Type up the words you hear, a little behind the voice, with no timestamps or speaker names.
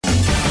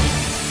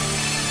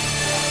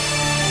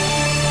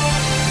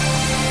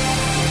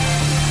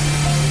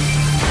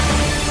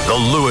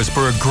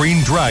Lewisburg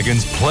Green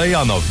Dragons play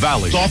on the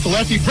Valley. Off the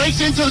left, he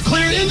breaks into the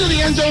clear, into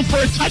the end zone for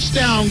a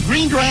touchdown.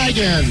 Green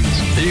Dragons.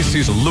 This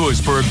is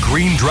Lewisburg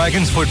Green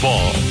Dragons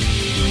football.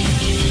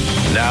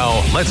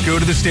 Now, let's go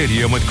to the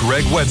stadium with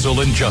Greg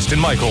Wetzel and Justin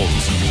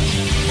Michaels.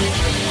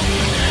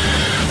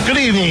 Good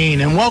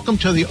evening, and welcome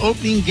to the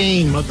opening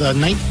game of the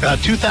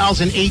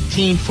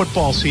 2018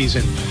 football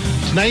season.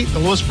 Tonight, the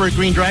Lewisburg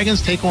Green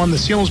Dragons take on the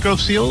Selinsgrove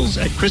Seals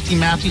at Christy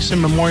Mathewson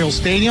Memorial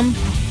Stadium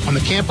on the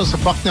campus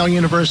of Bucknell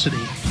University.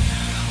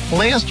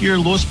 Last year,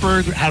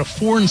 Lewisburg had a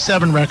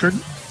 4-7 record,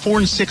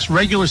 4-6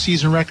 regular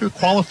season record,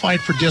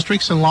 qualified for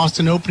districts, and lost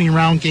an opening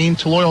round game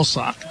to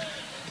Loyalsock.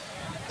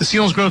 The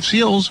Selinsgrove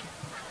Seals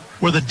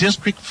were the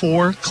District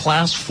 4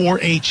 Class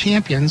 4A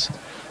champions,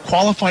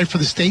 qualified for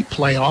the state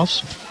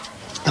playoffs,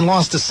 and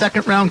lost a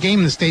second-round game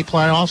in the state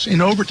playoffs in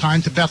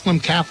overtime to Bethlehem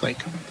Catholic.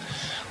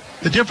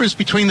 The difference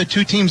between the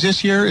two teams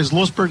this year is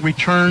Lewisburg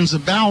returns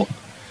about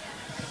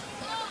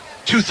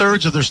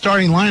two-thirds of their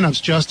starting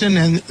lineups, Justin,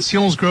 and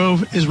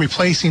Selinsgrove is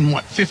replacing,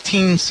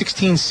 15,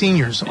 16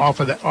 seniors off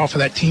of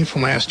that team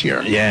from last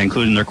year. Yeah,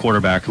 including their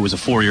quarterback, who was a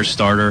four-year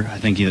starter. I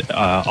think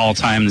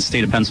all-time in the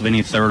state of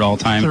Pennsylvania, third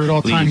all-time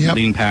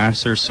leading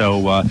passer.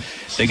 So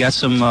they got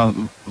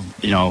some,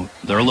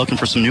 they're looking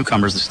for some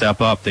newcomers to step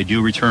up. They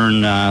do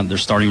return their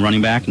starting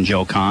running back, and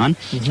Joe Kahn.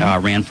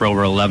 Ran for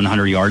over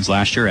 1,100 yards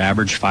last year,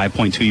 averaged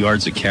 5.2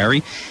 yards a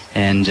carry.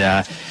 And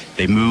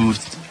they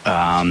moved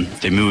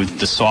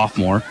the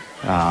sophomore,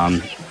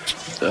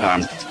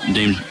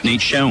 named Nate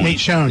Schoen. Nate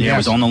Schoen, yeah,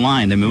 was on the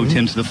line. They moved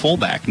him to the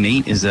fullback.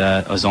 Nate is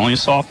only a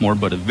sophomore,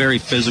 but a very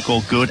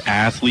physical, good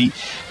athlete.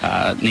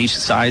 Nate's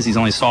size, he's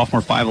only a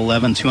sophomore,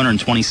 5'11",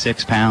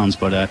 226 pounds,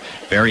 but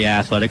very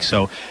athletic.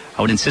 So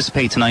I would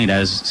anticipate tonight,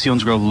 as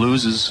Selinsgrove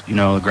loses,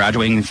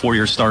 graduating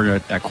four-year starter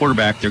at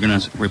quarterback, they're going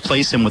to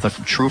replace him with a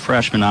true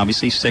freshman,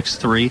 obviously,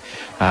 6'3",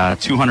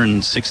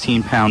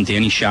 216-pound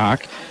Danny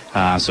Schock.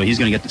 So he's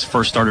going to get his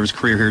first start of his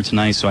career here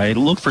tonight. So I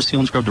look for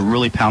Selinsgrove to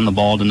really pound the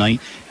ball tonight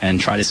and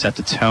try to set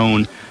the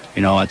tone,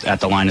 at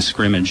the line of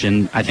scrimmage.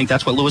 And I think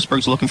that's what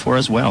Lewisburg's looking for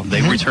as well.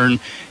 They return,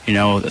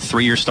 the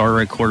three-year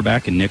starter at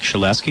quarterback in Nick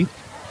Shaleski.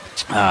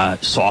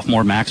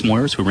 Sophomore Max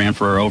Moyers, who ran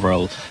for over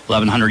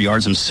 1,100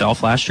 yards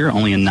himself last year,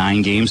 only in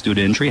 9 games due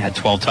to injury, had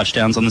 12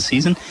 touchdowns on the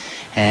season.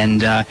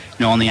 And,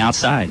 on the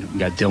outside, we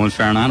got Dylan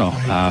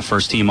Farinato,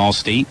 first-team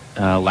All-State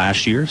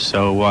last year.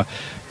 So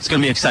it's going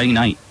to be an exciting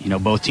night.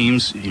 Both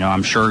teams,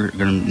 I'm sure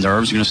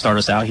nerves are going to start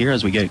us out here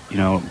as we get,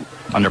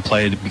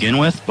 underplay to begin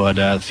with,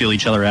 but feel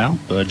each other out.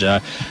 But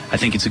I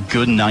think it's a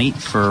good night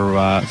for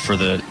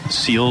the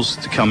Seals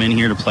to come in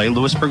here to play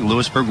Lewisburg.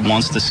 Lewisburg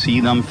wants to see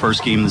them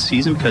first game of the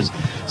season because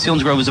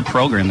Selinsgrove is a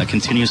program that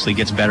continuously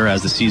gets better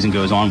as the season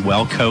goes on,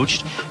 well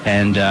coached,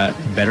 and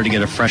better to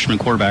get a freshman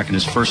quarterback in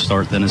his first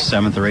start than his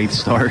 7th or 8th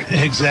start.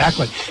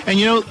 Exactly. And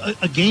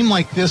a game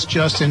like this,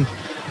 Justin,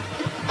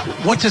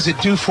 what does it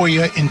do for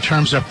you in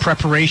terms of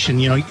preparation?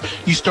 You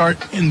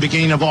start in the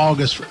beginning of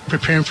August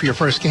preparing for your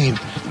first game.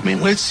 I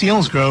mean, with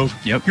Selinsgrove,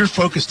 you're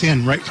focused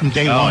in right from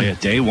day one. Oh, yeah,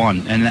 day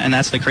one. And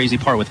that's the crazy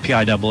part with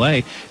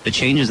PIAA, the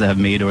changes that have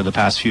made over the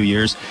past few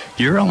years.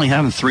 You're only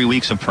having 3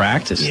 weeks of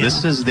practice. Yeah.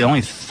 This is the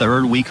only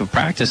third week of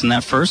practice, and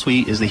that first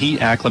week is the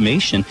heat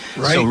acclimation.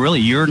 Right. So really,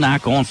 you're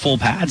not going full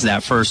pads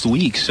that first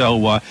week.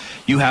 So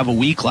you have a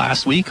week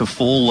last week, a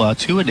full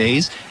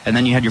 2-a-days, and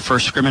then you had your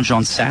first scrimmage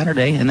on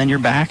Saturday, and then you're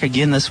back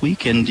again this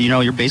week, and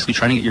you're basically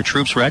trying to get your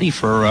troops ready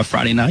for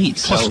Friday night.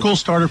 Plus, school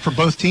started for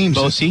both teams.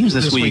 Both teams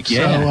this week.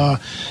 Yeah.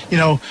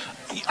 So,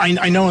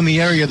 I know in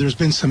the area there's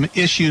been some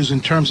issues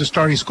in terms of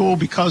starting school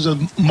because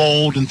of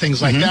mold and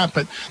things like that,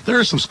 but there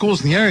are some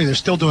schools in the area that are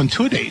still doing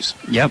 2-a-days.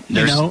 Yep,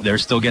 they're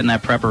still getting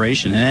that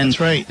preparation. And, that's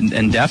right.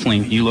 And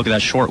definitely, you look at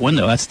that short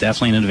window, that's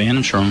definitely an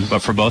advantage for them. But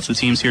for both the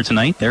teams here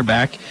tonight, they're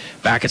back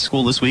at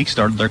school this week,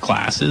 started their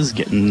classes,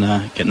 getting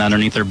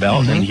underneath their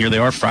belt, and here they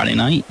are Friday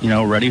night,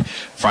 ready.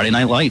 Friday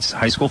Night Lights,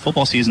 high school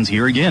football season's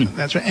here again.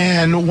 That's right.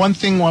 And one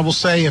thing I will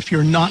say, if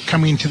you're not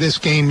coming to this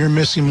game, you're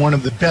missing one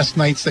of the best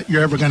nights that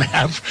you're ever going to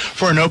have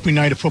for an opening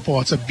night of football.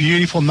 It's a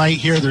beautiful night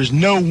here. There's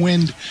no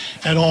wind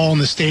at all in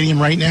the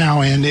stadium right now,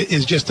 and it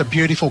is just a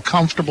beautiful,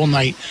 comfortable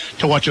night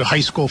to watch a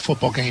high school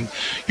football game.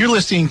 You're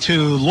listening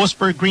to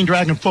Lewisburg Green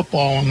Dragon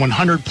football on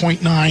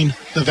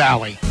 100.9 The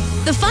Valley.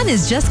 The fun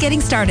is just getting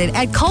started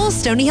at Cole's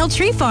Stony Hill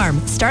Tree Farm.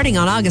 Starting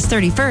on August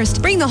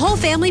 31st, bring the whole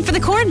family for the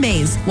corn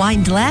maze.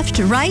 Wind left,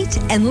 right,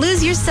 and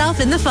lose yourself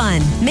in the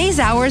fun. Maze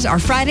hours are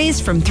Fridays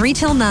from 3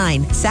 till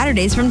 9,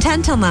 Saturdays from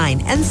 10 till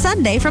 9, and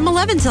Sunday from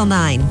 11 till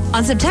 9.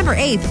 On September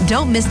 8th,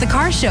 don't miss the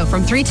car show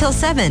from 3 till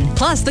 7,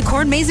 plus the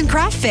corn maze and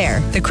craft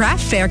fair. The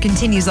craft fair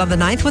continues on the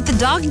 9th with the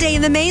dog day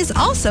in the maze,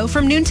 also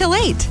from noon till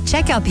 8.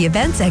 Check out the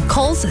events at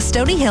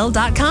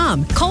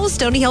colesstonyhill.com. Cole's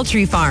Stony Hill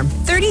Tree Farm,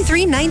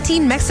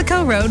 3319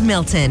 Mexico Road,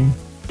 Milton.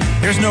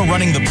 There's no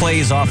running the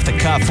plays off the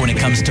cuff when it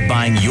comes to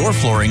buying your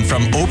flooring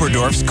from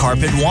Oberdorf's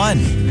Carpet One.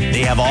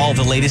 They have all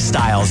the latest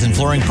styles in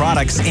flooring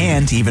products,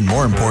 and even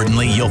more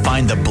importantly, you'll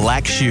find the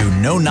Black Shoe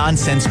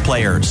no-nonsense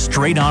player,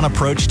 straight-on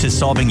approach to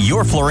solving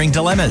your flooring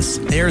dilemmas.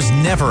 There's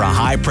never a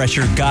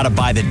high-pressure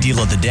gotta-buy the deal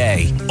of the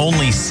day.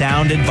 Only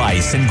sound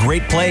advice and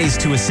great plays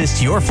to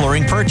assist your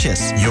flooring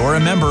purchase. You're a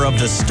member of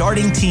the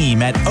starting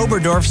team at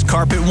Oberdorf's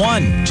Carpet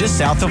One, just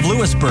south of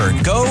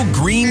Lewisburg. Go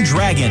Green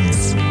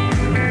Dragons!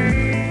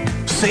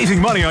 Saving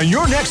money on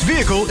your next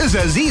vehicle is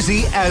as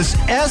easy as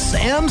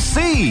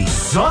SMC,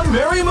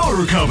 Sunbury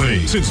Motor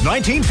Company. Since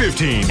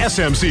 1915,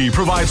 SMC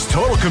provides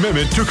total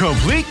commitment to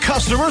complete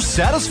customer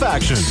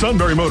satisfaction.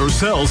 Sunbury Motors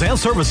sells and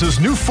services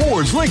new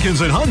Fords,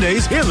 Lincolns, and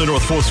Hyundais in the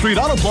North 4th Street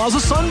Auto Plaza,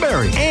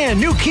 Sunbury, and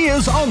new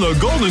Kias on the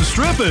Golden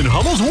Strip and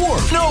Hummel's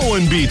Wharf. No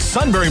one beats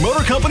Sunbury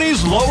Motor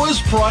Company's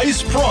lowest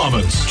price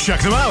promise. Check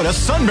them out at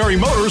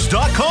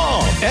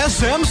sunburymotors.com.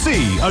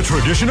 SMC, a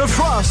tradition of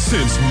trust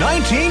since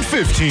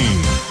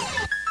 1915.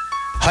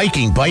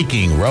 Hiking,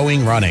 biking,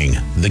 rowing, running.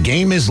 The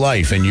game is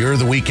life, and you're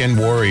the weekend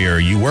warrior.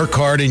 You work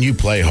hard and you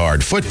play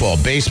hard. Football,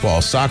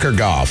 baseball, soccer,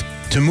 golf.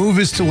 To move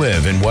is to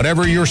live, and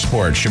whatever your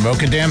sport,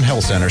 Shamokin Dam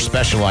Health Center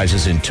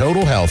specializes in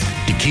total health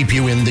to keep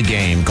you in the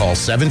game. Call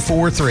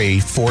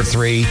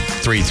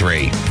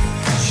 743-4333.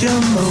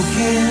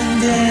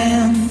 Shamokin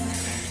Dam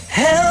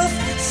Health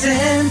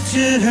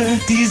Center,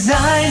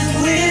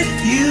 designed with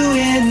you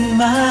in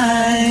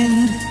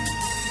mind.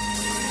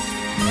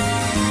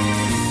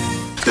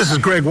 This is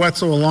Greg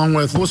Wetzel along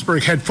with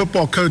Lewisburg head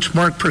football coach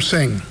Mark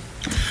Persing.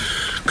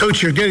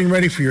 Coach, you're getting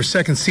ready for your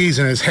second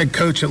season as head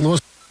coach at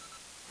Lewisburg.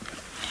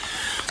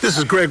 This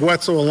is Greg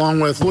Wetzel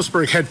along with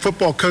Lewisburg head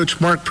football coach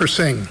Mark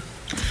Persing.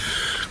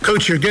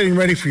 Coach, you're getting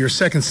ready for your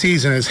second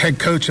season as head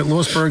coach at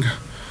Lewisburg.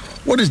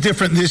 What is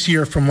different this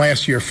year from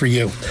last year for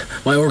you?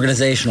 My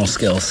organizational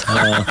skills.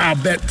 I'll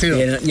bet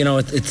too. You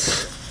know,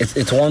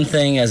 it's one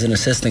thing as an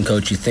assistant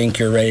coach, you think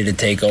you're ready to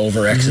take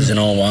over X's and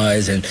all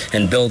Y's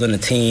and building a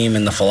team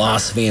and the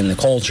philosophy and the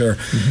culture.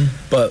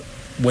 But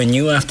when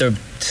you have to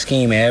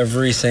scheme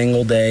every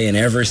single day and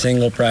every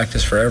single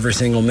practice for every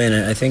single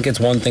minute, I think it's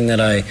one thing that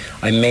I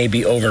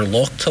maybe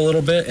overlooked a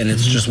little bit, and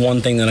it's just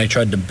one thing that I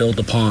tried to build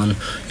upon,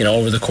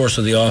 over the course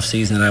of the off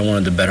season, and I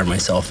wanted to better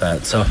myself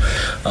at. So,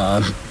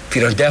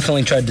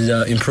 definitely tried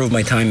to improve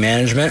my time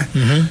management.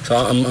 So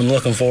I'm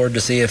looking forward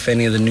to see if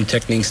any of the new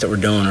techniques that we're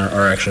doing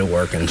are actually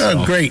working.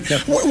 So. Oh, great.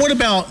 Yep. What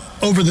about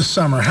over the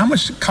summer? How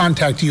much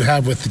contact do you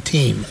have with the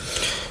team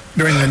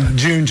during the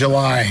June,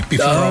 July,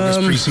 before August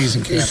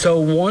preseason camp? So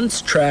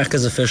once track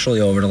is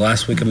officially over, the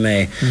last week of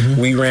May,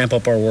 we ramp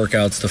up our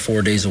workouts to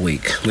 4 days a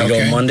week. We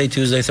go Monday,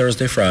 Tuesday,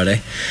 Thursday,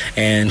 Friday,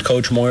 and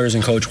Coach Moyers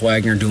and Coach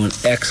Wagner do an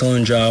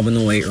excellent job in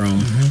the weight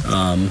room.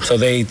 So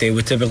they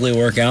would typically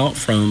work out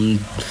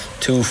from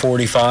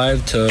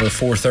 2:45 to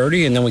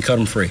 4:30, and then we cut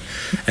them free.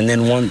 And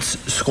then once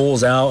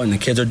school's out and the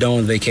kids are done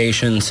with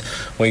vacations,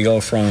 we go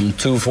from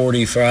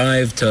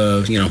 2:45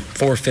 to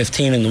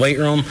 4:15 in the weight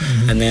room,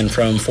 and then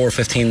from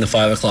 4:15 to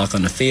 5 o'clock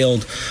on the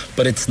field.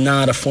 But it's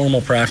not a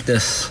formal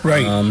practice.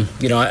 Right.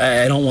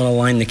 I don't want to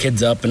line the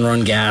kids up and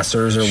run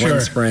gassers or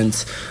run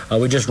sprints.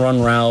 We just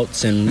run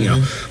routes, and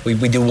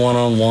we do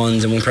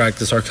one-on-ones and we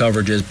practice our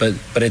coverages. But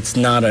it's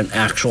not an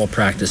actual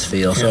practice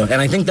feel. So,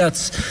 and I think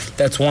that's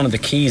one of the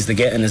keys to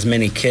getting as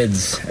many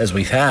kids as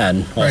we've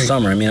had all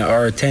summer. I mean,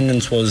 our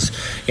attendance was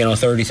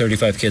 30,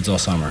 35 kids all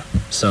summer.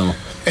 So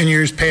in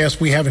years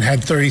past, we haven't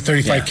had 30,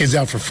 35 kids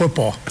out for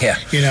football.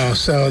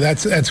 So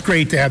that's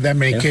great to have that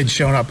many kids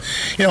showing up.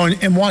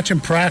 And watching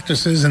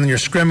practices and your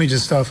scrimmage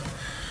and stuff.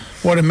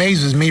 What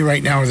amazes me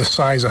right now are the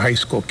size of high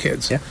school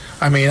kids.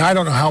 I mean, I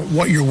don't know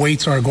what your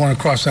weights are going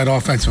across that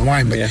offensive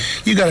line, but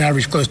you got to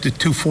average close to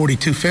 240,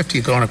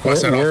 250 going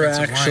across that offensive line.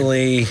 We're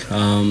actually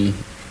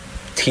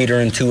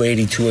teetering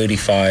 280,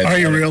 285. Are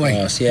you really?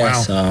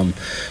 Yes. Wow.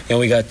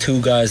 We got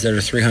two guys that are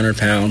 300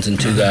 pounds and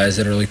two guys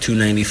that are like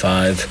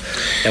 295,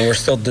 and we're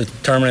still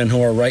determining who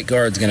our right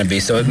guard's going to be.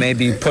 So it may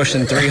be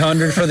pushing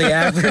 300 for the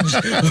average,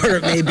 or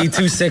it may be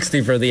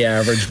 260 for the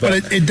average.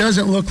 But it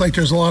doesn't look like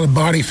there's a lot of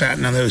body fat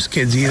in those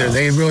kids either.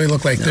 They really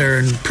look like they're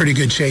in pretty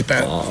good shape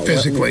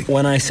physically.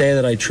 When I say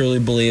that, I truly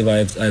believe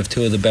I have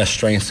two of the best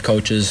strength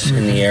coaches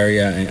in the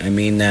area. I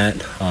mean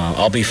that.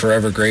 I'll be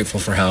forever grateful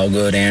for how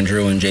good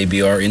Andrew and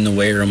JB are in the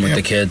weight room with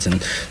the kids, and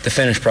the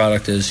finished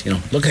product is,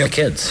 look at the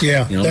kids.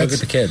 Look at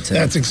the kids.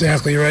 That's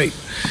exactly right.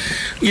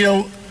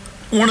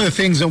 One of the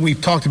things that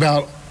we've talked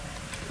about,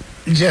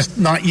 just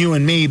not you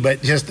and me,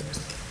 but just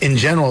in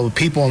general, the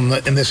people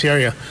in this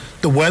area,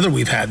 the weather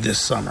we've had this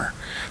summer.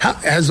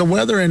 Has the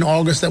weather in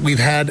August that we've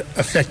had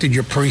affected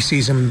your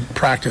preseason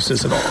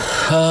practices at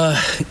all?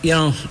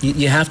 You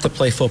have to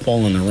play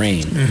football in the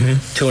rain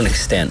to an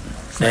extent.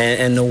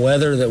 And the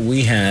weather that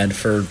we had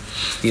for,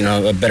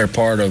 a better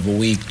part of a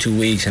week, 2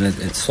 weeks, and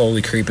it's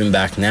slowly creeping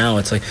back now,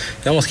 it's like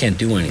you almost can't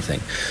do anything.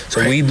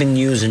 So we've been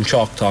using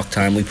chalk talk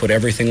time. We put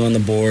everything on the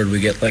board.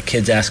 We let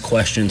kids ask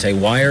questions. Hey,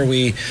 why are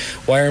we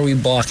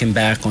blocking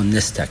back on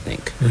this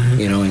technique?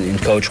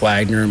 And Coach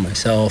Wagner and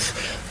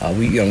myself,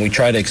 we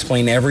try to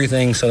explain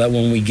everything so that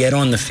when we get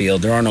on the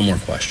field, there are no more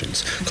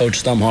questions.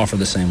 Coach Stumhofer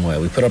the same way.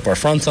 We put up our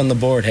fronts on the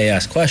board. Hey,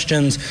 ask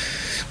questions.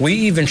 We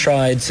even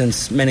tried,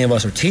 since many of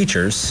us are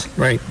teachers,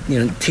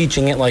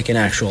 teaching it like an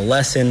actual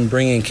lesson,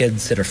 bringing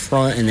kids to the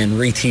front, and then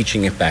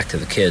reteaching it back to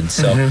the kids.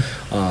 So,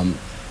 our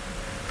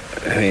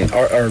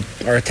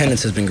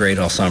attendance has been great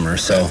all summer.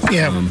 So,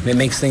 it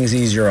makes things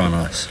easier on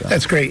us. So.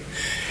 That's great.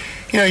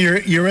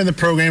 You're in the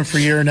program for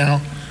a year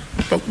now,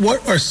 but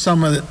what are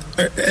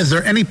is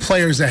there any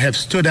players that have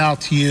stood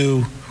out to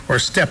you or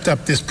stepped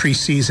up this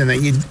preseason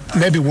that you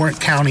maybe weren't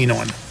counting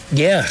on?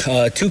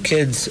 Yeah, 2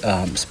 kids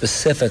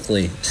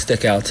specifically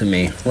stick out to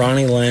me.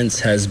 Ronnie Lentz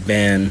has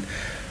been,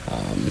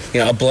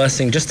 a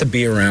blessing just to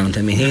be around.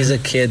 I mean, he's a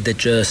kid that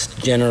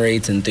just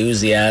generates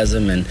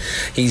enthusiasm, and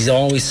he's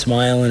always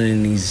smiling,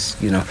 and he's,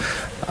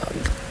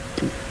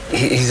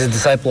 he's a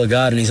disciple of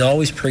God, and he's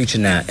always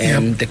preaching that.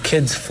 And the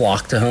kids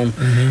flock to him.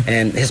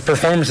 And his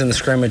performance in the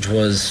scrimmage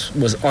was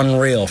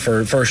unreal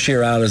for first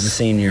year out as a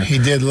senior. He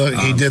did look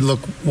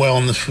well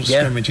in the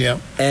scrimmage.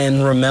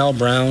 And Ramel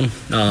Brown,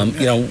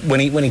 when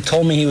he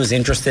told me he was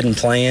interested in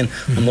playing,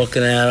 I'm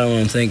looking at him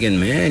and I'm thinking,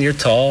 man, you're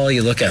tall,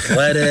 you look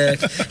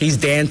athletic. He's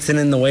dancing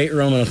in the weight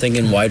room, and I'm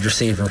thinking wide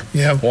receiver,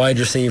 wide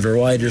receiver,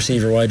 wide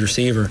receiver, wide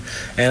receiver.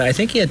 And I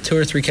think he had 2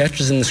 or 3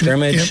 catches in the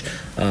scrimmage.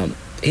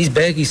 He's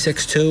big. He's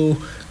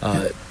 6'2".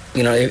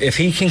 If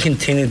he can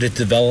continue to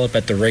develop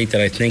at the rate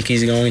that I think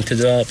he's going to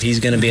develop,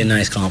 he's going to be a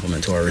nice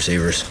complement to our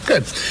receivers.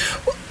 Good.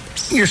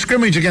 Your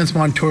scrimmage against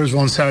Montoursville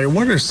on Saturday,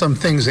 what are some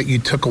things that you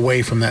took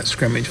away from that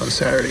scrimmage on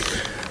Saturday?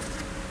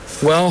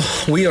 Well,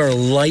 we are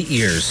light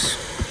years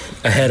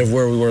ahead of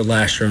where we were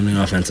last year on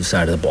the offensive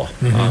side of the ball.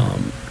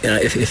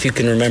 If you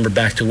can remember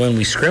back to when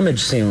we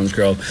scrimmaged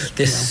Selinsgrove,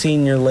 this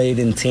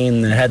senior-laden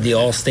team that had the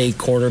all-state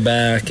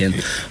quarterback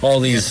and all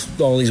these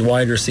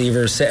wide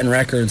receivers setting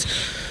records,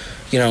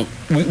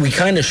 we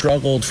kind of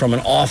struggled from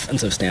an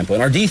offensive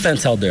standpoint. Our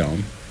defense held their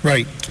own.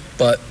 Right.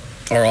 But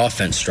our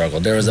offense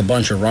struggled. There was a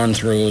bunch of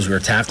run-throughs. We were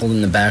tackled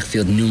in the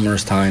backfield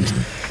numerous times.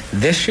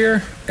 This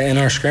year, in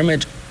our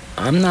scrimmage,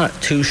 I'm not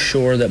too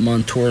sure that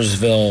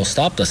Montoursville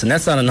stopped us. And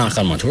that's not a knock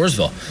on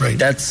Montoursville. Right.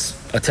 That's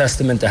a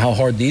testament to how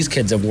hard these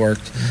kids have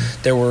worked.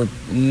 There were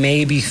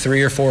maybe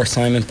 3 or 4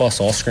 assignment busts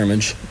all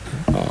scrimmage.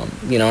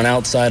 And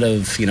outside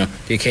of,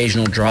 the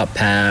occasional drop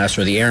pass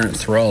or the errant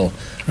throw,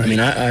 right. I mean,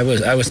 I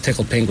was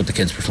tickled pink with the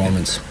kids'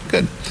 performance.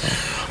 Good.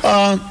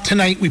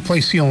 Tonight we play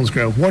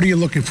Selinsgrove. What are you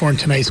looking for in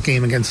tonight's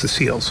game against the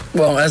Seals?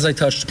 Well, as I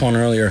touched upon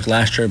earlier,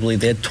 last year I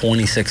believe they had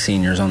 26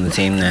 seniors on the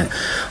team.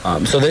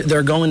 So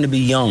they're going to be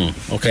young,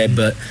 okay?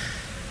 But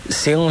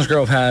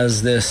Selinsgrove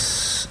has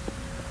this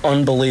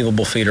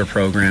unbelievable feeder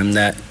program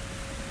that,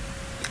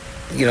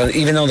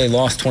 even though they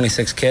lost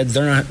 26 kids,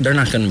 they're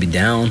not going to be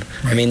down.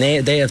 Right. I mean,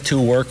 they have 2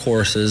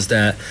 workhorses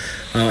that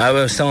I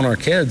was telling our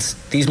kids,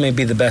 these may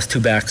be the best 2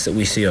 backs that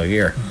we see all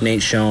year,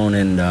 Nate Schoen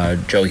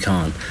and Joey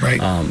Kahn.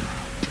 Right.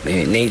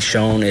 Nate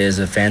Schoen is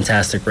a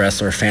fantastic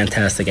wrestler,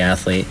 fantastic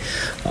athlete.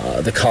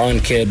 The Kahn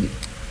kid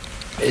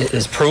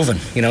is proven.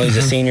 He's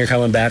a senior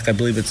coming back. I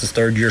believe it's his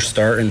 3rd year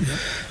starting.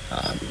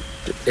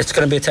 It's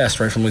going to be a test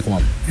right from week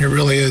 1. It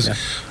really is. Yeah.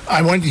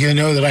 I want you to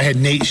know that I had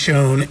Nate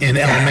Schoen in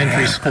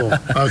elementary school.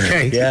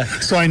 Okay. Yeah.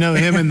 So I know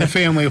him and the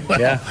family well.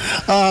 Yeah.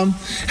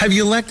 Have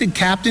you elected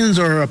captains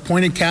or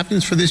appointed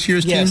captains for this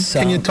year's team?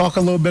 Can you talk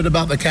a little bit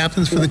about the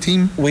captains for the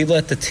team? We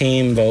let the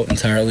team vote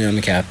entirely on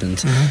the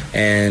captains.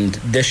 And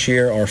this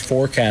year our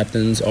 4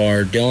 captains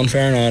are Dylan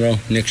Farinato,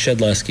 Nick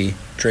Shedleski,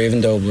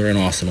 Draven Dobler, and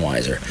Austin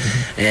Weiser.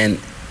 And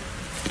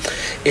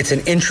it's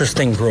an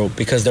interesting group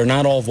because they're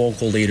not all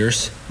vocal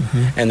leaders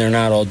and they're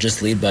not all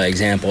just lead by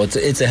example.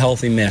 It's a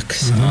healthy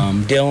mix.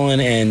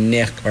 Dylan and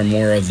Nick are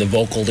more of the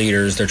vocal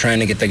leaders. They're trying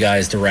to get the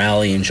guys to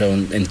rally and show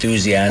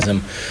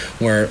enthusiasm,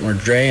 where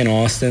Dre and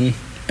Austin,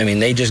 I mean,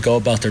 they just go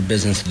about their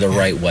business the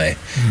right way.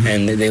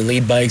 And they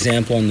lead by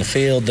example on the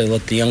field. They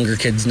let the younger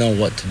kids know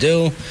what to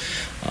do.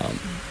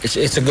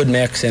 It's a good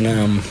mix, and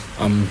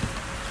I'm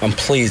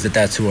pleased that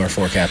that's who our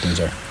 4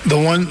 captains are. The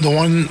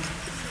one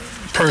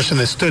person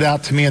that stood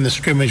out to me in the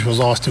scrimmage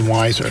was Austin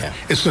Weiser.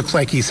 It looks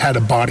like he's had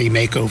a body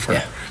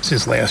makeover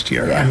since last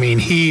year. I mean,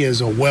 he is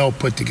a well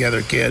put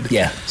together kid.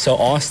 Yeah. So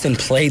Austin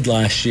played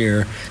last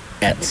year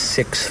at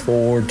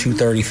 6'4",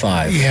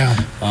 235.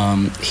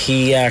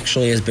 He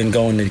actually has been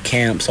going to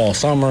camps all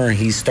summer.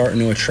 He's starting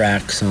to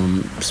attract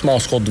some small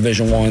school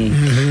Division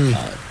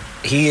I.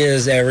 He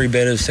is every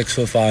bit of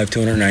 6'5",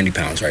 290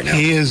 pounds right now.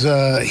 He is.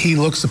 He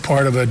looks the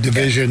part of a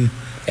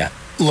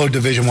low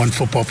Division I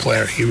football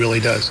player. He really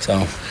does.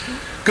 So,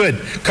 good,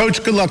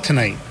 Coach. Good luck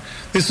tonight.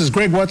 This is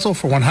Greg Wetzel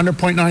for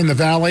 100.9 The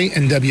Valley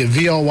and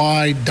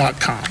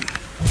WVLY.com.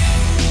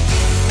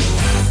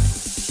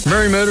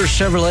 Murray Motors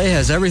Chevrolet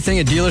has everything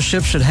a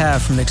dealership should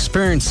have, from an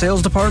experienced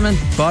sales department,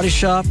 body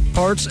shop,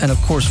 parts, and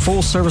of course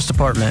full service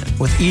department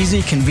with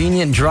easy,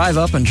 convenient drive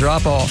up and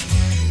drop off.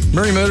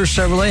 Murray Motors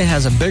Chevrolet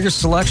has a bigger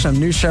selection of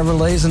new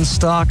Chevrolets in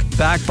stock,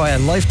 backed by a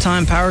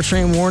lifetime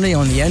powertrain warranty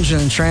on the engine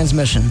and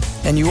transmission.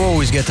 And you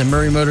always get the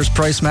Murray Motors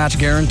price match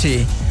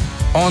guarantee.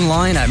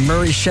 Online at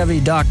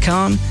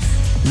murraychevy.com.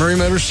 Murray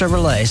Motors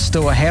Chevrolet,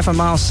 still a half a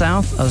mile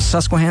south of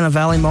Susquehanna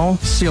Valley Mall,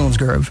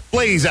 Selinsgrove.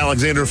 Blaze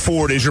Alexander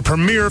Ford is your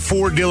premier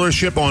Ford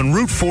dealership on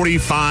Route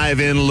 45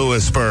 in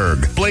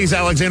Lewisburg. Blaze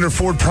Alexander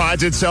Ford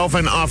prides itself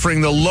in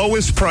offering the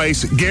lowest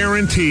price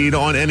guaranteed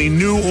on any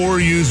new or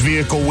used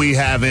vehicle we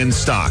have in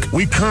stock.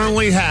 We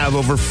currently have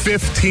over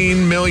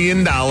 $15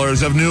 million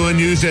of new and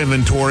used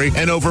inventory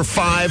and over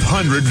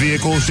 500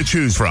 vehicles to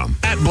choose from.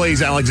 At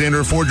Blaze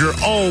Alexander Ford, you're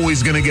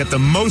always going to get the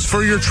most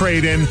for your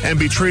trade-in and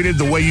be treated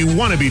the way you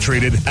want to be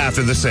treated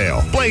after the sale.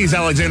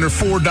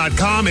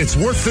 BlazeAlexanderFord.com. It's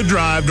worth the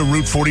drive to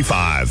Route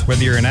 45.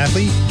 Whether you're an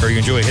athlete or you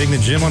enjoy hitting the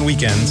gym on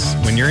weekends,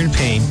 when you're in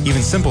pain,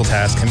 even simple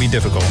tasks can be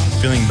difficult.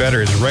 Feeling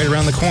better is right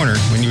around the corner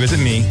when you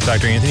visit me,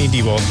 Dr. Anthony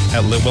Debold,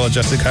 at Live Well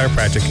Adjusted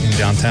Chiropractic in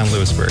downtown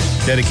Lewisburg.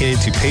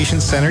 Dedicated to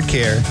patient-centered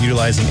care,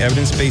 utilizing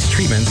evidence-based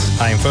treatments,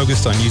 I am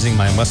focused on using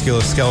my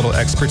musculoskeletal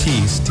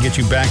expertise to get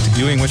you back to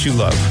doing what you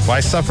love.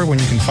 Why suffer when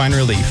you can find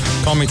relief?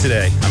 Call me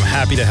today. I'm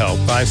happy to help.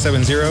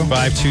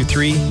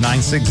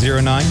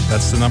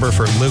 570-523-9609. That's the number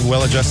for Live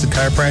Well Adjusted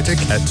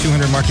Chiropractic at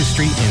 200 Market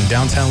Street in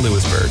downtown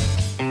Lewisburg.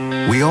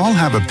 We all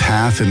have a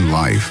path in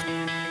life.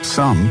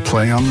 Some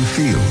play on the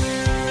field.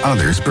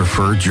 Others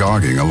prefer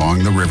jogging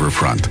along the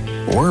riverfront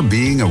or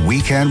being a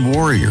weekend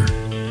warrior.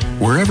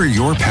 Wherever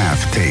your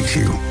path takes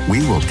you,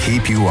 we will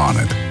keep you on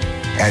it.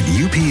 At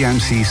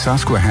UPMC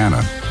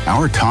Susquehanna,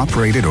 our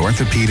top-rated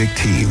orthopedic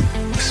team,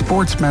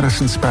 sports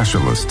medicine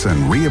specialists,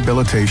 and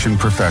rehabilitation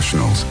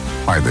professionals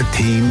are the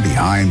team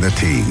behind the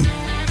team.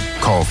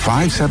 Call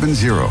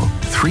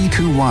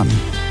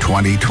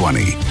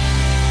 570-321-2020.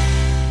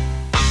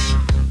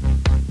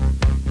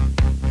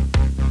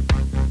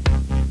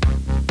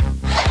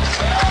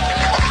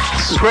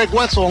 This is Greg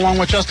Wetzel along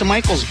with Justin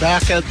Michaels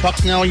back at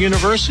Bucknell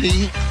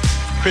University,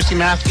 Christy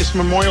Matthews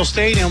Memorial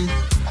Stadium,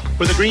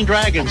 where the Green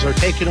Dragons are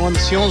taking on the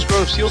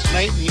Selinsgrove Seals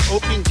tonight in the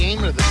opening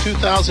game of the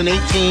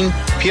 2018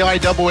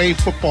 PIAA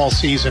football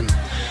season.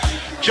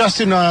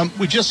 Justin,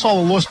 we just saw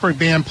the Lewisburg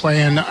band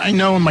play, and I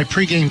know in my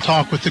pregame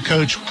talk with the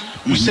coach,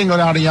 we singled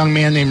out a young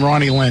man named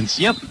Ronnie Lentz.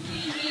 Yep.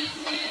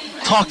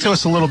 Talk to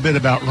us a little bit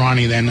about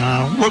Ronnie then.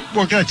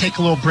 We're going to take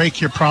a little break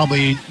here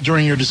probably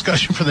during your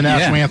discussion for the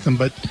national anthem,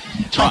 but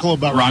talk a little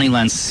about Ronnie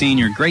Lentz,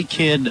 senior. Great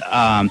kid.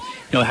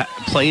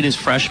 Played his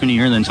freshman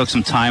year, then took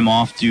some time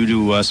off due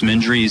to some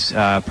injuries.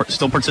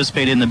 Still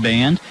participated in the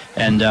band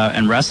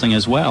and wrestling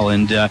as well.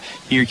 And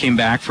here he came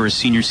back for his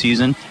senior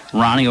season.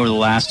 Ronnie, over the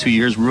last 2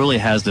 years, really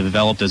has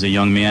developed as a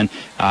young man.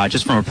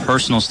 Just from a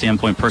personal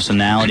standpoint,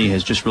 personality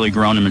has just really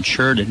grown and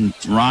matured. And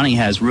Ronnie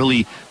has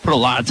really put a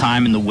lot of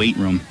time in the weight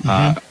room.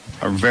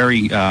 A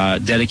very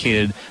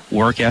dedicated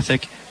work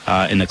ethic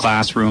in the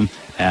classroom.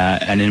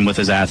 And then with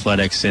his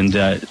athletics, and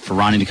for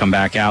Ronnie to come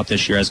back out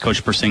this year, as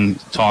Coach Persing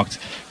talked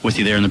with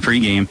you there in the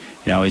pregame,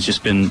 it's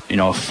just been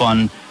a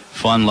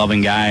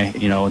fun-loving guy,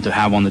 to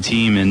have on the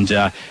team, and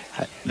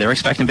they're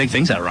expecting big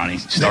things out of Ronnie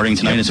starting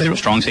tonight as a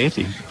strong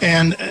safety.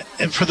 And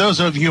for those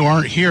of you who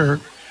aren't here,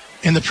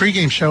 in the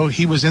pregame show,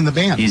 he was in the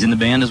band. He's in the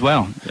band as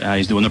well.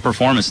 He's doing the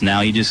performance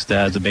now. He just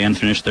the band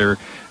finished their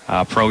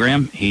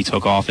program. He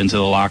took off into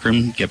the locker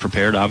room, get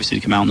prepared, obviously,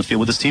 to come out in the field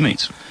with his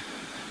teammates.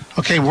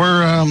 Okay,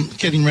 we're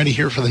getting ready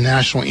here for the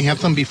national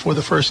anthem before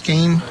the first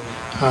game,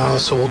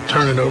 so we'll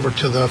turn it over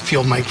to the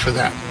field mic for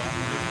that.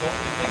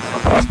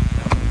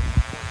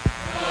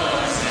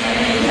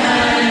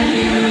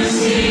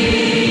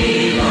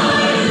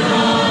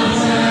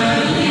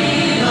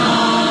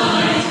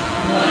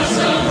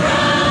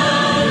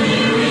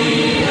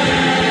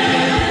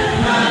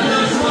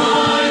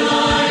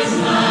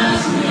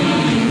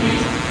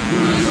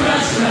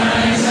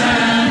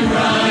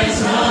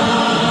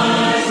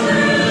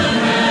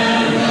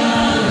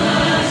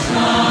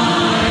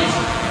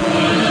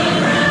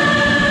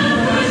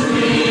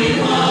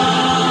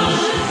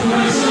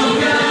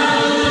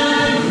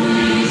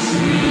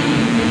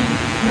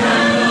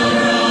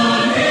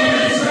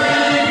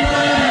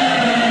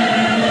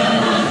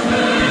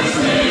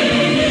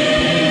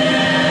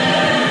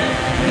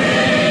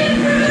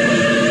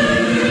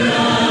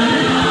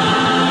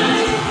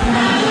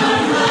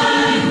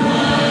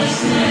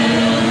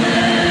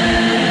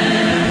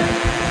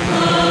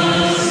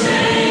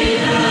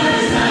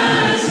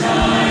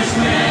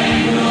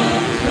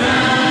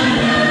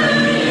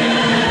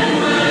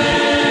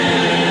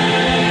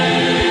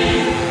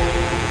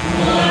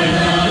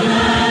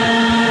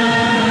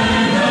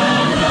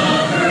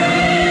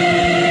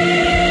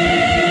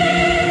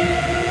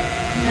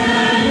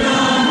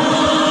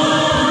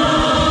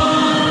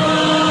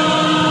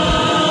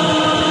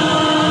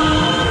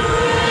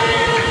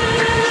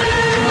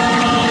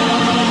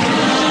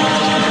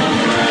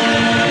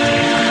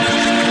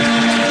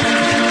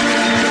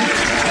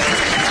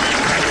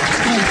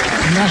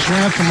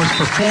 national anthem was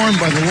performed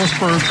by the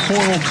Lewisburg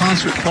Choral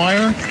Concert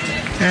Choir,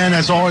 and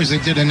as always, they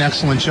did an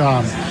excellent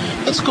job.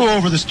 Let's go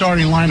over the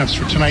starting lineups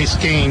for tonight's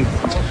game.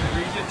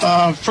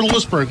 For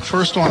Lewisburg,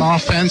 first on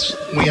offense,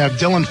 we have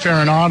Dylan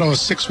Farinado, a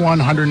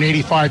 6'1",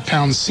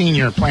 185-pound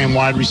senior, playing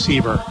wide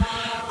receiver.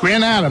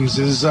 Grant Adams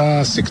is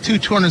a 6'2",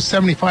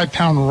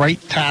 275-pound right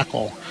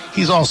tackle.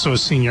 He's also a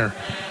senior.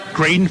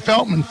 Graydon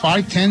Feltman,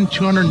 5'10",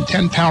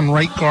 210-pound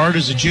right guard,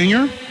 is a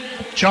junior.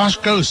 Josh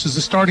Ghost is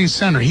the starting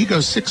center. He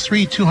goes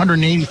 6'3",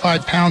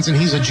 285 pounds, and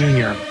he's a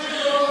junior.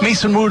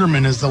 Mason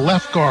Ruderman is the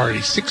left guard.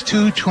 He's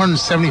 6'2",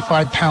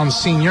 275-pound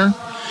senior.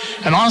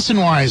 And Austin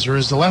Weiser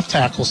is the left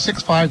tackle,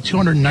 6'5",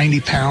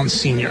 290-pound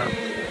senior.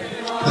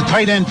 The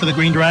tight end for the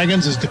Green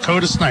Dragons is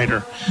Dakota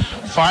Snyder,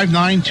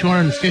 5'9",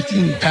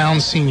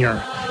 215-pound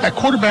senior. At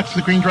quarterback for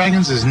the Green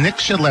Dragons is Nick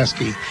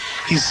Shedleski.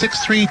 He's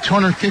 6'3",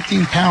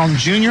 215-pound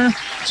junior.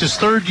 It's his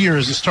third year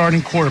as a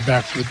starting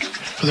quarterback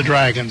for the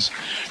Dragons.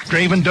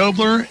 Draven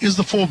Dobler is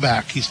the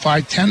fullback. He's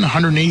 5'10",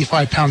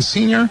 185-pound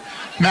senior.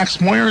 Max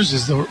Moyers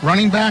is the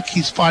running back.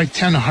 He's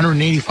 5'10",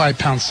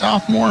 185-pound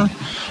sophomore.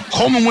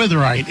 Coleman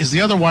Witherite is the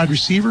other wide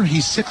receiver.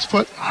 He's 6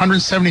 foot,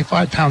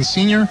 175-pound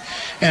senior.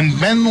 And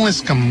Ben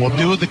Liscombe will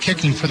do the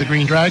kicking for the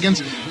Green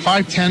Dragons,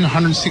 5'10",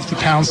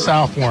 160-pound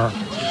sophomore.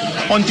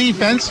 On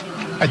defense,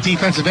 at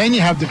defensive end,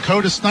 you have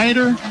Dakota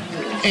Snyder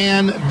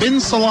and Ben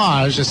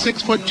Salage, a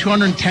 6 foot,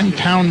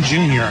 210-pound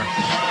junior.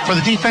 For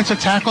the defensive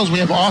tackles, we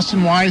have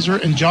Austin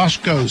Weiser and Josh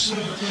Ghost.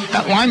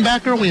 At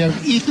linebacker, we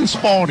have Ethan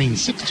Spalding,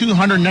 6'2",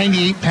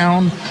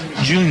 198-pound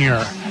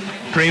junior.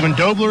 Draven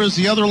Dobler is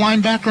the other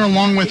linebacker,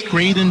 along with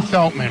Graydon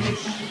Feltman.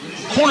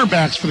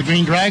 Cornerbacks for the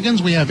Green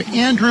Dragons, we have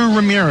Andrew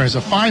Ramirez,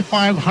 a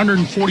 5'5",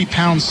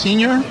 140-pound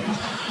senior.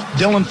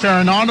 Dylan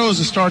Farinado is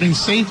a starting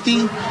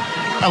safety,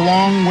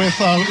 along with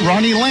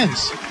Ronnie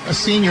Lentz, a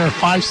senior,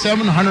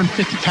 5'7",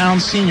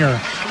 150-pound senior.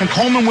 And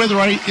Coleman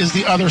Witherite is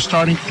the other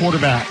starting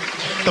quarterback.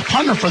 The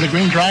punter for the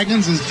Green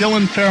Dragons is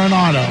Dylan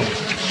Farinado.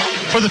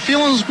 For the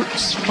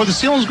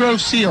Selinsgrove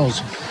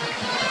Seals,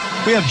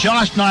 we have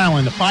Josh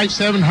Nyland, a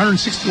 5'7",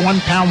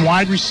 161-pound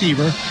wide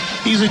receiver.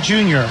 He's a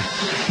junior.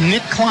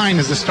 Nick Klein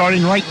is the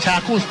starting right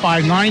tackle with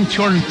 5'9",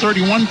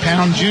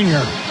 231-pound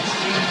junior.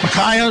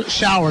 Micaiah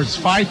Showers,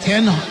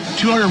 5'10",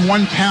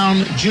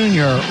 201-pound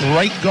junior,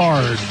 right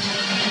guard.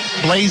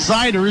 Blaze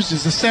Ziders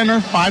is the center,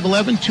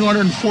 5'11",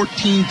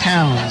 214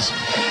 pounds.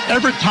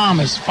 Everett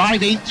Thomas,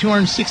 5'8",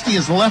 260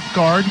 is the left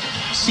guard,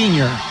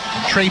 senior.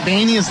 Trey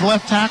Bainey is the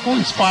left tackle.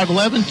 He's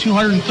 5'11",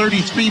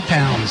 233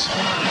 pounds.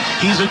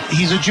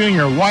 He's a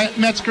junior. Wyatt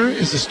Metzger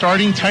is the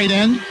starting tight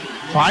end,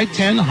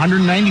 5'10",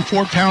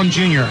 194-pound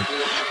junior.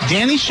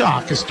 Danny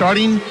Schock is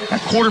starting at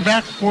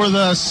quarterback for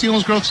the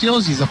Selinsgrove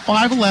Seals. He's a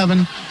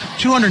 5'11",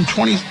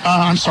 220.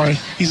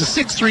 He's a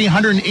 6'3",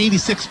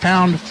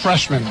 186-pound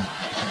freshman.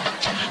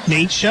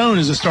 Nate Schoen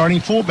is a starting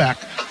fullback,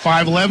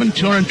 5'11",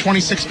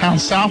 226-pound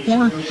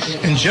sophomore.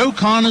 And Joe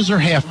Kahn is their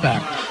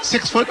halfback,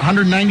 6 foot,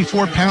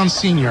 194-pound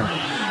senior.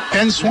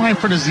 Ben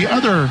Swineford is the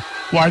other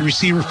wide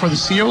receiver for the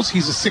Seals.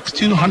 He's a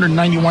 6'2",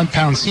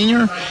 191-pound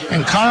senior.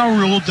 And Kyle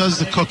Rule does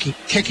the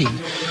kicking,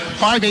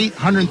 5'8",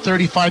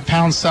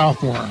 135-pound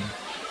sophomore.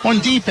 On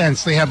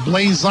defense, they have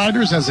Blaze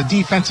Ziders as a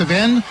defensive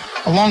end,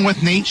 along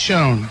with Nate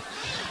Schoen.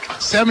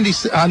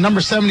 Number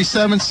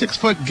 77, 6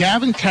 foot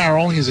Gavin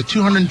Carroll. He's a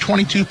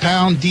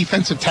 222-pound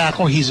defensive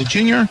tackle. He's a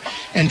junior.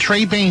 And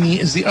Trey Bainey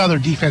is the other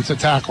defensive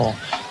tackle.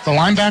 The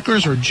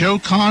linebackers are Joe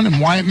Kahn and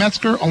Wyatt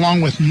Metzger,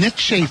 along with Nick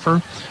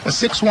Schaefer, a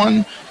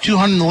 6'1",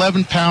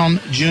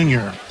 211-pound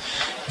junior.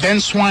 Ben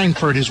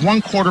Swineford is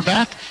one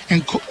quarterback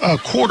and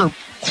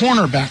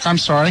cornerback,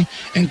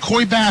 and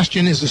Coy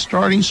Bastian is the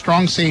starting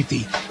strong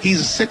safety. He's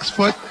a 6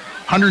 foot,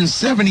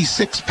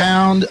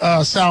 176-pound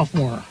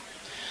sophomore.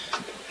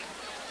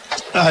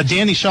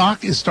 Danny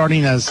Schock is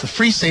starting as the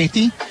free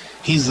safety.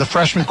 He's the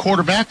freshman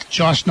quarterback.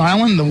 Josh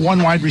Nyland, the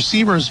one wide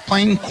receiver, is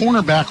playing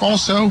cornerback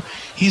also.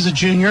 He's a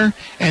junior.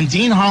 And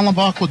Dean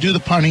Hollenbach will do the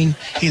punting.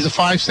 He's a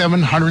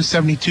 5'7",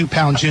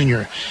 172-pound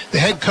junior. The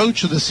head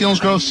coach of the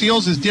Selinsgrove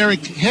Seals is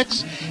Derek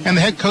Hicks, and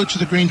the head coach of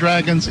the Green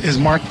Dragons is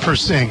Mark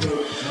Persing.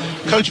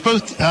 Coach,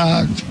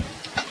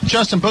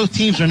 Justin, both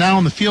teams are now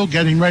on the field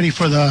getting ready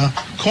for the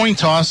coin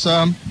toss.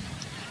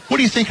 What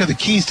do you think are the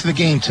keys to the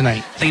game tonight?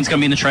 I think it's going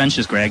to be in the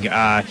trenches, Greg.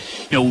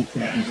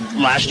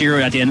 Last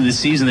year at the end of the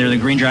season, the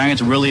Green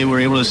Dragons really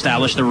were able to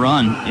establish the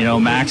run.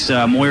 Max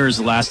Moyers,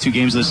 the last 2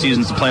 games of the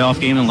season, it's a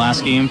playoff game, and the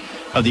last game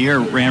of the year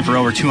ran for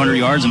over 200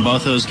 yards in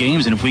both those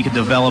games. And if we could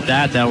develop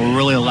that will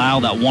really allow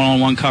that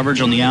one-on-one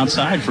coverage on the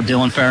outside for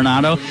Dylan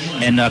Farinado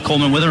and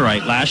Coleman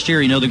Witherite. Last year,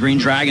 the Green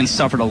Dragons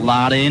suffered a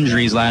lot of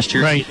injuries last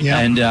year. Right, yeah.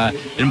 And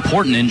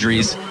important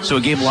injuries. So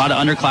it gave a lot of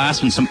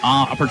underclassmen some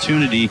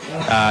opportunity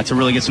to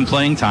really get some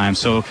playing time.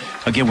 So,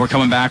 again, we're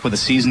coming back with a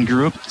seasoned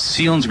group.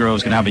 Selinsgrove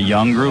is going to have a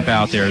young group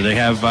out there. They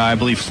have, I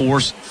believe, four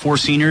 4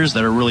 seniors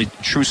that are really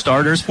true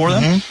starters for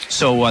them.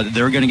 So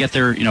they're going to get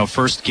their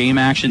first game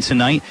action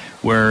tonight,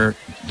 where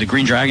the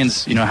Green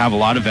Dragons have a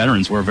lot of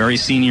veterans. We're a very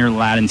senior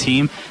Latin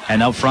team,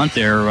 and up front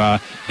there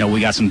we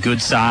got some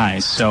good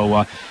size.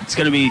 So it's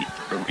going to be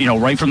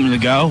right from the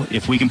go.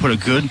 If we can put a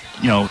good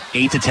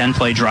 8 to 10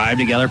 play drive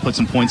together, put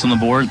some points on the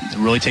board,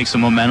 really take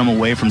some momentum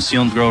away from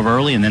Selinsgrove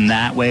early, and then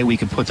that way we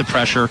can put the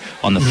pressure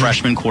on the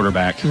freshman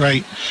quarterback.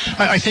 Right.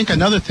 I think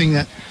another thing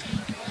that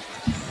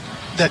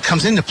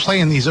comes into play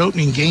in these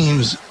opening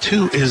games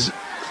too is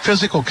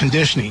physical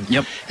conditioning.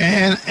 Yep.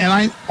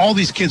 And all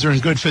these kids are in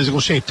good physical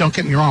shape, don't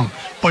get me wrong,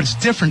 but it's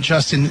different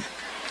just in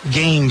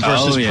game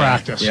versus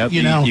practice. Yep.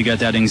 You got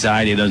that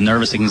anxiety, the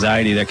nervous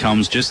anxiety that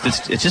comes.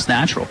 It's just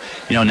natural.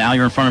 Now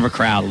you're in front of a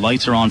crowd.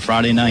 Lights are on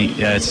Friday night.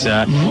 It's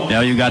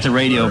you got the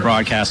radio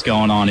broadcast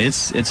going on.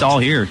 It's all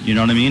here. You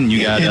know what I mean?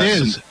 You got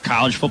some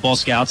college football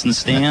scouts in the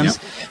stands,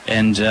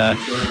 and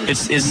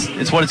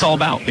it's what it's all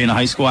about, being a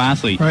high school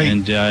athlete. Right.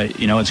 And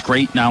it's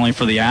great not only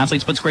for the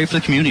athletes, but it's great for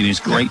the community. There's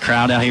a great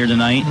crowd out here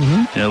tonight.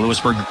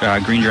 Lewisburg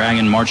Green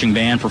Dragon marching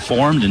band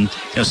performed, and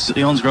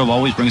Selinsgrove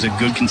always brings a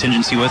good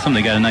contingency with them.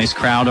 They got a nice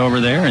crowd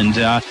over there, and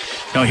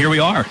here we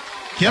are,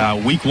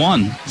 week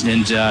 1,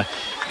 and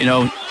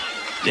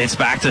it's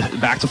back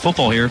to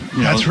football here.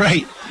 That's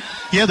right.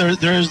 Yeah,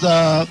 there's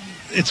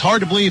it's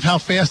hard to believe how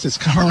fast it's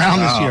come around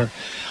this year.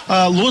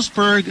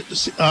 Lewisburg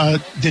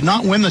did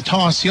not win the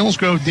toss.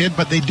 Selinsgrove did,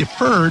 but they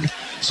deferred,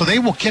 so they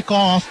will kick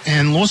off,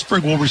 and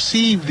Lewisburg will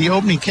receive the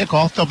opening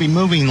kickoff. They'll be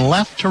moving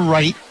left to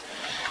right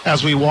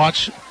as we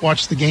watch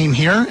the game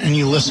here, and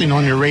you listen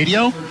on your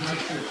radio.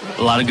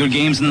 A lot of good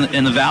games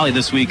in the Valley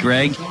this week,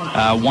 Greg.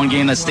 One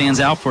game that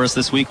stands out for us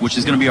this week, which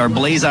is going to be our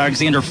Blaise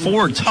Alexander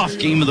Ford tough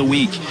game of the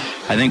week.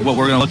 I think what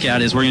we're going to look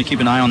at is we're going to keep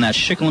an eye on that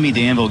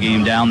Shikellamy-Danville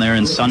game down there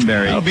in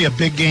Sunbury. That'll be a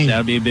big game.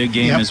 That'll be a big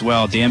game as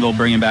well. Danville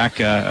bringing back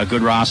a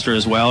good roster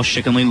as well.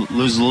 Shikellamy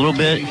loses a little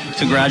bit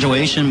to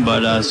graduation,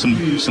 but some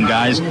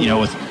guys,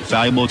 with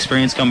valuable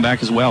experience come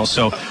back as well.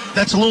 So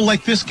that's a little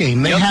like this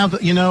game. They have,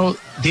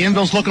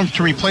 Danville's looking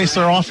to replace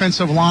their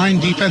offensive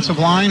line, defensive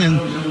line, and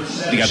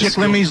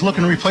Shikellamy's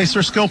looking to replace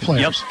their skill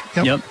players.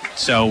 Yep.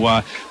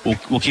 So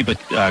we'll keep a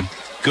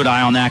good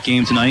eye on that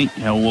game tonight.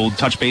 We'll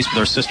touch base with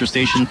our sister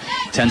station,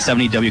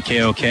 1070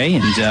 WKOK,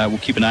 and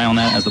we'll keep an eye on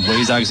that as the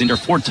Blaise Alexander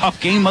Ford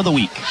tough game of the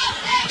week.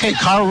 Okay,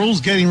 Kyle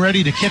Rule's getting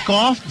ready to kick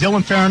off.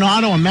 Dylan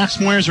Farinato and Max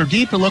Moyers are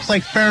deep. It looks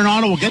like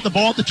Farinato will get the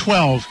ball at the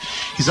 12.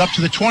 He's up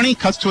to the 20,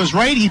 cuts to his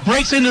right. He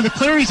breaks into the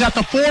clear. He's at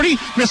the 40,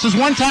 misses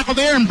one tackle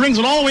there, and brings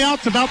it all the way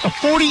out to about the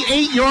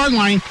 48-yard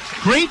line.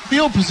 Great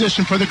field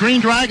position for the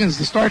Green Dragons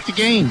to start the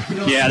game.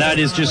 Yeah, that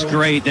is just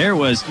great.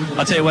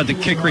 I'll tell you what, the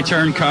kick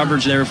return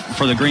coverage there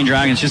for the Green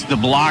Dragons, just the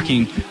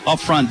blocking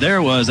up front.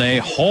 There was a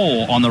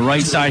hole on the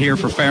right side here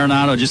for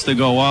Farinato just to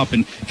go up,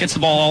 and gets the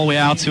ball all the way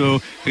out to,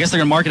 I guess they're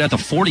going to mark it at the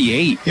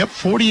 48. Yep,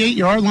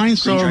 48-yard line.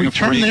 So a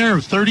return there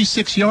of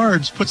 36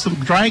 yards puts the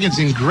Dragons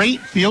in great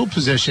field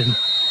position.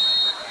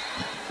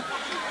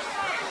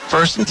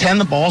 1st and 10,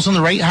 the ball's on the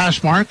right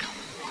hash mark.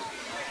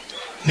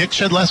 Nick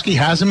Shedleski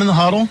has him in the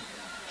huddle.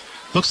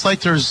 Looks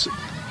like there's a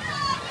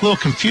little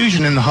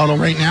confusion in the huddle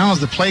right now as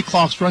the play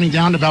clock's running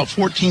down to about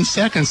 14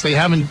 seconds. They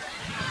haven't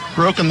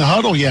broken the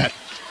huddle yet.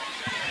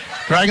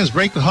 Dragons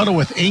break the huddle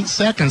with 8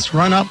 seconds.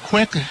 Run up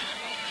quick.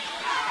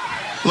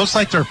 Looks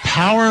like they're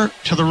power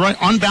to the right,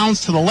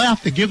 unbalanced to the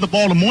left. They give the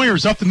ball to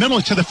Moyers up the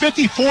middle to the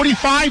 50,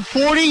 45,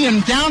 40,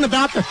 and down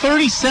about the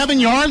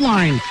 37-yard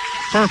line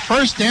for a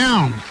first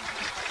down.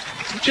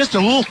 Just a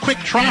little quick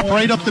trap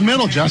right up the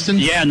middle, Justin.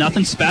 Yeah,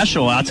 nothing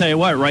special. I'll tell you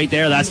what, right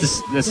there, that's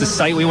the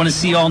sight we want to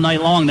see all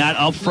night long. That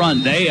up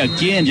front, they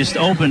again just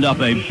opened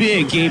up a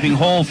big gaping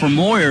hole for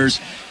Moyers,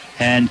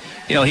 and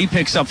he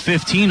picks up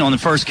 15 on the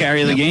first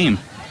carry of the game.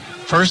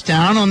 First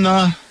down on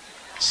the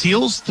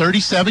Seals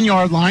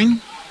 37-yard line.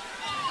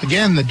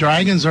 Again, the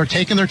Dragons are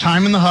taking their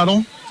time in the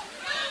huddle.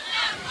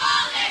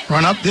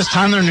 Run up. This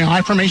time they're in the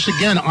high formation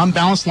again.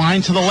 Unbalanced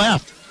line to the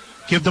left.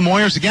 Give the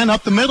Moyers again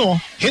up the middle.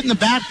 Hitting the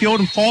backfield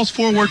and falls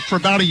forward for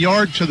about a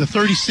yard to the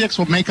 36.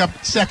 Will make up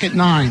 2nd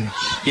 9.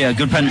 Yeah,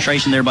 good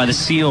penetration there by the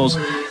Seals.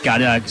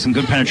 Got some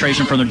good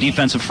penetration from their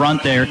defensive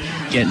front there.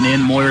 Getting in.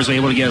 Moyers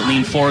able to get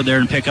lean forward there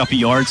and pick up a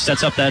yard.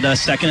 Sets up that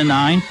 2nd and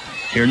 9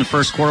 here in the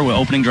first quarter with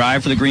opening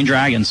drive for the Green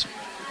Dragons.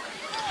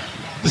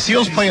 The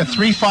Seals play a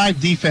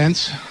 3-5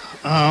 defense.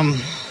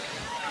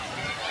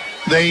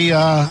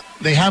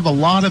 They have a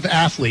lot of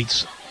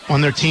athletes on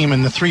their team,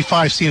 and the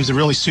 3-5 seems to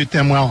really suit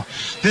them well.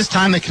 This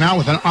time they come out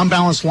with an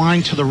unbalanced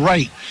line to the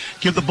right.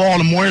 Give the ball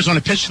to Moyers on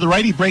a pitch to the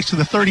right. He breaks to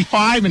the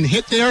 35 and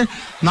hit there.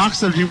 Knocks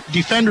the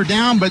defender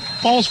down, but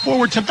falls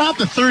forward to about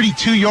the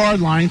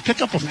 32-yard line.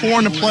 Pick up a 4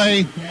 in the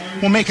play.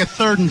 We'll make it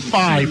 3rd and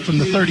 5 from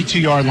the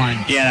 32-yard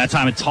line. Yeah, that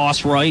time it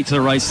tossed right to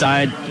the right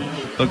side.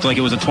 Looked like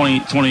it was a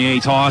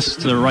 28 toss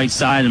to the right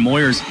side, and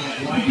Moyers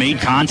made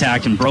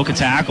contact and broke a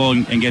tackle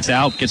and gets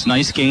out. Gets a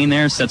nice gain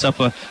there. Sets up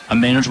a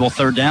manageable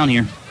 3rd down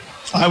here.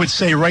 I would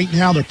say right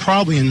now they're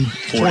probably in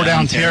 4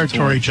 down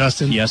territory,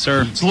 Justin. Yes,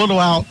 sir. It's a little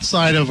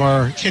outside of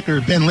our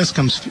kicker, Ben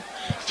Liscombe's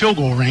field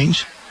goal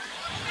range.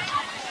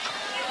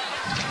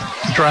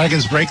 The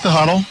Dragons break the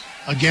huddle.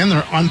 Again,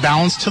 they're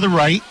unbalanced to the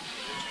right.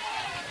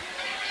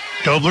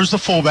 Dobler's the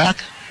fullback.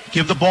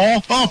 Give the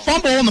ball. Oh,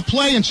 fumble on the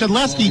play, and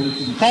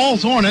Shedleski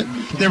falls on it.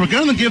 They were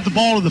going to give the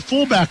ball to the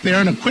fullback there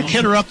and a quick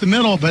hitter up the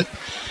middle, but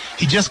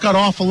he just got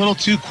off a little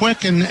too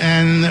quick, and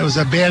it was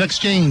a bad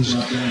exchange.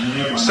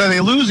 So they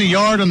lose a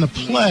yard on the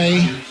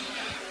play.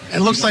 It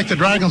looks like the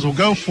Dragons will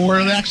go for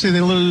it. Actually, they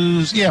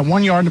lose,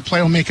 1 yard to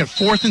play. Will make it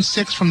 4th and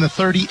 6 from the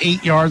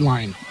 38-yard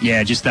line.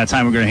 Yeah, just that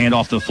time we're going to hand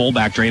off to the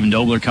fullback, Draven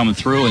Dobler coming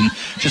through, and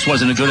just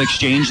wasn't a good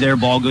exchange there.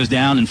 Ball goes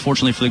down, and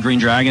fortunately for the Green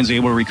Dragons,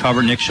 able to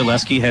recover. Nick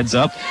Shaleski heads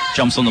up,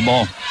 jumps on the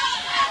ball.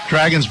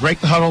 Dragons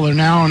break the huddle. They're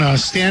now in a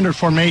standard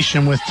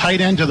formation with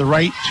tight end to the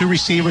right, 2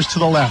 receivers to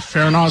the left.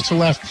 Farinato to the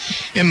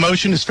left. In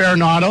motion is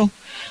Farinato.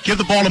 Give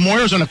the ball to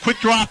Moyers on a quick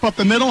drop up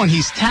the middle, and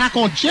he's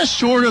tackled just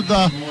short of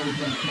the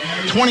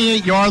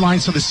 28-yard line.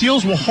 So the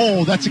Seals will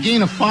hold. That's a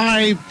gain of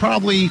 5,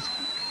 probably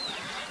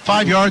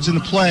 5 yards in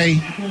the play.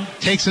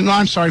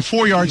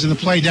 4 yards in the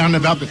play down to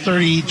about the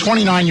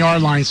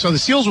 29-yard line. So the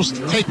Seals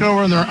will take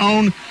over on their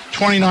own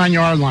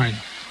 29-yard line.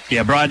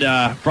 Yeah, brought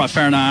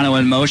Farinato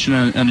in motion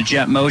and a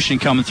jet motion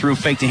coming through.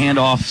 Fake the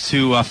handoff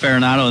to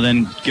Farinato,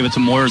 then give it to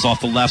Moyers off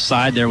the left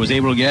side there. Was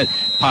able to get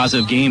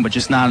positive gain, but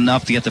just not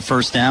enough to get the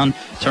first down.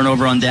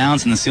 Turnover on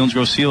downs, and the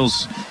Selinsgrove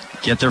Seals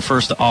get their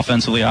first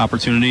offensively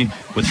opportunity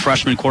with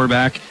freshman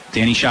quarterback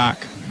Danny Schock.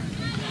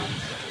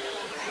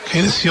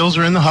 Okay, the Seals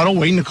are in the huddle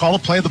waiting to call a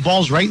play. The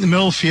ball's right in the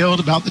middle of the field,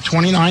 about the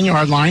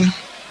 29-yard line.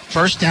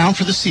 First down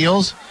for the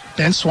Seals.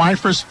 Ben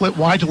Swineford split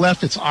wide to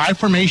left. It's I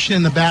formation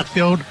in the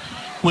backfield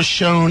was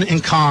shown in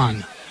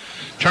Kahn.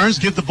 Turns,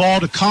 give the ball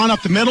to Kahn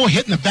up the middle,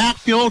 hitting the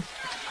backfield.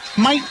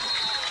 Might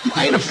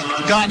have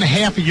gotten a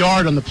half a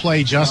yard on the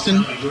play,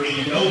 Justin.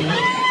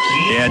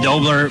 Yeah,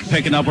 Dobler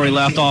picking up where he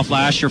left off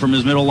last year from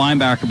his middle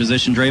linebacker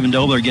position. Draven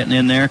Dobler getting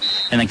in there.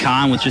 And then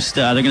Kahn with just,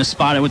 they're going to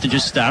spot it with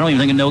just, I don't even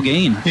think, a no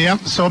gain. Yeah,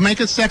 so make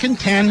it 2nd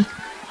 10.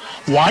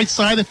 Wide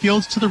side of the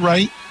field's to the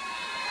right.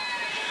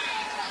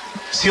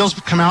 Seals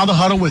come out of the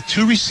huddle with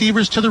 2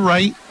 receivers to the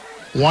right,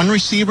 1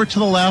 receiver to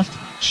the left.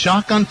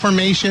 Shotgun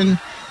formation,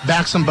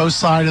 backs on both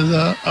sides of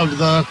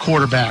the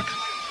quarterback.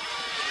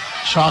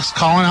 Schock's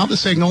calling out the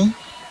signal.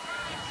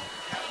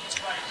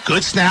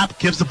 Good snap,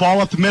 gives the ball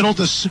up the middle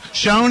to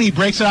Schoen. He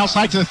breaks it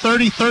outside to the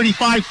 30,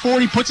 35,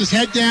 40, puts his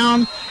head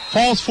down,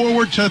 falls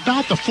forward to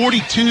about the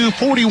 42,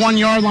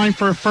 41-yard line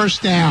for a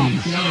first down.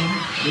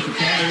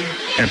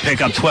 And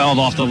pick up 12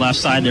 off the left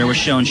side there with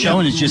Schoen.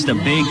 Schoen is just a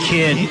big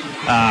kid,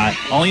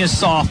 only a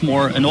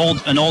sophomore, an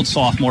old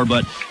sophomore,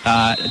 but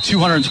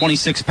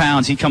 226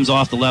 pounds. He comes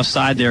off the left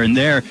side there, and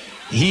there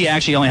he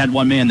actually only had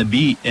one man to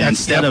beat. And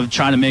instead of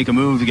trying to make a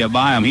move to get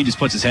by him, he just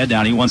puts his head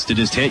down. He wants to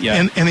just hit you.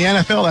 In the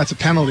NFL, that's a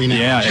penalty now.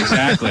 Yeah,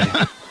 exactly.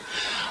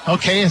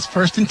 Okay, it's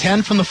 1st and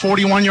 10 from the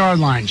 41-yard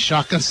line.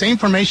 Shotgun, same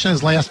formation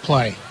as last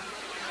play.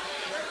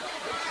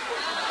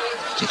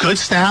 Good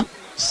snap.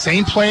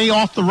 Same play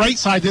off the right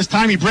side this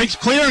time. He breaks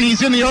clear, and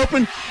he's in the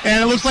open,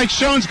 and it looks like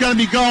Schoen's going to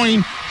be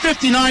going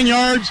 59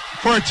 yards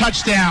for a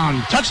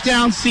touchdown.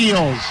 Touchdown,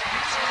 Seals.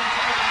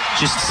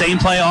 Just same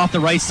play off the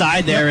right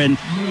side there, and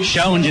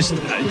Schoen just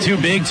too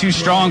big, too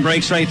strong,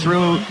 breaks right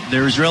through.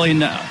 There's really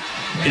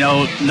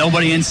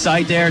nobody in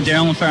sight there.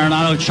 Daryl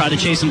Farinato tried to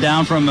chase him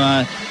down from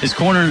his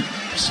corner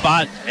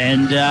spot,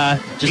 and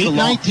just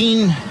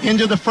 8:19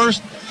 into the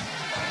first.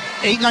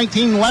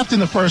 8:19 left in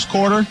the first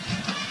quarter,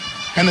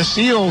 and the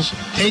Seals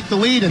take the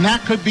lead, and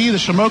that could be the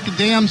Shamokin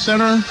Dam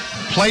Center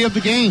play of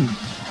the game.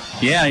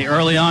 Yeah,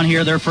 early on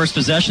here, their first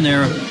possession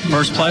there,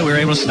 first play, we were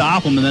able to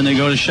stop them, and then they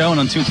go to Schoen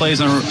on 2 plays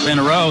in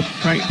a row.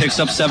 Right. Picks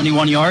up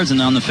 71 yards,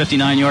 and on the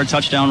 59-yard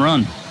touchdown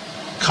run.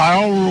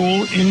 Kyle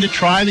Rule in to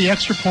try the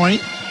extra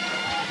point.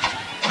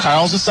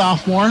 Kyle's a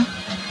sophomore.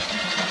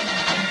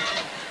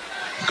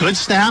 Good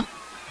snap.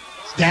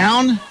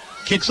 Down,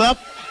 kicks up,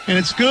 and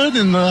it's good,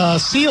 and the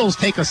Seals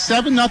take a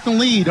 7-0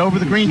 lead over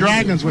the Green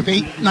Dragons with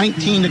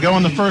 8:19 to go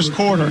in the first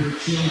quarter.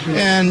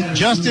 And,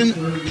 Justin,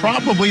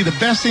 probably the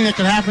best thing that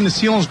could happen to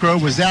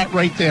Selinsgrove was that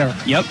right there.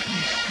 Yep.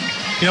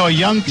 You know, a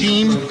young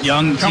team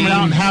coming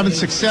out and having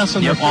success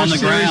on their first on the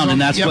series ground,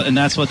 and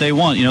that's what they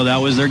want. You know, that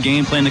was their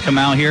game plan to come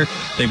out here.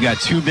 They've got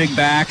 2 big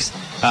backs.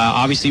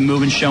 Obviously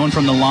moving Schoen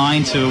from the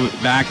line to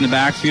back in the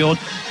backfield.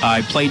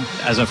 I played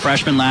as a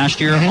freshman last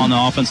year on the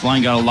offensive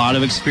line, got a lot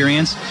of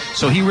experience.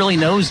 So he really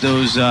knows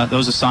those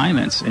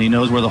assignments, and he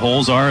knows where the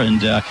holes are,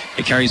 and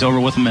it carries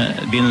over with him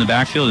being in the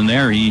backfield. And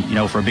there, he,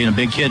 for being a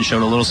big kid,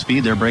 showed a little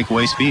speed there,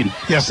 breakaway speed.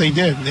 Yes, they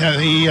did.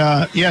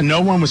 Yeah,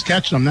 no one was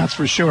catching him, that's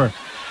for sure.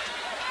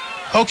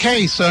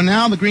 Okay, so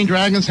now the Green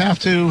Dragons have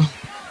to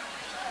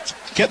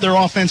get their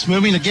offense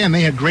moving. Again,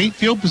 they had great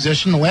field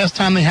position the last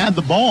time they had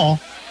the ball.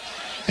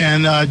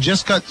 And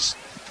just got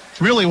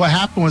really what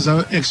happened was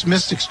a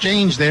missed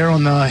exchange there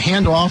on the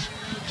handoff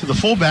to the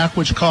fullback,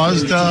 which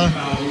caused the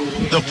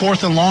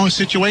 4th and long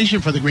situation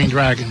for the Green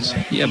Dragons.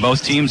 Yeah,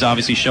 both teams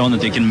obviously showing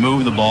that they can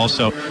move the ball,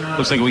 so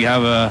looks like we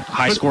have a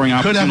high-scoring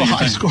opportunity. Could have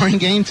a high-scoring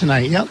game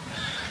tonight, yep.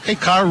 Okay,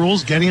 Kyle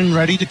Rule's getting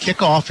ready to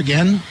kick off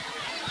again.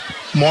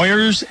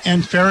 Moyers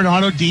and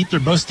Farinato deep.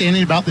 They're both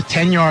standing about the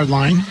 10-yard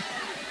line.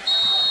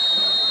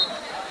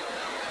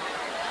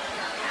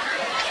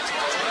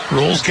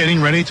 Rule's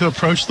getting ready to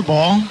approach the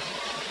ball.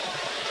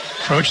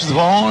 Approaches the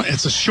ball.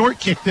 It's a short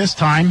kick this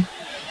time.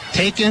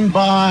 Taken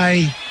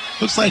by,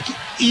 looks like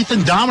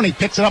Ethan Dominic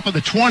picks it up at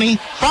the 20.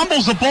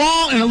 Fumbles the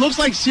ball, and it looks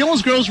like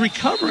Selinsgrove's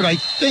recovered, I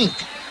think.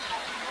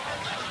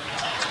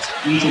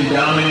 Ethan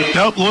Dominic.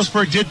 Nope,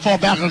 Lewisburg did fall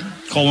back.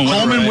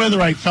 Coleman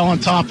Witherite fell on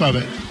top of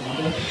it.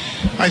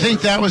 I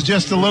think that was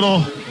just a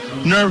little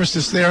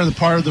nervousness there on the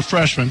part of the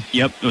freshman.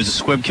 Yep, it was a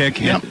squib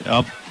kick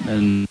up,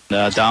 and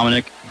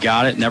Dominic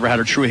got it, never had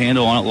a true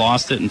handle on it,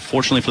 lost it, and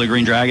fortunately for the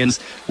Green Dragons,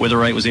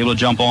 Witherite was able to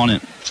jump on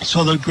it.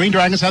 So the Green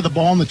Dragons had the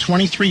ball on the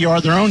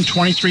 23-yard, their own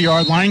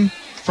 23-yard line,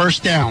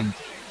 first down.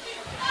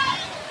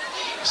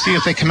 See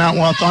if they come out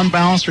well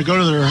unbalanced or go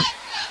to their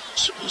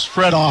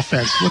spread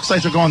offense. Looks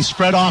like they're going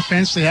spread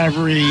offense. They have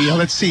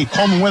let's see,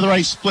 Coleman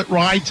Witherite split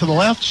ride to the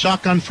left,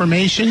 shotgun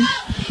formation.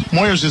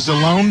 Moyers is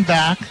alone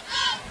back.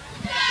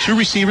 Two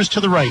receivers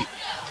to the right.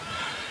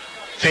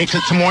 Fakes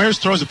it to Moyers,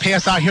 throws a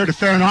pass out here to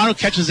Farinano,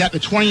 catches at the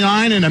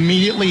 29 and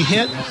immediately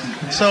hit.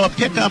 So a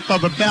pickup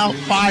of about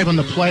 5 on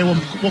the play.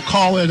 We'll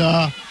call it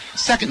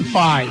 2nd and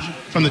 5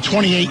 from the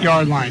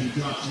 28-yard line.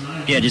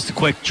 Yeah, just a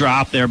quick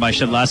drop there by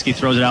Shedleski,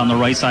 throws it out on the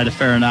right side of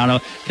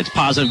Farinano, gets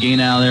positive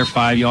gain out of there,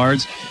 5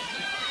 yards.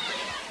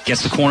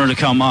 Gets the corner to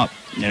come up.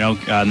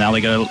 Now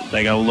they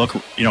go look,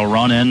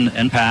 run in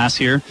and pass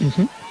here.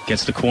 Mm-hmm.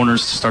 Gets the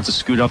corners, starts to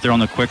scoot up there on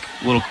the quick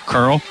little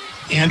curl.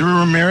 Andrew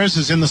Ramirez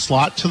is in the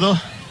slot to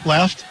the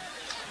left.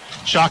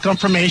 Shotgun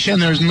formation.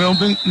 There's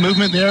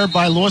movement there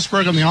by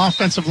Lewisburg on the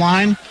offensive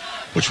line,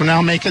 which will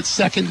now make it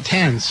 2nd and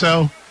 10.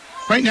 So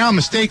right now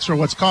mistakes are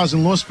what's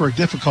causing Lewisburg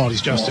difficulties,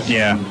 Justin.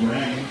 Yeah.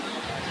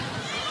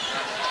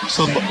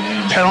 So the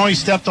penalty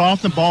stepped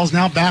off. The ball's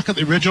now back at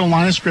the original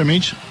line of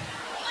scrimmage.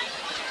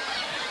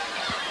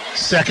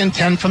 2nd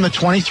 10 from the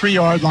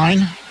 23-yard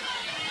line.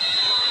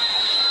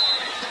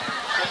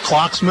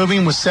 Clock's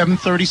moving with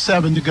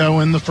 7:37 to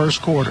go in the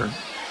first quarter.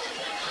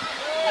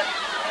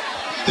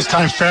 This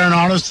time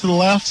Farinato's to the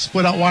left,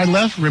 split out wide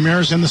left.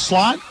 Ramirez in the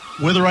slot.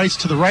 Witherite's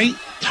to the right,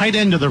 tight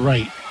end to the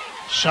right.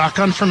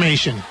 Shotgun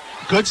formation.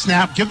 Good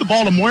snap. Give the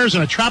ball to Moyers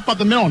and a trap up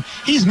the middle.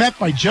 He's met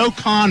by Joe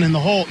Kahn in the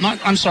hole. Not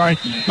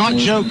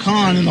Joe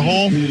Kahn in the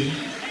hole,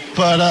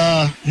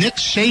 but Nick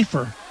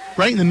Schaefer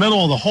right in the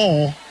middle of the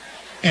hole.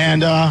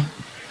 And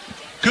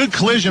good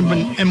collision,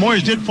 and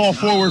Moyers did fall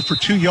forward for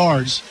 2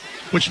 yards,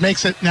 which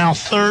makes it now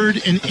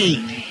 3rd and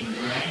 8.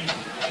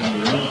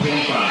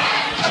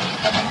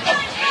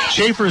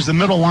 Schaefer is the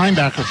middle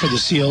linebacker for the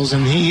Seals,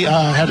 and he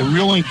had a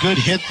really good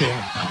hit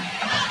there.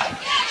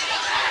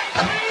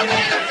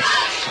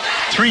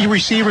 3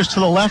 receivers to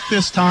the left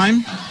this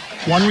time,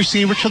 1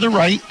 receiver to the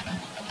right.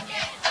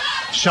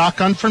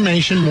 Shotgun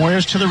formation,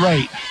 Moyers to the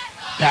right.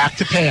 Back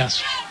to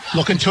pass.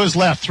 Looking to his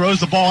left,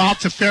 throws the ball out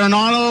to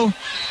Farinano,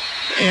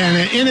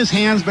 and in his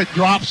hands, but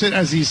drops it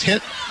as he's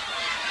hit.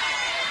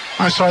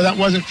 I'm sorry, that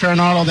wasn't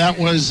Farinano. That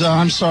was,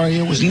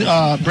 it was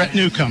Brett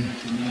Newcomb.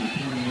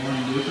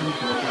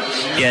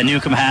 Yeah,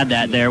 Newcomb had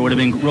that there. Would have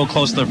been real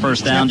close to the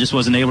first down. Just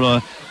wasn't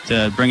able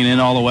to bring it in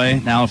all the way.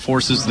 Now it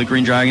forces the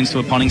Green Dragons to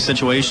a punting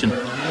situation.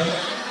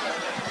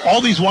 All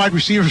these wide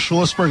receivers for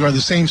Lewisburg are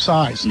the same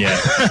size. Yeah,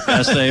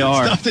 yes they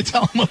are. It's tough to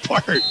tell them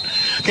apart.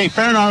 Okay,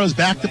 Farinato's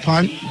back to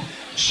punt.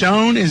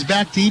 Schoen is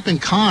back deep, and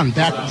Kahn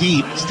back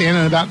deep,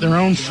 standing about their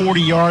own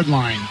 40-yard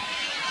line.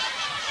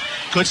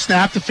 Good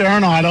snap to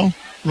Farinano.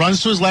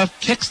 Runs to his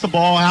left, kicks the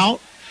ball out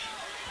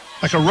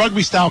like a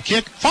rugby-style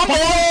kick. Fumble!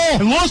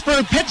 And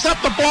Lewisburg picks up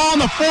the ball on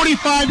the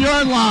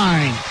 45-yard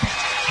line.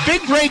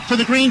 Big break for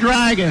the Green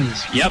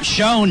Dragons. Yep,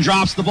 Schoen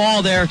drops the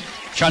ball there,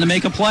 trying to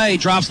make a play,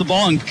 drops the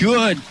ball, and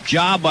good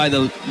job by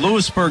the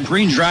Lewisburg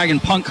Green Dragon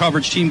punt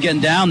coverage team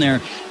getting down there.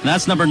 And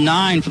that's number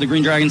 9 for the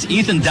Green Dragons,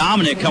 Ethan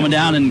Dominic, coming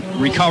down and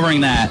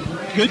recovering that.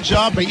 Good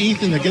job by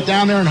Ethan to get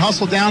down there and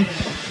hustle down.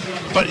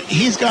 But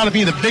he's got to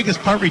be the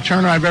biggest punt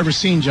returner I've ever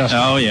seen, Justin.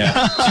 Oh,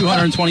 yeah.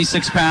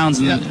 226 pounds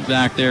in the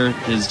back there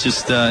is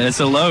just, it's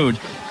a load.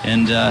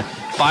 And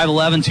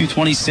 5'11",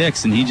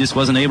 226, and he just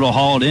wasn't able to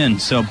haul it in.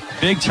 So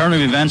big turn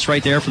of events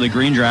right there for the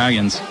Green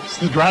Dragons.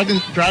 So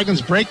the Dragons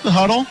break the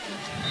huddle.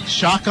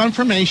 Shotgun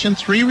formation,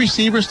 3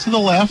 receivers to the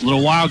left.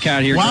 Little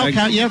wildcat here,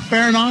 Wildcat, Greg. yeah.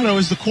 Farinano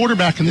is the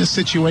quarterback in this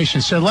situation.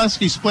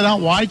 Shedleski split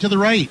out wide to the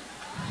right.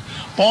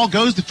 Ball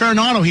goes to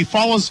Farinano. He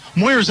follows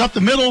Moyers up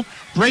the middle,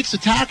 breaks the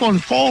tackle,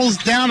 and falls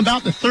down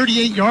about the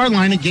 38-yard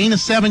line, a gain of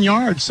 7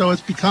 yards. So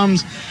it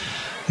becomes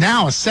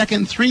now a 2nd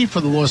and 3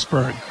 for the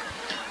Lewisburg.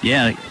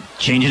 Yeah,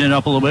 changing it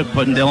up a little bit,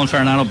 putting Dylan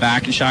Farinano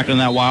back in shotgun in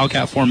that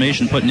wildcat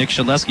formation, putting Nick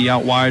Shedleski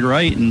out wide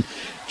right, and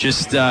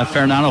just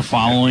Farinano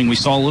following. We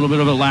saw a little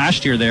bit of it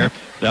last year there,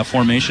 that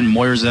formation.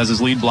 Moyers as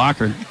his lead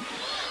blocker.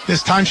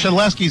 This time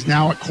Shedleski's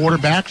now at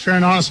quarterback.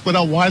 Farinano split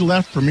out wide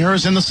left.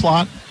 Ramirez in the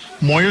slot.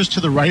 Moyers to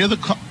the right of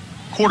the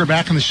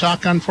quarterback in the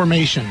shotgun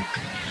formation.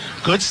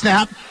 Good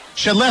snap.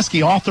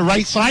 Shedleski off the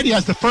right side. He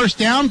has the first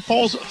down.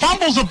 Fumbles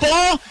a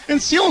ball, and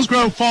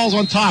Selinsgrove falls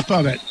on top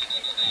of it.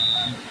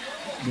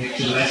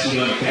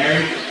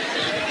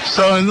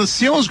 So in the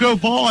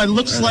Selinsgrove ball, it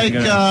looks like...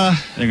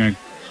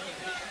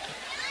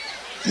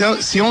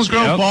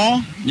 Selinsgrove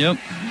ball. Yep.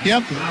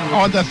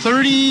 On the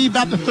 30,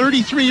 about the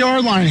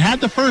 33-yard line, had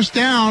the first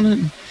down,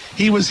 and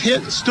he was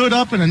hit, stood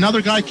up, and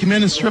another guy came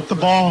in and stripped the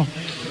ball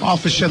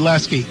off of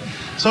Shedleski.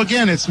 So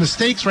again, it's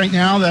mistakes right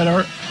now that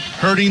are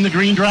hurting the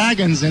Green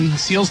Dragons, and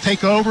Seals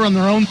take over on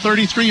their own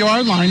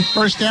 33-yard line,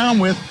 first down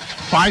with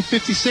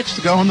 5:56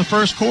 to go in the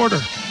first quarter.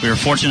 We were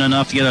fortunate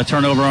enough to get a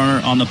turnover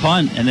on the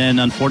punt, and then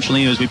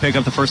unfortunately, as we pick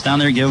up the first down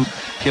there,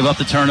 give up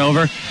the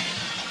turnover.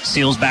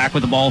 Seals back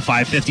with the ball,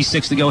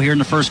 5:56 to go here in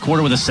the first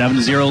quarter with a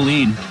 7-0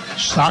 lead.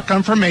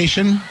 Shotgun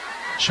formation,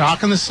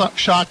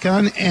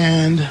 shotgun,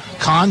 and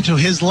Kahn to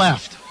his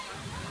left.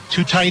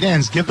 Two tight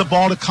ends. Give the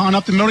ball to Kahn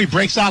up the middle. He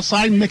breaks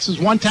outside and mixes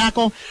one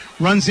tackle,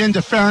 runs into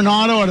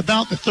Farinaudo at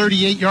about the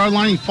 38-yard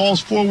line. He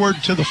falls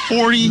forward to the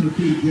 40.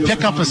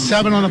 Pick up a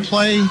 7 on the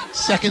play,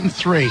 2nd and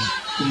 3.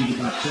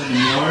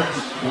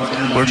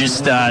 We're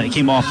just, it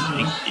came off,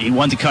 he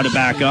wanted to cut it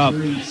back up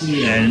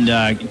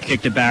and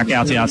kicked it back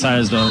out to the outside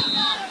as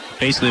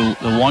basically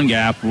the one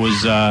gap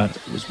was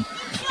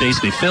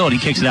basically filled. He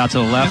kicks it out to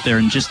the left there,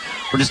 and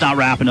we're just not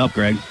wrapping up,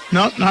 Greg.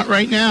 No, not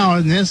right now.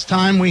 And this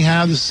time we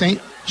have the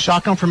same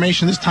shotgun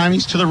formation. This time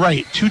he's to the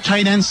right. Two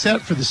tight ends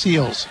set for the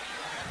Seals.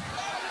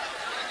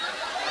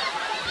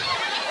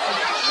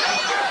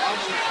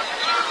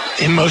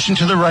 In motion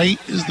to the right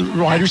is the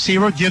wide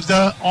receiver. Gives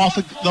the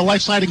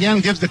left side again.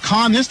 Gives the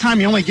Kahn. This time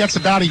he only gets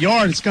about a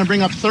yard. It's going to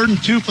bring up 3rd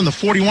and 2 from the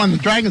 41. The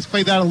Dragons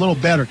played that a little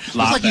better. Looks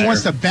like he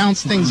wants to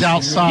bounce things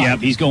outside. Yep,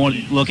 he's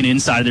looking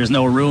inside. There's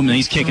no room, and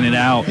he's kicking it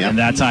out. Yep. And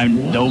that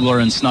time Dobler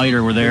and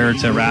Snyder were there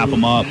to wrap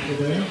him up.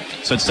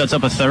 So it sets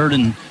up a 3rd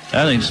and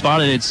I think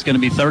spotted it's going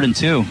to be 3rd and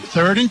 2.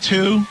 3rd and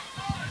 2.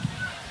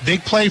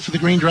 Big play for the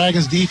Green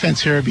Dragons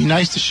defense here. It'd be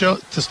nice to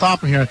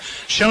stop him here.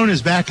 Schoen is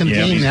back in the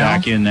game he's now.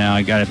 Back in now.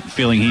 I got a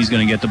feeling he's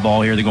going to get the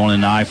ball here. They're going in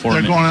an I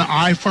formation. They're going in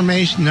I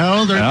formation.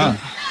 No, they're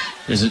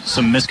There's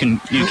some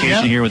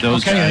miscommunication here with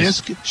those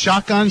guys. Okay,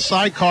 shotgun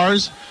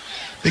sidecars.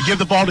 They give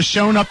the ball to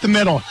Schoen up the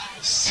middle.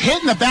 Hit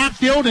in the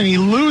backfield, and he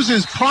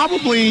loses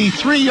probably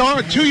 2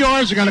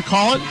 yards, they're going to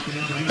call it.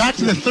 Back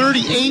to the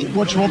 38,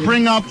 which will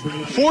bring up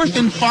 4th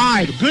and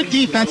 5. Good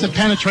defensive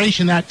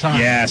penetration that time.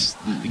 Yes,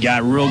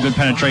 got real good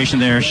penetration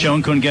there.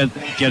 Schoen couldn't get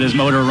his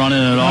motor running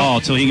at all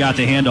until he got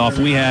the handoff.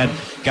 We had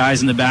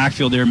guys in the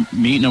backfield there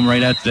meeting him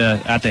right at the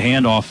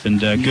handoff, and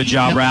good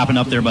job wrapping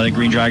up there by the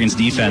Green Dragons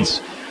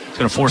defense. It's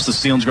going to force the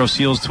Selinsgrove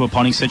Seals to a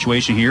punting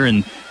situation here,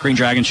 and Green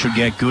Dragons should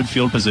get good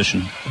field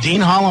position.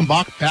 Dean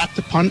Hollenbach back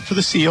to punt for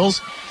the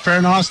Seals.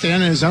 Farinaudo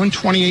standing in his own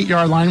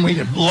 28-yard line,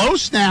 waiting. Low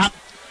snap.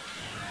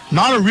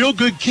 Not a real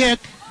good kick.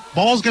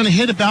 Ball's going to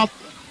hit about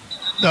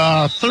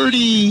the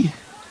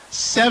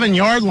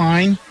 37-yard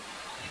line.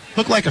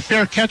 Looked like a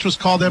fair catch was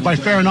called there by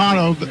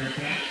Farinaudo. But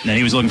then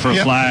he was looking for a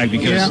flag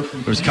because there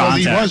was contact.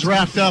 He was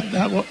wrapped up.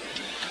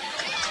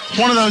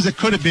 One of those that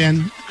could have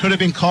been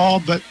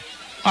called, but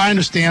I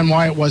understand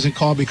why it wasn't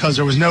called because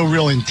there was no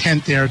real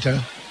intent there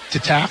to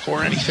tackle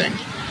or anything.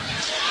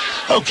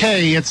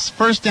 Okay, it's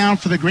first down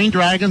for the Green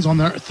Dragons on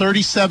their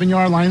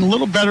 37-yard line. A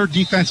little better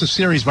defensive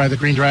series by the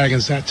Green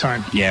Dragons that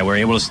time. Yeah, we were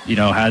able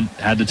to,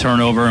 had the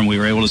turnover, and we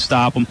were able to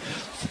stop them,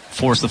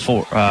 force the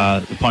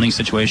punting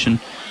situation.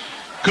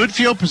 Good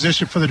field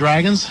position for the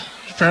Dragons.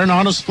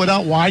 Farinaudo split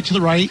out wide to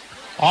the right,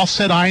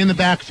 offset eye in the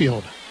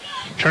backfield.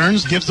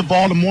 Turns, gives the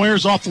ball to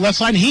Moyers off the left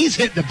side. He's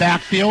hit the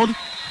backfield.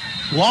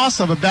 Loss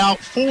of about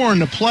 4 in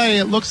the play.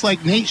 It looks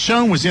like Nate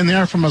Schoen was in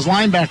there from his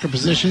linebacker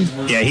position.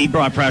 Yeah, he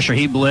brought pressure.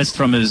 He blitzed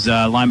from his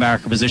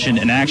linebacker position,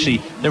 and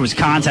actually there was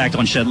contact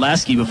on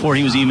Shedleski before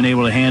he was even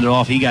able to hand it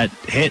off. He got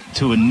hit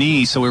to a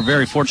knee, so we're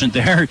very fortunate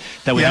there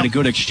that we had a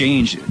good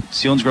exchange.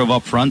 Selinsgrove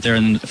up front there,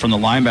 and from the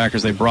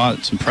linebackers, they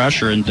brought some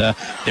pressure, and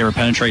they were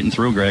penetrating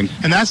through, Greg.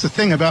 And that's the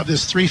thing about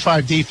this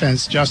 3-5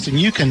 defense, Justin.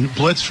 You can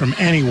blitz from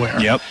anywhere.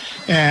 Yep.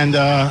 And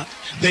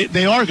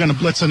they are going to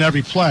blitz on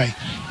every play.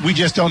 We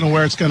just don't know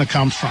where it's going to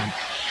come from.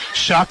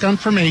 Shotgun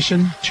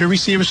formation, 2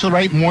 receivers to the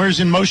right,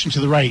 Moyers in motion to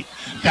the right.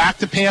 Back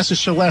to pass to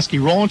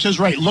Shaleski, rolling to his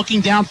right, looking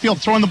downfield,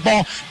 throwing the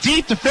ball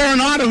deep to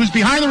Farinaudo, who's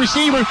behind the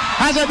receiver,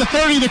 has at the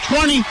 30, the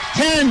 20,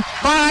 10,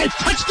 5,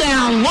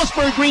 touchdown,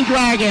 Lewisburg Green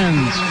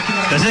Dragons.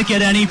 Does it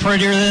get any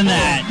prettier than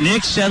that?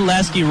 Nick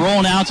Shedleski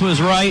rolling out to his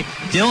right,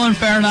 Dylan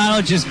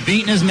Farinaudo just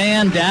beating his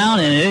man down,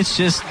 and it's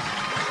just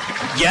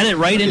get it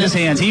right in his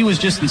hands. He was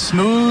just in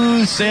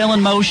smooth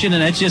sailing motion,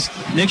 and it's just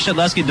Nick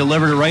Shedleski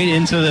delivered it right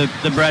into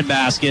the bread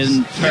basket,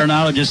 and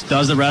Farinaudo just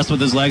does the rest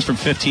with his legs from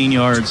 15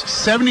 yards.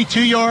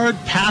 72-yard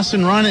pass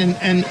and run,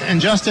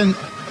 and Justin,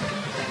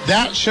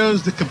 that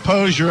shows the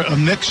composure of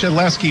Nick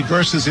Shedleski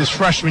versus his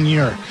freshman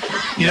year.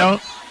 You know,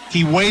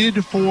 he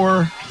waited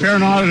for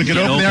Farinaudo to get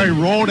open there. He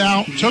rolled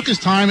out, took his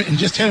time, and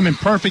just hit him in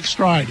perfect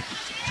stride.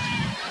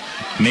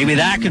 Maybe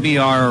that could be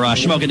our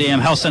Shamokin Dam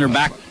Health Center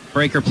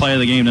backbreaker play of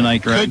the game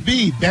tonight, Greg. Could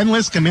be. Ben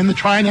Liscombe in to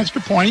try an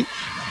extra point.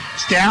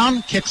 It's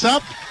down, kicks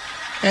up,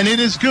 and it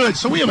is good.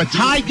 So we have a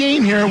tie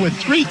game here with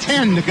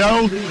 3:10 to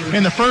go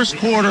in the first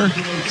quarter.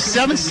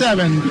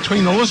 7-7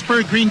 between the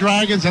Lewisburg Green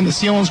Dragons and the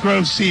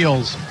Selinsgrove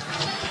Seals.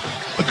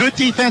 A good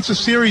defensive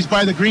series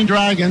by the Green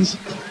Dragons.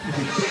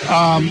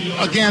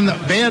 Again,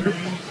 bad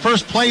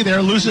first play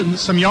there, losing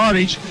some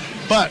yardage.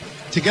 But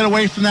to get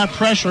away from that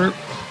pressure,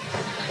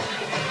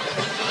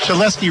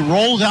 Shaleski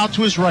rolls out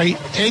to his right,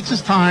 takes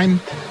his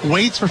time,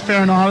 waits for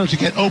Farinado to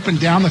get open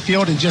down the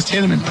field, and just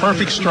hit him in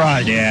perfect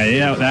stride.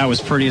 Yeah, that was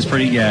pretty as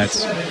pretty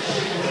gets.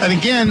 And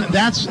again,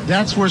 that's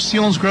where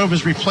Selinsgrove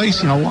is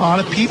replacing a lot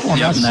of people in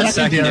that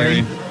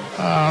secondary.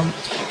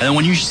 And then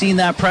when you've seen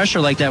that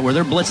pressure like that, where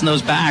they're blitzing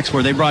those backs,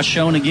 where they brought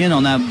Schoen again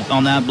on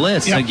that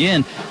blitz,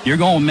 again, you're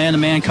going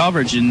man-to-man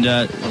coverage, and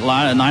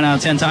 9 out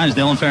of 10 times,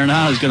 Dylan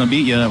Farinado is going to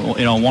beat you,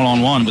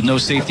 one-on-one with no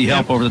safety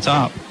help over the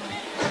top.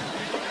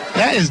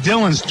 That is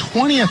Dylan's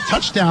 20th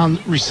touchdown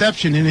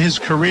reception in his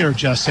career,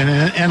 Justin,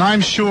 and I'm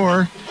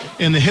sure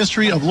in the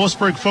history of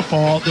Lewisburg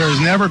football, there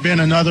has never been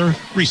another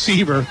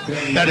receiver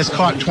that has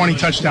caught 20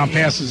 touchdown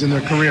passes in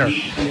their career.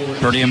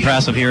 Pretty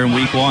impressive here in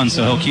week 1,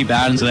 so he'll keep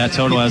adding to that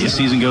total as the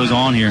season goes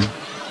on here.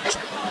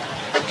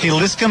 Okay,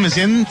 Liscombe is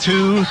in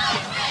to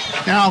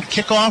now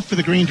kick off for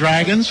the Green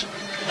Dragons.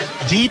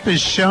 Deep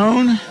is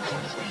shown.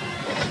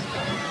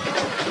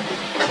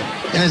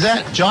 And is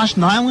that Josh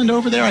Nyland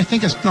over there? I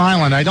think it's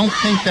Nyland. I don't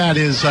think that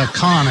is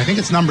Kahn. I think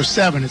it's number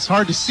 7. It's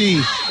hard to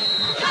see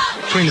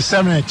between the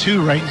 7 and the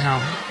 2 right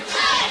now.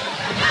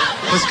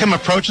 Liscombe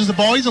approaches the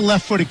ball. He's a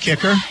left-footed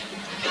kicker.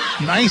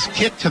 Nice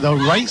kick to the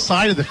right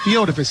side of the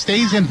field. If it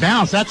stays in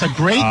bounds, that's a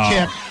great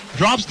kick.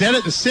 Drops dead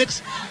at the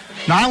 6.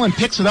 Nyland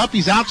picks it up.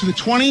 He's out to the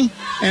 20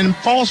 and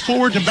falls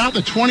forward to about the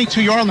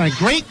 22-yard line.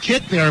 Great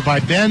kick there by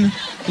Ben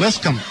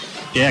Liscombe.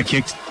 Yeah,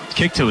 kick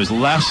to his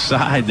left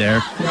side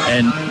there,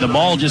 and the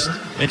ball just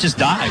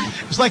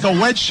dived. It's like a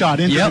wedge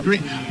shot into the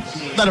green.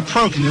 Not a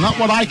pro can do, not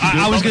what I can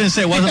do. I was going to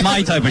say, it wasn't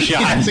my type of shot.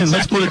 Yes,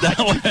 exactly. Let's put it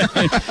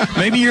that way.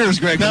 Maybe yours,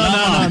 Greg.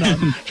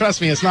 No. Trust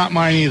me, it's not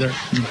mine either.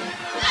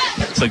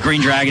 So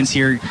Green Dragons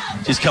here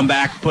just come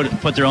back,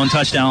 put their own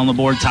touchdown on the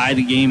board, tie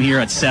the game here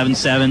at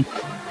 7-7.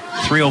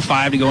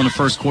 3:05 to go in the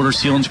first quarter.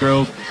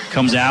 Selinsgrove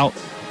comes out.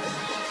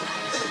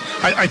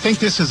 I think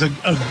this is a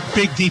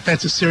big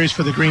defensive series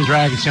for the Green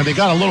Dragons. They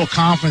got a little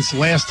confidence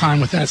last time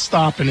with that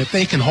stop, and if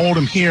they can hold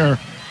them here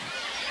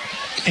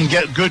and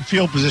get good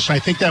field position, I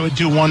think that would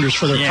do wonders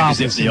for their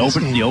confidence. The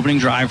opening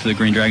drive for the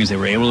Green Dragons, they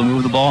were able to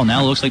move the ball.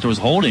 Now it looks like there was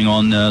holding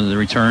on the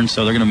return,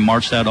 so they're going to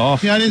march that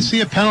off. Yeah, I didn't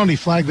see a penalty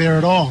flag there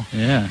at all.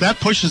 Yeah.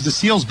 That pushes the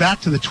Seals back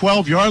to the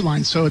 12-yard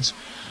line, so it's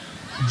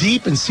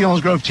deep in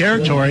Selinsgrove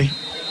territory.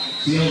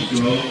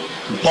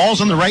 Ball's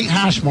on the right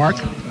hash mark.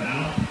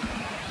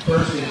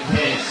 First and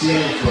 10,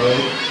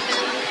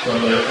 Selinsgrove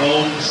from their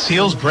own.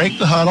 Seals break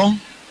the huddle.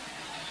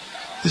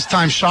 This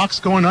time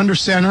Schock's going under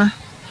center.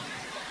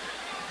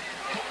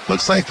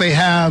 Looks like they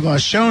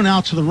have Schoen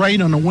out to the right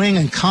on the wing,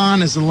 and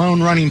Kahn is the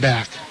lone running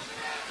back.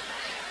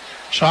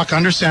 Schock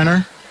under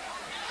center.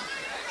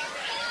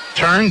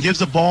 Turn, gives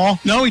the ball.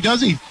 No, he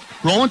doesn't. He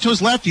rolling to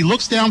his left. He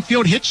looks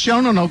downfield, hits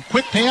Schoen on a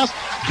quick pass.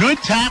 Good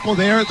tackle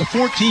there at the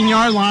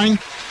 14-yard line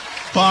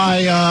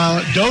by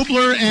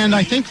Dobler and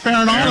I think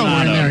Farinado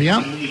were in there.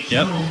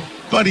 Yep.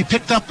 But he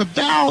picked up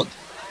about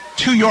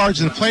 2 yards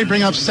in the play,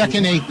 bring up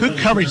 2nd 8. Good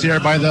coverage there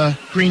by the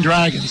Green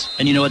Dragons.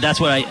 And you know what? That's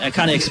what I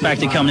kind of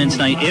expected coming in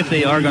tonight. If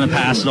they are going to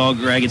pass it all,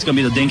 Greg, it's going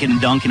to be the dink and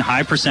dunk in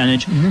high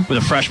percentage with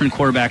a freshman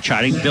quarterback.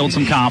 Try to build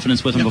some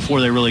confidence with them before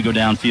they really go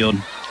downfield.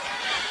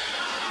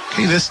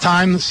 Okay, this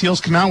time the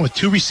Seals come out with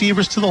 2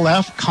 receivers to the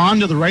left, Kahn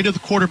to the right of the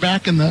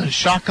quarterback in the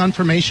shotgun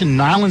formation,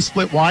 Nyland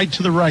split wide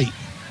to the right.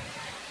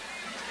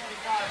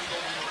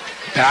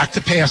 Back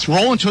to pass,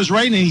 rolling to his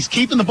right, and he's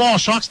keeping the ball.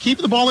 Schock's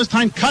keeping the ball this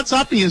time, cuts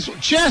up. He is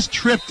just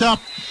tripped up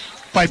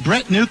by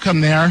Brett Newcomb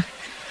there.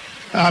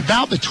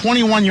 About the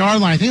 21-yard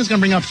line. I think it's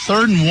going to bring up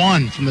 3rd and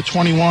 1 from the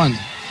 21.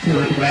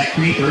 Quarterback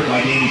creeper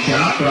by Danny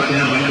Schock, brought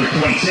down by number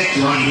 26,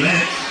 Ronnie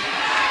Lennox.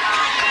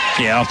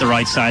 Yeah, off the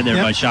right side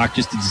there by Schock,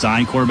 just a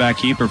design quarterback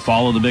keeper,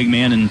 follow the big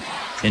man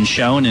and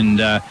Schoen,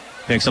 and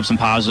picks up some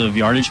positive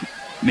yardage.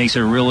 Makes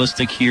it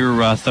realistic here,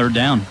 3rd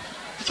down.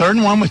 3rd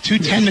and 1 with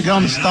 2:10 to go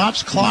on the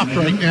stops clock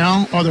right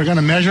now. Oh, they're going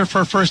to measure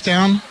for a first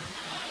down.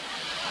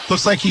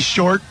 Looks like he's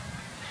short,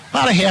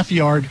 about a half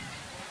yard.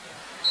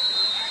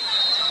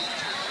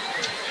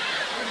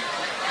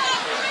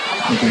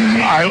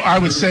 I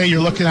would say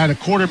you're looking at a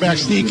quarterback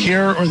sneak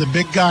here or the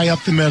big guy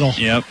up the middle.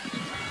 Yep.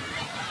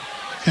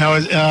 You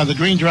know, the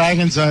Green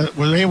Dragons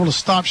were able to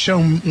stop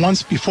Schoen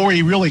once before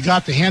he really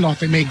got the handoff.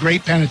 They made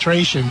great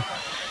penetration.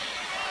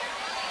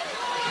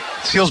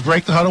 Seals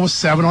break the huddle with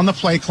 7 on the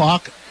play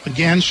clock.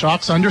 Again,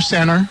 Schock's under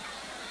center.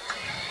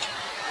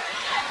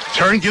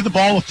 Turn, give the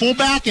ball to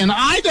fullback, and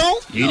I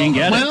don't. He didn't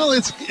get it. Well,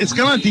 it's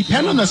going to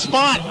depend on the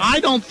spot.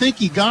 I don't think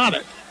he got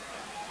it.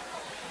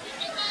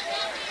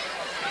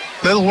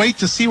 They'll wait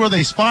to see where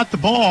they spot the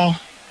ball.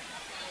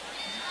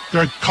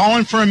 They're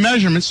calling for a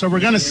measurement, so we're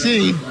going to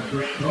see.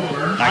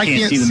 I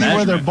can't see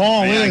where their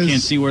ball is. I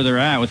can't see where they're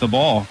at with the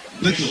ball.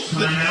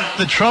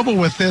 The trouble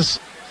with this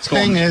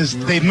thing is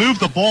they move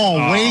the ball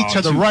way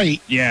to the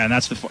right. Yeah, and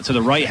that's to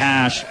the right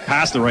hash,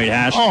 past the right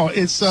hash. Oh,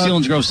 it's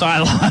Selinsgrove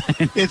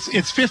sideline.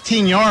 it's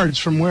 15 yards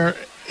from where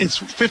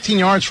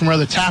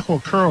the tackle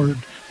occurred.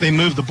 They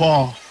moved the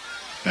ball,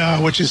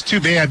 which is too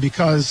bad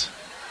because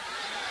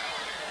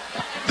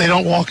they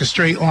don't walk a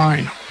straight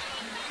line.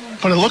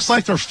 But it looks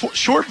like they're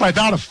short by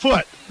about a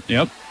foot.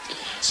 Yep.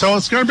 So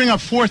it's going to bring up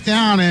 4th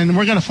down, and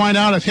we're going to find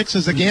out if Hicks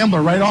is a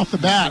gambler right off the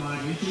bat.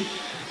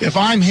 If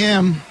I'm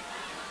him,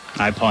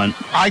 I punt.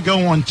 I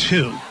go on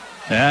 2.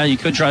 Yeah, you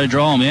could try to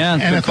draw them. Yeah,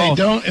 and if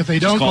they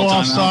don't go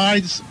off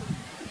sides,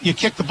 you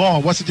kick the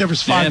ball. What's the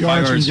difference? 5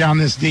 yards from down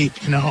this deep,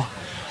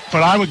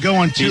 But I would go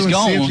on 2 and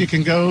see if you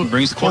can go.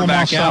 Brings the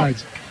quarterback out.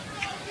 Sides.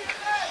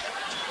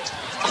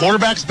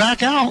 Quarterback's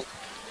back out.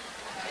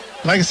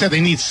 Like I said,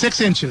 they need 6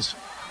 inches.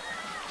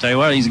 Tell you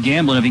what, he's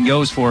gambling if he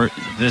goes for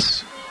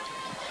this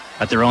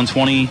at their own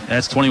 20.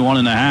 That's 21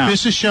 and a half.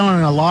 This is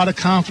showing a lot of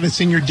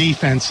confidence in your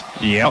defense.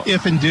 Yep.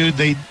 If indeed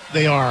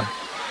they are.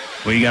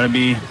 Well, you got to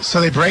be.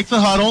 So they break the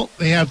huddle.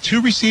 They have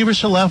 2 receivers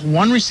to the left,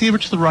 1 receiver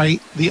to the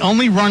right. The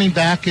only running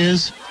back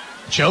is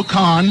Joe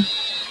Kahn.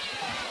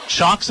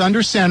 Shock's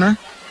under center.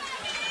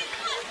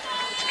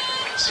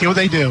 See what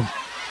they do.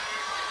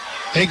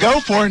 They go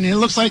for it, and it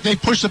looks like they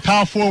push the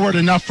power forward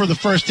enough for the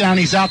first down.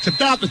 He's out to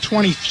about the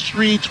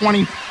 23,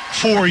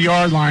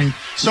 24-yard line.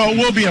 So it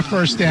will be a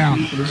first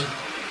down.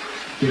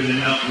 Good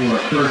enough for a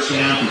first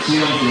down for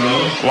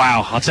Selinsgrove.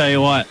 Wow, I'll tell you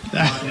what.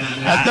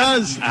 That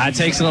does. It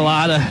takes a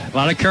lot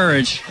of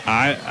courage.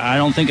 I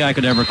don't think I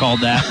could ever call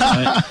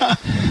that.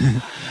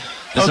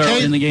 This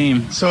early in the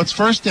game. So it's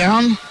first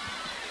down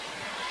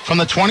from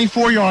the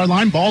 24-yard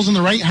line. Ball's in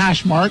the right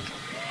hash mark.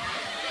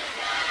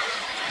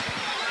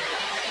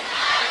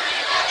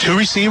 2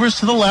 receivers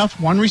to the left,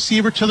 1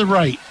 receiver to the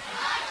right.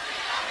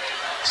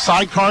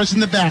 Sidecars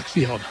in the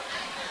backfield.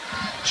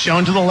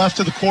 Shown to the left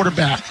of the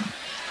quarterback.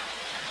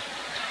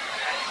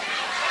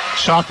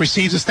 Shock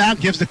receives a snap,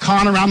 gives the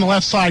Kahn around the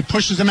left side,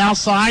 pushes him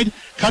outside,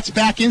 cuts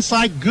back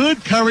inside.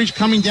 Good coverage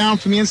coming down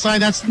from the inside.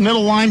 That's the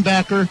middle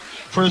linebacker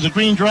for the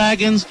Green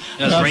Dragons.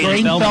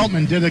 Braden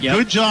Feltman did a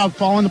good job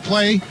following the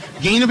play.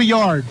 Gain of a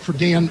yard for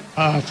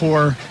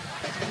for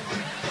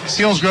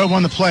Selinsgrove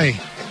on the play.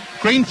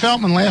 Braden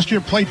Feltman last year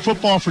played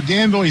football for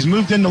Danville. He's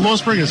moved into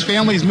Lewisburg. His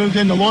family's moved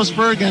into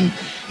Lewisburg, and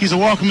he's a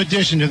welcome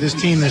addition to this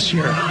team this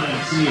year.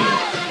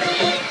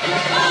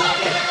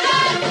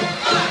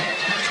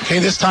 Okay,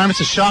 this time it's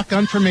a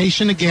shotgun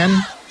formation again.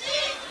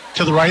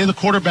 To the right of the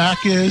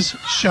quarterback is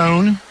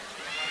Schoen.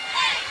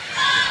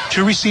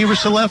 2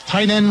 receivers to left,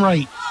 tight end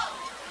right.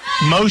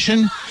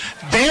 Motion.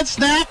 Bad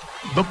snap,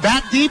 but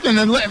back deep, and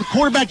the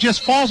quarterback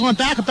just falls on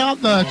back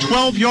about the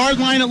 12-yard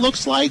line, it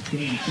looks like.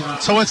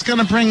 So it's going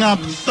to bring up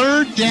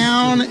 3rd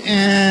down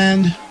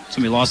and... It's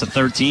going to be lost at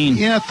 13.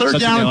 Yeah, 3rd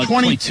down and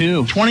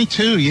 22.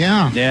 22,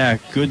 yeah. Yeah,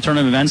 good turn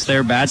of events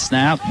there, bad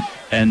snap.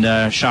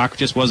 And Shock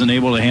just wasn't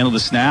able to handle the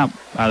snap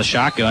out of the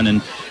shotgun.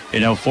 And,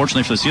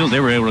 fortunately for the Seals,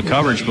 they were able to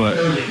cover.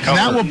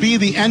 That will be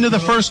the end of the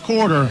first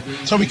quarter.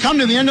 So we come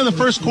to the end of the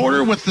first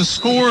quarter with the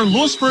score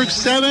Lewisburg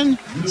 7,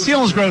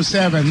 Selinsgrove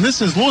 7.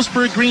 This is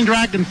Lewisburg Green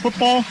Dragon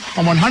football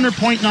on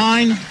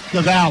 100.9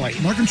 The Valley.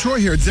 Mark and Troy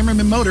here at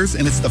Zimmerman Motors,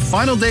 and it's the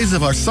final days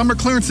of our summer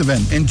clearance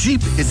event, and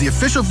Jeep is the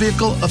official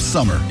vehicle of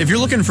summer. If you're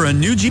looking for a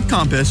new Jeep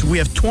Compass, we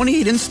have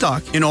 28 in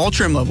stock in all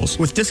trim levels,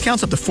 with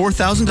discounts up to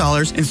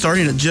 $4,000 and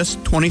starting at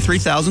just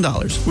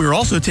 $23,000. We are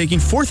also taking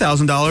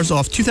 $4,000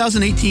 off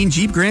 2018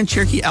 Jeep Grand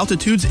Cherokee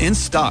Altitudes in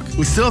stock.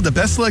 We still have the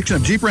best selection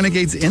of Jeep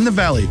Renegades in the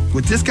Valley,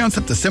 with discounts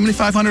up to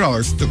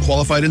 $7,500 to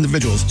qualified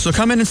individuals. So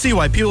come in and see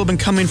why people have been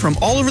coming from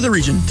all over the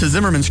region to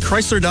Zimmerman's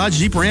Chrysler Dodge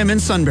Jeep Ram in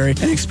Sunbury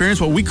and experience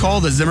what we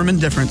call the Zimmerman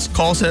difference.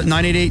 Call us at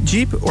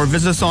 988-JEEP or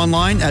visit us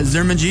online at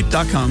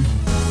ZimmermanJeep.com.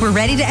 We're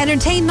ready to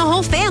entertain the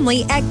whole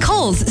family at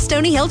Kohl's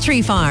Stony Hill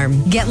Tree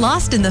Farm. Get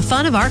lost in the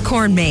fun of our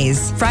corn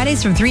maze.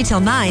 Fridays from 3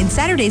 till 9,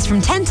 Saturdays from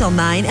 10 till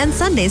 9, and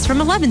Sundays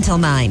from 11 till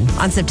 9.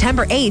 On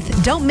September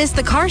 8th, don't miss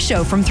the car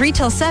show from 3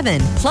 till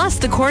 7, plus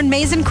the corn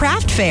maze and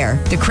craft fair.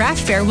 The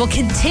craft fair will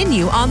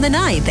continue on the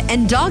 9th,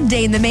 and Dog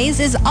Day in the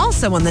Maze is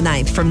also on the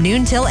 9th from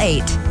noon till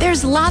 8.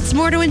 There's lots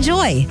more to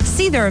enjoy.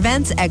 See their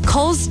events at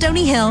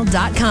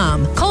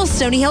KohlsStonyHill.com. Kohl's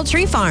Stony Hill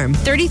Tree Farm,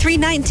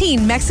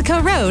 3319 Mexico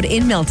Road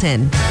in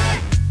Milton.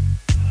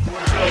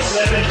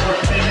 7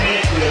 for 10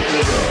 minutes with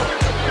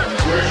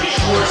Jersey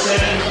Shore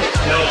 7,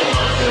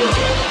 Belmont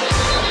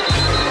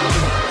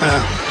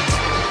 4.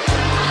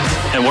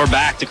 And we're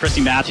back to Christy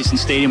Mathewson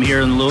Stadium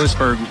here in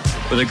Lewisburg,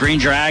 where the Green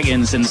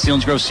Dragons and the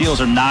Selinsgrove Seals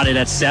are knotted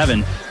at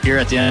 7 here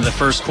at the end of the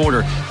first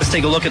quarter. Let's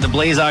take a look at the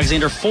Blaze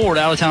Alexander Ford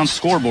out-of-town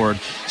scoreboard.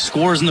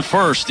 Scores in the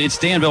first. It's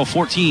Danville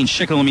 14,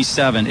 Shikellamy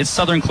 7. It's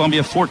Southern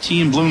Columbia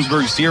 14,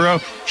 Bloomsburg 0.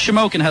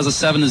 Shamokin has a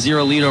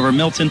 7-0 lead over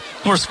Milton.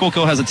 North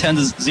Schuylkill has a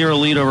 10-0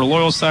 lead over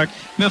Loyalsock.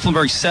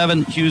 Mifflinburg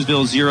 7,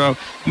 Hughesville 0.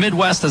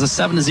 Midwest has a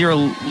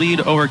 7-0 lead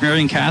over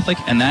Meridian Catholic,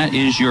 and that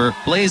is your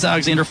Blaze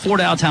Alexander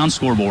Ford out-of-town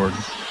scoreboard.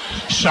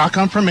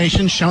 Shotgun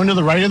formation shown to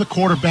the right of the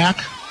quarterback.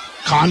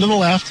 Kahn to the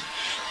left.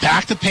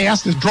 Back to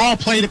pass, the draw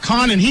play to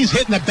Kahn, and he's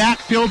hitting the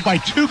backfield by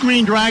 2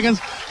 Green Dragons.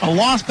 A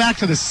loss back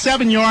to the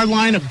 7-yard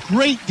line. A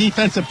great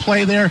defensive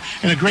play there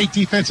and a great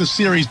defensive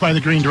series by the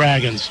Green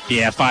Dragons.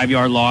 Yeah,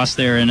 5-yard loss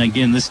there. And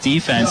again, this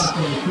defense,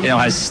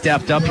 has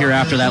stepped up here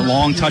after that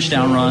long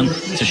touchdown run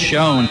to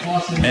Schoen.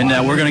 And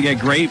we're going to get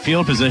great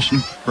field position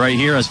right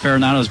here as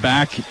Farinato's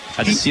back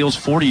at the Seals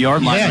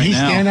 40-yard line right now. Yeah, he's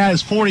standing at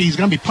his 40. He's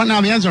going to be putting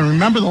out the end zone.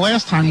 Remember, the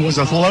last time was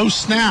a low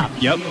snap.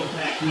 Yep. Number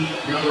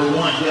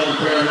 1, Dylan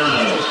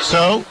Farinato.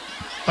 So,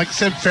 like I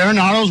said,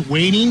 Farinato's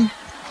waiting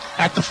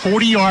at the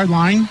 40-yard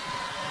line.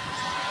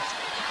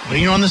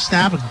 Waiting on the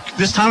snap.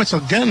 This time it's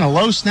again a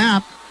low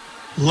snap.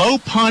 Low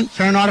punt.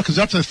 Farinato comes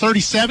up to the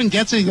 37,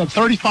 gets it,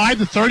 35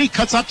 to 30,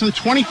 cuts up to the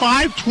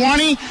 25,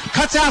 20,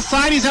 cuts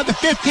outside. He's at the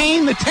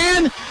 15, the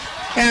 10,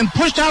 and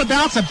pushed out of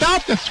bounds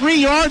about the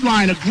 3-yard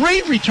line. A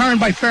great return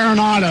by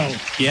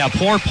Farinato. Yeah,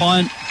 poor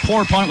punt.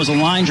 Poor punt was a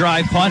line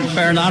drive punt.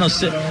 Farinato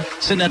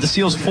sitting at the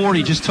Seals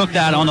 40 just took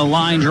that on the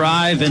line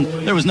drive, and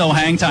there was no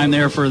hang time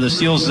there for the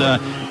Seals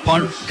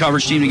punt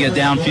coverage team to get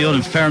downfield,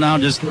 and Farinato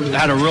just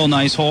had a real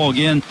nice hole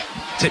again.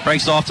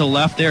 Breaks off to the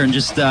left there and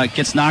just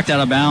gets knocked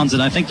out of bounds,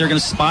 and I think they're going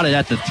to spot it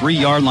at the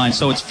 3-yard line.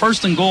 So it's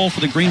 1st and goal for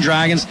the Green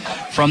Dragons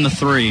from the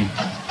 3.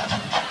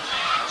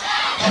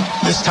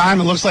 This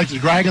time it looks like the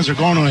Dragons are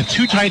going on a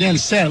 2 tight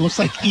end set. It looks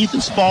like Ethan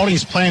Spalding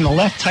is playing the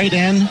left tight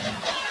end.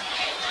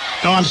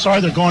 No, I'm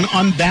sorry, they're going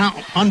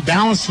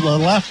unbalanced to the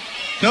left.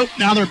 Nope,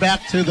 now they're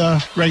back to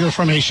the regular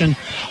formation.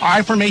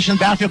 I formation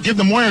backfield, give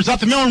the Moyers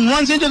up the middle and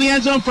runs into the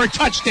end zone for a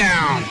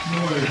touchdown.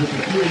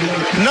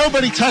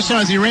 Nobody touched him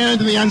as he ran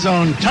into the end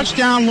zone.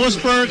 Touchdown,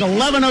 Lewisburg,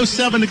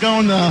 11:07 to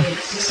go in the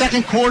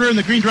second quarter, and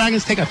the Green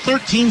Dragons take a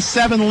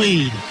 13-7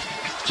 lead.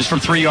 Just from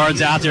 3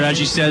 yards out there, as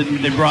you said,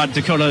 they brought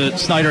Dakota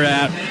Snyder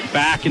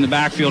back in the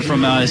backfield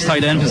from his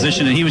tight end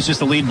position, and he was just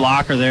the lead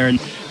blocker there, and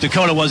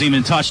Dakota wasn't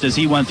even touched as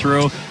he went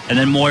through, and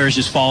then Moyers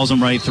just follows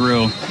him right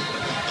through.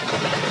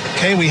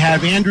 Okay, we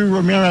have Andrew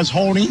Ramirez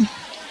holding.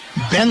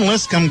 Ben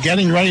Liscombe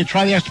getting ready to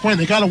try the extra point.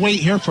 They got to wait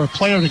here for a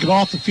player to get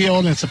off the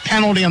field, and it's a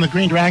penalty on the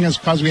Green Dragons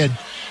because we had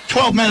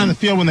 12 men on the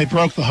field when they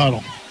broke the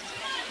huddle.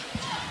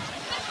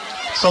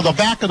 So they'll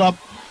back it up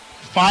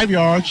 5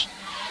 yards.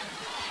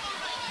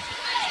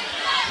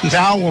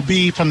 Now will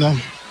be from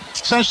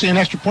essentially an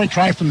extra point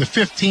try from the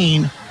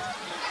 15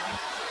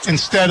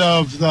 instead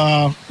of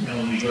the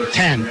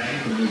 10.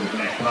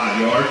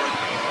 5 yards.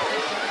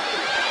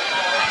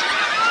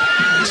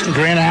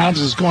 Grant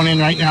Adams is going in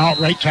right now at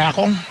right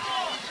tackle.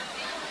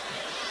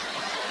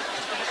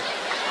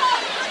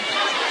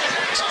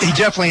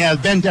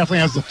 Ben definitely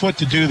has the foot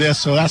to do this,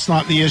 so that's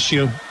not the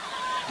issue.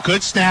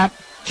 Good snap,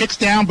 kicks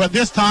down, but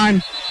this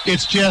time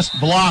it's just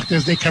blocked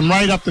as they come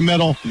right up the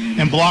middle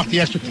and block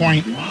the extra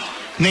point.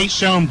 Nate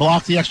Schoen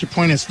blocked the extra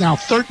point. It's now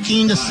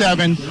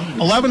 13-7,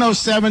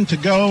 11:07 to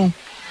go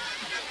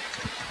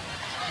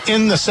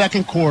in the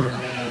second quarter.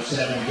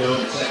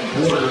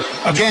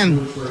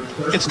 Again,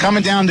 it's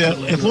coming down to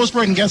if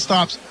Lewisburg can get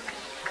stops,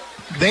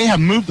 they have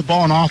moved the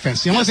ball in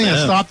offense. The only thing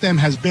that stopped them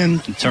has been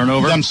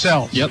turnover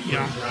themselves. Yep.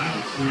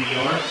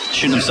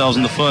 Shooting themselves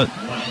in the foot.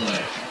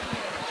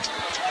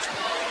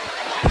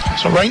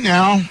 So right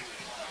now,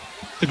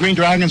 the Green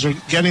Dragons are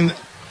getting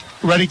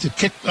ready to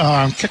kick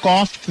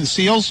off to the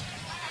Seals.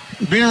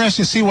 It'll be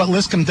interesting to see what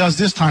Liscombe does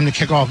this time to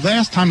kick off.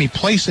 Last time he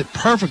placed it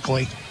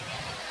perfectly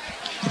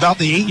about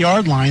the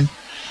 8-yard line.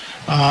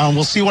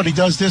 We'll see what he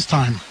does this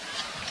time.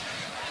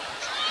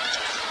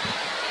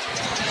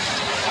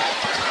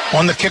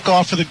 On the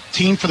kickoff for the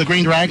team for the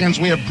Green Dragons,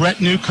 we have Brett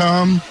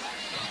Newcomb.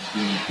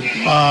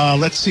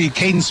 Let's see,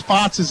 Caden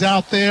Spots is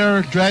out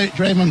there.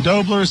 Draymond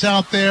Dobler is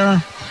out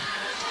there.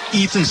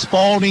 Ethan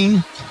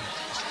Spalding.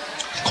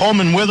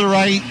 Coleman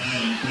Witherite.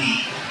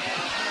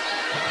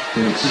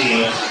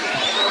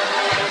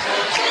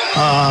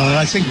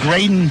 I think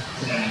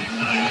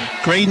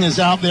Graydon is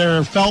out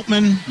there.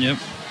 Feltman. Yep.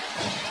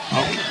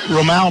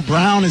 Romal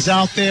Brown is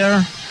out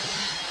there.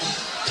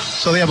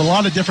 So they have a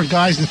lot of different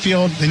guys in the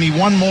field. They need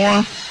one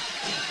more.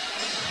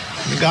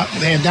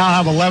 They now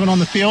have 11 on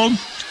the field.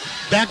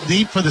 Back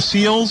deep for the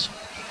Seals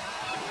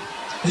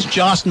is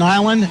Josh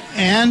Nyland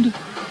and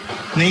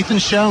Nathan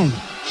Schoen.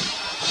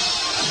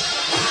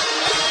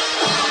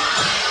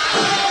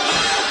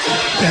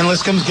 And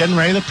Liscombe's getting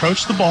ready to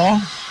approach the ball,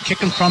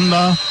 kicking from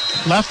the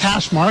left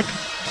hash mark.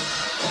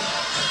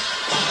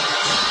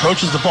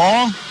 Approaches the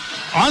ball.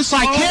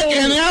 Onside kick,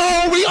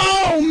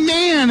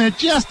 and it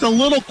just a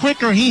little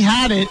quicker. He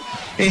had it.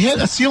 It hit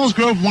a Seals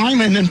Grove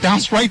lineman and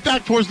bounced right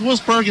back towards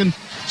Lewisburg and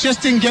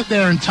just didn't get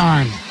there in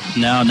time.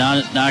 No,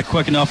 not a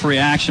quick enough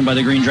reaction by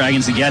the Green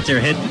Dragons to get there.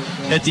 Hit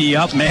the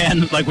up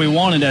man like we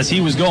wanted as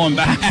he was going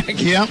back.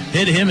 Yep.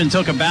 Hit him and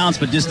took a bounce,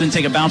 but just didn't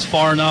take a bounce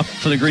far enough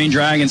for the Green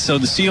Dragons. So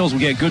the Seals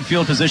will get good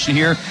field position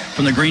here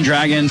from the Green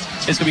Dragon.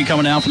 It's going to be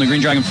coming out from the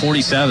Green Dragon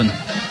 47.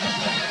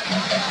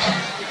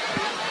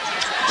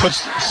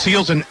 Puts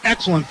Seals in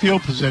excellent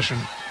field position.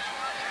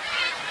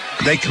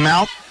 They come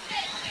out,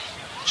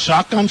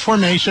 shotgun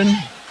formation.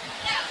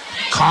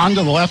 Kahn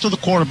to the left of the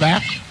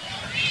quarterback.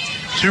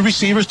 2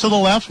 receivers to the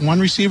left, 1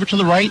 receiver to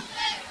the right.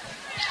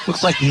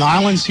 Looks like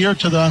Nyland's here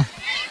to the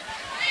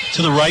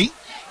right.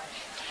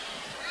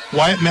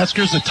 Wyatt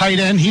Metzger's the tight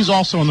end. He's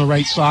also on the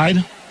right side.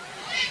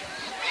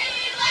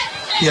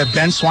 You have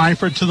Ben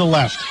Swineford to the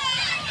left.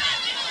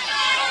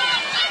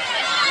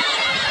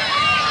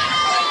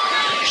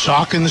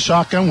 Shock in the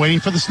shotgun, waiting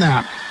for the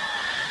snap.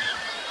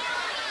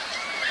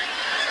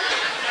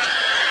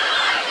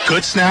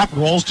 Good snap,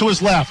 rolls to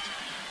his left.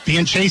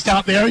 Being chased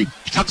out there, he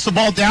tucks the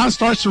ball down,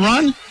 starts to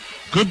run.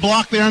 Good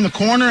block there in the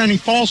corner, and he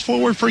falls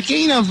forward for a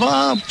gain of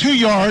 2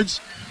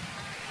 yards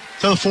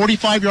to the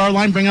 45-yard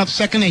line, bring up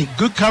second 8.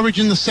 Good coverage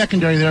in the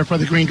secondary there for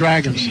the Green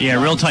Dragons.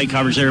 Yeah, real tight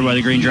coverage there by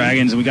the Green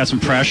Dragons. And we got some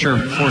pressure,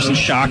 forcing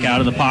Shock out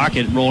of the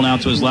pocket, rolling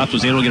out to his left,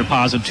 was able to get a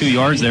positive 2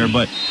 yards there.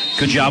 But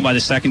good job by the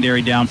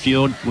secondary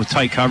downfield with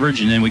tight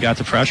coverage, and then we got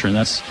the pressure. And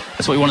that's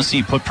what we want to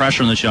see, put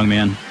pressure on this young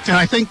man. And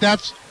I think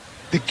that's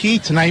the key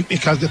tonight,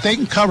 because if they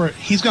can cover it,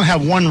 he's going to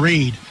have one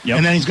read,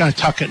 and then he's going to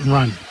tuck it and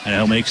run. And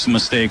he'll make some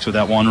mistakes with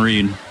that one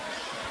read.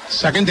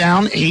 Second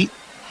down, 8.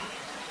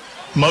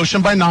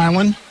 Motion by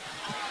Nyland.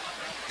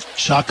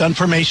 Shotgun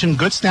formation.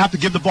 Good snap to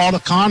give the ball to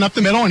Kahn up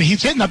the middle, and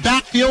he's hitting the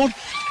backfield.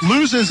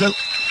 Loses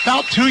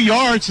about 2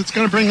 yards. It's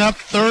going to bring up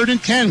 3rd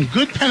and 10.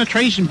 Good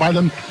penetration by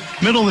the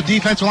middle of the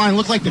defensive line.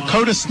 Looks like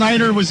Dakota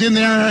Snyder was in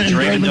there, and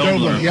Raymond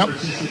Dobler. Yep.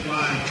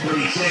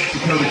 36,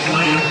 Dakota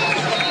Snyder.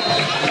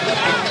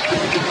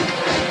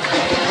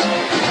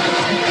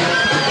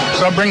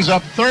 So it brings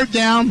up 3rd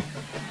down.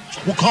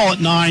 We'll call it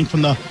 9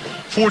 from the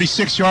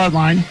 46-yard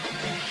line.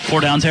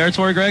 4 down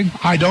territory, Greg?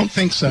 I don't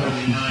think so.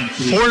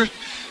 4.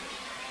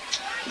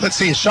 Let's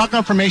see, a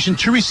shotgun formation,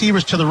 2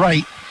 receivers to the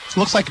right.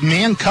 Looks like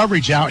man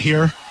coverage out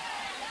here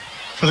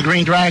for the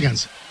Green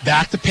Dragons.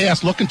 Back to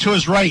pass, looking to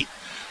his right.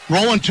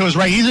 Rolling to his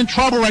right. He's in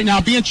trouble right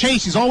now, being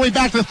chased. He's all the way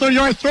back to the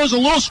 30-yard. Throws a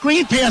little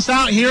screen pass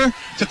out here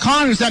to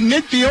Connors at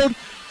midfield.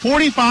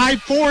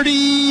 45,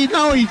 40.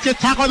 No, he gets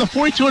tackled by the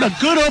 42 and a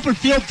good open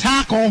field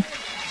tackle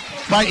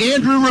by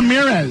Andrew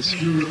Ramirez.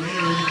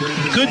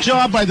 Good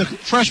job by the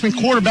freshman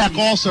quarterback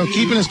also,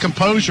 keeping his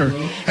composure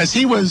as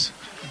he was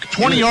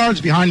 20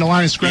 yards behind the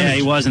line of scrimmage. Yeah,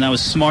 he was, and that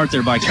was smart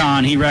there by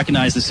Kahn. He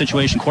recognized the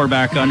situation,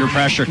 quarterback under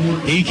pressure.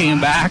 He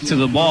came back to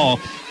the ball,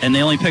 and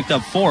they only picked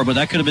up 4, but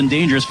that could have been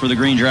dangerous for the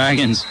Green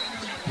Dragons.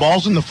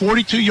 Ball's in the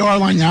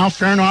 42-yard line now.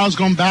 Farnall's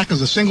going back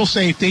as a single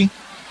safety.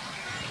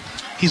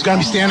 He's going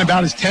to be standing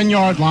about his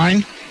 10-yard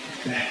line.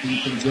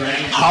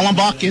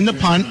 Hollenbach in the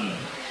punt.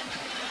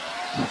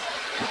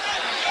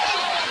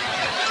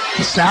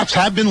 The snaps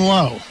have been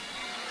low.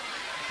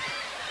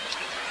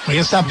 We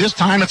get snap this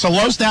time. It's a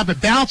low snap. It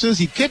bounces.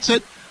 He kicks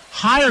it.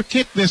 Higher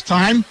kick this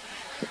time.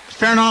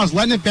 Farnall is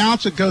letting it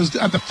bounce. It goes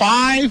at the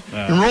 5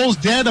 and rolls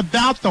dead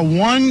about the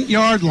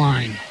 1-yard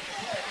line.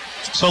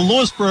 So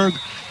Lewisburg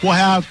will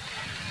have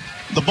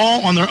the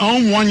ball on their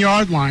own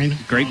 1-yard line.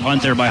 Great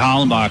punt there by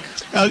Hollenbach.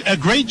 A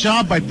great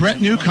job by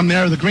Brett Newcomb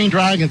there, the Green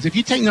Dragons. If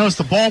you take notice,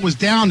 the ball was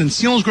down and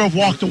Selinsgrove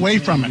walked away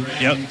from it.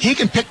 Yep. He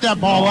can pick that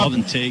ball up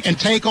and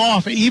take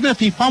off. Even if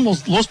he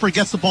fumbles, Lewisburg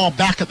gets the ball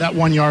back at that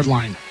 1-yard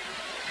line.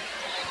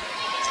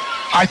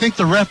 I think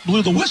the ref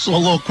blew the whistle a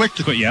little quick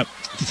to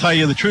tell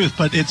you the truth,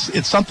 but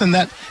it's something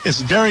that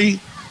is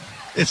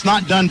it's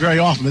not done very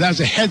often. But that was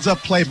a heads-up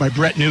play by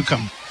Brett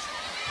Newcomb.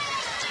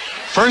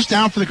 First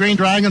down for the Green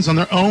Dragons on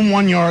their own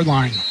 1-yard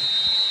line.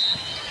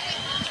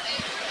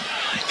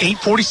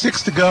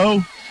 8:46 to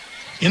go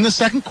in the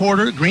second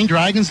quarter. Green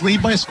Dragons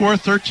lead by a score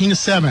of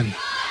 13-7.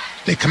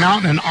 They come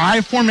out in an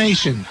I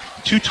formation,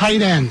 2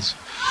 tight ends.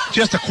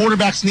 Just a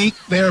quarterback sneak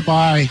there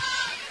by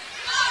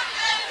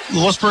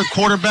Lewisburg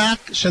quarterback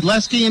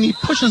Shedleski, and he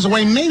pushes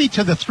away maybe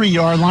to the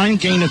 3-yard line,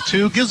 gain of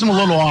 2, gives them a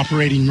little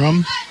operating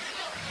room.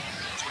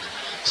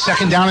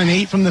 Second down and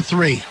 8 from the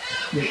 3.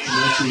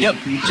 Yep,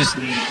 just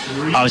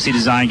obviously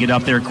designed to get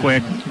up there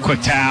quick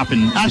tap.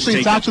 And actually,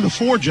 it's out to the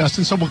 4,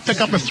 Justin, so we'll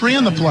pick up a 3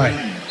 on the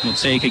play. We'll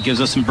take it,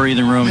 gives us some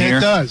breathing room here.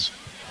 It does.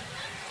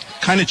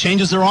 Kind of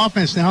changes their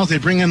offense now as they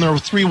bring in their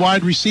 3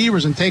 wide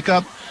receivers and take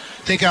out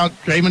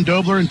Raymond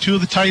Dobler and 2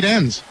 of the tight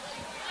ends.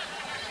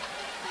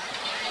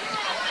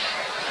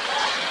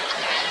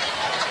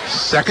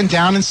 Second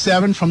down and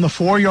 7 from the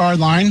 4-yard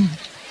line.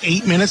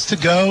 8 minutes to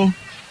go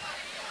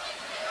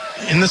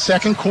in the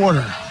second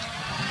quarter.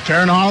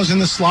 Farnall is in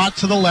the slot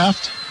to the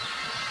left.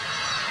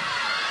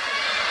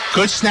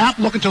 Good snap,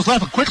 looking to his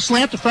left. A quick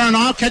slant to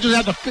Farnall, catches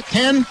at the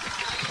 10,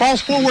 falls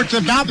forward to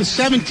about the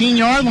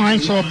 17-yard line,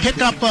 so a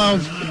pickup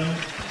of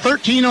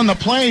 13 on the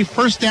play.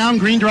 First down,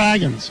 Green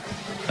Dragons.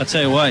 I'll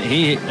tell you what,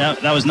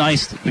 that was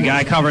nice. The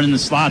guy covered in the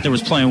slot there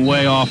was playing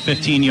way off,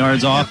 15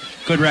 yards off.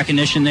 Good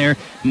recognition there.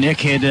 Nick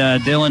hit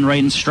Dylan right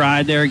in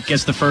stride there,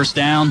 gets the first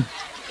down.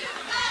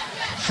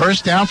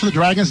 First down for the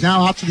Dragons,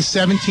 now out to the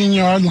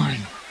 17-yard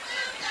line.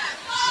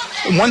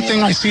 One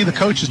thing I see the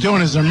coaches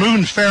doing is they're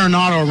moving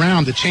Farinato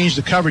around to change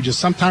the coverages.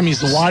 Sometimes he's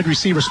the wide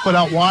receiver split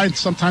out wide,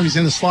 sometimes he's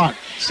in the slot.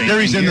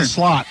 There he's in the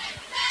slot.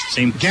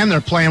 Again,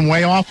 they're playing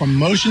way off. A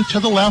motion to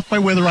the left by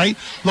Witherite.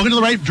 Looking to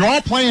the right, draw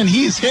play, and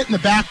he's hitting the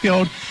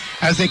backfield.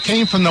 as they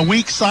came from the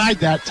weak side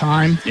that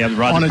time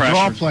on a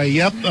draw play.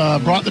 Yep,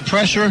 brought the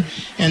pressure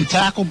and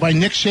tackled by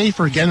Nick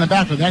Schaefer again in the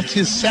backfield. That's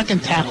his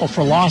second tackle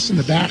for loss in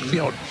the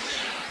backfield.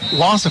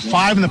 Loss of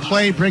 5 in the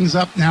play brings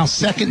up now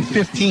 2nd and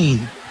 15.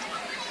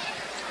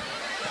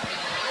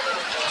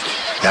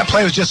 That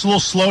play was just a little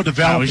slow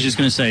developing. I was just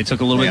going to say, it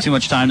took a little bit too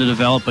much time to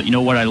develop, but you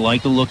know what? I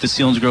like the look that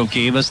Selinsgrove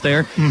gave us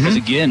there. Because,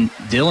 again,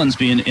 Dillon's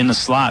being in the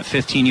slot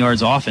 15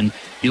 yards off, and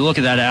you look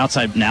at that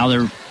outside, now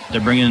they're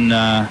bringing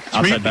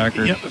outside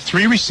backer. Yep,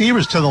 3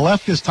 receivers to the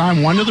left this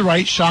time, 1 to the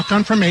right,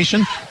 shotgun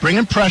formation,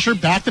 bringing pressure,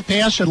 back to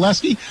pass.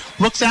 Shedleski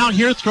looks out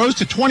here, throws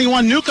to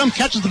 21. Newcomb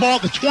catches the ball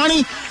at the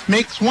 20,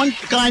 makes one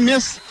guy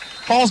miss,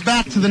 falls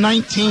back to the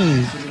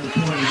 19.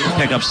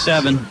 Pick up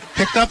 7.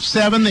 Picked up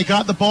 7. They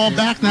got the ball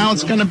back. Now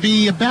it's going to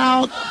be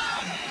about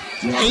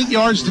 8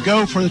 yards to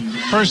go for the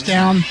first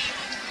down.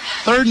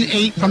 3rd and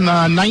 8 from the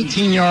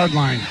 19-yard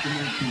line.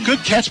 Good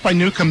catch by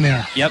Newcomb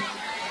there. Yep.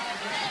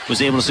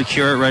 Was able to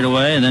secure it right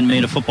away and then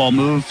made a football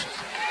move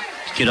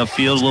to get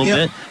upfield a little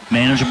bit.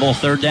 Manageable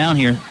 3rd down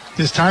here.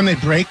 This time they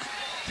break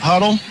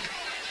huddle.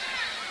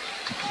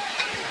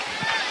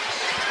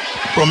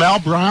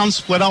 Romel Brown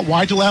split out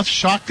wide to left,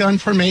 shotgun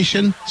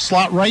formation,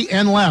 slot right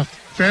and left.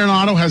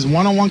 Farinado has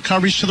one-on-one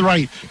coverage to the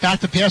right. Back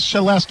to pass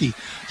Shedleski.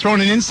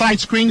 Throwing an inside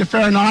screen to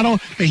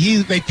Farinado.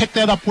 They pick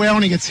that up well,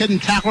 and he gets hit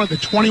and tackled at the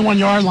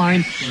 21-yard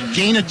line.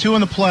 Gain of 2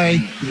 in the play.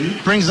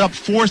 Brings up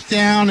 4th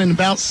down and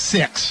about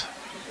 6.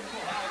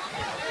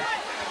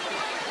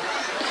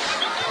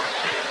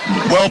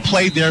 Well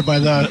played there by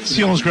the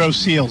Selinsgrove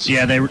Seals.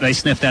 Yeah, they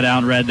sniffed that out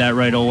and read that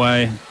right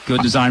away.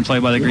 Good design play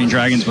by the Green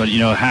Dragons, but,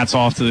 hats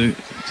off to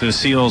the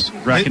Seals,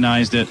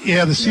 recognized it.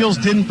 Yeah, the Seals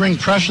didn't bring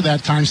pressure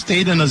that time,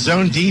 stayed in a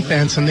zone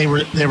defense, and they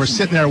were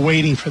sitting there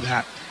waiting for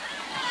that.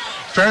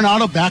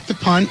 Farinado back to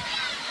punt,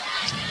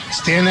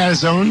 standing at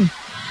his own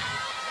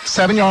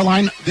 7-yard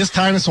line. This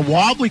time it's a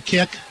wobbly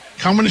kick.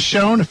 Coming to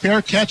Schoen, a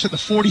fair catch at the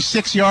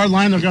 46-yard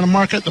line. They're going to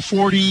mark it at the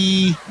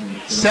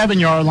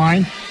 47-yard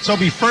line. So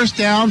it'll be first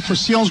down for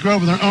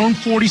Selinsgrove with their own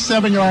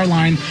 47-yard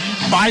line.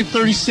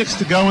 5:36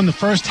 to go in the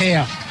first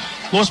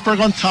half. Lewisburg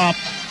on top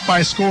by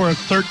a score of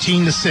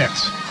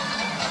 13-6.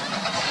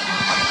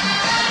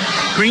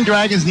 Green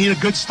Dragons need a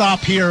good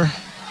stop here.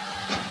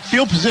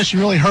 Field position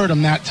really hurt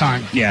them that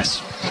time.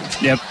 Yes.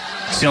 Yep.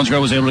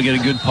 Selinsgrove was able to get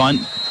a good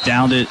punt,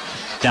 down at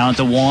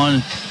the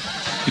 1.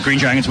 The Green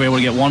Dragons were able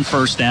to get 1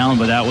 first down,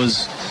 but that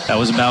was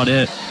about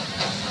it.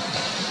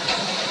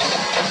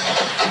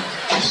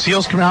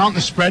 Seals come out in the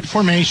spread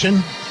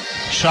formation.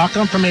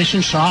 Shotgun formation.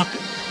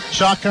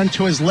 Shotgun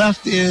to his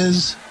left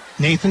is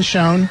Nathan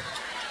Schoen.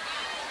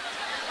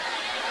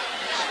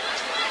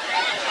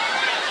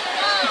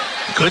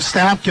 Good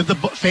snap.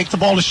 Fake the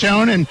ball to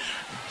Schoen, and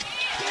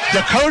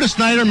Dakota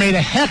Snyder made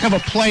a heck of a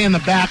play in the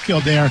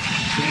backfield there.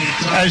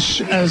 As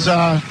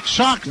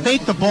Schock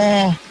faked the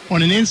ball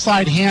on an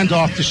inside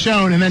handoff to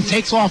Schoen and then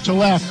takes off to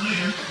left.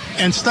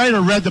 And Snyder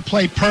read the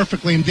play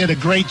perfectly and did a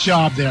great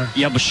job there.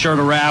 Yep, a sure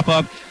to wrap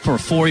up for a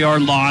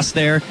 4-yard loss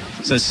there.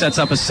 So it sets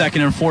up a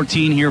 2nd and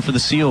 14 here for the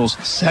Seals.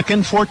 2nd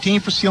and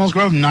 14 for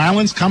Selinsgrove.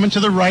 Nyland's coming to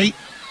the right.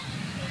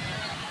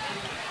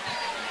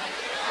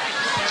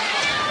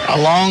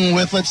 Along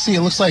with, it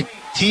looks like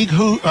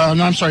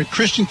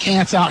Christian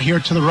Kantz out here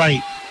to the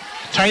right.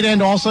 Tight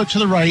end also to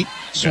the right.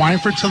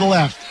 Swineford to the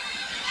left.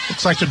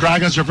 Looks like the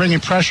Dragons are bringing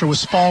pressure with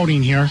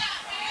Spalding here.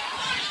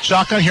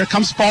 Shotgun, here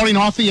comes Spalding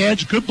off the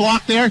edge. Good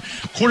block there.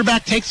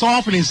 Quarterback takes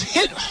off and is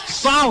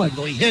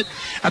solidly hit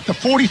at the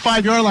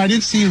 45-yard line. I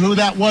didn't see who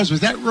that was. Was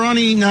that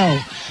Ronnie?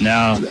 No.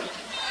 No.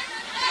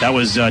 That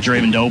was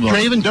Draven Dobler.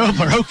 Draven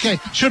Dobler, okay.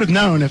 Should have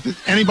known.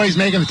 If anybody's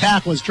making the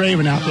tackle, it's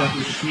Draven out there.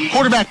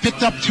 Quarterback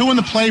picked up 2 in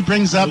the play,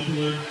 brings up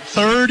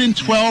 3rd and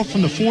 12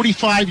 from the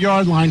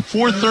 45-yard line.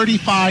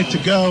 4:35 to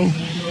go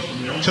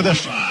till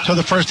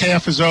the first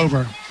half is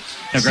over.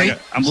 Now, Greg,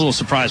 I'm a little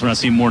surprised when I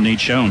see more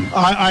Nate Schoen.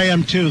 I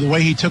am too. The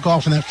way he took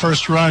off in that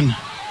first run,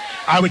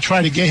 I would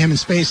try to get him in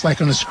space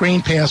like on a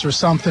screen pass or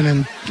something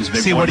and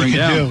see what he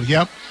could do.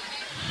 Yep.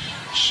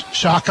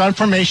 Shotgun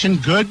formation,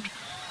 good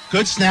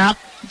snap.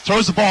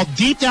 Throws the ball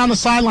deep down the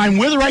sideline.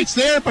 Witherite's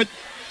there, but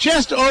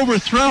just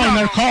overthrown.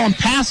 They're calling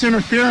pass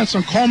interference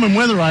on Coleman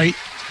Witherite.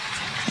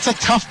 It's a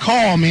tough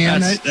call,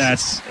 man. I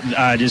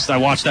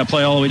watched that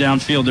play all the way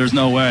downfield. There's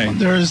no way.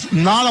 There's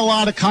not a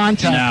lot of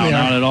contact there. No,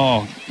 not at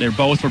all. They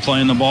both were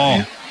playing the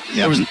ball.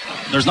 Yeah.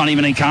 There's not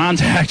even any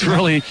contact,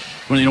 really.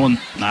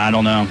 I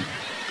don't know.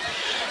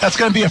 That's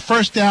going to be a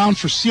first down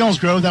for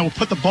Selinsgrove. That will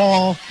put the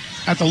ball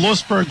at the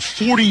Lewisburg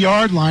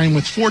 40-yard line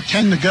with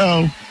 4:10 to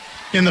go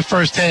in the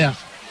first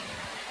half.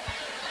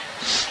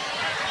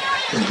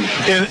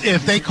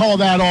 If they call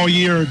that all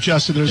year,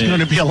 Justin, there's going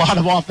to be a lot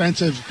of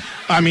defensive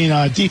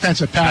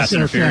pass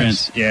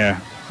interference. Yeah.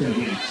 Yeah,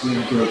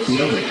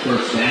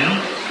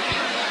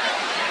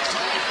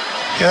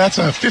 that's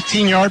a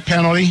 15-yard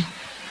penalty.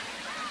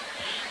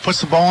 Puts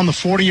the ball on the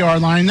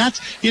 40-yard line.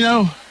 That's,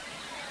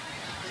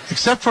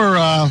 except for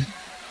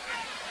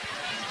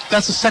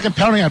that's the second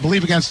penalty, I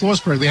believe, against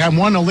Lewisburg. They had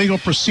one illegal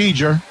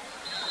procedure.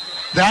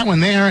 that one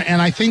there,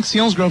 and I think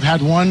Selinsgrove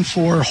had one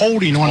for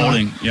holding on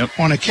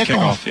a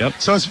kickoff. Yep.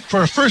 So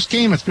for a first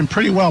game, it's been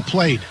pretty well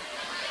played.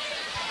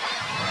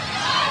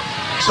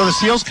 So the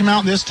Seals come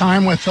out this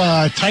time with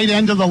tight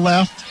end to the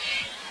left,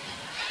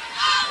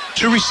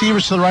 2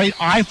 receivers to the right,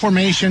 I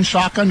formation,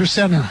 shotgun to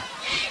center.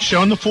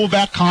 Showing the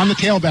fullback, Kahn the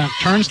tailback.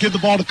 Turns, give the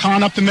ball to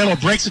Kahn up the middle.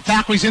 Breaks the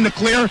tackle, he's in the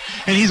clear,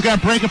 and he's got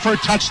to break it for a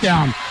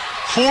touchdown.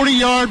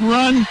 40-yard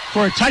run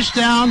for a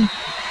touchdown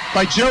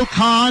by Joe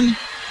Kahn.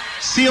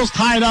 Seals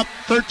tied up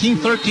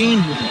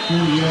 13-13,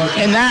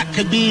 and that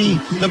could be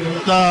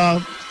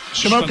the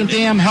Shamokin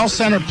Dam Health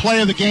Center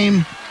play of the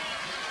game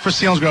for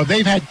Selinsgrove.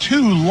 They've had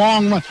 2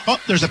 long runs. Oh,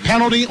 there's a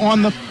penalty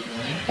on the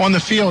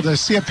field. I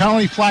see a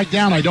penalty flag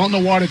down. I don't know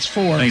what it's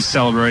for. Nice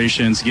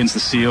celebrations against the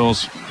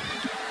Seals.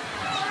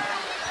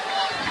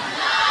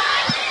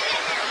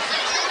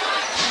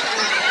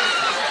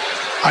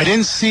 I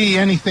didn't see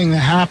anything that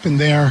happened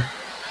there.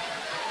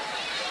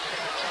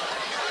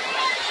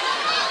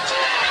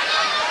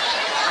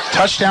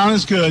 Touchdown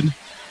is good.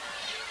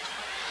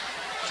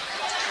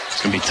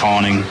 It's going to be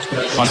taunting.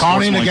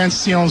 Taunting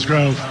against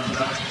Selinsgrove.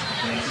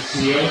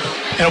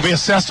 It'll be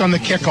assessed on the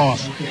kickoff.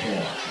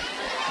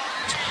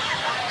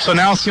 So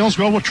now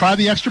Selinsgrove will try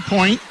the extra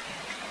point.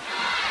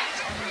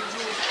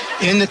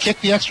 In to kick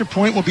the extra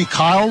point will be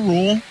Kyle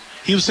Rule.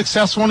 He was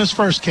successful in his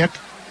first kick.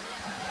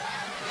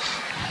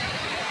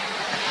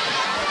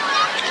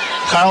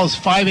 Kyle is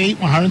 5'8",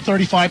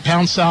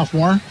 135-pound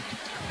sophomore.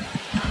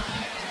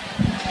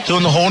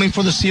 Doing the holding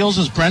for the Seals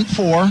is Brent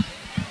Four.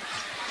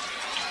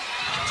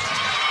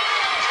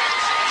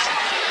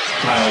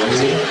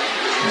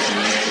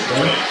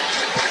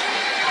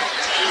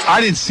 I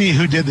didn't see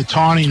who did the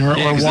taunting or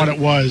what it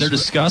was. They're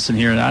discussing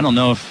here, and I don't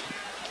know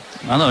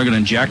they're going to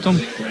inject him.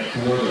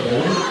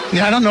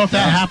 Yeah, I don't know if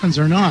that happens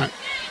or not.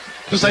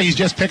 Looks like he's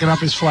just picking up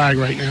his flag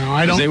right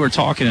now. They were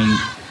talking, and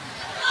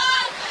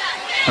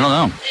I don't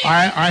know.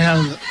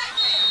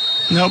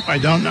 Nope, I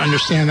don't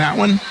understand that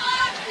one.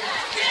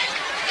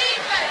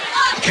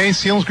 Okay,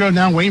 Selinsgrove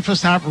now waiting for the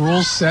snap.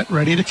 Rules set,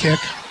 ready to kick.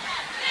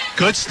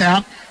 Good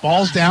snap.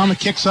 Ball's down, the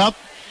kick's up,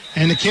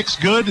 and the kick's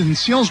good, and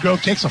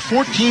Selinsgrove takes a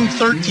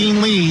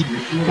 14-13 lead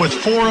with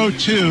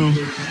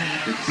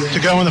 4:02 to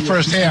go in the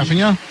first half. And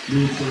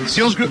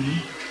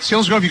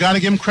Selinsgrove, you got to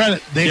give them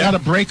credit. They got a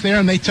break there,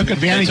 and they took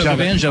advantage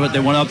of it. They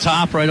went up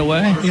top right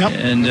away. Yep.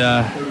 And,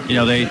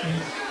 they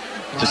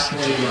just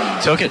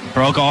took it,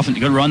 broke off, and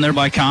good run there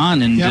by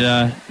Kahn. And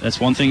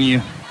that's one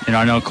thing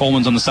I know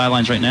Coleman's on the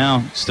sidelines right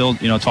now, still,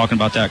 talking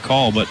about that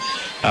call, but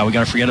we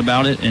got to forget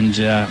about it, and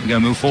we got to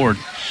move forward.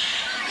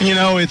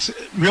 It's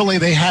really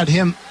they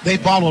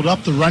bottled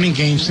up the running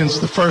game since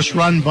the first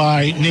run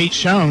by Nate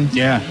Schoen.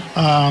 Yeah.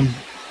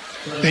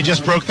 They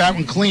just broke that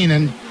one clean,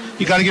 and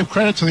you got to give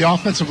credit to the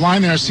offensive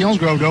line there at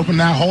Selinsgrove to open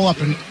that hole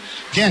up, and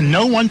again,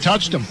 no one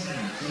touched them.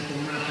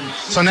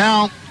 So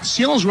now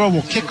Selinsgrove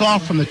will kick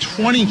off from the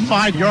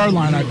 25-yard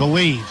line, I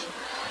believe.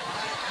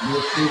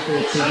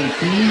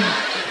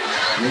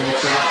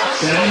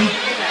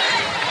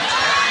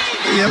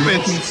 Yep,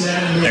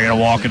 they're going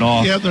to walk it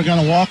off. Yep, they're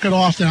going to walk it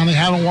off now. They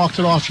haven't walked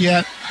it off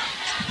yet.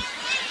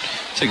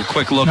 Take a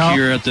quick look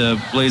here at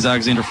the Blaise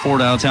Alexander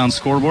Ford out-of-town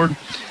scoreboard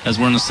as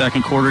we're in the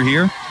second quarter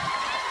here.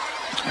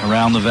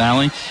 Around the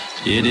valley,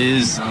 it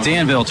is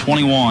Danville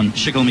 21,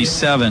 Shikellamy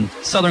 7,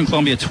 Southern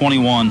Columbia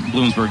 21,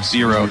 Bloomsburg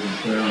 0.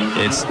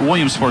 It's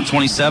Williamsport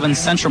 27,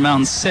 Central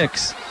Mountain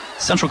 6.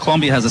 Central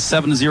Columbia has a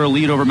 7-0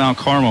 lead over Mount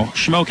Carmel.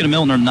 Shamokin and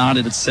Milton are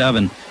knotted at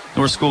 7.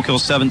 North Schuylkill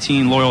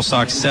 17, Loyal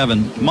Sox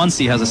 7.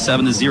 Muncie has a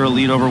 7-0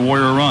 lead over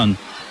Warrior Run.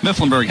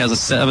 Mifflinburg has a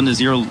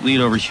 7-0 lead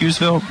over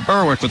Hughesville.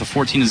 Berwick with a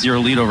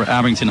 14-0 lead over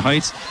Abington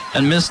Heights.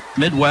 And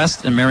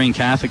Midwest and Marion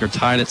Catholic are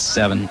tied at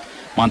 7.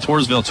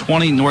 Montoursville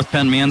 20, North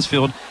Penn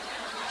Mansfield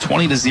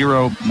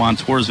 20-0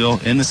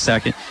 Montoursville in the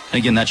second. And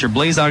again, that's your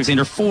Blaise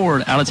Alexander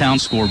Ford out-of-town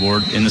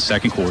scoreboard in the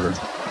second quarter.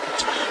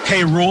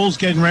 Okay, Rules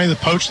getting ready to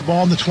poach the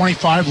ball in the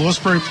 25.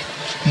 Lewisburg,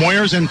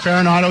 Moyers and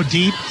Farinado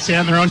deep, stay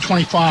on their own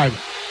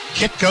 25.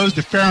 Kick goes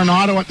to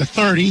Farinado at the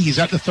 30. He's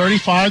at the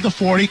 35, the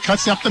 40,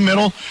 cuts up the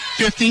middle,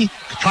 50,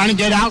 trying to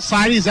get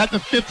outside. He's at the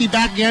 50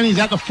 back again. He's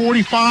at the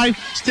 45,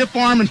 stiff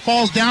arm, and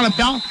falls down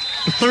about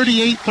the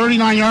 38,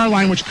 39-yard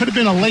line, which could have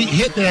been a late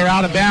hit there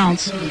out of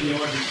bounds.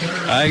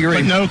 I agree.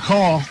 But no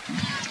call.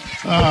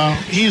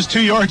 He was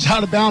 2 yards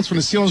out of bounds when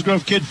the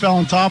Selinsgrove kid fell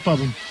on top of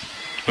him.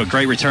 But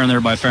great return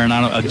there by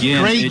Farinado.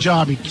 Again, great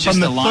job. Just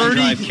the line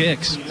drive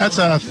kicks. That's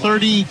a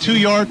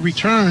 32-yard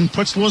return.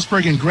 Puts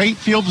Lewisburg in great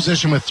field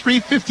position with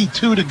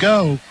 3:52 to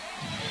go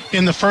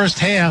in the first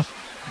half.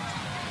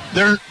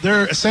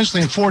 They're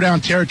essentially in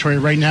 4-down territory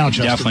right now,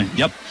 Justin. Definitely.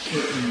 Yep.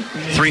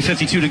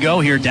 3:52 to go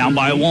here, down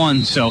by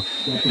 1. So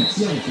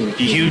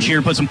be huge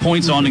here. Put some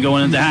points on to go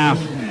into the half.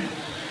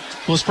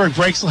 Lewisburg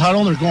breaks the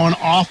huddle. They're going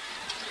off.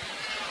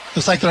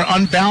 Looks like they're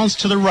unbalanced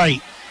to the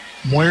right.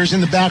 Moyers in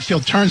the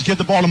backfield, turns, get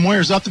the ball to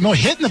Moyers up the middle,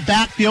 hit in the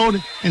backfield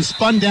and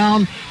spun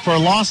down for a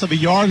loss of a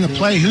yard in the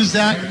play. Who's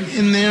that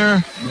in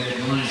there?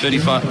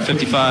 55 for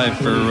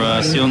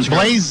Selinsgrove.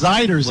 Blaise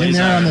Zeider's in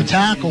there on the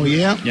tackle,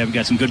 yeah. Yeah, we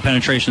got some good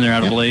penetration there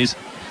out of Blaise.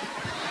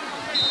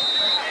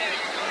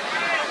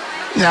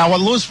 Now,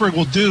 what Lewisburg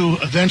will do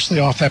eventually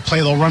off that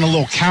play, they'll run a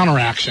little counter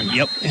action.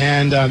 Yep.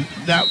 And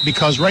that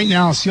because right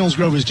now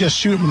Selinsgrove is just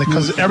shooting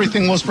because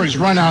everything Lewisburg's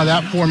run out of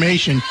that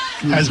formation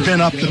has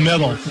been up the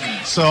middle.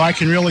 So I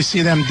can really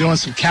see them doing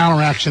some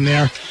counter action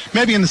there.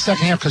 Maybe in the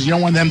second half because you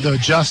don't want them to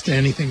adjust to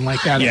anything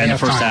like that. Yeah, in the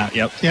first half.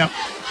 Yep.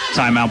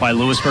 Timeout by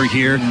Lewisburg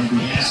here.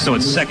 So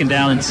it's 2nd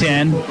down and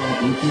 10.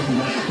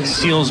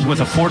 Seals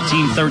with a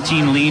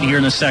 14-13 lead here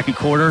in the second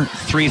quarter.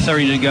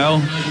 3:30 to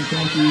go.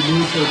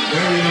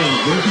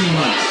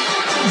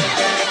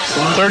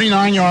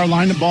 39-yard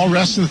line. The ball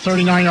rests in the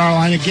 39-yard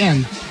line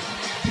again.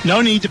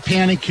 No need to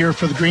panic here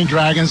for the Green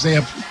Dragons. They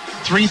have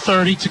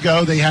 3:30 to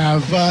go. They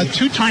have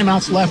 2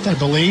 timeouts left, I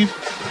believe.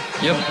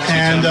 Yep.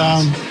 And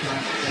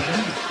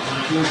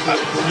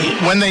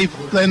when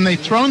they've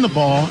thrown the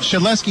ball,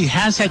 Shedleski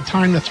has had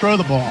time to throw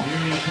the ball.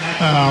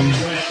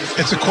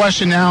 It's a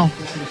question now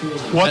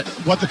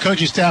what the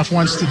coaching staff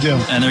wants to do.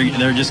 And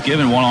they're just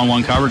giving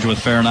one-on-one coverage with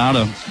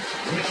Farinata.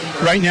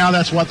 Right now,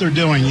 that's what they're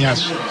doing,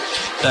 yes.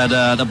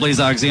 That Blaze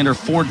Alexander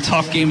Ford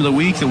tough game of the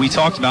week that we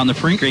talked about in the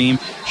pregame,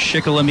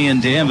 Shikellamy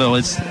and Danville.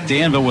 It's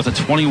Danville with a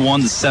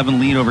 21-7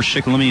 lead over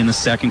Shikellamy in the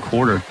second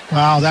quarter.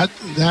 Wow, that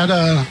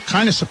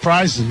kind of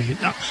surprises me.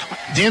 Now,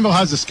 Danville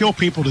has the skill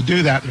people to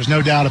do that. There's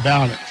no doubt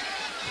about it.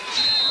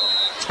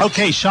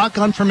 Okay,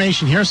 shotgun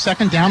formation here,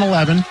 2nd down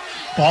 11.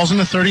 Ball's in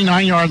the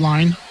 39-yard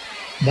line.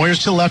 Moyers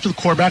to the left of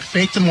the quarterback,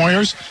 fake to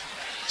Moyers.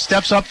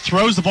 Steps up,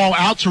 throws the ball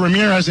out to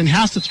Ramirez and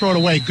has to throw it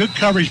away. Good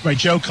coverage by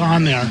Joe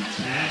Kahn there.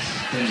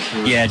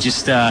 Yeah,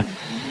 just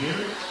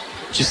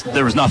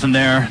there was nothing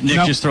there.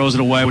 Nick just throws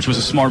it away, which was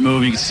a smart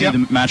move. You can see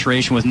the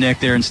maturation with Nick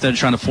there. Instead of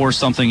trying to force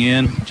something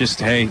in, just,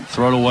 hey,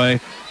 throw it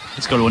away.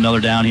 Let's go to another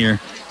down here.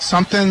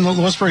 Something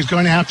Lewisburg is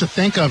going to have to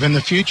think of in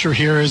the future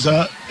here is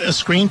a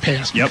screen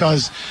pass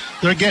because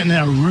they're getting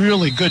a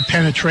really good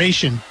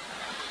penetration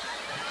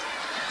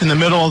in the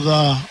middle of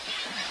the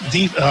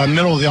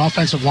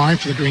offensive line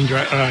for the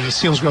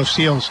Selinsgrove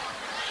Seals.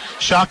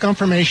 Shotgun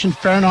formation,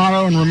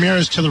 Farinata and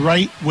Ramirez to the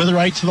right,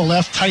 Witherite to the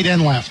left, tight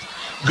end left.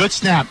 Good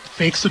snap,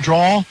 fakes the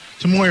draw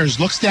to Moyers,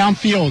 looks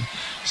downfield,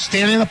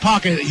 standing in the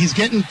pocket. He's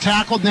getting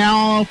tackled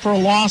now for a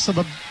loss of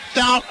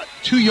about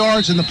 2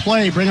 yards in the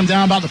play, bring him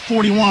down about the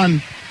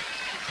 41.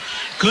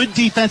 Good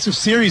defensive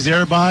series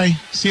there by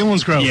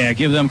Selinsgrove. Yeah,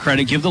 give them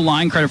credit. Give the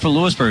line credit for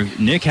Lewisburg.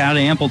 Nick had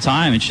ample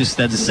time. It's just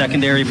that the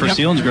secondary for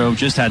Selinsgrove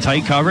just had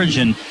tight coverage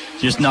and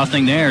just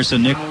nothing there. So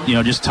Nick,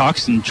 just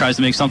tucks and tries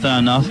to make something out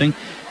of nothing.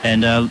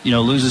 And,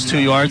 loses 2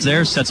 yards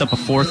there, sets up a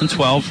 4th and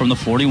 12 from the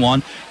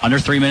 41. Under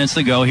 3 minutes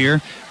to go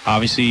here.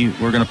 Obviously,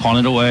 we're going to punt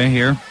it away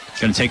here.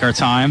 Going to take our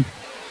time.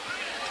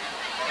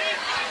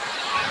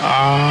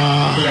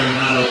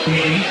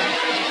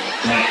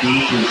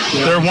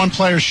 They're one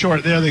player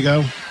short. There they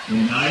go.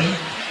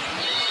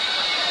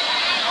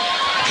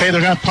 Okay, they're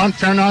going to punt.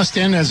 Farinata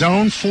stand in his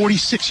own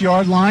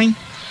 46-yard line.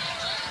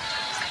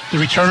 The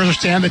returners are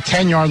standing at the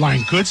 10-yard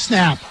line. Good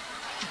snap.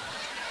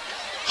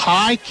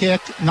 High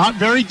kick, not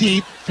very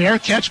deep. Fair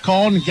catch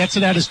called and gets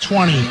it at his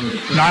 20.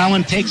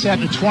 Nyland takes that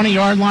to the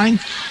 20-yard line.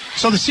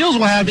 So the Seals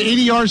will have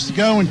 80 yards to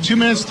go in 2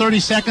 minutes, 30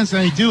 seconds,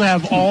 and they do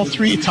have all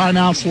 3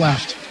 timeouts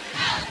left.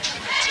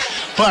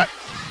 But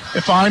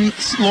if I'm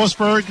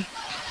Lewisburg,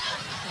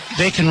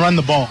 they can run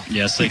the ball.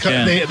 Yes, they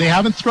can. They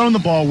haven't thrown the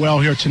ball well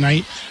here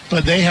tonight,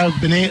 but they have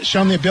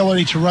shown the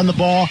ability to run the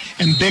ball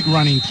and big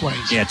running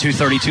plays. Yeah,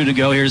 2:32 to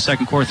go here in the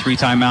second quarter, 3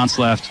 timeouts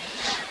left.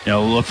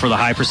 Look for the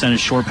high percentage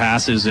short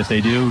passes if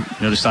they do,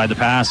 decide to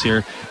pass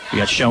here. We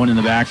got Schoen in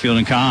the backfield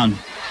and Kahn.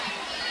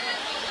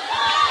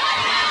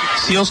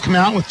 Seals come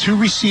out with 2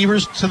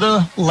 receivers to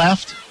the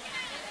left.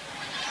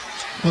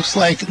 Looks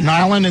like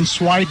Nyland and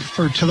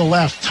Swideford to the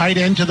left. Tight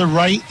end to the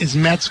right is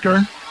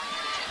Metzger.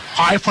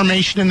 High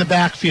formation in the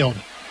backfield.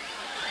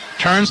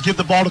 Turns, give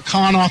the ball to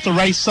Kahn off the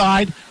right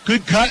side.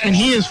 Good cut, and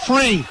he is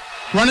free.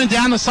 Running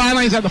down the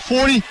sidelines at the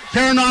 40.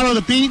 Farinata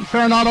the beat.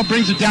 Farinata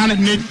brings it down at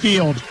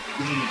midfield.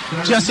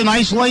 Just an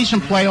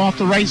isolation play off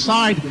the right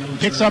side.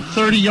 Picks up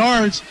 30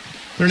 yards.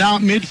 They're now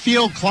at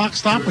midfield. Clock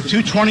stop with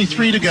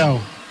 2:23 to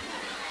go.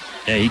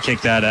 Yeah, he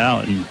kicked that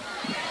out. And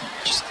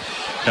just,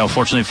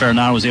 fortunately,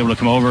 Farinata was able to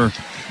come over,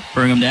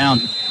 bring him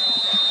down.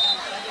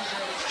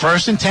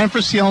 1st and 10 for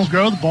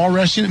Selinsgrove. The ball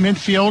resting at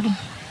midfield.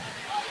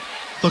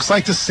 Looks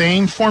like the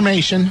same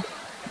formation.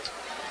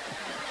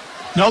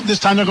 Nope, this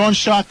time they're going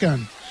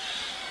shotgun.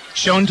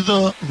 Shown to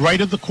the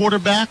right of the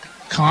quarterback.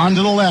 Kahn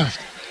to the left.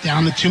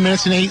 Down to 2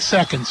 minutes and 8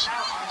 seconds.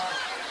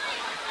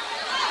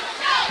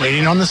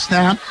 Waiting on the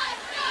snap.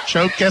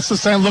 Choke gets the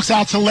snap, looks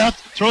out to left,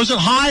 throws it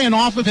high and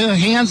off of the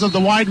hands of the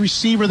wide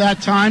receiver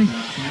that time.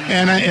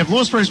 And if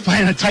Lewisburg's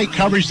playing a tight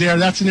coverage there,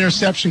 that's an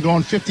interception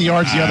going 50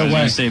 yards the other way.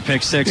 I was going to say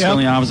pick 6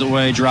 going the opposite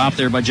way. Drop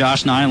there by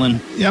Josh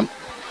Nyland. Yep.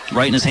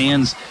 Right in his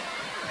hands.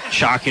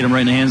 Shock hit him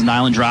right in the hands.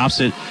 Nyland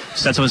drops it.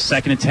 Sets up a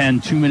 2nd and 10.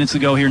 2 minutes to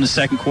go here in the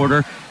second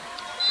quarter.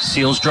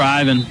 Seals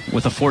driving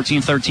with a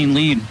 14-13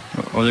 lead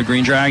over the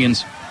Green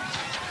Dragons.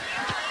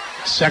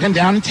 2nd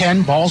down and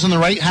 10. Ball's in the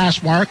right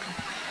hash mark.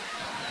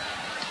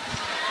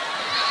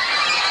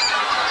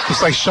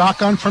 Looks like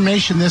shotgun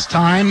formation this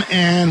time,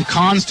 and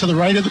Kahn's to the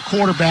right of the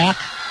quarterback.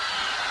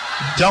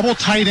 double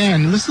tight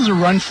end. This is a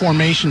run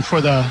formation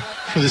for the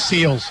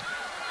Seals.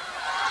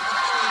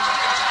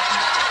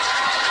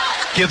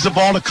 Gives the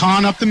ball to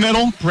Kahn up the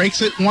middle,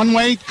 breaks it one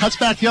way, cuts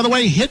back the other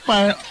way, hit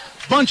by a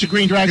bunch of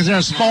Green Dragons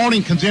there.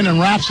 Spalding comes in and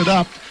wraps it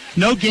up.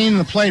 No gain in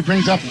the play,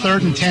 brings up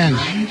 3rd and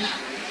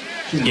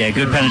 10. Yeah,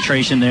 good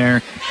penetration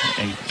there.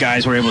 And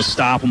guys were able to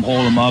stop him,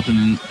 hold him up,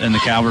 and the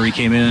cavalry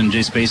came in and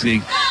just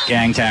basically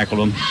gang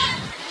tackled him.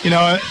 You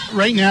know,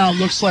 right now it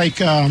looks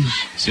like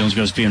Seals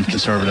goes being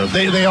conservative.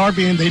 They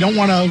don't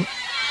want to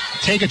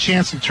take a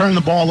chance to turn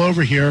the ball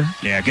over here.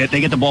 Yeah,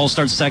 they get the ball to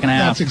start the second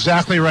half. That's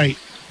exactly right.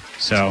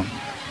 So,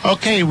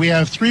 okay, we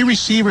have 3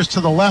 receivers to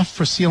the left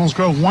for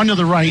Selinsgrove, 1 to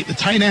the right. The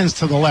tight end's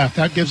to the left.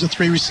 That gives the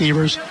 3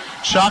 receivers.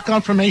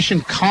 Shotgun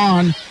formation,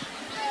 Kahn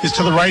is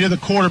to the right of the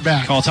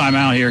quarterback. Call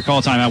timeout here.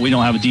 Call timeout. We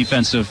don't have a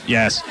defensive,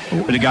 yes.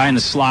 But the guy in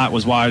the slot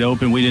was wide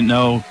open. We didn't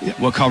know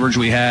what coverage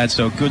we had.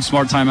 So good,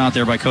 smart timeout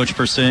there by Coach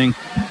Persing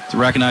to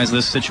recognize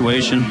this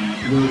situation.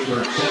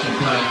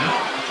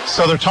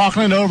 So they're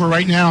talking it over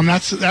right now, and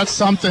that's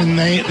something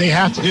they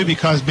have to do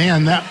because,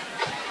 man, that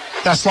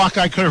slot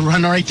guy could have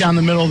run right down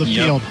the middle of the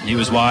field. He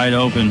was wide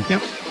open.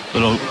 Yep.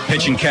 Little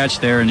pitch and catch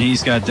there, and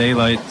he's got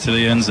daylight to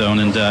the end zone.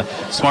 And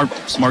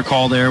smart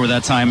call there with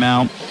that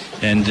timeout.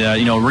 And,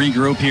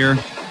 regroup here.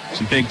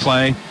 It's a big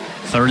play.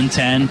 3rd and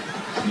 10.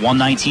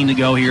 1:19 to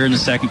go here in the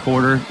second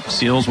quarter.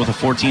 Seals with a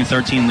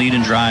 14-13 lead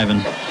and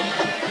driving.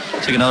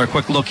 Take another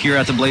quick look here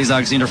at the Blaise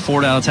Alexander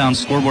Ford out-of-town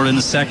scoreboard in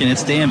the second.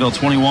 It's Danville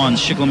 21,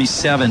 Shikellamy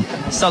 7,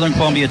 Southern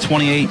Columbia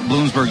 28,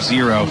 Bloomsburg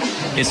 0.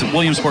 It's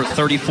Williamsport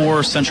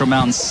 34, Central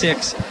Mountain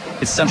 6.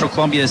 It's Central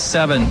Columbia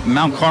 7,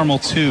 Mount Carmel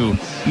 2.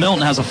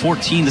 Milton has a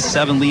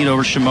 14-7 lead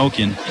over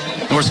Shamokin.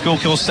 North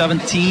Schuylkill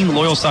 17,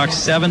 Loyalsock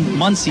 7,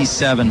 Muncie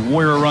 7,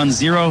 Warrior Run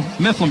 0,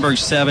 Mifflinburg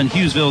 7,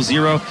 Hughesville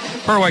 0.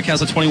 Berwick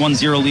has a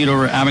 21-0 lead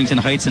over Abington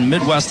Heights, and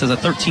Midwest has a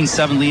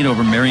 13-7 lead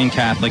over Marion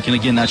Catholic. And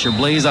again, that's your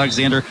Blaise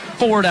Alexander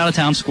Ford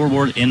out-of-town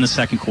scoreboard in the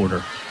second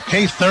quarter.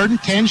 Okay, 3rd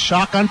and 10,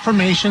 shotgun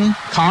formation.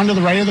 Kahn to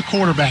the right of the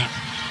quarterback.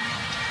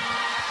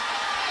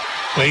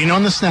 Waiting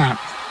on the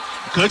snap.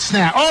 Good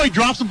snap. Oh, he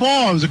drops the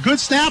ball. It was a good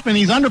snap, and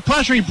he's under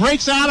pressure. He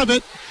breaks out of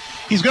it.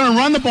 He's going to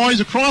run the ball.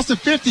 He's across the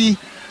 50.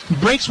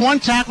 Breaks one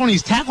tackle, and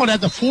he's tackled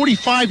at the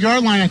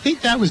 45-yard line. I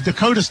think that was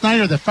Dakota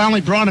Snyder that finally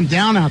brought him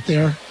down out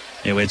there.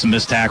 Yeah, we had some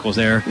missed tackles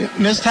there. Yeah,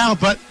 missed tackle,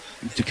 but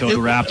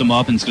Dakota wrapped him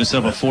up, and it's going to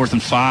set up a 4th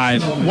and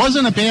 5.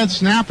 Wasn't a bad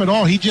snap at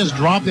all. He just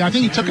dropped it. I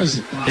think he took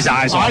his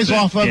eyes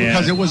off of it yeah.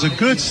 because it was a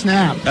good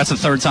snap. That's the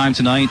 3rd time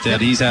tonight that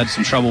he's had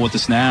some trouble with the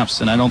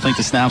snaps, and I don't think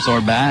the snaps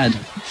are bad.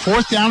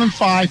 4th down and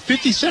 5,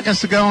 50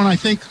 seconds to go, and I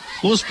think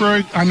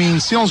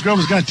Selinsgrove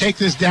is going to take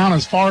this down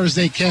as far as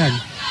they can.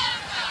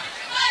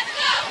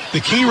 The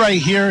key right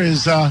here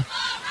is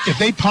if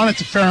they punt it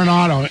to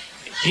Farinado,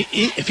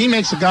 if he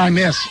makes a guy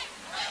miss,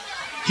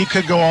 he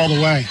could go all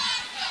the way.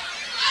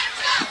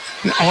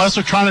 Unless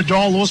they're trying to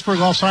draw Lewisburg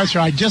offsides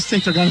here, I just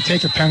think they're going to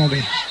take a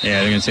penalty.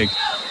 Yeah, they're going to take.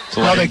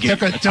 They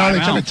took a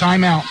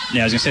timeout.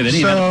 Yeah, I was going to say they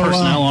didn't have the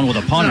personnel on with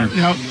a punter.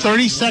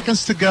 30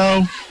 seconds to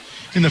go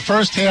in the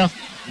first half.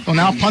 They'll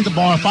now punt the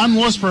ball. If I'm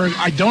Lewisburg,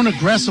 I don't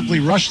aggressively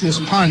rush this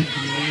punt,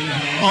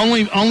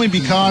 only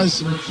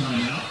because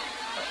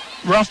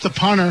Ruff the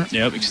punter.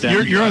 Yep,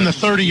 extend. You're in the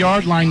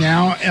 30-yard line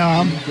now.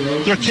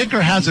 Their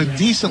kicker has a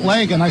decent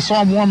leg, and I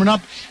saw him warming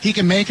up. He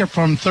can make it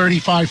from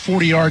 35,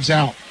 40 yards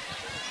out.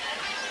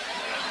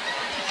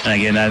 And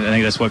again, I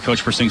think that's what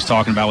Coach Persing's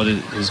talking about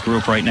with his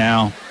group right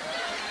now.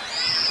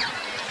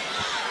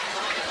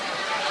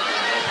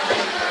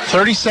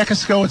 30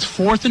 seconds to go. It's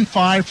 4th and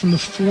 5 from the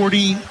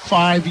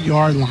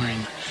 45-yard line.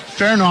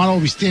 Farinado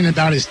will be standing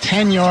about his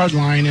 10-yard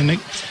line. And,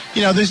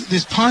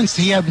 this punts,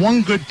 he had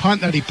one good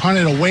punt that he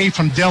punted away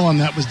from Dillon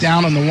that was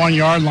down on the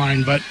 1-yard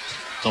line. But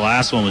the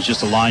last one was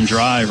just a line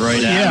drive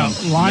right at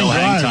him. Line no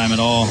drive. hang time at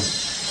all.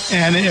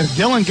 And if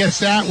Dillon gets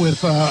that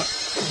with a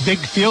big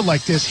field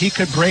like this, he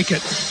could break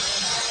it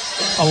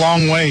a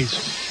long ways.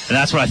 And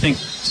that's what I think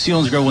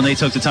Selinsgrove, when they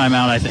took the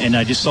timeout, and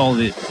I just saw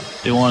the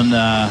one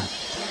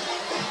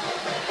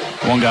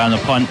guy on the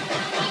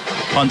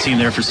punt team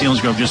there for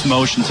Selinsgrove just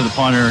motioned to the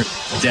punter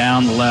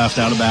down the left,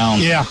 out of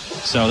bounds. Yeah.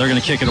 So they're going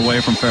to kick it away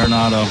from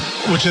Farinado.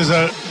 Which is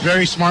a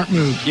very smart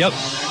move. Yep.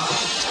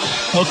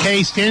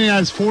 Okay, standing at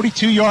his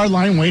 42-yard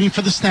line, waiting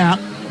for the snap.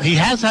 He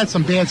has had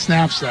some bad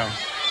snaps, though.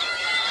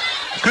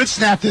 Good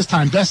snap this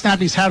time. Best snap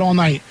he's had all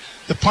night.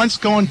 The punt's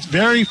going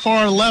very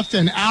far left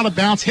and out of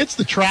bounds, hits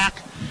the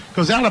track,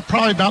 goes out of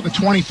probably about the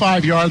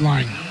 25-yard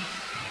line.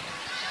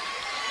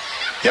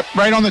 Yep,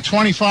 right on the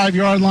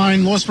 25-yard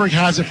line. Lewisburg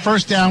has it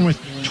first down with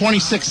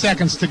 26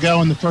 seconds to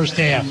go in the first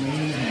half.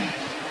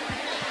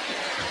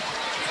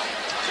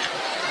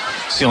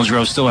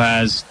 Selinsgrove still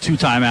has 2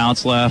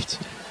 timeouts left.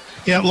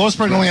 Yeah,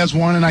 Lewisburg only has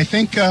 1, and I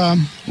think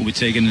we'll be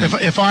taking.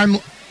 If I'm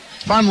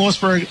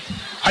Lewisburg,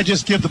 I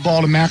just give the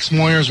ball to Max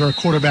Moyers or a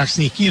quarterback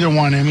sneak, either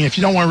one. I mean, if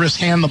you don't want to risk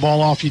handing the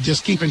ball off, you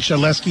just keep in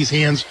Shaleski's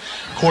hands,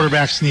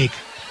 quarterback sneak.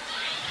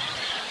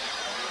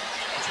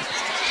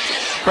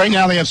 Right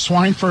now they have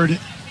Swineford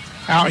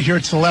out here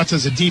to the left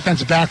as a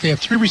defensive back. They have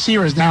 3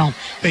 receivers now.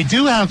 They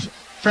do have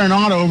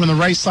Farinata over on the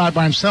right side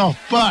by himself,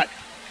 but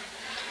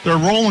they're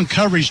rolling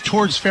coverage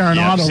towards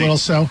Farinata a little,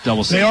 so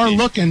they are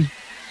looking.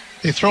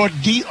 They throw it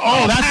deep.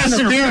 Oh, that's pass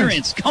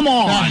interference. Come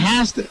on. That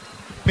has to.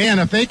 Man,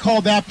 if they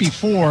called that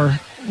before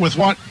with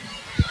what?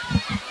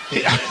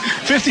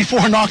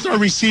 54 knocked our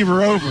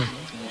receiver over.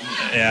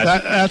 Yeah,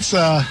 that's.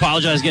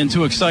 Apologize getting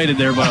too excited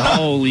there, but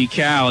holy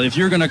cow! If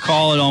you're going to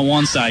call it on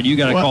one side, you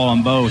got to call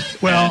on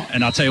both. Well,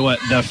 and I'll tell you what,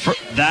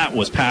 that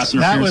was pass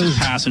interference. That was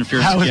pass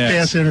interference. That was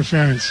pass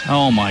interference.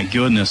 Oh my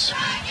goodness!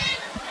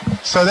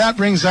 So that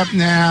brings up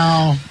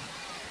now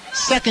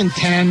 2nd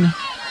 10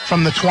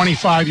 from the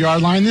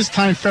 25-yard line. This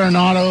time,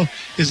 Farinata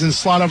is in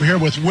slot over here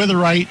with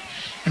Witherite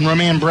and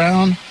Romain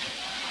Brown.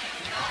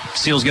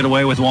 Seals get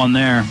away with one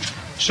there.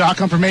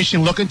 Shotgun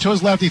formation, looking to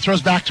his left. He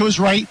throws back to his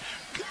right.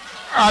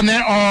 On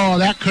that,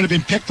 that could have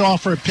been picked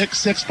off for a pick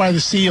 6 by the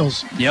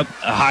Seals. Yep,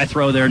 a high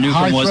throw there.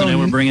 Newcomb wasn't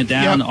able to bring it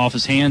down off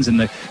his hands, and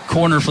the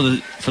corner for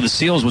the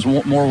Seals was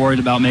more worried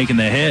about making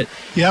the hit.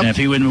 Yep. And if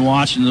he wouldn't been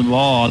watching the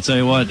ball, I'll tell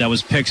you what, that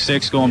was pick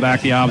 6 going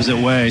back the opposite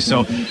way.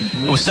 So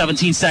it was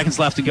 17 seconds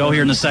left to go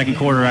here in the second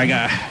quarter.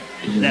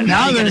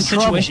 Now they're in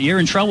situation. You're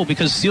in trouble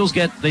because Seals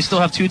they still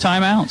have 2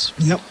 timeouts.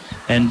 Yep.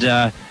 And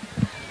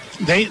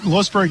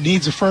Lewisburg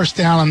needs a first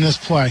down on this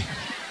play.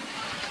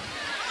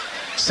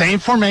 Same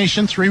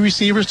formation, 3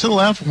 receivers to the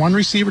left, 1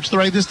 receiver to the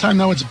right. This time,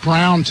 though, it's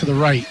Brown to the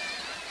right.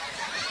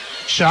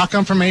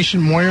 Shotgun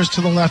formation, Moyers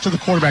to the left of the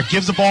quarterback.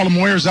 Gives the ball to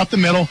Moyers up the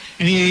middle,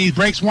 and he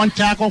breaks 1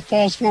 tackle,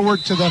 falls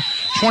forward to the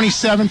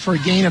 27 for a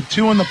gain of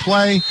 2 in the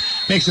play.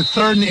 Makes it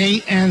 3rd and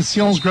 8, and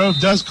Selinsgrove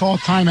does call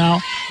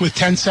timeout with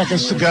 10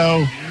 seconds to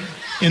go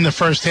in the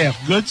first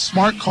half. Good,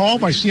 smart call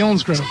by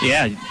Selinsgrove.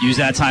 Yeah, use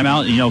that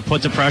timeout,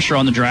 put the pressure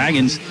on the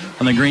Dragons,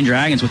 on the Green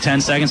Dragons with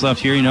 10 seconds left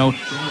here,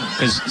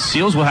 because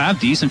Seals will have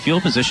decent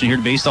field position here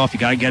based off. You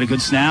got to get a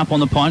good snap on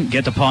the punt,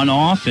 get the punt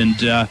off, and,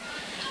 10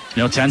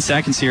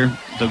 seconds here.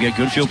 They'll get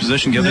good field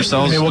position, give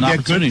themselves an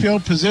opportunity. They will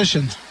get good field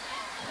position.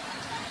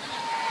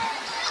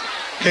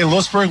 Okay,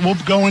 Lewisburg will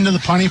go into the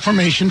punting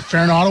formation.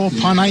 Farinata will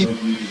punt. I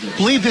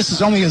believe this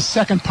is only his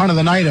 2nd punt of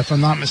the night, if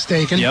I'm not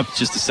mistaken. Yep,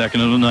 just the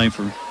 2nd of the night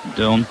for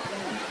Dylan.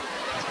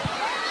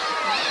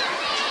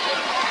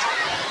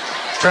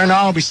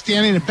 Farinata will be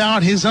standing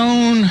about his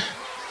own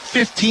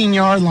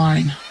 15-yard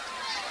line.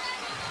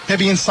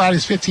 Heavy inside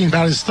his 15,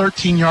 about his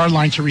 13-yard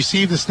line to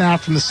receive the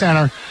snap from the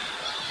center.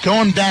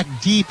 Going back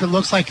deep, it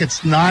looks like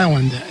it's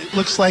Nyland. It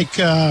looks like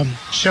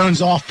Schoen's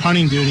off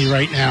punting duty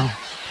right now.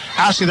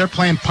 Actually, they're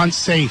playing punt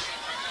safe.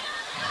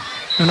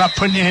 They're not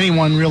putting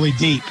anyone really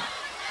deep.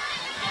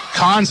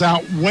 Kahn's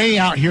way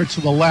out here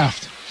to the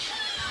left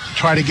to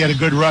try to get a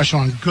good rush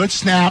on. Good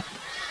snap.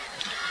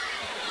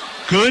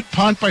 Good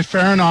punt by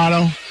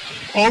Farinata.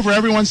 Over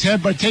everyone's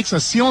head, but takes a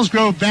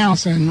Selinsgrove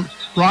bounce, and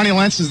Ronnie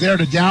Lentz is there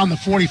to down the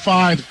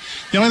 45.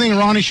 The only thing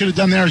Ronnie should have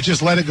done there is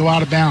just let it go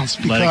out of bounds.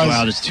 Let it go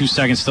out. It's 2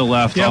 seconds still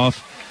left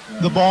off.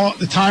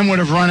 The time would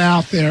have run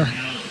out there.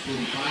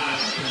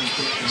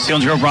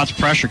 Selinsgrove brought the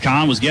pressure.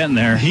 Kahn was getting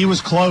there. He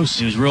was close.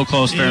 He was real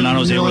close. Farinata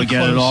was able to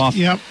get it off.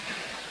 Yep.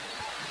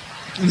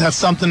 And that's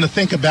something to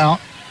think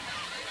about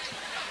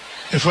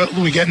if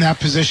we get in that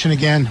position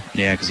again.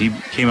 Yeah, because he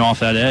came off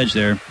that edge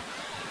there.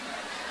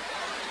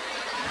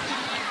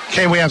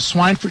 Okay, we have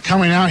Swineford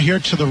coming out here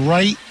to the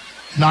right,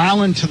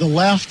 Nyland to the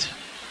left.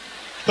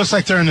 Looks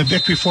like they're in the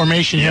victory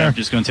formation here. They're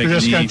just going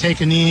to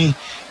take a knee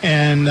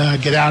and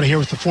get out of here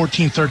with the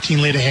 14-13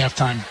 lead at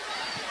halftime.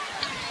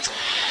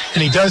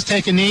 And he does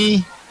take a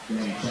knee,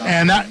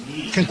 and that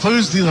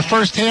concludes the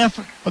first half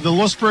of the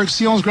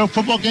Lewisburg-Selinsgrove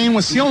football game,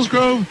 with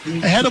Selinsgrove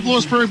ahead of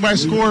Lewisburg by a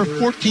score of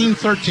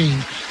 14-13.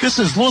 This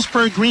is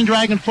Lewisburg Green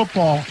Dragon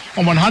football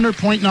on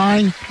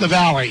 100.9 The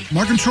Valley.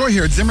 Mark and Troy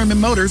here at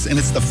Zimmerman Motors, and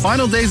it's the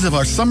final days of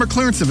our summer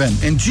clearance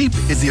event, and Jeep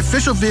is the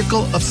official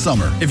vehicle of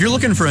summer. If you're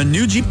looking for a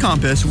new Jeep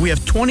Compass, we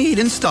have 28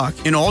 in stock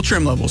in all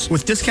trim levels,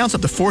 with discounts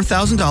up to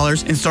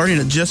 $4,000 and starting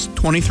at just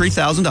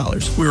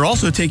 $23,000. We are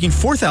also taking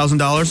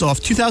 $4,000 off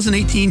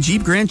 2018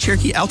 Jeep Grand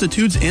Cherokee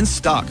Altitudes in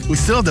stock. We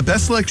still have the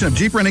best selection of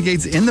Jeep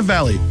Renegades in the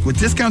Valley, with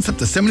discounts up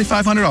to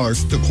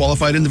 $7,500 to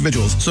qualified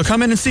individuals. So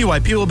come in and see why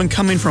people have been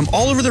coming from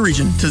all over the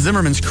region to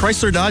Zimmerman's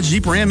Chrysler Dodge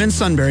Jeep Ram in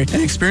Sunbury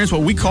and experience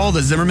what we call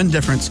the Zimmerman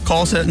difference.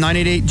 Call us at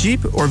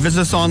 988-JEEP or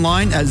visit us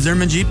online at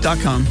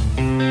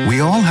ZimmermanJeep.com.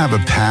 We all have a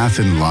path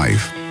in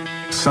life.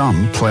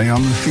 Some play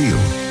on the field.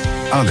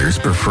 Others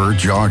prefer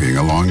jogging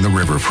along the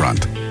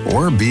riverfront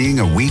or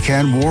being a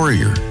weekend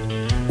warrior.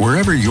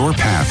 Wherever your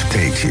path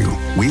takes you,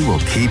 we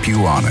will keep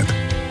you on it.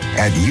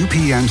 At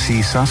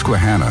UPMC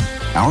Susquehanna,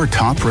 our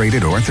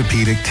top-rated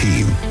orthopedic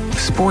team,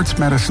 sports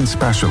medicine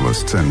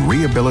specialists, and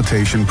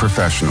rehabilitation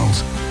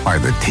professionals are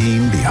the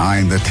team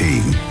behind the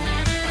team.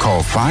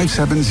 Call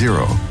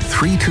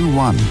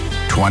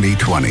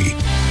 570-321-2020.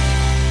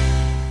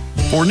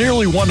 For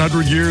nearly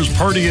 100 years,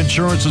 Purdy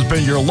Insurance has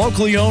been your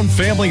locally owned,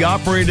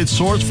 family-operated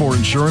source for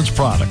insurance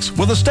products.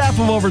 With a staff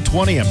of over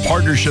 20 and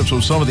partnerships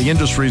with some of the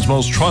industry's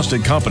most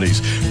trusted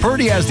companies,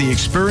 Purdy has the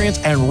experience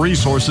and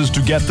resources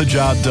to get the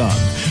job done.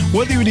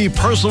 Whether you need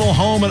personal,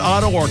 home, and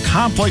auto, or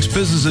complex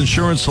business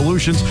insurance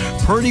solutions,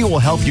 Purdy will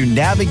help you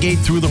navigate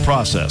through the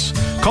process.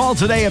 Call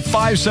today at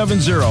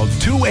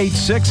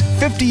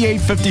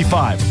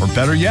 570-286-5855. Or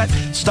better yet,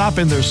 stop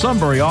in their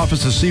Sunbury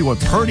office to see what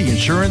Purdy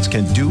Insurance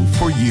can do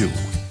for you.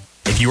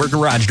 If your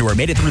garage door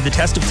made it through the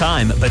test of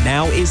time, but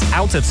now is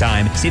out of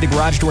time, see the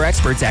garage door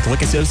experts at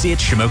Glick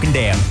Associates, Shamokin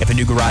Dam. If a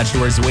new garage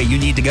door is the way you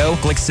need to go,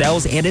 Glick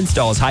sells and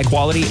installs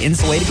high-quality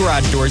insulated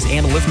garage doors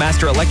and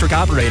LiftMaster electric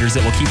operators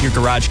that will keep your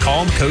garage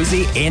calm,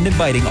 cozy, and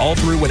inviting all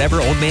through whatever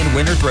old man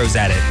winter throws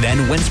at it.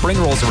 Then, when spring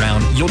rolls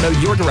around, you'll know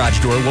your garage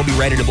door will be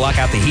ready to block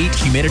out the heat,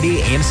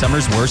 humidity, and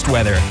summer's worst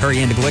weather.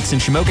 Hurry into Glick's in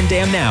Shamokin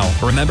Dam now.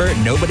 Remember,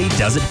 nobody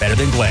does it better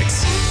than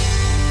Glick's.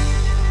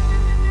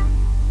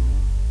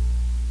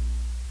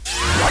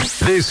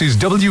 This is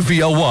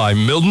WVLY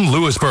Milton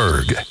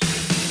Lewisburg.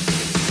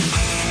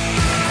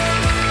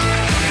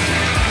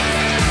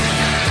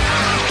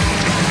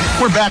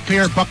 We're back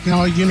here at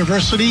Bucknell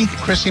University,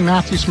 Christy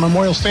Matthews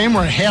Memorial Stadium.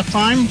 We're at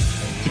halftime.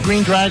 The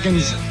Green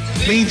Dragons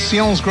lead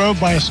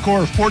Selinsgrove by a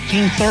score of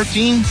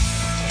 14-13.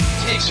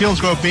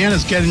 Selinsgrove Band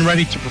is getting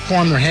ready to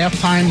perform their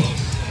halftime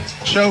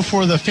show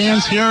for the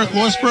fans here at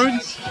Lewisburg.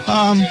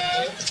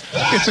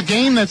 It's a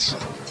game that's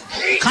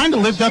kind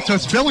of lived up to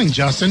its billing,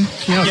 Justin.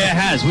 You know, yeah, it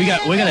has. We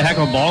got a heck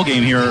of a ball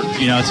game here,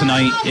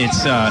 tonight.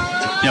 It's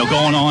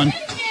going on.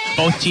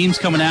 Both teams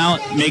coming out,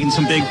 making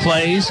some big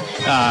plays.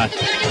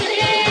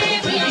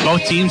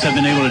 Both teams have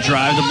been able to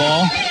drive the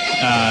ball.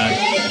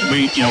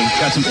 We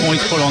got some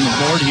points put on the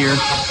board here.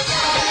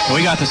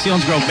 We got the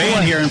Selinsgrove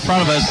Band here in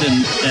front of us,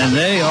 and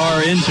they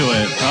are into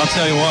it. I'll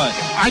tell you what.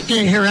 I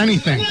can't hear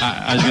anything.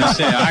 I was going to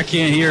say, I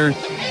can't hear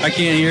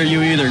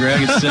you either,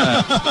 Greg.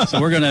 So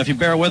we're going to, if you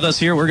bear with us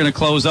here, we're going to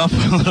close up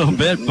a little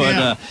bit.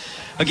 But,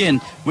 again,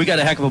 we got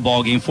a heck of a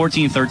ball game.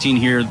 14-13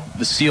 here.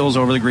 The Seals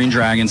over the Green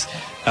Dragons.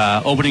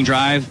 Opening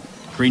drive,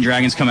 Green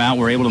Dragons come out.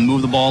 We're able to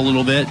move the ball a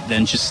little bit.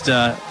 Then just,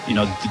 the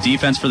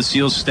defense for the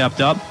Seals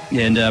stepped up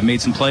and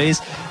made some plays.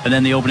 And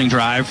then the opening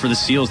drive for the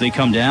Seals, they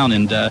come down.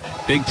 And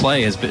big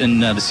play has been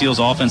the Seals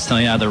offense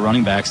tonight out of their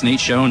running backs. Nate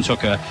Schoen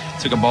took a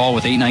ball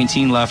with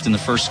 8:19 left in the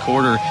first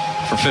quarter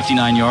for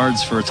 59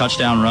 yards for a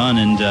touchdown run.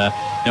 And,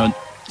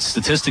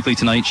 statistically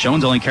tonight,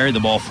 Schoen's only carried the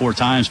ball 4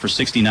 times for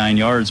 69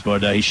 yards,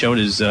 but he showed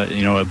his,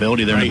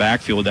 ability there in the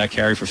backfield with that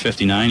carry for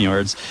 59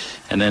 yards.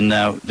 And then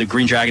the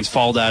Green Dragons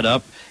followed that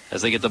up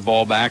as they get the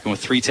ball back, and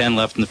with 3:10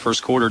 left in the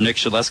first quarter, Nick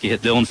Shaleski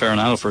hit Dylan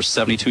Farinato for a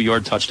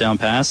 72-yard touchdown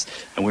pass,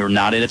 and we were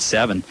knotted at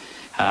 7.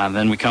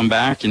 Then we come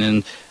back, and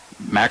then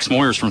Max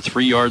Moyers from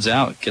 3 yards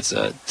out gets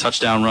a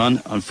touchdown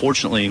run.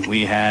 Unfortunately,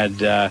 we had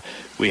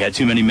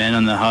too many men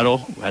in the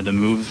huddle. We had to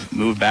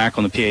move back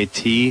on the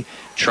PAT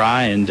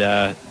try, and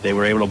they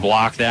were able to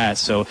block that.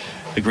 So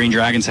the Green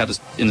Dragons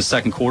in the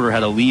second quarter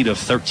had a lead of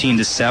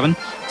 13-7.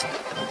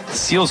 The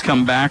Seals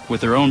come back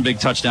with their own big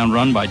touchdown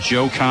run by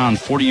Joe Kahn,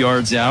 40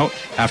 yards out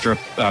after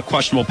a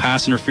questionable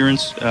pass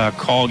interference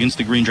call against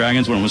the Green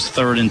Dragons when it was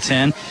 3rd and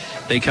 10.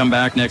 They come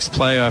back next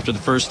play after the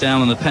first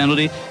down and the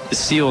penalty. The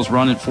Seals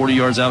run it 40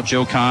 yards out,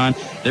 Joe Kahn.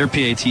 Their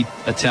PAT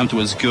attempt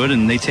was good,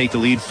 and they take the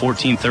lead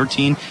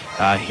 14-13.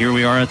 Here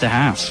we are at the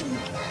half.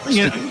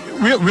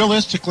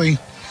 Realistically,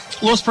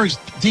 Lewisburg's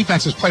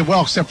defense has played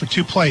well except for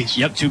 2 plays.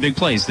 Yep, 2 big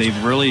plays. They've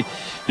really,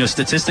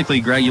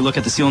 statistically, Greg, you look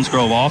at the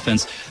Selinsgrove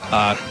offense,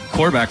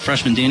 quarterback,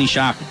 freshman Danny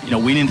Schock,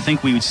 we didn't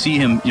think we would see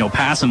him,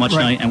 pass him much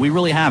tonight, and we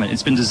really haven't.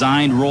 It's been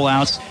designed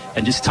rollouts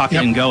and just tuck it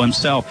and go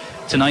himself.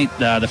 Tonight,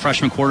 the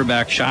freshman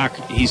quarterback, Schock,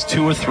 he's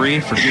 2 or 3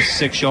 for just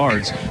 6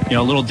 yards.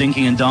 A little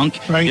dinking and dunk.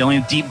 Right. The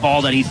only deep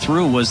ball that he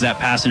threw was that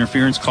pass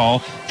interference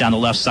call down the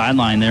left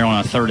sideline there on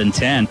a 3rd and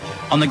 10.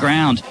 On the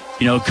ground,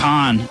 Joe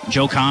Kahn,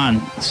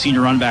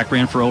 senior run back,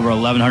 ran for over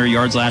 1,100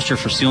 yards last year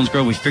for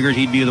Selinsgrove. We figured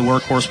he'd be the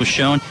workhorse with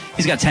Schoen.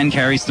 He's got 10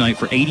 carries tonight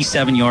for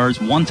 87 yards,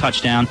 1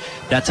 touchdown.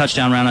 That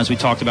touchdown round, as we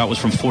talked about, was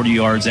from 40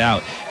 yards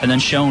out. And then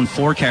Schoen,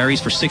 4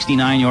 carries for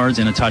 69 yards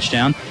and a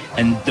touchdown.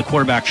 And the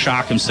quarterback,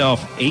 Schock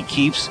himself, 8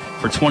 keeps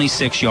for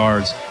 26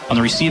 yards. On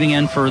the receiving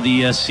end for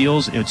the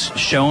Seals, it's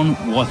Schoen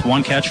with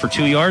 1 catch for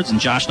 2 yards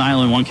and Josh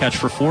Nyland 1 catch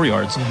for 4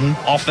 yards.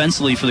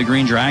 Offensively for the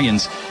Green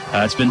Dragons,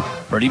 it's been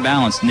pretty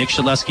balanced. Nick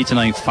Shaleski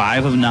tonight,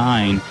 5 of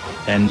 9.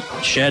 And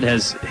Shed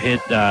has hit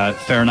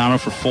Farinato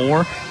for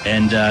 4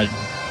 and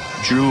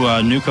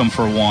Drew Newcomb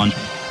for 1.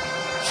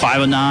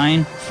 5 of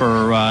 9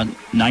 for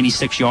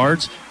 96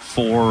 yards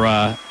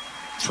for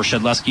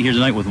Shedleski here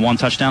tonight with 1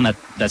 touchdown, that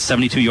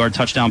 72-yard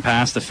touchdown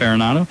pass to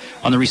Farinato.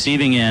 On the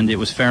receiving end, it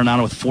was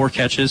Farinato with 4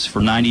 catches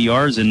for 90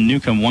 yards and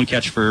Newcomb 1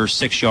 catch for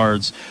 6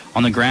 yards.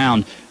 On the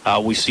ground,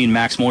 we've seen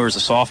Max Moyers, a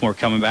sophomore,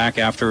 coming back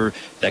after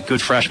that good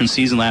freshman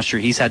season last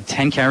year. He's had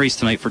 10 carries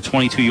tonight for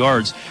 22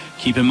 yards.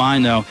 Keep in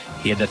mind, though,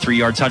 he had that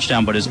 3-yard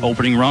touchdown, but his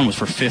opening run was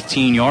for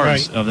 15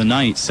 yards of the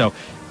night. So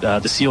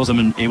the Seals have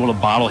been able to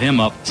bottle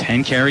him up.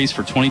 10 carries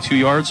for 22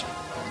 yards.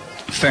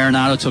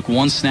 Farinado took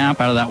one snap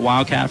out of that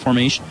Wildcat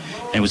formation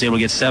and was able to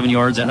get 7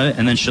 yards out of it.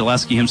 And then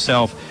Shaleski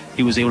himself,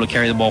 he was able to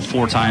carry the ball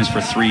 4 times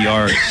for 3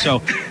 yards.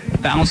 So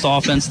balanced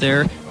offense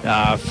there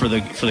for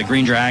the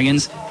Green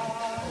Dragons.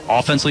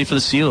 Offensively for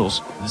the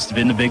Seals, this has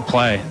been the big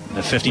play.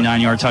 The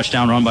 59-yard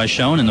touchdown run by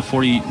Schoen and the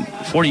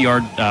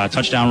 40-yard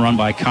touchdown run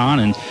by Kahn.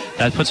 And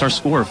that puts our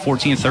score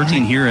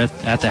 14-13 here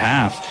at the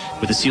half,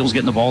 with the Seals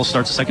getting the ball to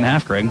start the second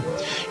half, Greg.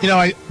 You know,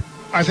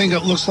 I think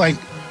it looks like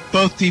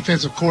both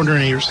defensive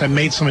coordinators have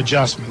made some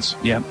adjustments.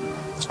 Yep.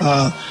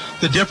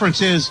 The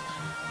difference is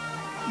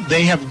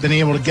they have been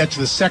able to get to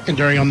the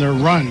secondary on their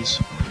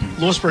runs.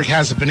 Lewisburg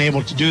hasn't been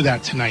able to do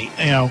that tonight.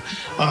 You know,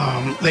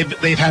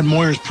 they've had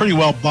Moyers pretty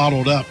well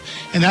bottled up,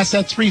 and that's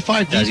that 3-5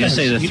 defense. I was going to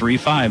say the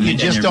 3-5. You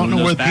just don't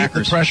know where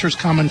the pressure's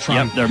coming from.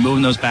 Yep, they're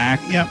moving those back,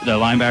 the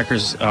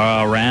linebackers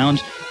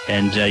around,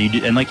 and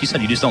and like you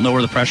said, you just don't know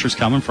where the pressure's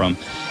coming from.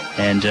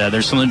 And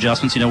there's some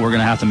adjustments, we're going to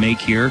have to make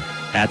here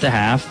at the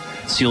half.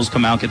 Seals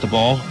come out, get the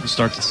ball,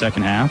 start the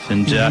second half,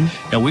 and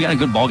we got a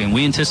good ball game.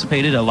 We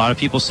anticipated. A lot of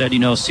people said,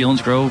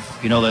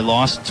 Selinsgrove, they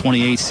lost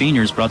 28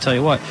 seniors, but I'll tell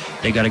you what,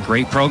 they got a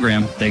great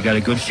program. They got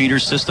a good feeder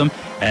system,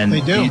 and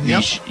they do.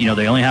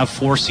 They only have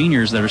 4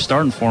 seniors that are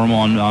starting for them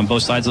on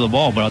both sides of the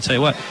ball. But I'll tell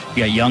you what,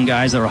 you got young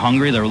guys that are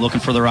hungry, that are looking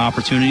for their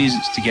opportunities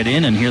to get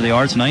in, and here they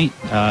are tonight,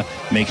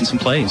 making some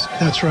plays.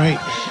 That's right.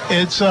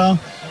 It's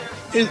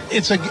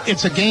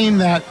a game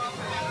that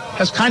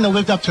has kind of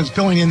lived up to its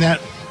billing in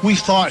that we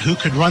thought who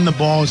could run the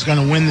ball is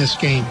going to win this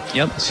game.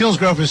 Yep.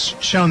 Selinsgrove has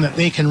shown that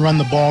they can run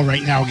the ball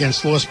right now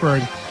against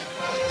Lewisburg.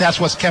 That's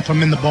what's kept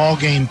them in the ball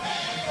game.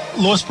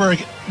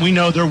 Lewisburg, we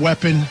know their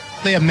weapon.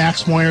 They have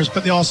Max Moyers,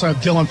 but they also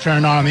have Dylan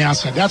Farinado on the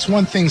outside. That's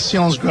one thing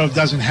Selinsgrove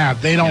doesn't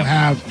have. They don't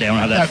have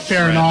that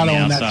Farinado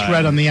and that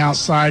threat on the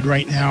outside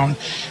right now.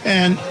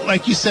 And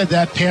like you said,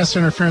 that pass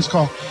interference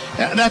call,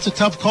 that's a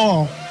tough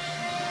call.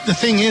 The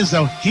thing is,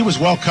 though, he was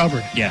well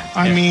covered.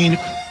 I mean,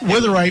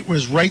 Witherite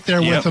was right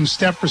there with him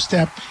step for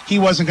step. He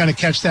wasn't going to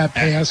catch that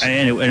pass.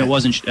 And it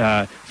wasn't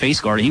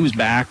face guarding. He was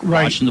back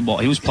watching the ball.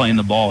 He was playing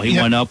the ball. He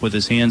went up with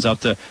his hands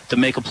up to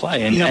make a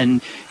play.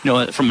 And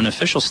from an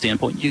official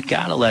standpoint, you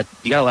gotta let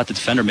the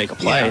defender make a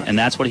play. And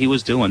that's what he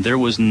was doing. There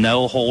was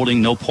no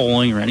holding, no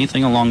pulling, or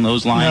anything along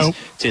those lines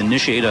to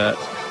initiate a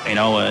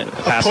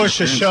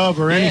push, a shove,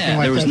 or anything like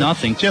that. There was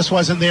nothing. Just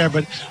wasn't there.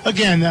 But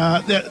again,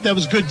 that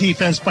was good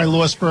defense by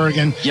Lewisburg,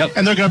 and they're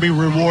going to be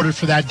rewarded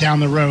for that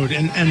down the road.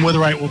 And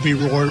Witherite will be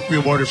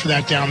rewarded for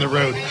that down the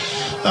road.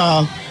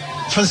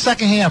 For the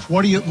second half,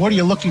 what are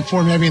you looking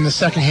for maybe in the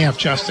second half,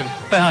 Justin?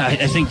 Well,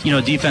 I think,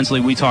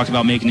 defensively we talked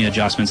about making the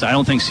adjustments. I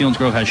don't think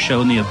Selinsgrove has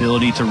shown the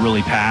ability to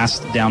really pass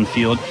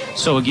downfield.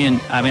 So again,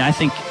 I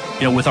think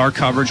with our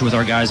coverage, with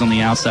our guys on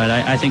the outside,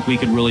 I think we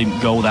could really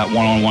go with that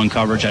one-on-one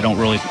coverage.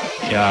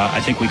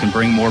 I think we can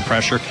bring more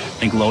pressure. I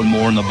think load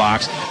more in the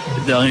box.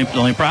 The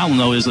only problem,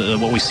 though, is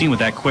what we've seen with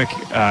that quick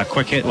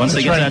hit. Once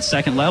they get to that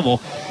second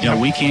level,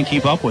 we can't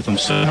keep up with them.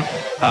 So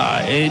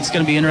it's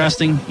going to be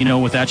interesting,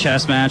 with that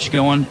chess match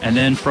going. And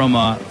then from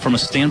a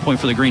standpoint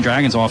for the Green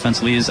Dragons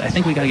offensively, I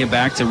think we got to get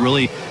back to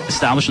really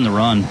establishing the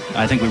run.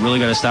 I think we really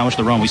got to establish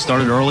the run. We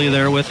started early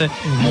there with it.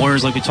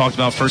 Moyers, like we talked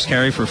about, first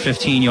carry for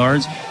 15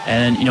 yards,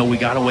 and we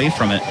got away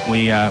from it.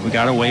 We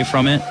got away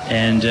from it,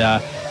 and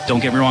don't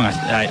get me wrong,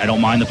 I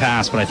don't mind the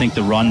pass, but I think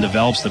the run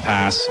develops the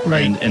pass,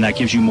 and that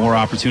gives you more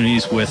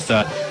opportunities we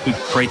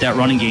create that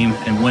running game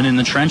and win in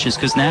the trenches,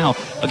 because now,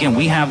 again,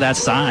 we have that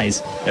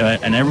size,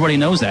 and everybody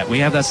knows that. We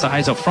have that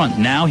size up front.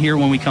 Now here,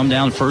 when we come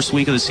down the first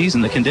week of the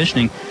season, the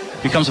conditioning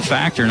becomes a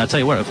factor, and I'll tell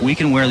you what, if we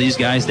can wear these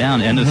guys down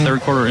end of the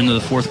third quarter, into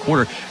the fourth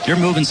quarter, you're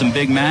moving some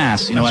big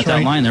mass, at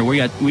that line there. We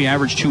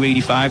average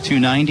 285,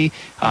 290.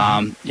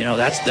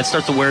 That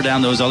starts to wear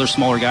down those other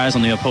smaller guys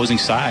on the opposing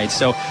side.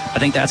 So I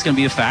think that's going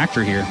to be a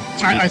factor here.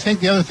 I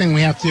think the other thing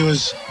we have to do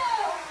is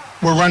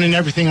we're running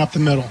everything up the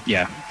middle.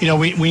 Yeah.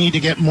 We need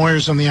to get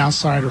Moyers on the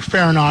outside or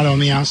Farinado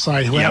on the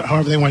outside,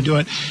 however they want to do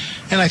it.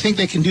 And I think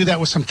they can do that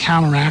with some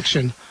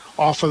counteraction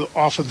off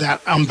of that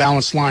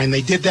unbalanced line.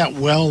 They did that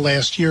well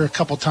last year a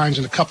couple times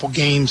in a couple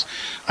games.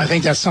 I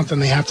think that's something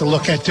they have to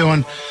look at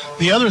doing.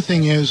 The other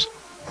thing is,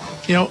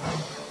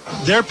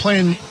 they're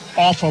playing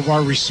off of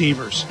our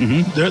receivers.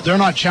 They're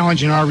not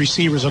challenging our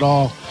receivers at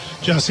all,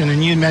 Justin,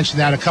 and you mentioned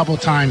that a couple of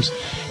times.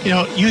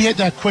 You hit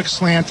that quick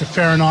slant to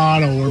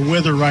Farinado or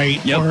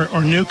Witherite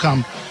or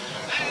Newcomb.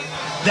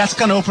 That's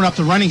going to open up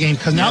the running game,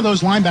 because now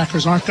those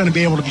linebackers aren't going to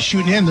be able to be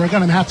shooting in. They're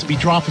going to have to be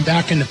dropping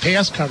back into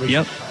pass coverage.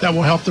 That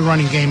will help the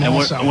running game and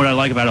also. What I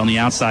like about it on the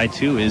outside,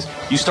 too, is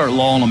you start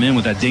lulling them in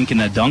with that dink and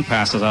that dunk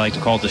pass, as I like to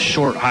call it, the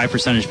short,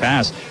 high-percentage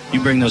pass. You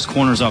bring those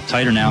corners up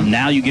tighter now.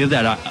 Now you give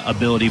that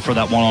ability for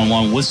that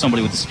one-on-one with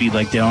somebody with the speed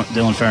like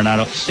Dylan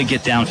Farinado to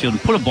get downfield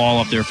and put a ball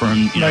up there for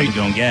him to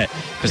go and get.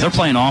 Because they're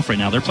playing off right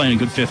now. They're playing a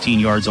good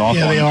 15 yards off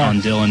on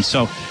Dylan.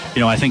 So,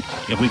 I think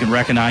if we can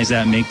recognize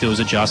that and make those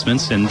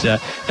adjustments and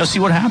see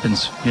what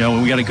happens.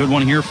 We got a good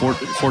one here,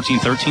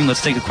 14-13.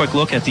 Let's take a quick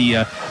look at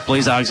the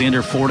Blaise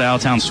Alexander Ford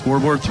Allentown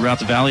scoreboard throughout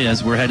the Valley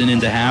as we're heading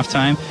into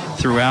halftime.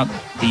 Throughout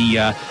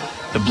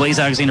the The Blaze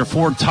Alexander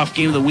Ford tough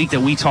game of the week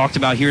that we talked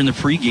about here in the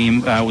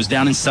pregame was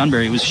down in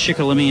Sunbury. It was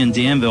Shikellamy and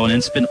Danville, and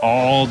it's been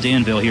all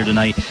Danville here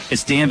tonight.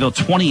 It's Danville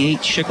 28,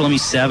 Shikellamy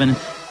 7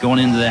 going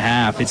into the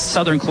half. It's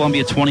Southern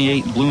Columbia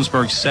 28,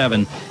 Bloomsburg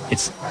 7.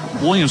 It's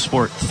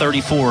Williamsport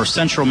 34,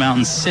 Central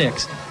Mountain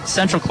 6.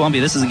 Central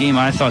Columbia, this is a game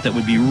I thought that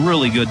would be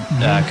really good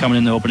coming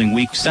in the opening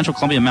week. Central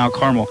Columbia, Mount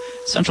Carmel.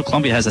 Central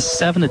Columbia has a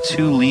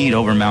 7-2 lead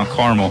over Mount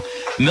Carmel.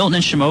 Milton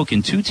and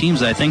Shamokin, two teams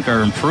that I think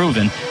are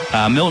improving.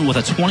 Milton with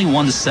a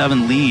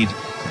 21-7 lead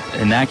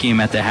in that game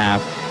at the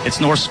half. It's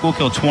North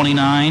Schuylkill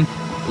 29,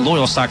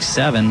 Loyalstock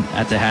 7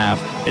 at the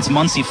half. It's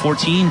Muncie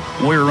 14,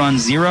 Warrior Run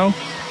 0.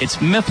 It's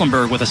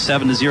Mifflinburg with a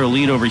 7-0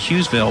 lead over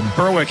Hughesville.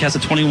 Berwick has a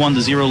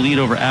 21-0 lead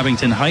over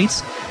Abington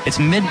Heights. It's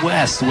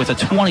Midwest with a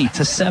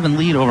 20-7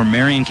 lead over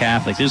Marion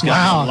Catholic. There's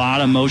got a lot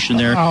of motion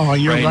there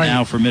right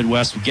now for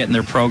Midwest getting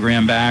their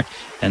program back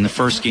and the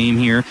first game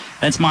here.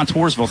 Then it's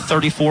Montoursville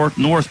 34,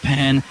 North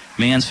Penn,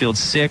 Mansfield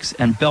 6,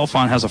 and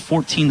Bellefonte has a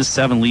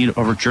 14-7 lead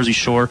over Jersey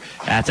Shore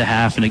at the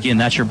half. And again,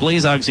 that's your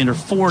Blaze Alexander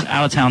Ford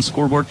out-of-town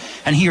scoreboard.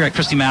 And here at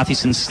Christy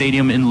Mathewson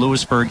Stadium in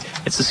Lewisburg,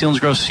 it's the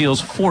Selinsgrove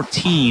Seals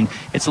 14.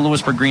 It's the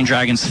Lewisburg Green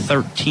Dragons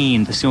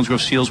 13. The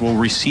Selinsgrove Seals will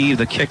receive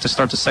the kick to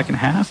start the second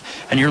half.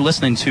 And you're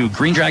listening to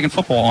Green Dragon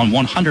Football on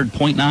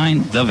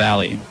 100.9 The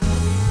Valley.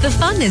 The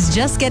fun is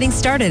just getting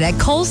started at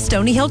Cole's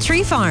Stony Hill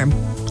Tree Farm.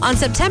 On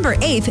September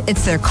 8th,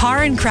 it's their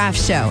Car and Craft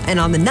Show,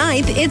 and on the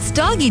 9th, it's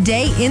Doggy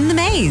Day in the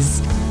Maze.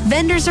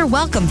 Vendors are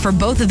welcome for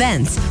both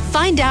events.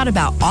 Find out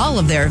about all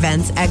of their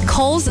events at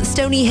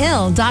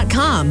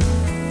colesstonyhill.com.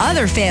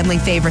 Other family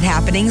favorite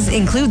happenings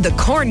include the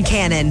Corn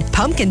Cannon,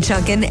 Pumpkin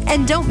Chunkin',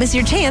 and don't miss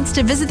your chance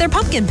to visit their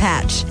pumpkin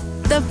patch.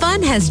 The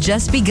fun has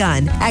just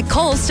begun at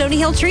Cole's Stony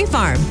Hill Tree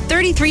Farm,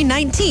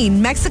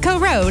 3319 Mexico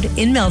Road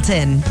in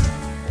Milton.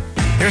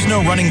 There's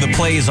no running the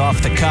plays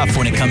off the cuff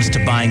when it comes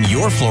to buying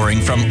your flooring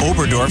from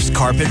Oberdorf's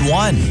Carpet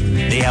One.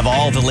 They have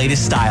all the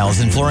latest styles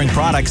and flooring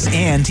products,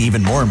 and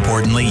even more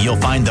importantly, you'll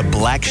find the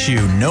Black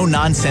Shoe,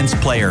 no-nonsense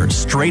player,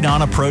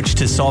 straight-on approach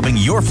to solving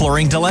your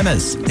flooring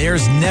dilemmas.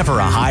 There's never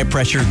a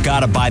high-pressure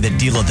gotta-buy the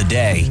deal of the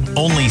day.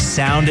 Only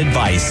sound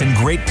advice and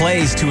great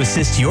plays to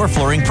assist your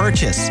flooring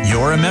purchase.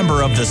 You're a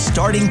member of the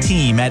starting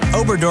team at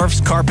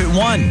Oberdorf's Carpet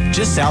One,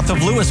 just south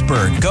of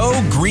Lewisburg.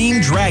 Go Green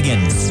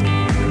Dragons!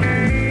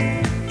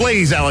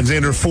 Blaze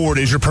Alexander Ford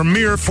is your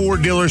premier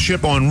Ford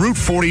dealership on Route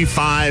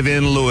 45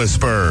 in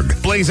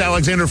Lewisburg. Blaze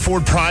Alexander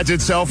Ford prides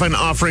itself in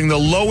offering the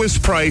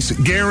lowest price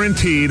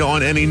guaranteed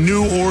on any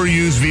new or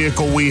used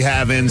vehicle we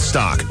have in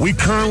stock. We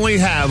currently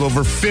have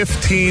over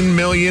 $15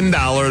 million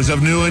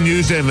of new and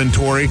used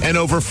inventory and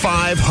over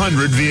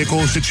 500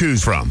 vehicles to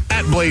choose from.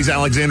 At Blaze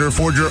Alexander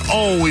Ford, you're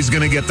always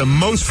going to get the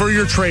most for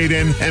your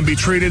trade-in and be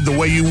treated the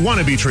way you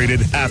want to be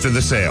treated after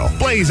the sale.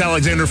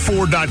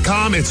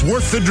 BlazeAlexanderFord.com. It's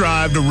worth the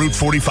drive to Route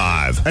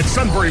 45. At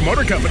Sunbury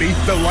Motor Company,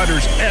 the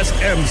letters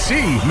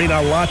SMC mean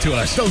a lot to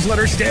us. Those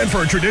letters stand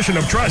for a tradition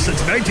of trust since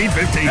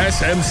 1950.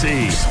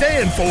 SMC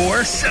stand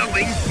for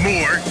selling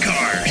more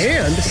cars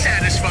and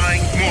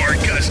satisfying more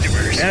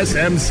customers.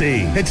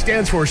 SMC. It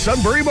stands for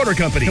Sunbury Motor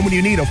Company. And when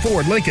you need a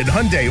Ford, Lincoln,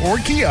 Hyundai, or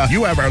Kia,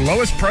 you have our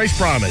lowest price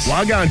promise.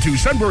 Log on to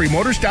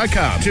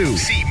sunburymotors.com to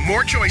see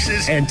more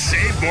choices and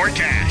save more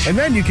cash. And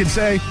then you can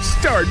say,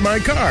 start my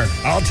car.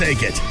 I'll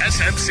take it.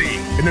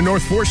 SMC. In the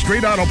North 4th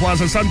Street Auto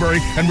Plaza, Sunbury,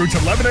 and routes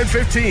 11 and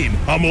 15.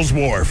 Hummel's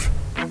Wharf.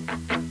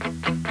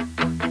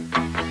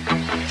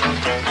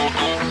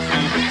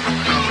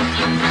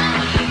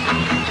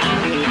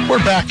 We're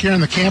back here on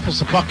the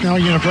campus of Bucknell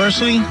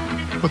University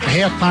with the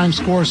halftime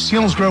score: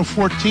 Selinsgrove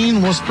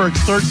 14, Lewisburg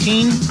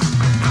 13.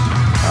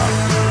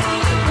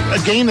 A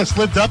game that's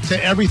lived up to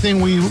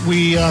everything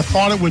we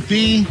thought it would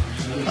be.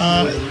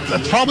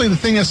 Probably the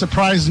thing that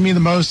surprises me the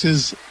most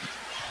is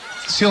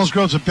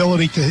Selinsgrove's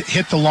ability to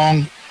hit the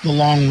long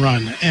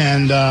run,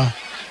 and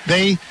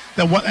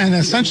and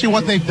essentially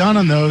what they've done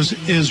on those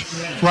is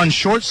run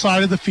short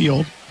side of the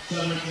field,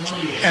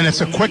 and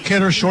it's a quick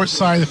hitter short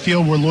side of the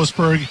field where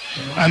Lewisburg,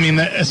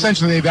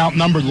 essentially they've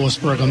outnumbered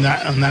Lewisburg on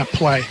that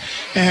play,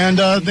 and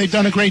they've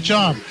done a great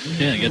job.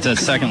 Yeah, get to that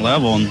second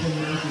level. And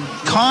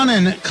Con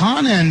and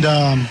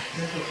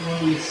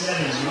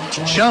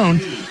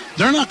Schoen,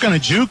 they're not going to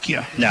juke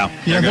you. No,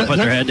 they're going to put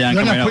their head down.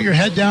 They're going to put your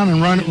head down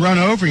and run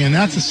over you, and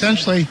that's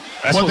essentially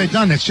what they've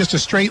done. It's just a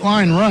straight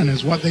line run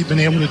is what they've been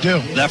able to do.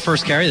 That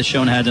first carry that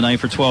Schoen had tonight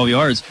for 12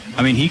 yards,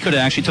 he could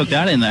have actually took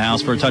that in the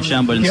house for a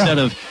touchdown, but instead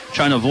of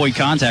trying to avoid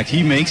contact,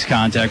 he makes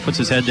contact, puts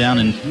his head down,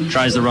 and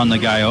tries to run the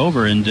guy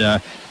over. And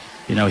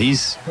he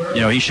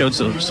showed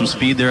some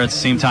speed there at the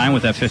same time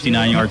with that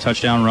 59-yard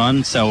touchdown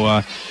run.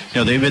 So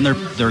they've been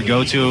their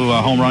go-to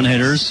home run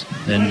hitters,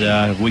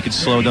 and we could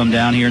slow them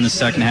down here in the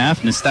second half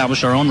and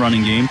establish our own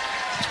running game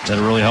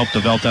that'll really help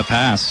develop that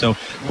pass. So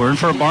we're in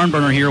for a barn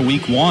burner here,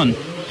 week one,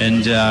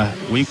 and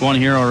week one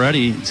here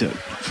already.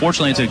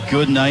 Fortunately, it's a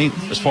good night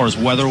as far as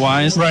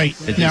weather-wise. Right.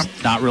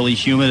 It's not really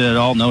humid at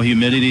all. No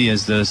humidity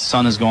as the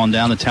sun has gone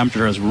down. The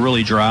temperature has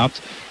really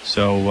dropped.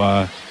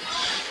 So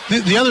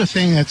the other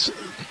thing that's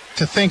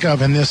to think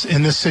of in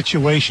this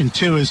situation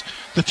too is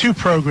the two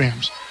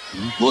programs.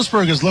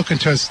 Lewisburg is looking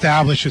to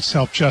establish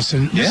itself,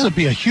 Justin. This would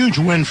be a huge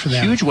win for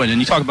them. Huge win. And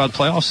you talk about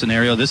playoff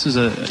scenario. This is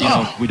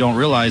we don't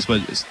realize,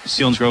 but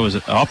Selinsgrove is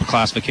up a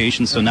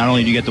classification. So not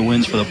only do you get the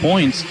wins for the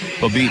points,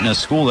 but beating a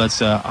school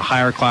that's a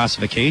higher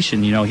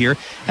classification, here.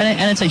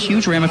 And it's a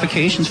huge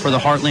ramifications for the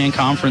Heartland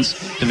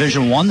Conference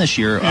Division I this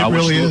year,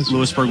 which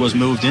Lewisburg was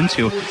moved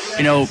into.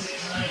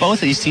 Both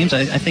of these teams,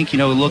 I think,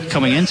 look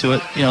coming into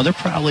it, they're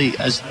probably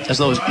as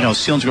though,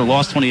 Selinsgrove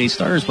lost 28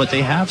 starters, but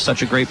they have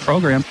such a great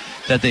program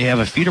that they have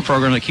a feeder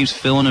program that keeps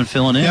filling in.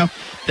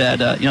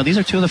 That, these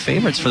are two of the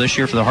favorites for this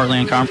year for the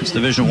Heartland Conference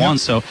Division I.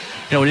 So,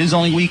 it is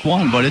only week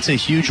one, but it's a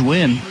huge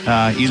win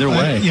either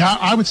way. Yeah,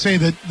 I would say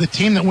that the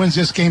team that wins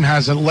this game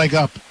has a leg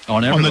up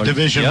on the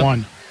Division I,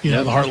 the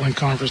Heartland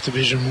Conference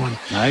Division I.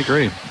 I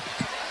agree.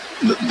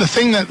 The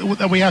thing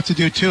that we have to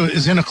do, too,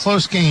 is in a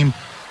close game,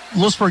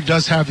 Lewisburg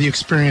does have the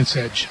experience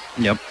edge.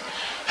 Yep.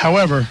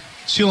 However,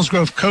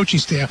 Selinsgrove coaching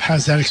staff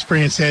has that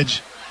experience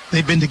edge.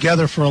 They've been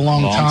together for a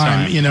long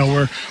time.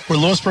 Where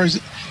Lewisburg's,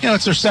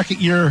 it's their second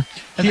year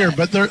here,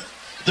 but they're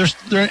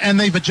and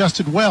they've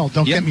adjusted well.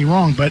 Don't get me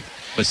wrong, but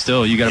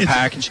still, you got a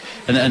package,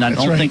 and I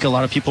don't think a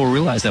lot of people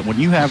realize that when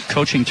you have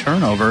coaching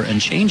turnover and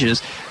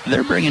changes,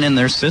 they're bringing in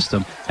their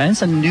system, and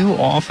it's a new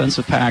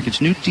offensive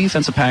package, new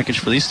defensive package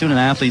for these student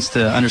athletes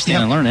to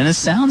understand and learn. And it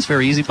sounds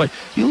very easy, but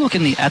you look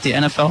at the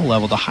NFL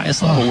level, the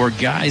highest level, where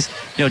guys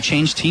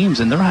change teams,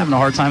 and they're having a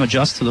hard time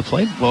adjust to the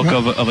playbook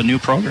of a new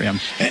program.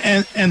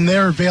 And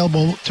they're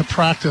available to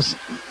practice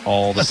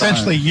all the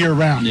essentially time. year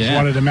round is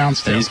what it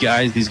amounts to. These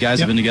guys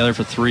have been together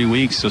for 3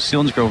 weeks, so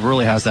Selinsgrove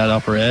really has that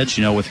upper edge,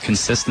 with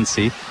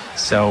consistency.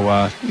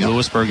 So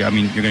Lewisburg, you're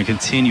going to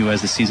continue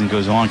as the season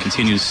goes on,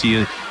 continue to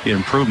see the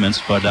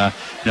improvements, but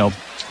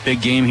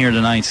big game here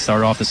tonight to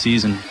start off the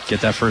season,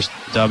 get that first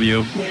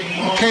W.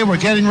 Okay, we're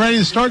getting ready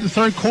to start the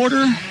third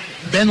quarter.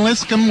 Ben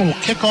Liscombe will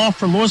kick off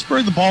for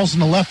Lewisburg. The ball's in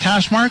the left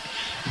hash mark.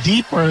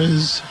 Deep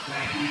is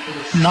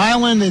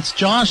Nyland. It's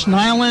Josh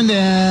Nyland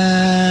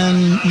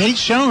and Nate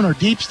Schoen are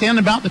deep,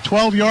 standing about the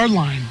 12-yard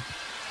line.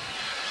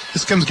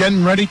 Liscombe's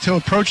getting ready to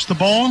approach the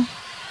ball.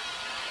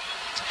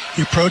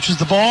 He approaches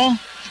the ball.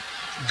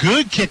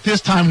 Good kick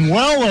this time,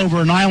 well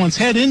over Nyland's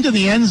head into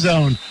the end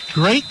zone.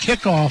 Great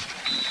kickoff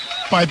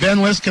by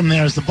Ben Liscombe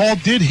there as the ball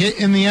did hit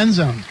in the end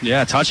zone.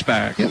 Yeah,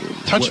 touchback. Yep.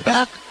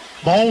 Touchback.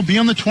 Ball will be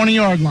on the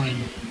 20-yard line.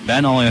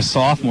 Ben, only a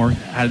sophomore,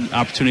 had an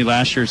opportunity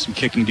last year, some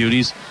kicking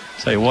duties.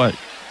 Tell you what,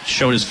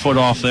 showed his foot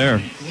off there.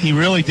 He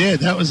really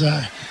did. That was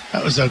a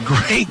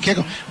great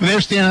kickoff. They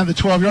were standing at the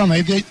 12-yard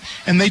line,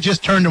 and they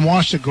just turned and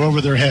watched it go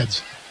over their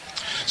heads.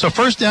 So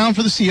first down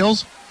for the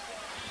Seals.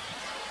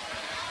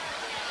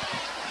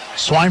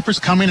 Swineford's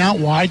coming out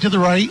wide to the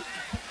right.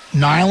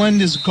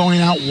 Nyland is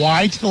going out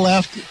wide to the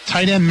left.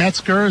 Tight end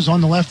Metzger is on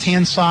the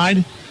left-hand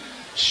side.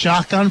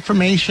 Shotgun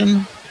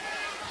formation.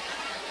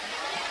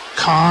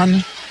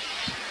 Kahn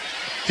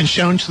and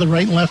Schoen to the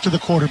right and left of the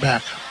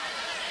quarterback.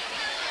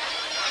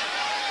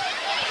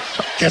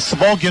 Gets the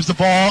ball, gives the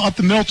ball up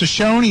the middle to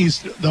Schoen.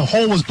 The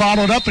hole was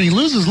bottled up, and he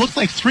loses, looked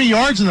like 3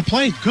 yards in the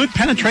play. Good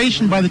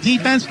penetration by the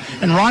defense,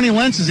 and Ronnie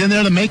Lentz is in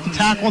there to make the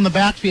tackle in the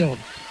backfield.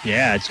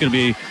 Yeah, it's going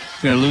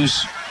to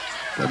lose.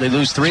 They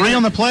lose 3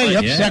 on the play.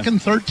 Yep,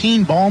 second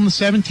 13, ball on the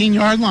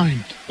 17-yard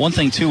line. One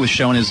thing, too, with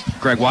Schoen is,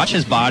 Greg, watch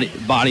his body.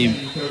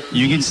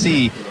 You can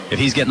see if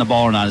he's getting the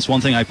ball or not. It's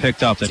one thing I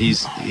picked up that he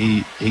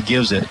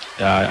gives it.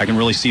 I can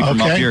really see from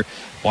up here.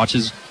 Watch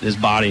his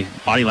body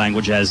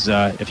language as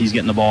if he's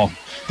getting the ball.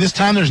 This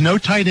time there's no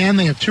tight end.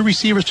 They have 2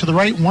 receivers to the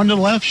right, 1 to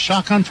the left.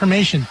 Shotgun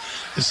formation.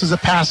 This is a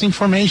passing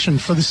formation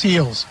for the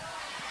Seals.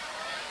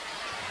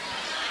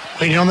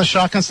 Waiting on the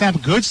shotgun snap.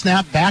 Good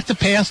snap. Back to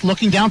pass.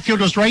 Looking downfield,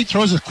 goes right.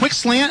 Throws a quick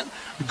slant.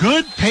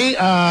 Good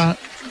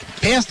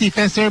pass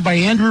defense there by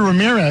Andrew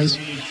Ramirez.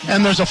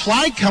 And there's a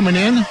flag coming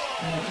in.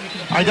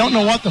 I don't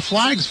know what the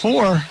flag's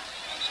for.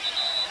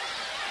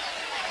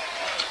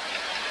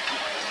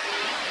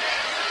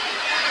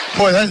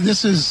 Boy,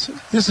 this is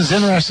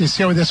interesting to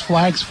see what this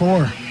flag's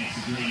for.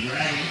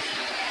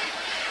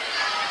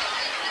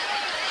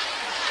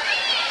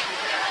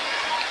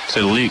 It's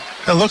illegal.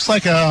 It looks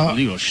like a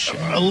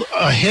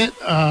hit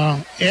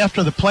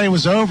after the play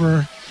was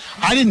over.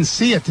 I didn't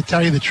see it, to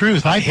tell you the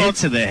truth. I hit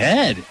to the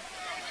head.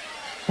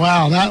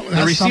 Wow,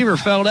 the receiver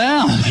fell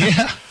down.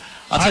 Yeah.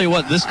 I'll tell you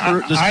what, this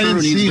crew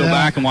needs to go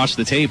back and watch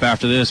the tape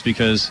after this,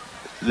 because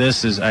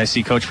I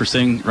see Coach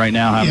Persing right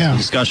now having a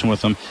discussion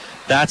with them.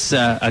 That's,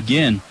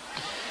 again,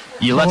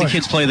 you let the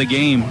kids play the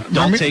game.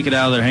 Don't take it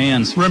out of their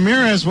hands.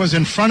 Ramirez was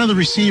in front of the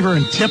receiver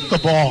and tipped the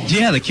ball.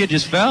 Yeah, the kid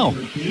just fell.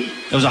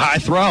 It was a high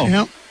throw.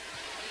 Yep.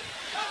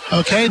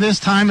 Okay, this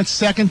time it's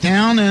second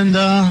down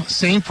and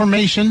same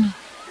formation.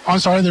 I'm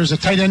sorry, there's a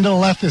tight end to the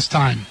left this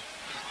time.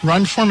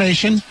 Run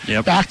formation.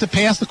 Yep. Back to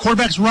pass. The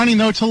quarterback's running,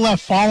 though, to the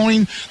left,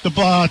 following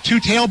the 2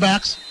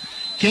 tailbacks.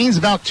 Gains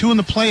about 2 in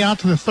the play out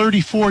to the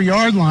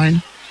 34-yard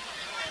line.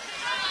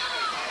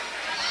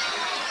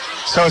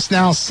 So it's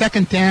now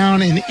second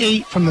down and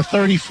 8 from the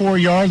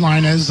 34-yard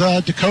line as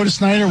Dakota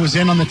Snyder was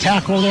in on the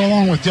tackle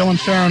along with Dylan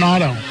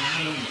Farinato.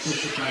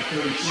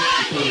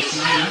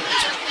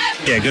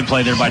 Yeah, good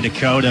play there by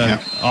Dakota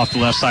off the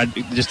left side.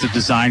 Just a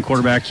design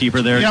quarterback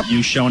keeper there. Yep.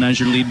 You shown as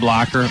your lead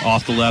blocker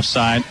off the left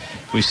side.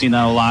 We've seen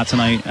that a lot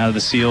tonight out of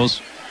the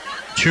Seals.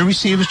 2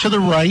 receivers to the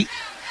right.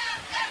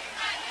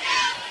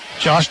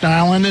 Josh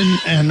Nyland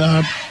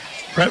and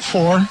Brett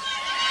Four.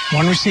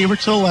 1 receiver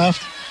to the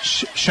left.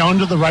 Shown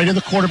to the right of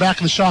the quarterback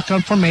in the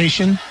shotgun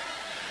formation.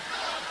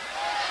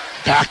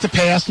 Back to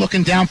pass,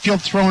 looking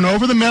downfield, thrown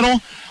over the middle.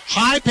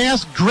 High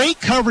pass,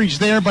 great coverage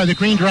there by the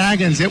Green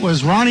Dragons. It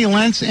was Ronnie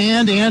Lentz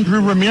and Andrew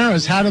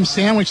Ramirez had him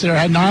sandwiched there,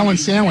 had Nyland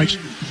sandwiched.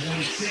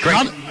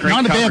 Great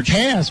not a bad coverage.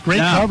 pass. Great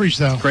coverage,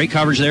 though. Great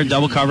coverage there,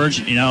 double coverage.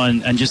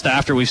 And just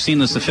after we've seen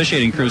this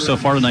officiating crew so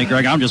far tonight,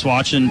 Greg, I'm just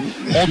watching,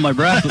 holding my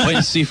breath, waiting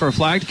to see for a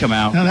flag to come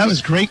out. No, that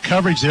was great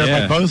coverage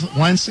there by both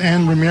Lentz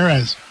and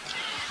Ramirez.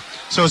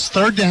 So it's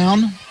 3rd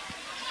down.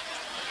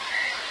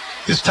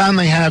 This time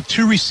they have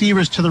 2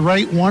 receivers to the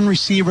right, 1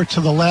 receiver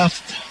to the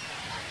left.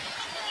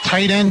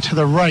 Tight end to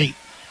the right.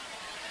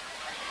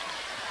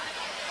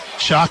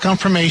 Shotgun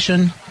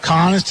formation.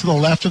 Kahn is to the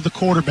left of the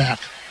quarterback.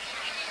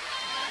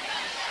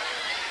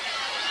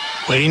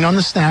 Waiting on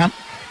the snap.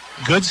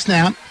 Good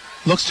snap.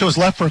 Looks to his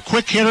left for a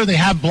quick hitter. They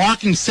have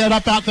blocking set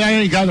up out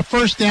there. He got a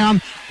 1st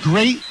down.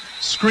 Great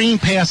screen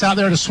pass out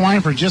there to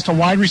Swineford. Just a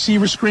wide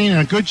receiver screen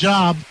and a good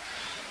job.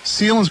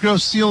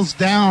 Selinsgrove seals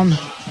down.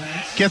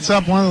 Gets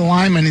up one of the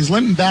linemen. He's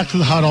limping back to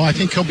the huddle. I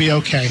think he'll be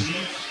okay.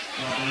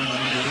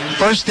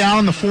 1st down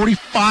on the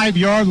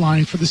 45-yard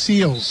line for the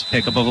Seals.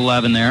 Pickup of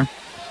 11 there.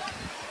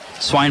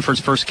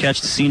 Swineford's first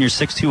catch, the senior,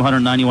 6'2",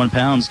 191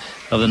 pounds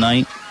of the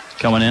night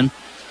coming in.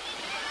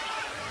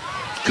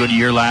 Good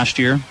year last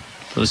year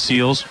for the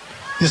Seals.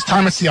 This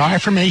time it's the I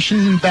formation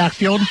in the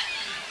backfield.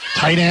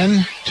 Tight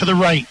end to the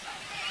right.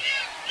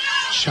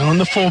 Shown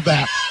the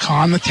fullback.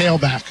 Kahn the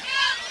tailback.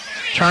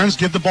 Turns,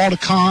 give the ball to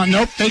Kahn.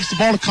 Nope, fakes the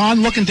ball to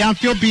Kahn. Looking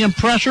downfield, being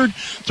pressured.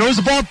 Throws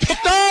the ball, picked.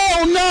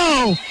 Oh,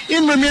 no!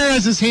 In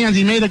Ramirez's hands.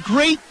 He made a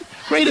great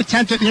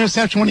attempt at an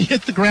interception. When he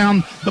hit the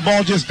ground, the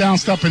ball just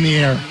bounced up in the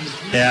air.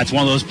 Yeah, it's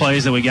one of those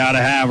plays that we got to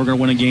have. We're going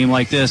to win a game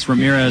like this.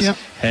 Ramirez,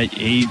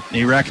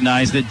 he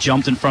recognized it,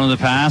 jumped in front of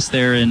the pass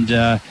there, and,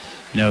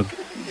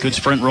 good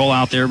sprint roll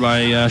out there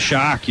by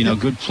Schock.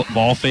 Good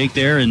ball fake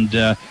there, and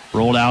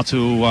rolled out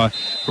to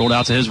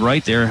his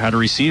right there, had a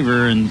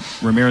receiver, and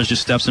Ramirez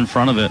just steps in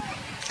front of it.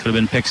 Could have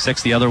been pick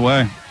 6 the other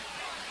way.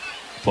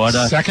 But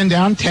 2nd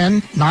down, 10,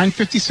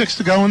 9:56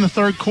 to go in the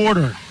 3rd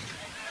quarter.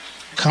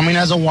 Coming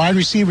as a wide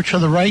receiver to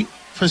the right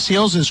for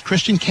Seals is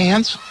Christian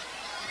Kantz.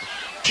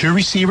 2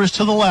 receivers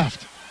to the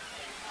left.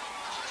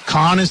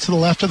 Kahn is to the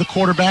left of the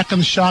quarterback in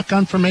the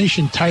shotgun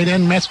formation. Tight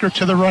end Metzger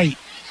to the right.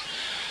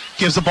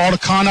 Gives the ball to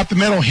Kahn up the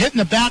middle. Hit in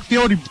the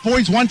backfield. He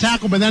avoids 1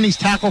 tackle, but then he's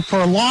tackled for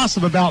a loss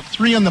of about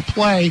 3 on the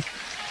play.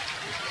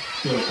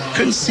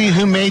 Couldn't see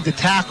who made the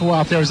tackle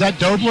out there. Is that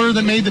Dobler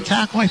that made the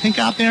tackle, I think,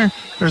 out there?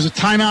 There's a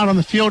timeout on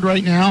the field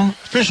right now.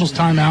 Officials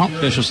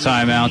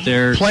timeout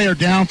there. Player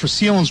down for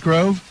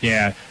Selinsgrove.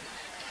 Yeah.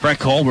 Brett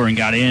Colburn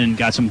got in,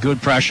 got some good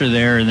pressure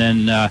there, and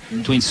then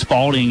between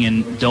Spalding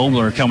and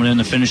Dobler coming in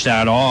to finish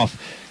that off.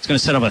 It's going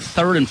to set up a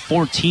 3rd and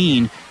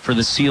 14 for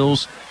the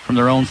Seals from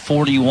their own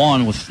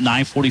 41 with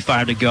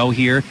 9:45 to go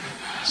here.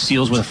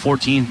 Seals with a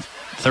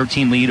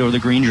 14-13 lead over the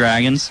Green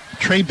Dragons.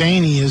 Trey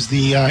Bainey is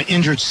the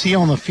injured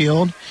Seal on the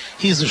field.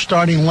 He's their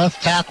starting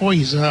left tackle.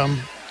 He's 5'11",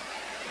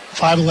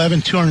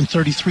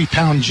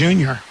 233-pound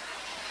junior.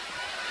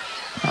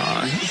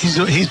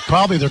 He's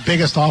probably their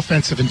biggest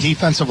offensive and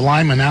defensive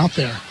lineman out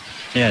there.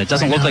 Yeah, it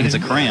doesn't look like it's a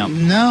cramp.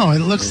 No, it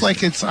looks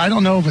like it's, I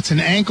don't know if it's an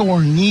ankle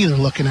or knee they're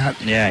looking at.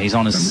 Yeah, he's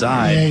on his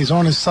side. Yeah, he's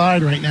on his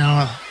side right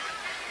now.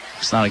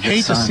 It's not a good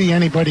Hate sign. to see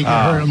anybody get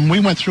hurt. And we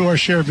went through our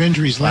share of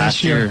injuries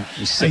last year.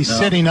 He's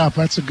sitting up.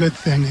 That's a good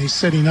thing. He's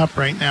sitting up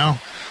right now.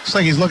 Looks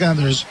like he's looking at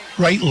his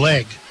right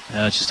leg.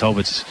 Let's just hope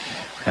it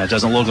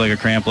doesn't look like a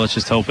cramp. Let's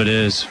just hope it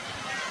is.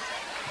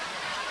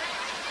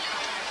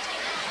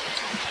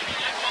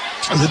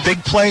 The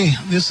big play.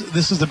 This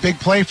is the big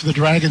play for the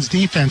Dragons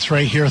defense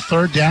right here.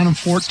 3rd down and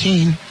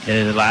 14.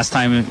 Yeah, the last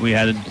time we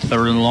had a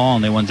 3rd and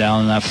long, they went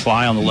down in that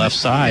fly on the left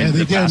side. Yeah, they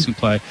the did. Passing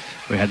play.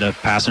 We had the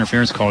pass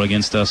interference called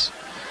against us.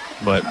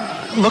 But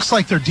looks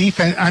like their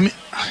defense. I mean,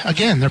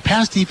 again, their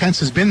pass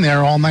defense has been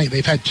there all night.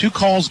 They've had 2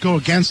 calls go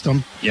against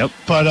them. Yep.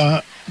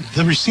 But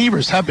the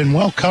receivers have been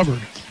well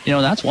covered.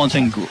 That's one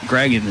thing,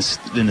 Greg, in the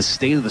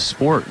state of the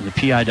sport, the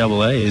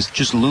PIAA, is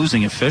just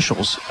losing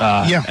officials.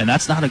 And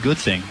that's not a good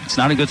thing. It's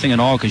not a good thing at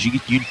all because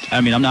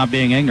I'm not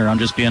being ignorant. I'm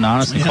just being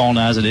honest and calling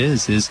it as it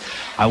is.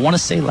 I want to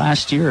say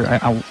last year,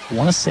 I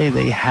want to say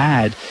they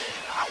had,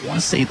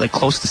 like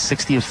close to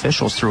 60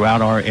 officials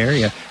throughout our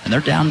area, and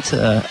they're down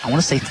to, I want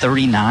to say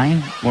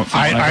 39.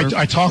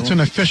 I talked to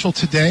an official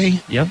today.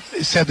 Yep.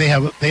 Said they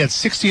had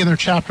 60 in their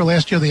chapter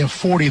last year. They have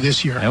 40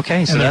 this year.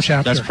 Okay, so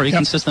that's pretty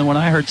consistent with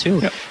what I heard too.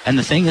 Yep. And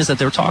the thing is that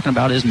they're talking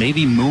about is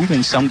maybe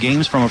moving some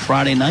games from a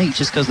Friday night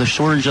just because of the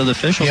shortage of the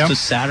officials to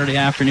Saturday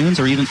afternoons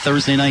or even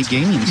Thursday night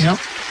games. Yep.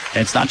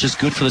 And it's not just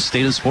good for the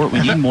state of the sport. We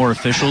need more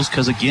officials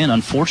because, again,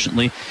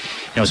 unfortunately,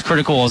 as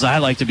critical as I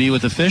like to be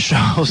with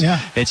officials,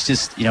 it's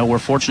just, we're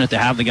fortunate to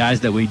have the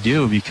guys that we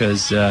do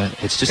because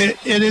it's just...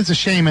 It is a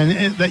shame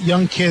that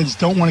young kids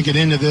don't want to get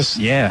into this,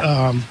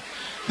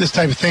 this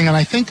type of thing. And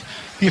I think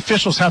the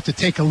officials have to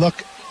take a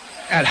look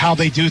at how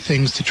they do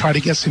things to try to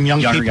get some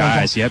younger people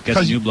guys. Get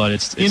the new blood.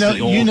 It's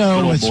the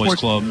old boys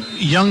club.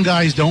 Young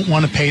guys don't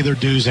want to pay their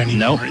dues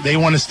anymore. Nope. They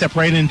want to step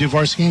right in and do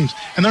varsity games,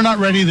 and they're not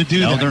ready to do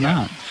that. No, they're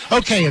not.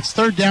 Okay, it's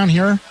third down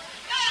here.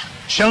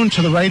 Shown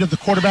to the right of the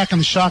quarterback in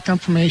the shotgun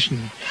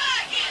formation.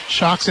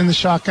 Shock's in the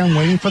shotgun,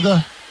 waiting for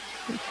the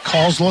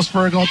calls.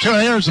 Lewisburg.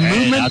 There's a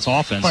movement that's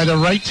offense. By the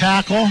right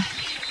tackle.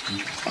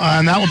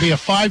 And that will be a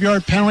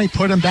 5-yard penalty,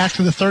 put him back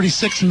to the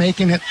 36,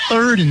 making it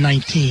 3rd and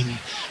 19.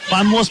 If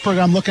I'm Lewisburg,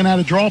 I'm looking at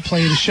a draw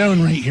play to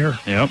Schoen right here.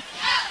 Yep.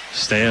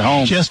 Stay at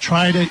home. Just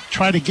try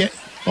to get.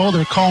 Oh,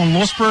 they're calling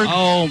Lewisburg.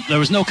 Oh, there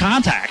was no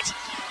contact.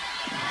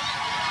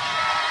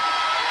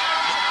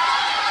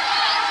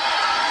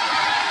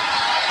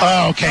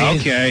 Oh,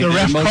 okay. The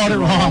ref caught it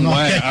wrong.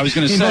 Okay. I was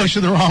going to say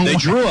the wrong they way.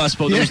 drew us,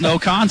 but there was no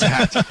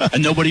contact,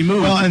 and nobody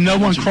moved. Well, and no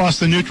one crossed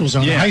the neutral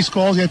zone. Yeah. In high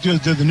school, all you have to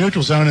do is the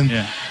neutral zone, and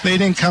they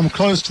didn't come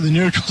close to the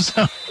neutral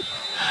zone.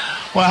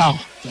 Wow.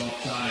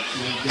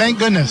 Thank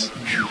goodness.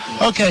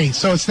 Okay,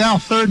 so it's now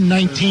 3rd and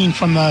 19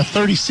 from the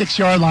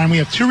 36-yard line. We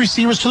have 2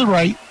 receivers to the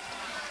right.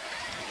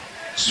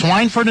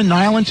 Swineford and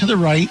Nyland to the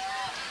right.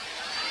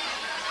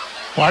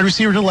 Wide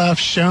receiver to the left,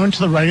 Schoen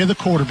to the right of the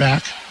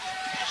quarterback.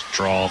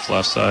 Draw off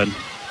left side.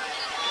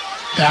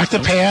 Back to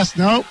pass.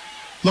 Nope.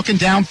 Looking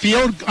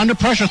downfield. Under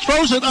pressure.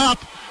 Throws it up.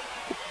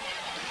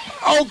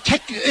 Oh,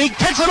 he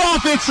picks it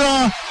off. It's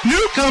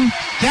Newcomb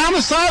down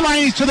the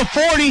sideline. He's to the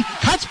 40.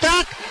 Cuts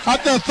back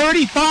at the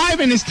 35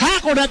 and is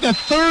tackled at the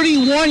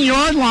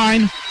 31-yard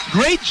line.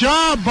 Great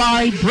job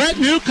by Brett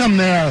Newcomb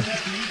there.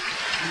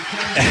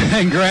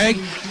 And, Greg,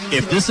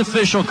 if this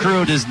official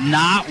crew does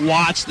not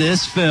watch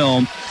this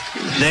film,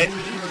 they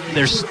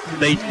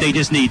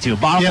just need to.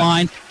 Bottom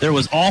line, there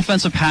was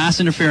offensive pass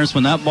interference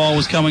when that ball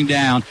was coming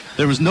down.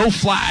 There was no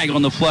flag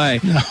on the play.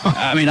 No.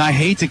 I mean, I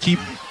hate to keep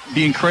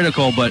being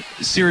critical, but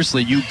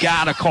seriously, you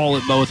got to call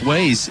it both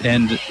ways.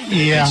 And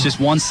it's just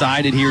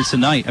one-sided here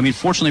tonight. I mean,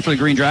 fortunately for the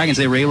Green Dragons,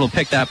 they were able to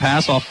pick that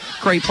pass off.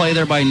 Great play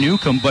there by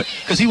Newcomb, but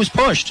because he was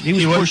pushed.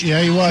 He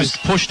was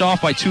pushed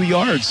off by 2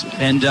 yards.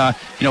 And,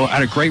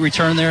 had a great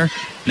return there.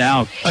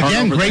 Now,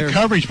 again, great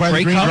coverage by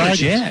the Green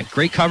Dragons. Yeah,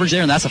 great coverage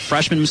there, and that's a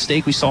freshman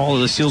mistake we saw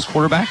with the Seals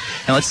quarterback.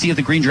 And let's see if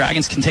the Green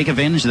Dragons can take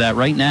advantage of that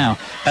right now.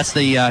 That's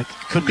the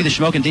could be the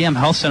Shamokin Dam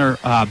Health Center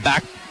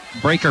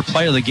backbreaker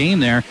play of the game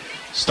there.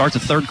 Starts the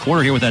third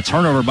quarter here with that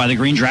turnover by the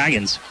Green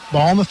Dragons.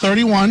 Ball on the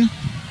 31.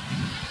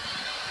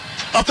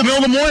 Up the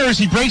middle of the Moyers.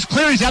 He breaks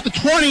clear. He's at the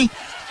 20.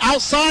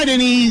 Outside,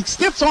 and he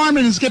stiffs arm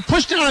and gets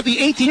pushed down at the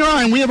 18-yard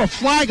line. We have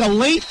a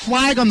late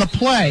flag on the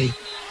play.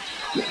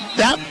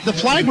 The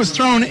flag was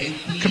thrown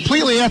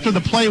completely after the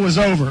play was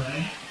over.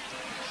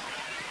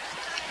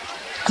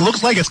 It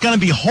looks like it's going to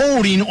be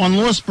holding on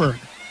Lewisburg.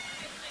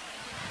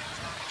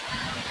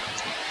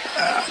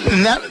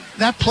 And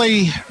that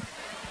play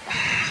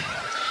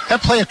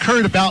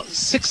occurred about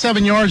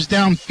 6-7 yards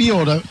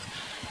downfield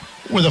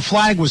where the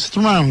flag was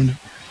thrown.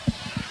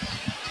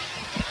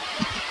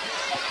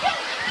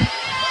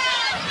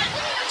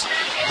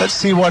 Let's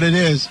see what it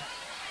is.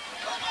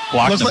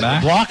 Block in the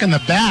back. Block in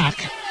the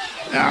back.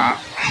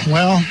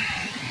 Well,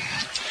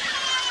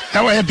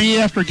 that would be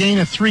after a gain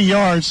of 3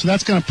 yards, so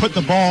that's going to put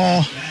the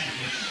ball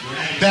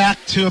back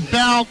to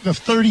about the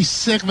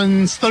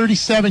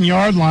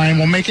 37-yard line.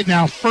 We'll make it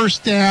now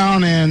 1st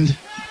down and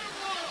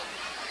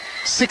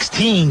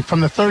 16 from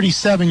the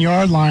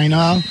 37-yard line.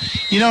 I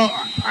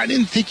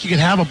didn't think you could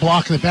have a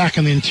block in the back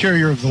in the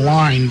interior of the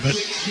line, but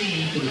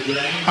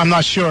I'm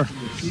not sure.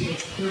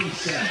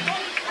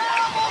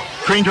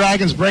 Green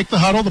Dragons break the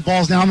huddle. The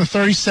ball's now on the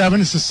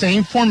 37. It's the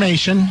same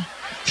formation.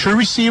 2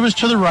 receivers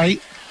to the right,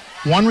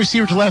 1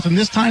 receiver to the left, and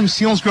this time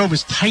Selinsgrove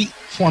is tight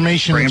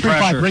formation.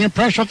 Bringing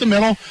pressure up the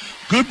middle.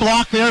 Good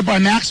block there by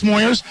Max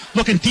Moyers.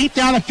 Looking deep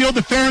down the field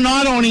to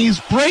Farinato, and he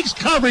breaks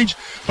coverage,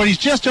 but he's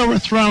just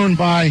overthrown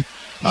by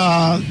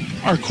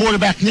our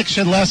quarterback, Nick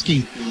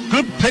Shedleski.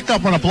 Good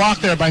pickup on a block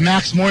there by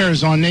Max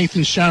Moyers on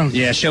Nathan Schoen.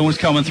 Yeah, Schoen was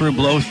coming through,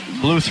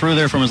 blew through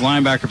there from his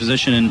linebacker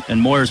position,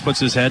 and Moyers puts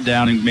his head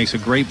down and makes a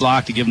great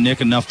block to give Nick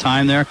enough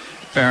time there.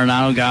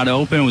 Farinato got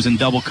open, was in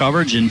double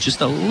coverage, and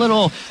just a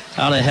little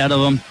out ahead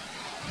of him.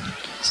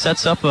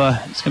 Sets up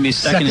it's going to be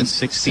second and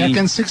 16.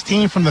 Second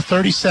 16 from the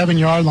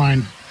 37-yard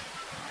line.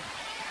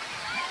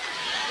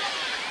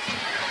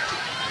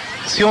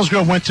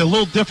 Selinsgrove went to a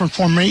little different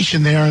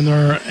formation there in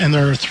their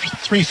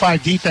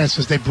 3-5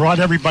 defenses. They brought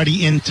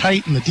everybody in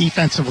tight in the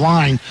defensive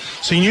line,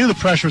 so you knew the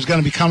pressure was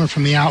going to be coming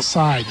from the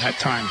outside that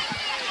time.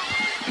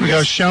 We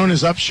go. Schoen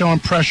is up, showing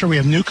pressure. We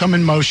have Newcomb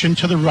in motion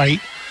to the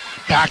right.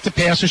 Back to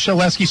pass to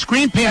Shaleski.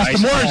 Screen pass to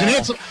Moyers, and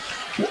hits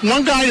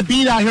one guy to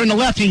beat out here on the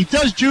left. He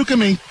does juke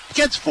him, and he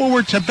gets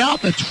forward to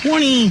about the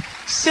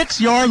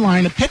 26-yard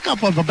line. A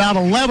pickup of about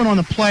 11 on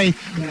the play.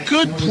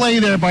 Good play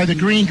there by the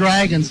Green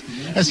Dragons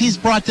as he's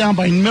brought down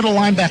by middle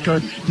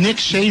linebacker Nick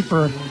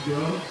Schaefer.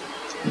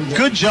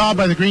 Good job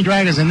by the Green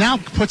Dragons, and now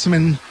puts them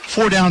in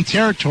 4-down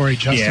territory,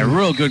 Justin. Yeah,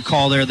 real good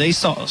call there. They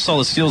saw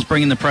the Seals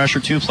bringing the pressure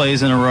 2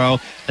 plays in a row,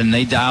 and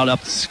they dialed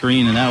up the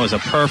screen, and that was a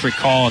perfect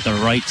call at the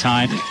right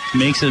time.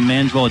 Makes it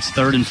manageable. It's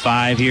 3rd and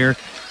 5 here.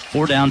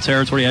 4-down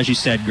territory, as you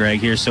said, Greg,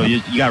 here. So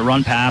you got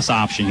run-pass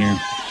option here.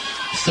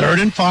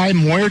 3rd and 5,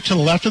 Moyer to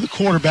the left of the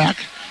quarterback.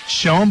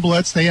 Showing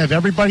blitz. They have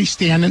everybody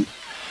standing.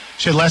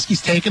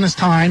 Shedleski's taking his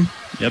time.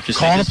 Yep, just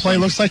calling a play.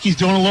 Looks like he's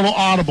doing a little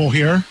audible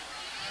here.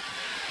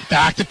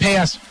 Back to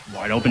pass.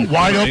 Wide open.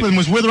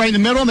 Was with right in the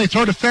middle, and they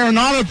throw to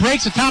Farinata.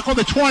 Breaks a tackle at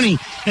the 20,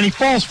 and he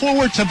falls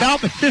forward to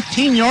about the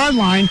 15-yard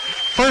line.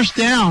 1st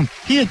down.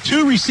 He had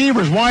 2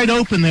 receivers wide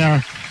open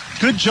there.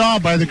 Good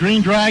job by the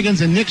Green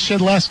Dragons and Nick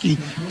Shedleski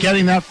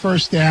getting that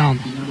 1st down.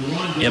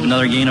 You have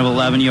another gain of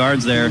 11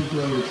 yards there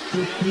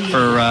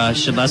for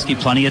Shedleski.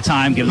 Plenty of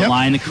time. Give the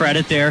line the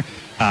credit there.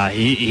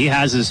 He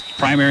has his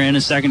primary and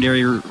his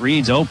secondary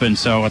reads open,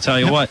 so I'll tell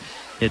you what.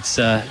 It's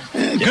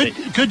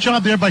good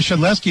job there by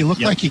Shedleski. It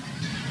looked like he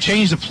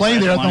changed the play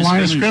there at the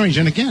line of scrimmage.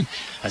 And again,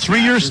 a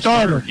 3-year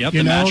starter. Yep,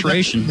 the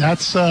maturation.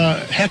 That's a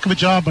heck of a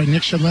job by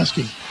Nick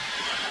Shedleski.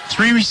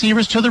 3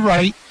 receivers to the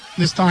right.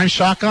 This time,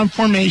 shotgun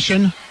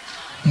formation.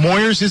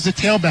 Moyers is the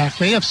tailback.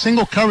 They have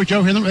single coverage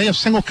over here. They have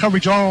single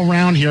coverage all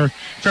around here.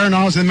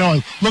 Farinata's in the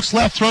middle. Looks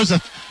left, throws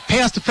a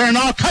pass to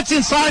Farinata, cuts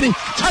inside, and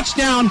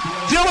touchdown.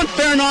 Dylan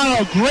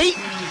Farinata, a great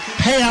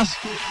pass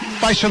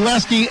by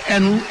Shedleski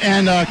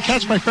and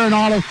catch by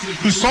Farinata,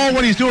 who saw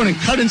what he's doing and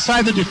cut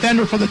inside the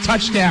defender for the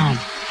touchdown.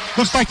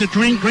 Looks like the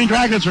Green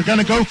Dragons are going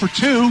to go for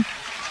 2.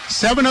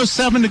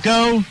 7:07 to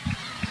go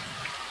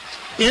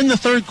in the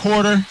 3rd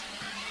quarter.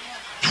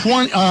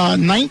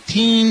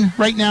 19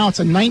 right now.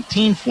 It's a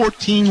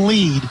 19-14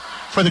 lead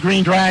for the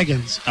Green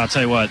Dragons. I'll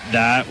tell you what,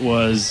 that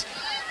was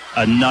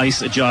a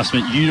nice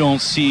adjustment. You don't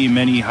see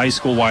many high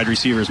school wide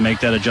receivers make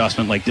that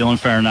adjustment like Dylan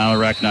Farinata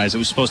recognized. It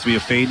was supposed to be a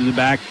fade to the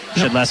back.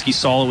 Shedleski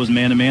saw it was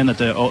man-to-man, that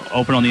the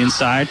open on the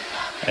inside,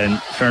 and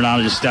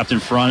Farinata just stepped in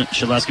front.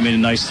 Shedleski made a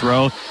nice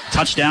throw.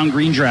 Touchdown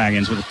Green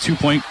Dragons with a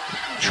 2-point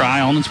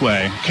try on its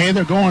way. Okay,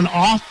 they're going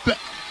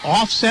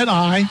offset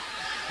eye.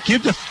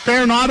 Give to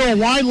Farinata a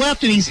wide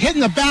left, and he's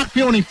hitting the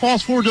backfield, and he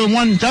falls forward to the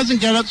one and doesn't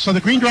get it. So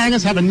the Green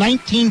Dragons have a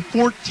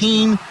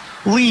 19-14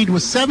 lead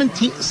with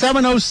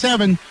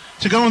 7:07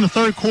 to go in the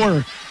 3rd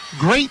quarter.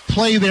 Great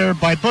play there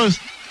by both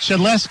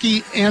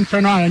Shedleski and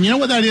Farinata. And you know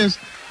what that is?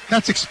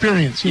 That's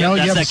experience. You know,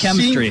 that's you have that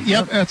chemistry.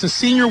 That's a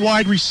senior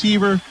wide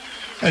receiver,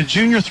 a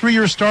junior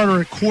 3-year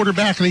starter at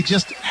quarterback, and they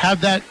just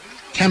have that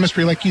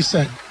chemistry, like you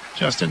said,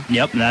 Justin.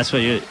 Yep, and that's what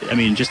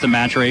just the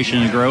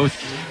maturation and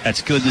growth.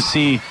 That's good to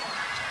see.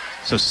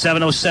 So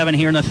 7:07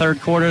 here in the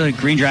 3rd quarter. The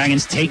Green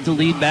Dragons take the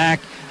lead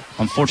back.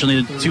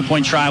 Unfortunately, the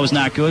 2-point try was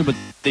not good, but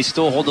they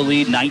still hold the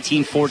lead,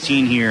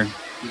 19-14 here.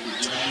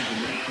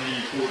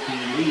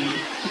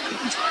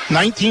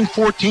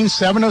 19-14,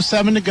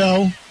 7:07 to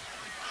go.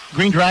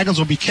 Green Dragons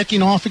will be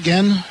kicking off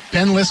again.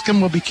 Ben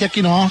Liscombe will be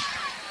kicking off.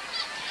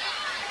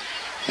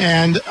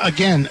 And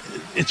again,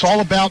 it's all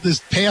about this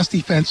pass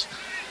defense.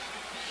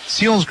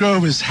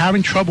 Selinsgrove is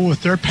having trouble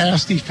with their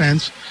pass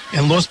defense,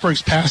 and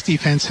Lewisburg's pass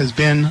defense has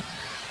been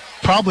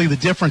probably the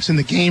difference in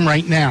the game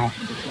right now.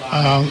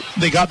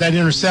 They got that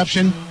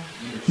interception.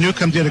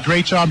 Newcomb did a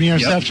great job in the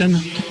interception.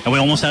 Yep. And we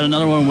almost had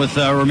another one with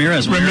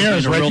Ramirez.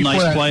 Ramirez made a real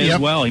nice play as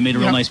well. He made a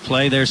real nice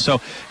play there.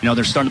 So,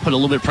 they're starting to put a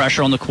little bit of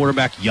pressure on the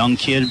quarterback. Young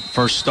kid,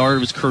 first start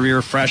of his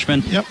career,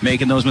 freshman,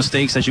 making those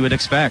mistakes that you would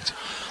expect.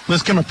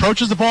 Liscombe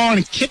approaches the ball and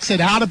he kicks it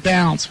out of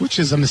bounds, which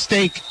is a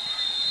mistake.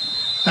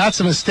 That's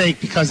a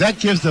mistake because that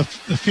gives the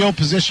field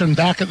position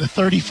back at the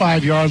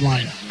 35-yard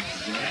line.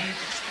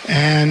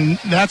 And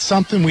that's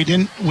something we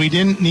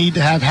didn't need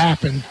to have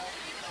happen.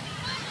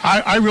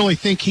 I really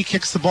think he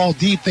kicks the ball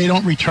deep. They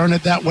don't return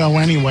it that well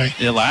anyway.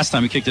 Yeah, last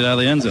time he kicked it out of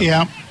the end zone.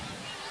 Yeah.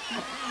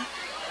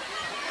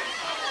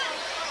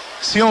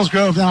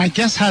 Selinsgrove now, I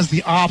guess, has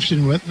the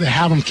option to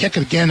have them kick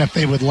it again if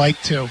they would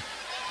like to.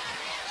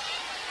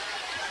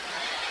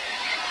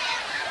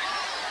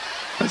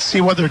 Let's see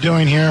what they're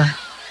doing here.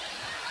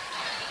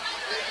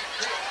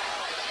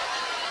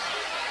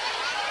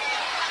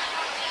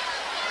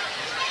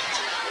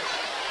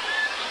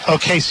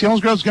 Okay,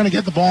 Selinsgrove's going to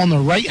get the ball on the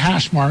right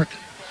hash mark,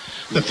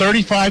 the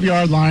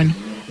 35-yard line.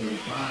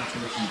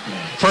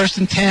 1st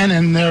and 10,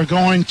 and they're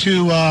going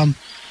to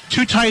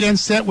 2 tight end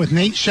set with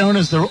Nate Schoen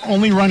as their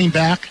only running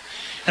back.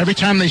 Every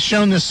time they've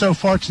shown this so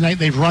far tonight,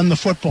 they've run the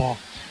football.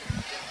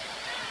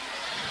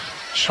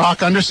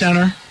 Schock under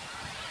center.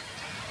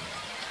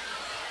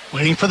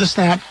 Waiting for the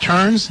snap.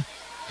 Turns.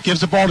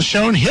 Gives the ball to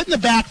Schoen. Hit in the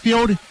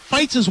backfield.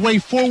 Fights his way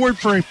forward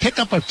for a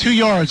pickup of 2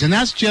 yards. And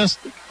that's just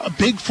a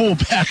big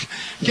fullback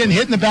getting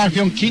hit in the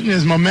backfield and keeping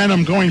his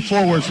momentum going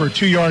forward for a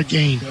 2-yard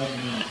gain.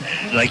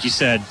 Like you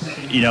said,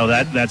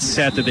 that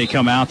set that they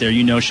come out there,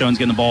 Schoen's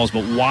getting the balls,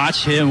 but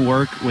watch him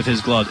work with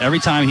his gloves. Every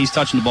time he's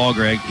touching the ball,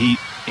 Greg, he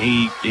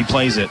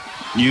plays it.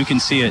 You can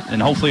see it,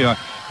 and hopefully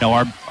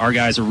our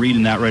guys are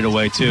reading that right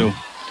away too.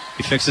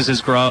 He fixes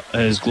his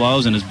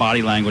gloves and his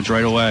body language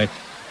right away.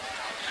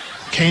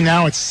 Okay,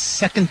 now it's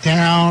 2nd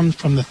down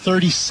from the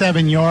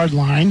 37-yard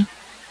line.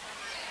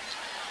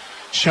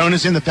 Schoen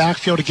is in the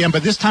backfield again,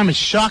 but this time it's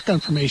shotgun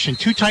formation.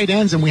 2 tight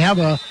ends, and we have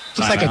looks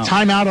like a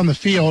timeout on the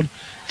field.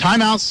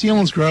 Timeout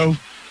Selinsgrove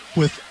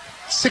with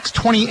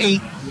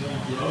 6:28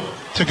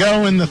 to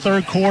go in the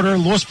third quarter.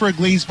 Lewisburg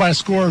leads by a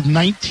score of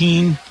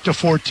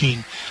 19-14.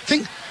 I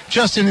think,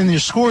 Justin, in your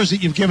scores that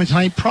you've given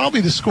tonight,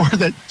 probably the score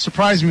that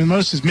surprised me the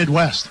most is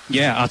Midwest.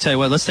 Yeah, I'll tell you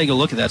what, let's take a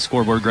look at that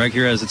scoreboard, Greg,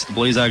 here as it's the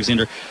Blaze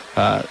Alexander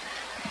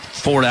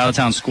Ford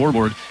out-of-town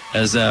scoreboard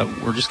as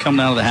we're just coming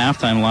out of the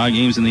halftime, a lot of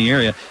games in the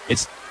area.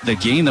 It's the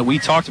game that we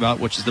talked about,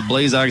 which is the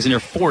Blaze Alexander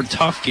Ford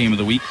Tough game of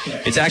the week.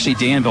 It's actually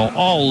Danville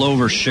all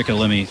over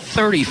Shikellamy,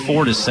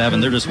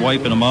 34-7. They're just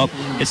wiping them up.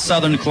 It's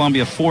Southern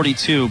Columbia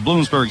 42,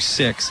 Bloomsburg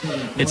 6.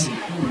 It's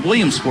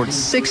Williamsport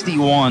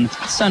 61,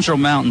 Central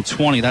Mountain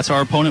 20. That's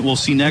our opponent we'll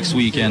see next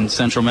weekend,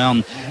 Central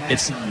Mountain.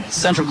 It's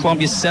Central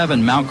Columbia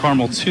 7, Mount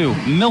Carmel 2.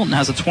 Milton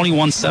has a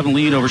 21-7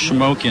 lead over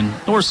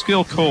Shamokin. North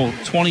Schuylkill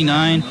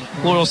 29,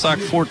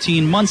 Loyalsock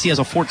 14. Muncie has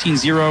a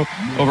 14-0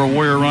 over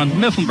Warrior Run.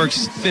 Mifflinburg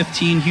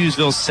 15,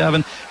 Hughesville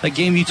 7. That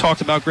game you talked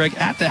about, Greg,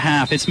 at the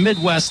half. It's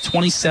Midwest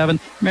 27,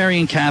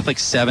 Marion Catholic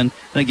 7.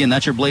 And again,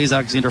 that's your Blaze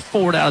Alexander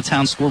Ford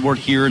out-of-town scoreboard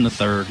here in the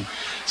third.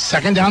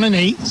 2nd down and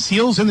 8.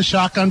 Seals in the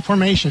shotgun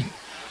formation.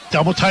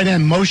 Double tight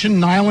end motion.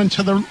 Nyland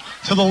to the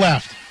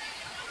left.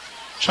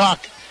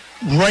 Chalk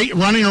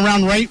running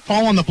around right,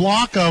 following the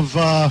block of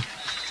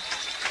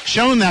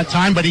Schoen that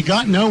time, but he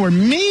got nowhere.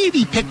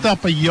 Maybe picked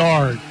up a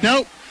yard.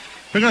 Nope.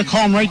 They're going to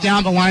call him right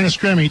down the line of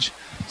scrimmage.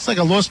 It's like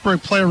a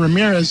Lewisburg player,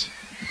 Ramirez,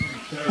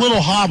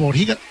 little hobbled.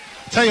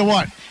 Tell you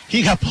what,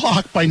 he got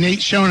blocked by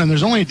Nate Schoen, and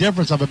there's only a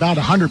difference of about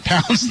 100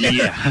 pounds there.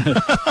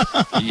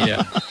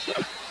 Yeah.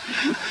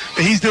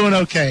 But he's doing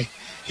okay.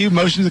 He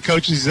motioned the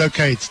coaches. He's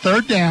okay. It's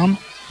 3rd down.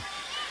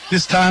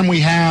 This time we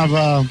have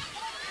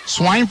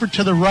Swineford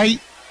to the right,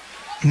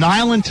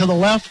 Nyland to the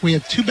left. We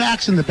have 2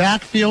 backs in the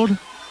backfield.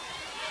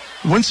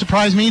 Wouldn't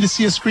surprise me to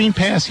see a screen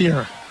pass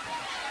here.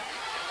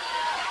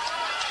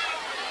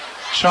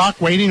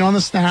 Chalk waiting on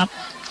the snap.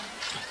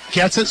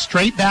 Gets it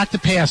straight back to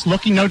pass.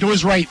 Looking to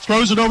his right.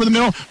 Throws it over the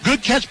middle.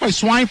 Good catch by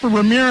Swineford.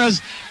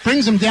 Ramirez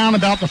brings him down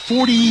about the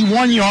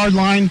 41-yard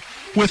line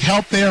with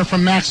help there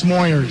from Max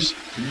Moyers.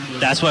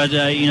 That's what,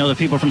 the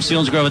people from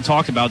Selinsgrove had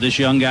talked about, this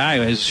young guy,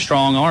 his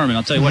strong arm. And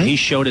I'll tell you what, he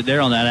showed it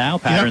there on that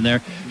out pattern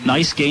there.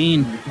 Nice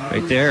gain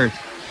right there.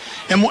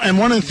 And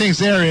one of the things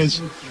there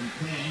is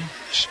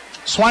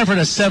Swineford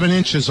has 7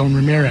 inches on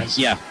Ramirez.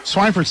 Yeah.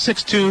 Swineford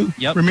 6'2".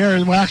 Yep.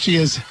 Ramirez, actually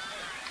is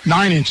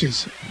 9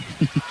 inches.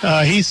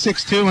 He's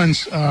 6'2",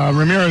 and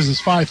Ramirez is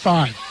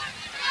 5'5".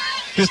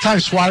 This time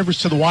Swineford's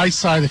to the wide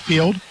side of the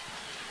field.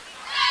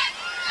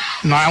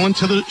 Nyland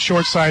to the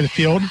short side of the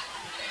field.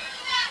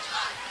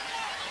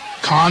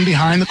 Kahn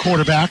behind the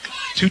quarterback.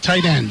 2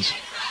 tight ends.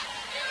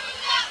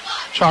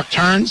 Chalk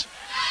turns,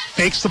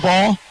 fakes the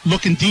ball,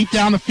 looking deep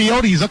down the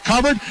field. He's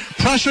covered,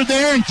 pressure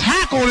there, and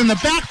tackled in the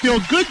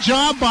backfield. Good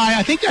job by,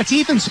 I think that's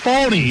Ethan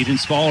Spalding. Ethan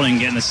Spalding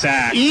getting the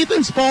sack.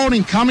 Ethan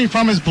Spalding coming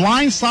from his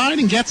blind side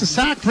and gets a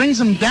sack, brings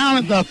him down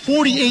at the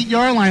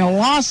 48-yard line. A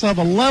loss of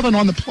 11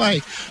 on the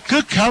play.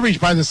 Good coverage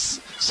by the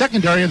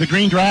secondary of the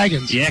Green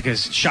Dragons. Yeah,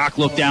 because Shock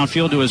looked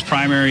downfield to his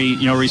primary,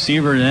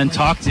 receiver and then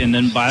tucked, and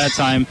then by that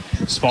time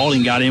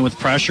Spalding got in with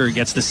pressure,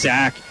 gets the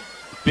sack.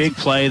 Big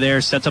play there,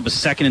 sets up a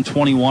 2nd and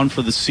 21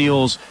 for the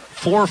Seals.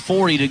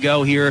 4:40 to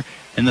go here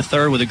in the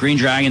third with the Green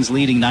Dragons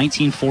leading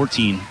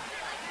 19-14.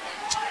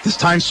 This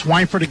time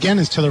Swineford again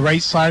is to the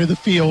right side of the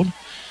field.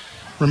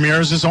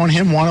 Ramirez is on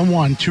him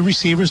one-on-one. 2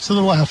 receivers to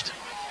the left.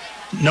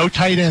 No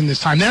tight end this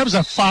time. That was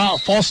a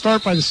false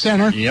start by the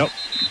center. Yep.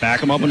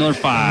 Back him up another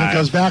 5. And it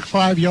goes back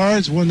 5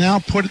 yards. We'll now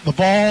put the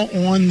ball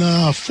on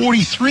the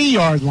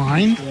 43-yard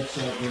line.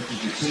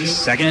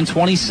 2nd and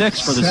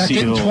 26 for the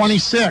Seals. 2nd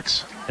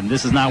 26. And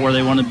this is not where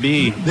they want to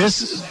be.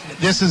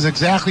 This is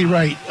exactly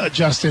right,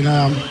 Justin.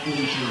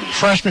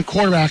 Freshman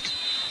quarterback.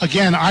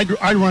 Again,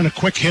 I'd run a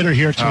quick hitter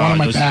here to one of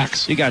my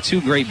backs. You got 2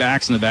 great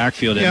backs in the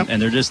backfield,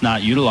 and they're just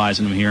not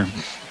utilizing them here.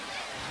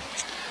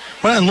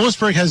 Well, and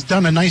Lewisburg has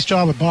done a nice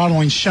job of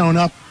bottling Schoen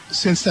up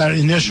since that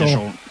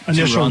initial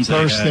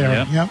burst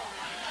there. Yep.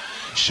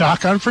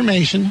 Shotgun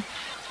formation.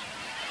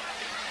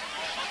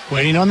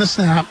 Waiting on the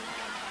snap.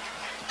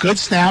 Good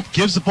snap.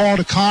 Gives the ball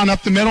to Kahn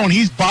up the middle, and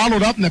he's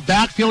bottled up in the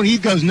backfield. He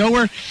goes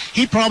nowhere.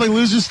 He probably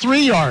loses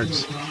 3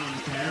 yards.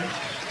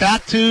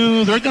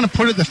 They're going to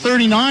put it to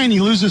 39.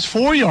 He loses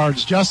 4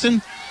 yards,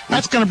 Justin.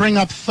 That's going to bring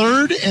up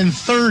 3rd and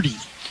 30.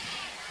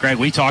 Greg,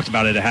 we talked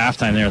about it at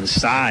halftime there. The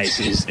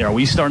size are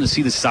we starting to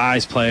see the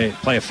size play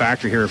a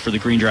factor here for the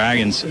Green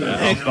Dragons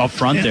up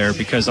front there?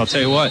 Because I'll tell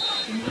you what,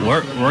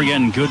 we're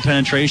getting good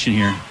penetration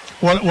here.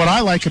 What I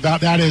like about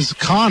that is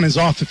Kahn is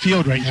off the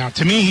field right now.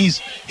 To me,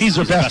 he's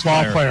the best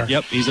ball player.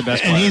 Yep, he's the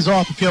best player. And he's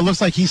off the field.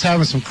 Looks like he's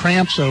having some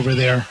cramps over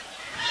there.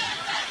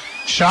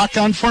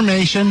 Shotgun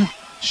formation,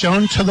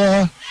 shown to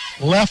the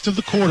left of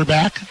the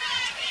quarterback.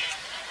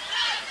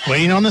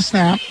 Waiting on the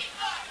snap.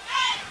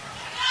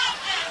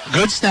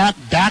 Good snap,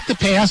 back to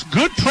pass.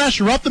 Good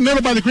pressure up the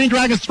middle by the Green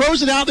Dragons.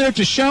 Throws it out there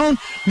to Schoen.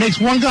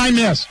 Makes one guy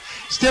miss.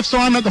 Stiffs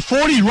arm at the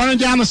 40, he's running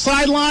down the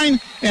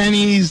sideline, and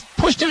he's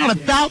pushed out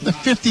about the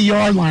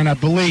 50-yard line, I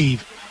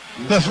believe.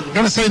 I'm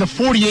going to say the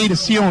 48 of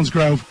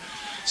Selinsgrove.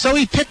 So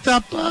he picked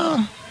up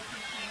about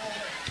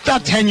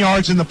 10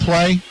 yards in the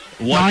play.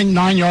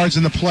 9 yards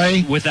in the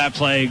play. With that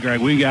play, Greg,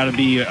 we got to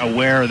be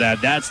aware of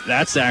that.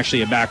 That's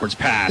actually a backwards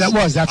pass.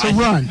 That's a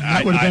run.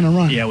 That would have been a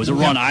run. Yeah, it was a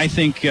run. I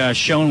think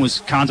Schoen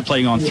was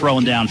contemplating on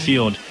throwing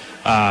downfield,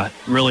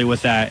 really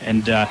with that.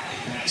 And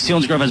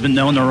Selinsgrove has been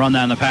known to run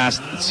that in the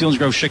past.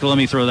 Selinsgrove,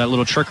 Shikellamy throw that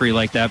little trickery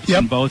like that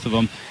between both of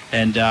them.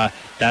 And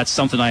that's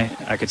something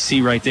I could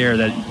see right there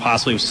that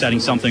possibly was setting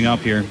something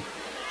up here.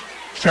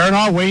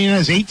 Farinata waiting at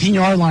his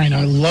 18-yard line.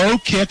 A low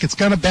kick. It's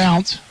going to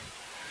bounce.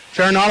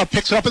 Farinata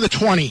picks it up at the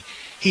 20.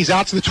 He's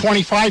out to the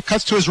 25,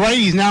 cuts to his right.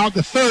 He's now at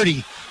the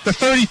 30, the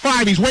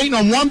 35. He's waiting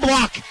on one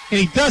block, and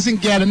he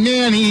doesn't get it.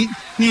 Man, he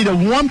needed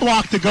one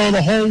block to go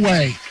the whole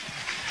way.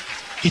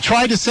 He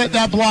tried to set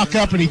that block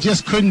up, and he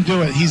just couldn't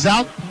do it. He's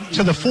out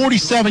to the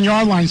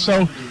 47-yard line,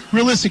 so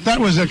realistic, that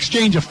was an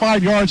exchange of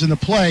 5 yards in the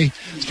play.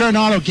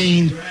 Farinata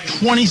gained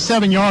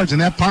 27 yards in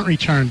that punt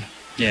return.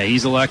 Yeah,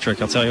 he's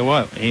electric, I'll tell you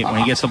what, when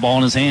he gets the ball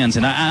in his hands.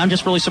 And I'm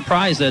just really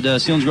surprised that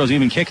Selinsgrove's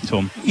even kicking to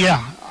him.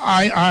 Yeah.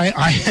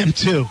 I am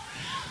too.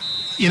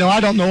 You know,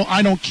 I don't know.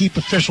 I don't keep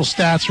official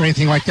stats or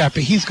anything like that,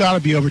 but he's got to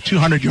be over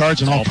 200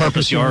 yards in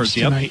all-purpose yards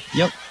tonight.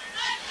 Yep.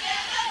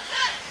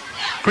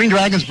 Green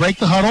Dragons break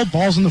the huddle.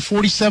 Ball's on the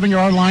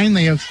 47-yard line.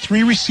 They have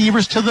 3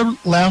 receivers to the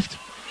left,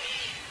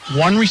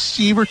 1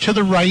 receiver to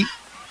the right.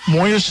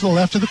 Moyers to the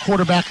left of the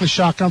quarterback in the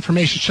shotgun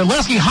formation.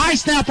 Shaleski, high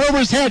snap over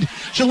his head.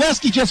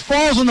 Shaleski just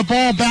falls on the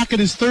ball back at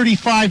his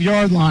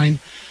 35-yard line.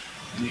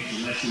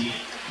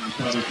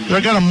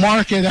 They're going to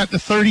mark it at the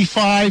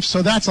 35,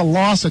 so that's a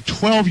loss of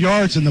 12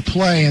 yards in the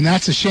play, and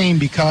that's a shame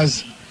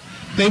because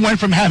they went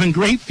from having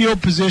great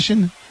field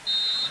position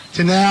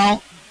to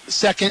now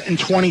 2nd and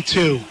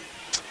 22.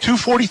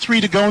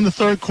 2:43 to go in the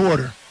third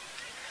quarter.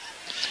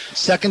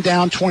 2nd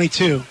down,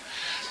 22.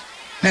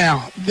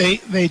 Now, they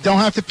don't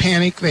have to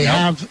panic. They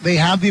have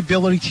the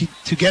ability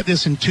to get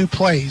this in 2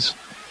 plays.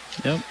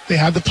 Yep. They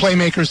have the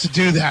playmakers to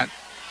do that.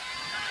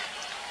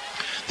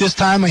 This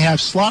time they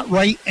have slot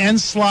right and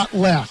slot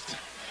left.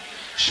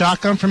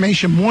 Shotgun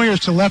formation.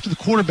 Moyers to the left of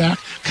the quarterback.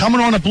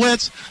 Coming on a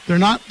blitz.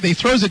 They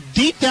throws it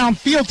deep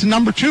downfield to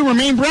number 2,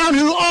 Romaine Brown,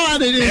 who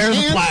it is. There's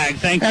a flag.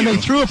 Thank you. And they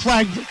threw a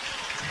flag,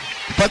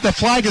 but the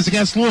flag is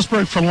against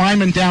Lewisburg for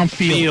lineman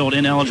downfield. Field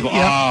ineligible.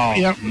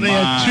 Yep. They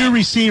had 2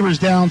 receivers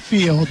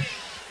downfield.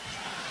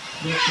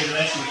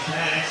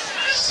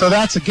 So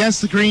that's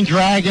against the Green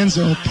Dragons.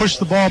 They'll push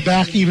the ball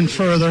back even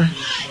further.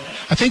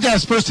 I think that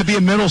was supposed to be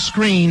a middle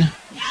screen,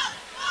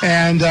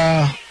 and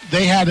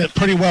they had it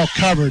pretty well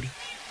covered.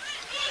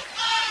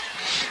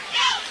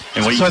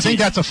 And so I think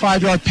that's a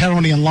 5-yard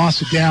penalty and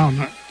loss of down.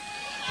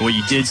 What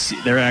you did see,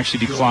 they're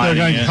actually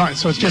declining.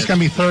 So it's just going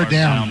to be 3rd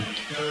down.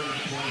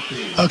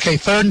 Okay,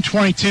 3rd and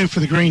 22 for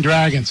the Green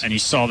Dragons. And you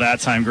saw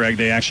that time, Greg,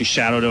 they actually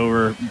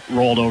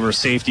rolled over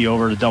safety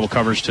over to double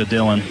coverage to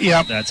Dillon.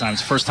 Yep. That time.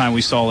 It's the first time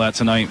we saw that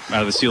tonight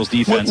out of the Seals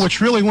defense. Which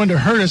really wouldn't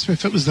have hurt us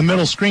if it was the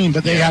middle screen,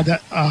 but they had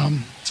that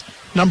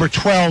number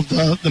 12,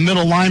 the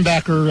middle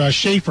linebacker,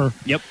 Schaefer,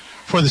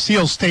 for the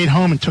Seals stayed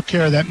home and took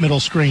care of that middle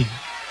screen.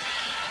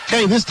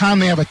 Okay, this time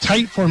they have a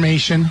tight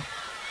formation.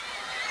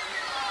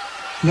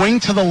 Wing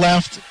to the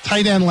left,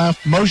 tight end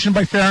left, motion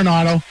by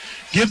Farinata.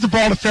 Give the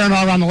ball to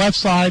Farinata on the left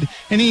side,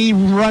 and he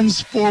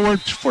runs forward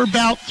for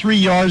about 3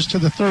 yards to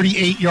the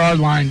 38-yard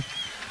line.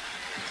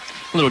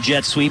 Little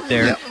jet sweep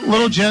there. Yeah,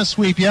 little jet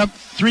sweep,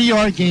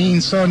 3-yard gain.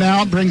 So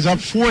now it brings up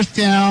 4th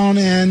down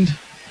and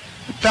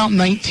about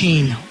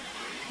 19.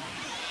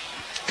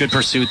 Good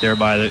pursuit there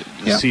by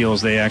the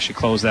Seals. They actually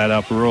closed that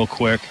up real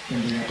quick.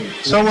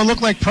 So what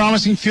looked like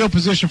promising field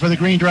position for the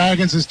Green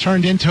Dragons has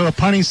turned into a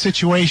punting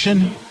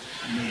situation.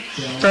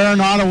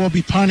 Farinata will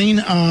be punting.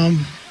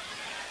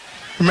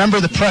 Remember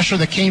the pressure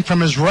that came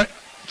from his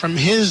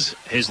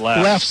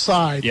left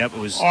side. Yep, it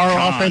was our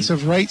Kahn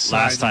offensive right side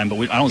last time, but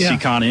I don't see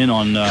Kahn in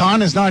on.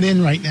 Kahn is not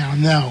in right now.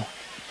 No.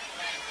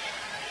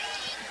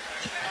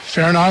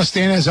 Farinata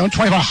standing at his own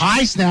 25,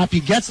 high snap.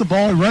 He gets the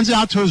ball. He runs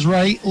out to his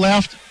right,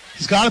 left.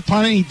 He's got a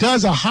punt. He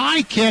does a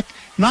high kick,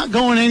 not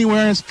going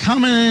anywhere. It's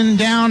coming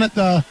down at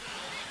the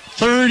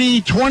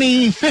 30,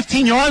 20,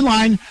 15-yard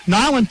line.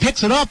 Nyland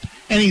picks it up,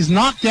 and he's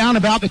knocked down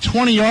about the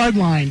 20-yard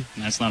line.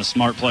 That's not a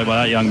smart play by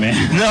that young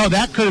man. No,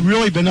 that could have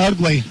really been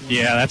ugly.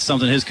 Yeah, that's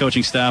something his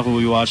coaching staff will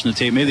be watching the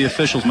tape. Maybe the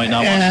officials might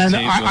not watch the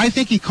tape. And I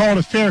think he called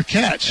a fair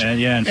catch. And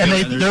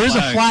there is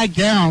a flag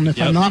down,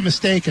 if I'm not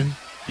mistaken.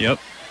 Yep.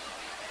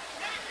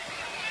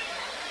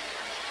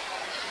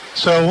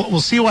 So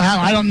we'll see what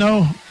happens. I don't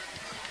know.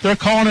 They're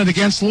calling it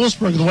against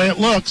Lewisburg the way it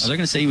looks. They're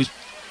going to say he was.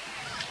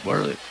 What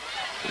are they?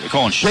 They're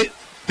calling shit.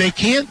 They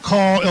can't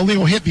call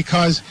illegal hit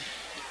because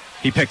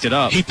he picked it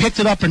up. He picked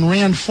it up and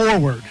ran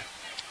forward.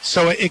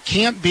 So it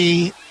can't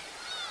be.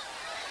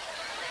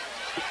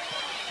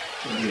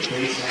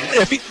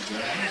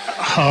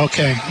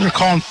 Okay, they're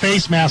calling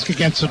face mask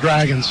against the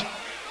Dragons.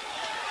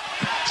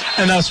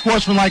 And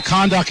sportsmanlike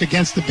conduct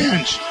against the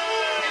bench.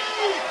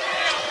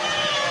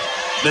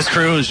 This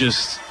crew is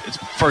just, it's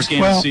first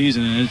game of the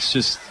season, and it's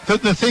just...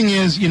 The thing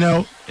is,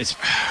 it's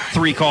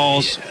three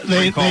calls,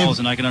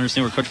 and I can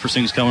understand where Coach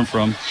Persing's coming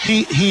from.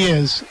 He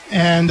is,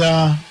 and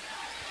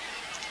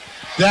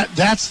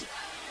that's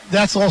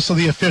also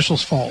the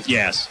official's fault.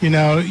 Yes. So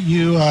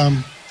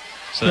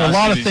there are a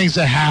lot of things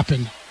that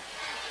happen.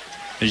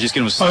 They're just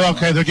giving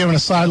they're giving a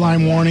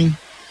sideline warning.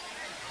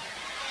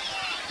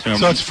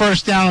 So it's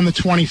first down on the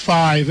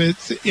 25.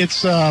 It's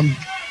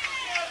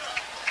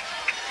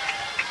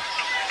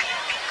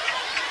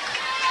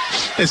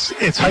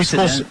high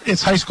school.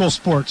 It's high school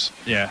sports.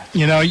 Yeah.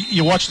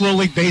 You watch Little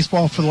League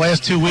baseball for the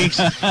last 2 weeks,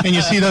 and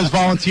you see those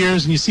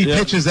volunteers, and you see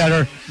pitches that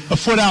are a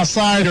foot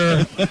outside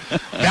or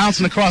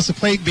bouncing across the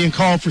plate, being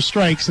called for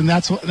strikes, and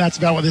that's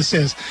about what this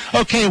is.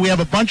 Okay, we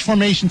have a bunch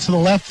formation to the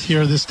left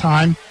here this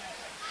time.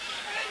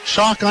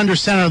 Shock under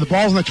center. The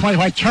ball's in the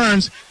 25.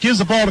 Turns, gives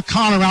the ball to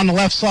Kahn around the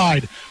left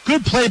side.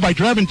 Good play by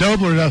Drevin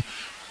Dobler to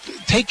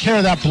take care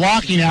of that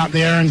blocking out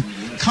there, and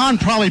Kahn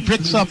probably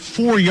picks up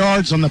 4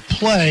 yards on the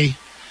play.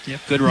 Yep,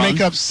 good run.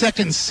 Make up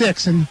 2nd and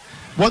 6, and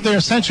what they're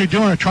essentially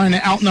doing are trying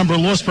to outnumber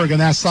Lewisburg on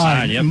that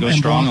side. Yep, go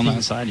strong on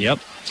that side. Yep.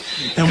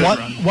 And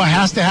what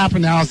has to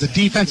happen now is the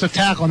defensive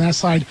tackle on that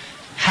side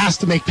has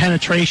to make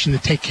penetration to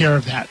take care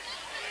of that.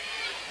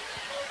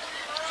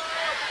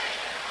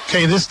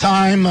 Okay, this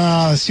time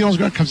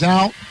Selinsgrove comes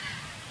out.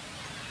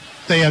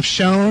 They have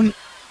shown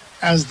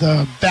as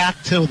the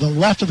back to the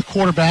left of the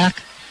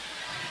quarterback.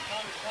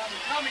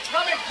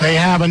 They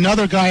have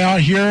another guy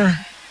out here.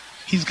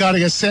 He's got to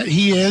get set.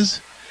 He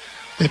is.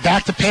 They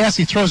back to pass.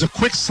 He throws a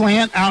quick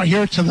slant out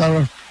here to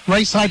the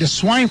right side to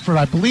Swineford,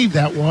 I believe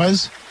that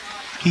was.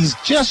 He's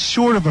just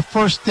short of a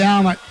first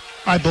down,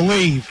 I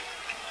believe.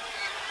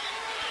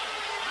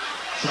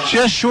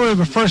 Just short of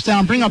a first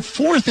down. Bring up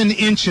 3rd and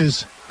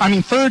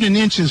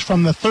inches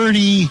from the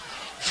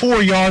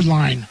 34-yard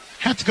line.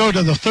 Have to go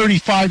to the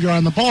 35-yard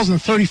line. The ball's in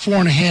the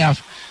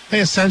 34.5.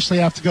 They essentially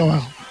have to go a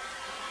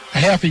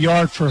half a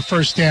yard for a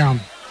first down.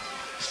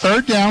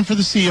 3rd down for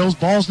the Seals.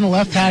 Ball's in the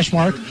left hash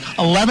mark.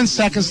 11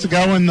 seconds to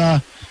go in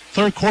the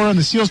third quarter, and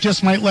the Seals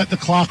just might let the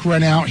clock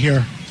run out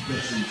here.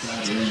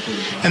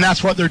 And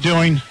that's what they're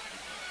doing.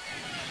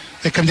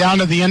 They come down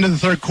to the end of the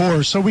third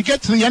quarter. So we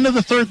get to the end of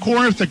the third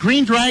quarter with the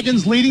Green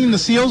Dragons leading the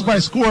Seals by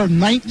a score of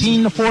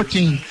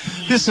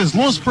 19-14. This is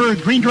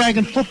Lewisburg Green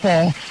Dragon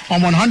football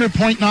on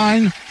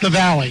 100.9 The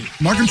Valley.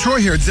 Mark and Troy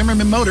here at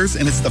Zimmerman Motors,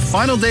 and it's the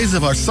final days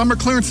of our summer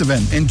clearance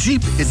event, and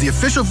Jeep is the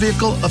official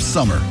vehicle of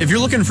summer. If you're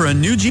looking for a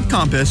new Jeep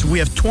Compass, we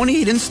have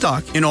 28 in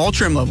stock in all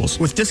trim levels,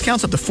 with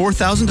discounts up to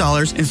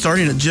 $4,000 and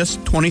starting at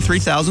just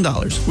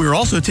 $23,000. We are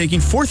also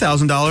taking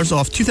 $4,000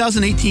 off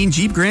 2018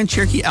 Jeep Grand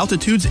Cherokee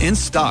Altitudes in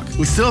stock.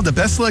 We still have the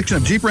best selection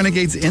of Jeep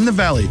Renegades in the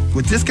Valley,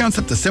 with discounts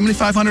up to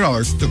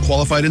 $7,500 to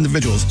qualified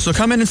individuals. So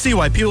come in and see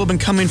why people have been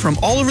coming from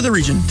all over the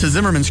region to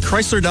Zimmerman's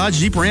Chrysler Dodge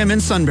Jeep Ram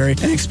in Sunbury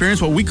and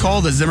experience what we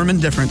call the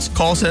Zimmerman difference.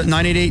 Call us at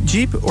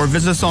 988-JEEP or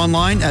visit us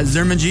online at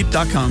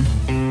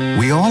ZimmermanJeep.com.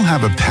 We all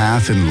have a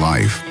path in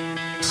life.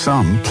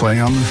 Some play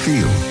on the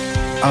field.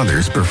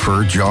 Others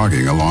prefer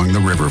jogging along the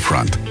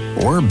riverfront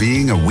or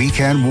being a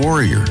weekend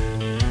warrior.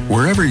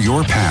 Wherever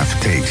your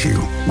path takes you,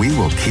 we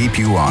will keep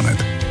you on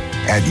it.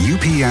 At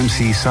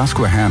UPMC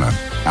Susquehanna,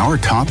 our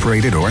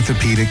top-rated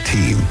orthopedic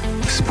team,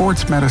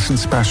 sports medicine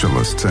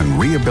specialists, and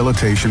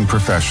rehabilitation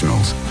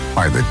professionals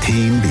are the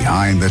team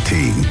behind the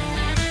team.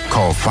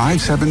 Call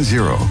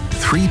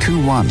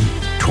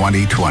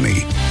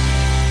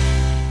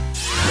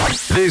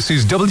 570-321-2020. This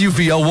is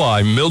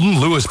WVLY Milton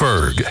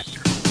Lewisburg.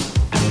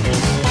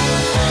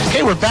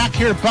 Okay, we're back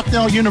here at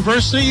Bucknell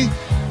University.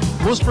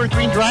 Lewisburg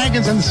Green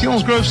Dragons and the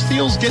Selinsgrove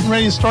Steels getting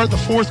ready to start the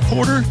fourth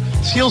quarter.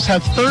 Seals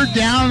have 3rd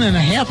down and a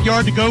half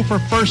yard to go for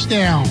first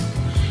down.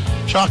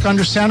 Chalk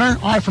under center.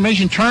 I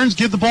formation turns,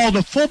 give the ball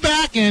to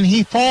fullback, and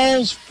he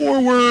falls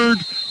forward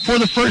for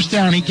the first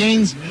down.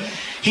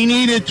 He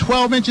needed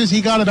 12 inches. He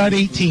got about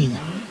 18.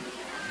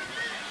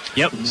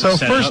 Yep. So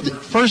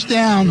first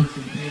down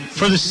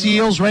for the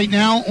Seals right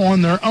now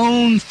on their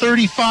own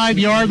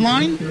 35-yard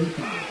line.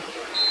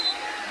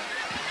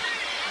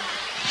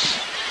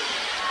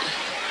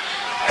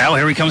 Well,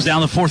 here he comes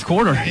down the fourth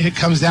quarter. It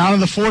comes down to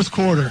the fourth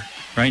quarter.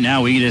 Right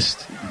now, we need to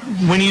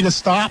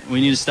stop.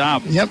 We need to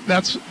stop. Yep,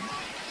 that's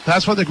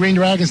what the Green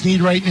Dragons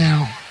need right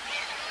now.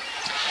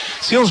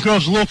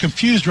 Selinsgrove's a little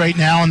confused right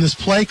now on this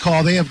play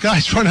call. They have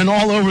guys running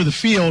all over the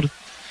field.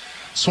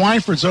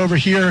 Swineford's over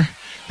here,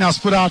 now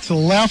split out to the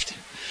left.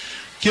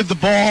 Give the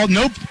ball.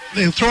 Nope.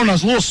 They're throwing a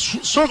little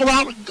circle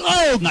out.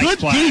 Oh, nice good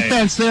play.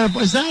 Defense there.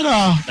 Is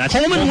that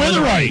Coleman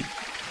Witherite?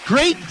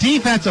 Great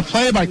defensive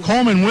play by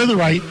Coleman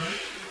Witherite.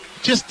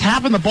 Just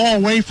tapping the ball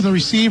away from the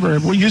receiver.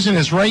 We're using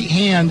his right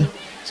hand.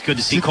 It's good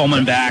to see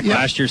Coleman back. Yep.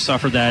 Last year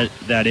suffered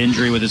that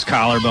injury with his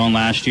collarbone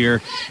last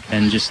year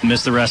and just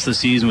missed the rest of the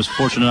season. Was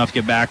fortunate enough to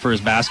get back for his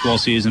basketball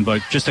season,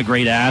 but just a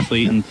great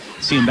athlete, and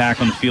seeing him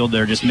back on the field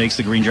there just makes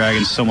the Green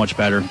Dragons so much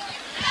better.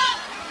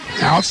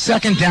 Now it's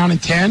 2nd down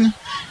and 10.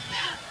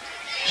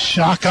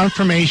 Shotgun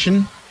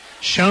formation.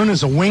 Shown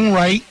as a wing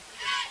right.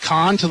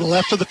 Kahn to the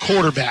left of the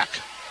quarterback.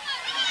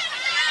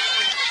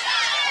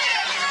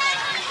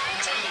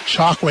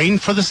 Shock waiting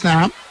for the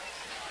snap.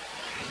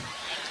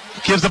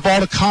 Gives the ball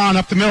to Kahn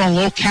up the middle, a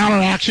little counter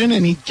action,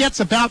 and he gets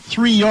about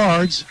 3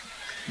 yards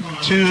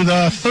to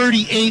the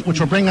 38, which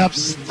will bring up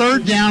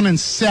 3rd down and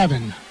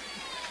 7.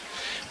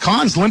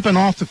 Kahn's limping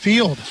off the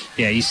field.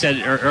 Yeah, you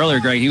said earlier,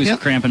 Greg, he was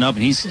cramping up,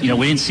 and he's, we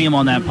didn't see him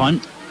on that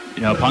punt,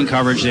 punt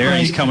coverage there. Right.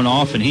 He's coming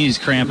off, and he's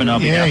cramping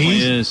up. Yeah, he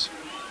definitely is.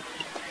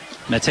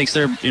 That takes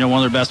their, one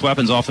of their best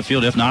weapons off the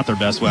field, if not their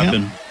best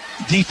weapon. Yep.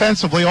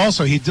 Defensively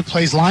also, he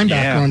plays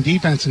linebacker on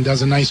defense and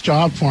does a nice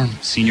job for him.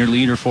 Senior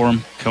leader for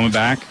him, coming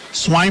back.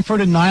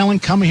 Swineford and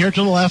Nyland coming here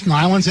to the left.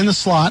 Nyland's in the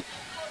slot.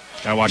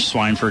 Gotta watch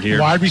Swineford here.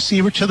 Wide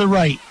receiver to the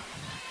right.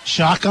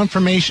 Shotgun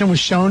formation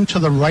was shown to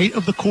the right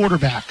of the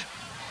quarterback.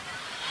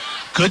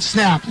 Good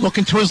snap,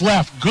 looking to his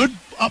left. Good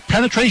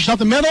penetration up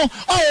the middle.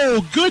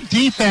 Oh, good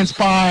defense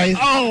by...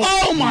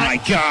 Oh my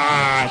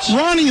gosh.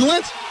 Ronnie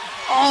Lentz.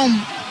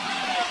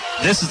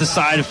 This is the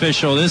side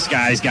official. This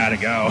guy's got to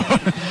go.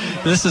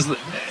 This is...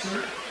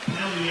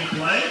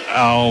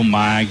 Oh,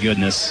 my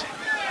goodness.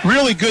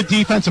 Really good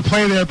defensive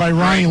play there by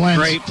Ronnie Lentz.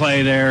 Great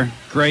play there.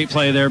 Great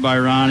play there by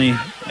Ronnie.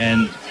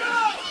 And,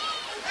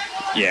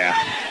 yeah.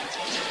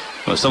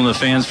 Well, some of the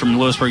fans from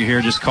Lewisburg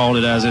here just called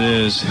it as it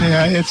is.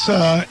 Yeah,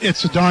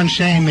 it's a darn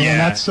shame, man.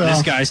 Yeah,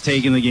 this guy's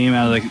taking the game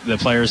out of the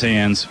players'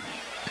 hands.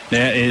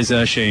 That is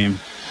a shame.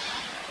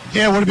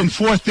 Yeah, it would have been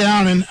 4th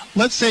down, and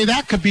let's say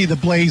that could be the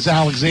Blaze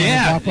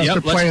Alexander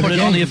let's put it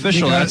on the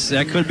official.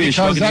 That could be.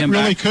 Because that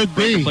really could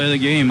be. Play of the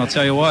game, I'll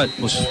tell you what.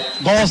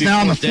 Ball's now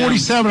on the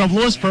 47 of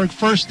Lewisburg,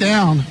 1st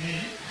down.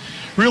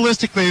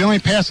 Realistically, the only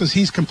passes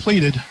he's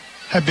completed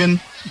have been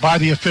by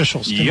the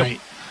officials tonight.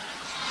 Yep.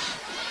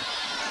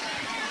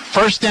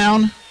 1st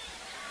down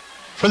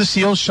for the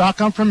Seals,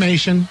 shotgun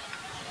formation.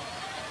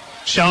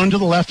 Shown to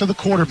the left of the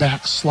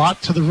quarterback,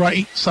 slot to the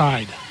right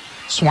side.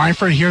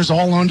 Swineford here's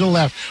all alone to the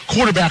left.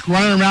 Quarterback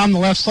running around the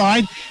left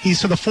side.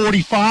 He's to the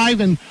 45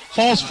 and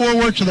falls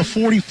forward to the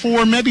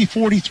 44, maybe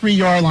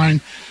 43-yard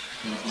line.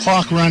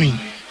 Clock running.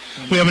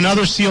 We have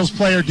another Seals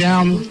player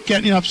down,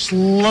 getting up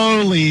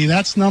slowly.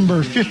 That's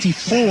number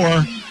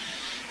 54.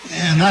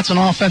 And that's an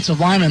offensive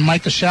lineman,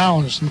 Micaiah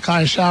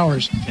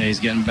Showers. Yeah, he's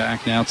getting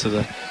back now to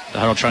the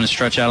huddle, trying to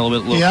stretch out a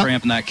little bit,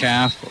 cramp in that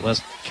calf, but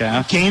less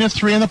calf. Gain of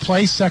 3 in the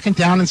play, 2nd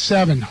down and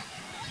 7.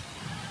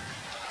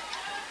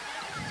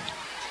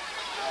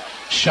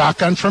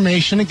 Shotgun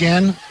formation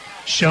again,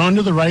 shown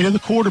to the right of the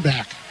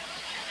quarterback.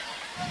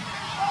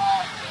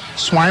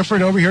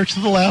 Swineford over here to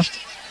the left.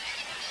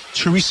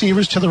 2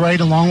 receivers to the right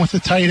along with the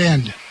tight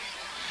end.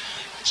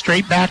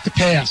 Straight back to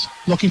pass.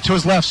 Looking to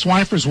his left.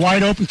 Swineford's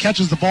wide open,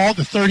 catches the ball at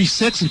the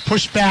 36 and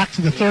pushed back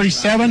to the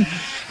 37.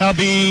 That'll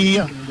be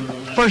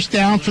 1st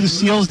down for the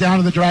Seals down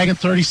to the Dragon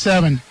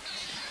 37.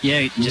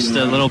 Yeah, just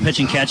a little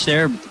pitch and catch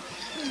there.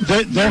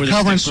 They're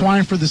covering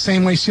Swineford the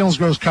same way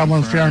Selinsgrove's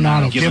covering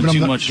Farinano, giving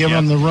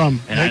him the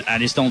room. And I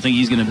just don't think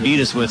he's going to beat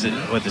us with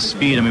the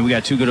speed. I mean, we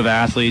got 2 good of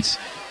athletes.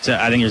 So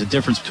I think there's a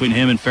difference between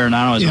him and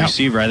Farinano as a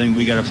receiver. I think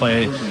we got to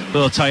play a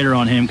little tighter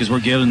on him because we're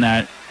giving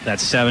that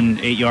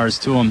 7-8 yards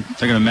to him.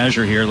 They're going to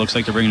measure here. It looks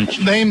like they're bringing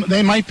it.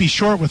 They might be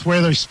short with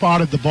where they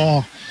spotted the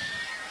ball.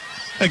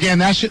 Again,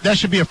 that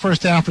should be a 1st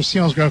down for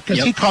Selinsgrove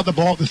because he caught the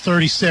ball at the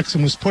 36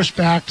 and was pushed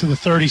back to the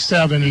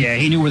 37. Yeah,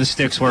 he knew where the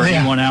sticks were. He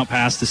went out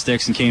past the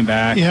sticks and came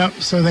back. Yep,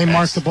 so they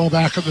marked the ball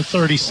back at the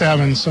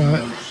 37.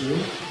 So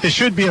it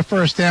should be a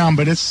 1st down,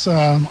 but it's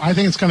I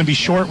think it's going to be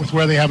short with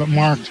where they have it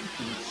marked.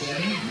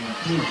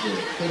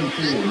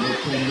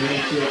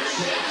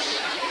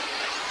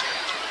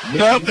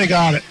 Yep, they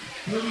got it.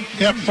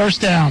 Yep, 1st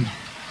down.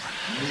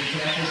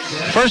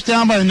 1st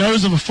down by the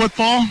nose of a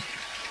football.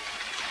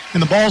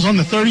 And the ball's on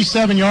the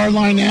 37-yard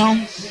line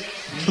now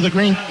for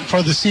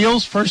the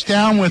Seals. 1st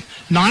down with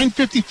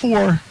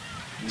 9:54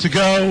 to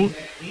go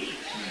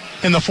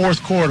in the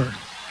 4th quarter.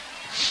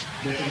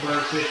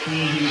 Wittenberg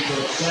 15,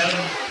 Houston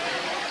 7,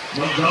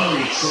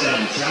 Montgomery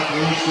 7, South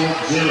Lewisburg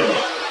 0.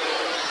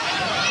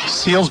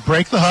 Seals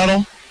break the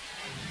huddle.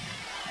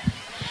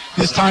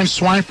 This time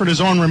Swineford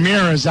is on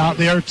Ramirez out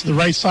there to the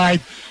right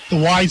side, the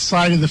wide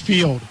side of the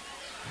field.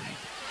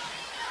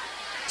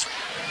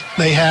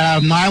 They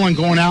have Nyland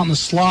going out in the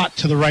slot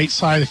to the right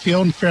side of the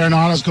field, and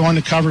Farinato's going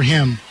to cover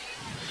him.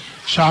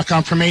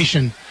 Shotgun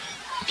formation.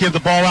 Give the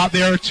ball out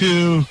there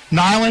to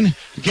Nyland.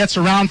 Gets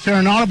around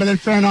Farinato, but then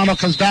Farinato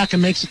comes back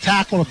and makes a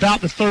tackle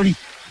about the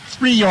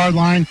 33-yard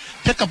line.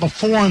 Pick up a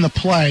 4 in the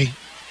play.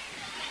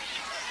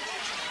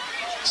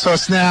 So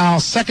it's now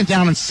 2nd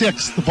down and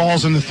 6. The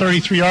ball's in the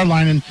 33-yard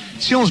line, and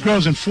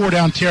Selinsgrove's in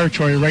 4-down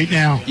territory right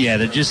now. Yeah,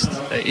 they're just,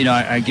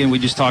 again, we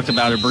just talked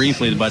about it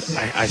briefly, but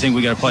I think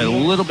we got to play a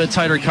little bit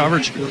tighter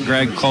coverage,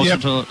 Greg, closer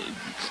to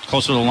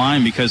the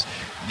line because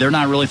they're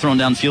not really throwing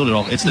downfield at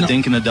all. It's the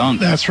dink and the dunk.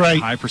 That's right.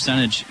 High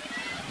percentage.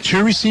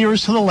 2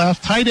 receivers to the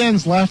left, tight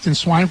ends left, and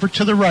Swineford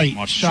to the right.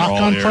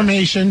 Shotgun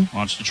formation.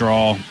 Watch the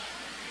draw.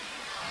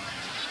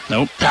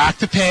 Nope. Back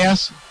to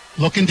pass.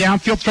 Looking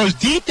downfield, throws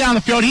deep down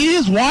the field. He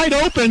is wide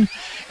open,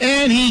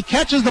 and he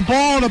catches the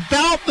ball at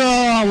about the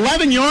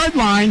 11-yard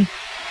line.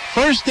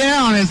 1st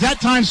down, as that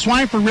time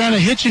Swineford ran a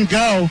hitch and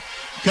go,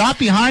 got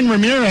behind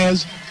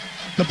Ramirez,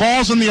 The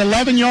ball's on the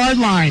 11-yard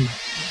line.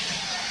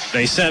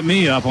 They set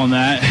me up on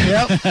that.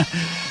 Yep.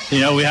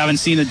 We haven't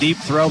seen a deep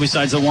throw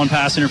besides the one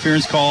pass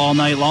interference call all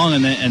night long,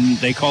 and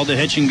they called the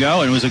hitch and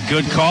go, and it was a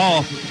good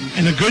call.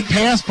 And a good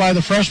pass by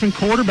the freshman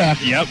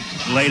quarterback. Yep,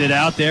 laid it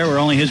out there where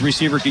only his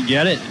receiver could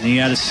get it, and he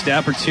had a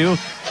step or two.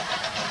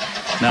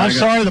 I'm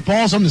sorry, the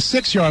ball's on the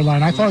 6-yard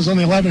line. I thought it was on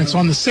the 11. It's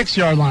on the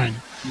 6-yard line.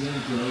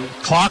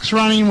 Clock's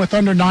running with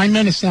under 9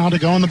 minutes now to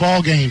go in the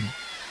ball game.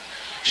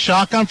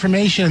 Shotgun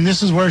formation, and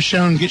this is where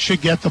Schoen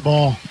should get the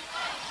ball.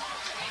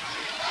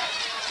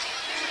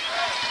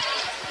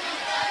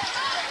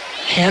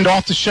 Hand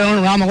off to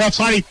Schoen around the left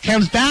side. He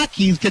comes back.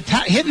 He's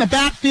hit in the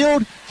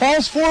backfield,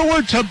 falls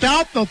forward to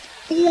about the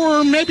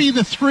 4, maybe the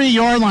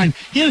 3-yard line.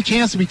 He had a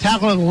chance to be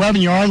tackled at the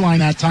 11-yard line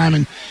that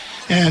time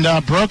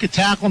and broke a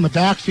tackle in the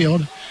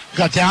backfield.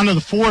 Got down to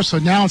the 4, so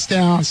now it's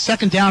down,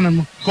 second down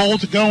and goal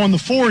to go on the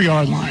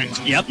 4-yard line.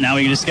 Yep, now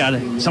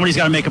somebody's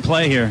got to make a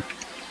play here.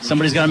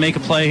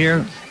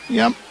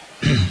 Yep.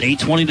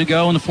 8:20 to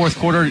go in the fourth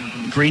quarter.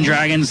 Green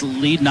Dragons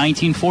lead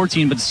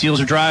 19-14, but the Seals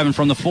are driving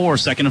from the 4,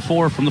 second and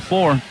 4 from the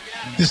 4.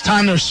 This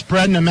time they're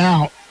spreading them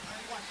out.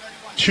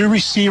 2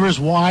 receivers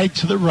wide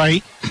to the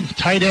right,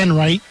 tight end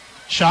right,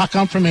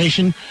 shotgun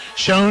formation,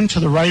 shown to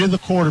the right of the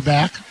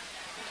quarterback.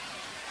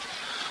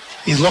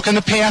 He's looking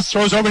to pass,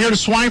 throws over here to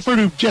Swineford,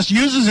 who just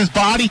uses his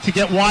body to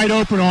get wide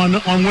open on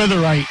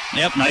Witherite.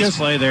 Yep, nice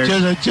play there.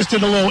 Just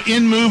did a little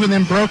in move and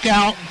then broke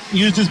out,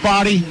 used his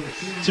body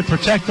to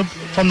protect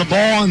from the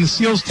ball, and the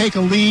Seals take a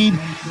lead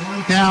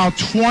now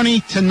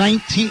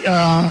 20-19.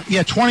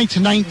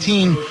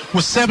 20-19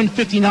 with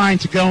 7:59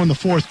 to go in the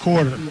fourth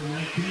quarter.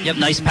 Yep,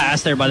 nice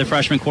pass there by the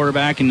freshman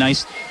quarterback, and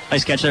nice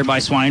catch there by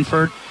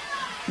Swineford.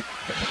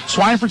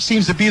 Swineford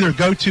seems to be their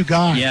go-to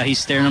guy. Yeah, he's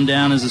staring him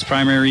down as his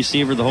primary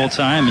receiver the whole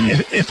time.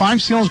 And if I'm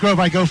Selinsgrove,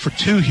 I go for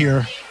 2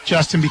 here,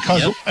 Justin,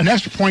 because an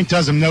extra point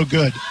does him no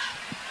good.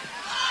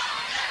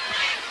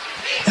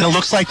 And it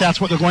looks like that's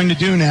what they're going to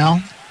do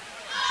now.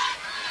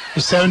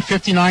 With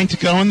 7:59 to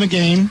go in the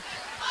game.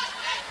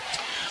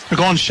 They're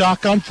going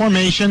shotgun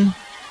formation.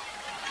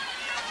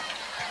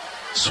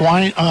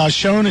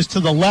 Schoen is to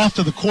the left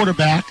of the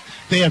quarterback.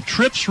 They have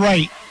trips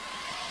right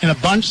in a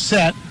bunch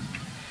set.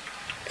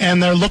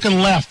 And they're looking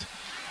left.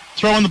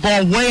 Throwing the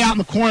ball way out in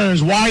the corner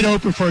is wide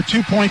open for a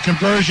 2-point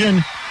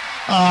conversion.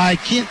 I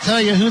can't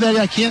tell you who that is.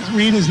 I can't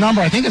read his number.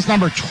 I think it's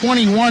number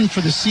 21 for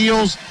the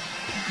Seals.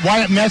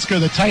 Wyatt Metzger,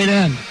 the tight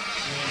end.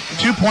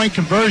 2-point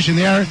conversion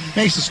there.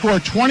 Makes the score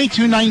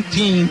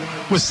 22-19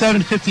 with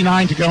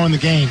 7:59 to go in the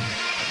game.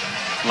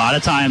 A lot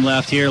of time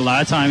left here.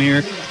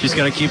 Just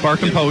got to keep our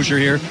composure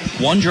here.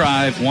 One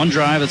drive.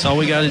 That's all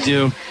we got to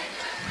do.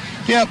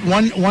 Yep,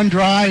 one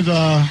drive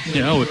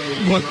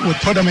would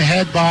put them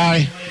ahead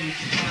by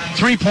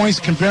 3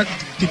 points,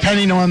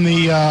 depending on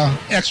the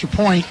extra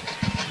point.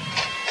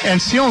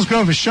 And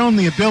Selinsgrove has shown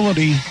the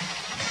ability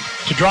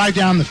to drive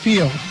down the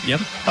field.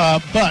 Yep.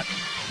 But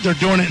they're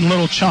doing it in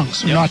little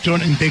chunks. They're not doing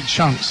it in big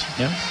chunks.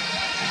 Yep.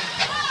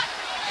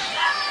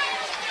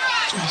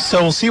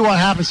 So we'll see what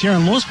happens here.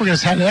 And Lewisburg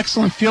has had an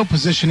excellent field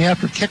position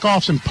after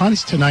kickoffs and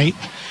punts tonight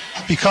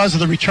because of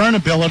the return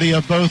ability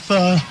of both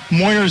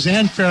Moyers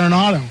and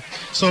Farinato.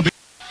 So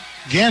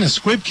again, a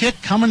squib kick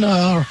coming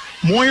to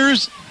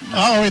Moyers.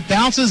 It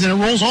bounces and it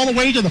rolls all the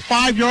way to the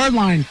 5-yard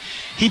line.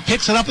 He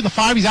picks it up at the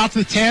 5. He's out to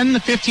the 10, the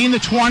 15, the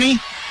 20,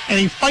 and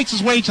he fights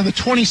his way to the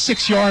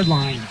 26-yard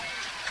line.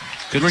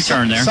 Good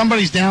return there.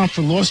 Somebody's down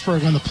for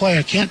Lewisburg on the play.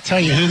 I can't tell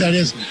you who that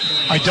is.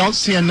 I don't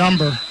see a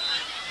number.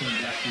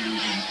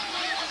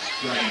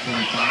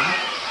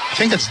 I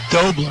think it's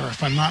Dobler,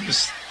 if I'm not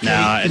mistaken. No,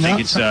 I think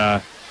it's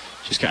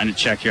just kind of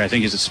check here. I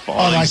think it's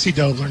Spalding. Oh, I see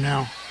Dobler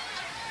now.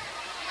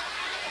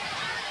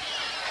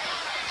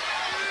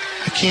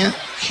 I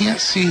can't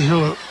see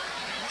who it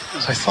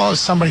was. I thought it was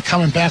somebody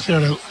coming back there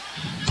to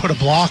put a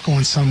block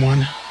on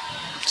someone.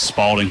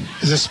 Spalding.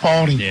 Is it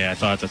Spalding? Yeah, I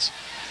thought that's...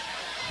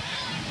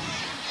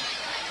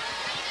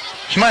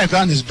 He might have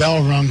gotten his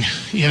bell rung,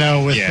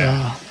 with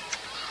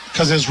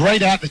because it's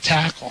right at the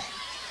tackle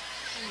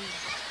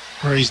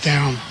where he's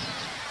down.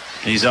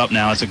 He's up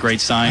now. It's a great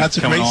sign. That's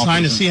a great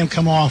sign to see him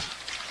come off.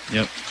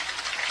 Yep.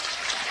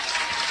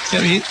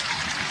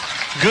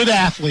 Good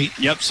athlete.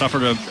 Yep,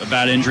 suffered a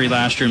bad injury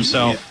last year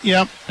himself.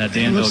 Yep. That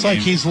it looks like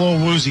he's a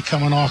little woozy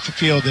coming off the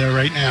field there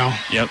right now.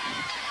 Yep.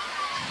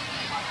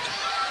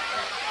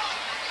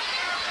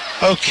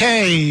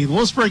 Okay,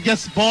 Lewisburg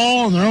gets the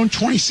ball on their own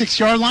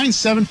 26-yard line.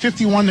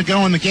 7:51 to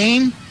go in the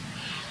game.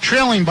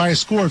 Trailing by a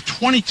score of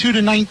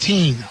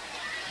 22-19.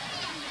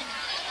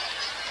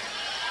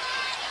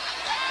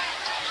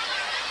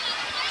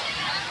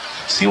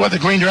 See what the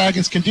Green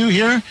Dragons can do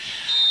here.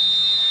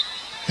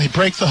 They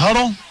break the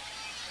huddle.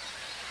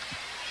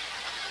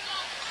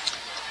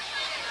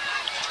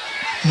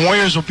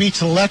 Moyers will be to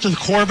the left of the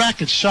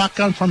quarterback. It's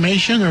shotgun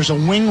formation. There's a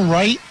wing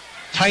right.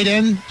 Tight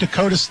end,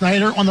 Dakota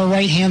Snyder on the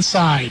right-hand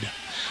side.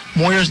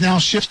 Moyers now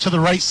shifts to the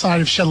right side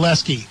of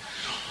Shedleski.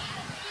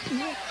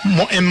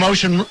 In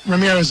motion,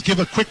 Ramirez give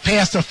a quick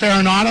pass to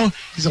Farinato.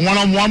 He's a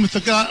one-on-one with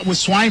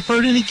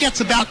Swineford, and he gets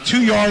about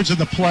 2 yards of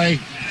the play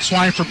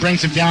Swineford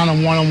brings him down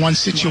on one-on-one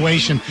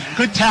situation.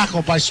 Good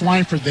tackle by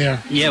Swineford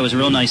there. Yeah, it was a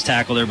real nice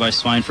tackle there by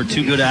Swineford.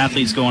 Two good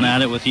athletes going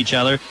at it with each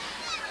other.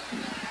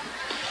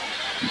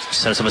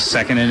 Sets up a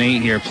 2nd and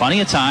 8 here. Plenty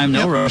of time,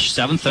 no rush.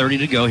 7:30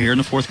 to go here in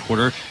the fourth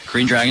quarter.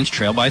 Green Dragons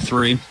trail by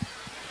 3.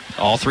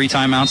 All 3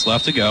 timeouts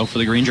left to go for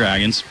the Green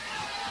Dragons.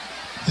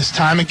 This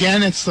time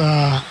again, it's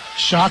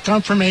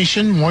shotgun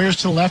formation. Warriors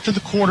to the left of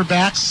the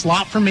quarterback.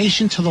 Slot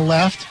formation to the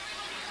left.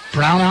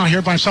 Brown out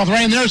here by himself.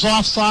 Right, and there's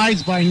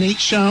offsides by Nate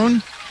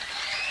Schoen.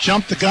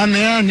 Jumped the gun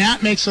there, and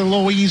that makes it a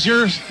little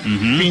easier.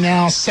 Be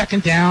now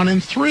 2nd down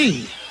and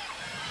 3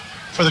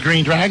 for the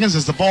Green Dragons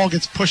as the ball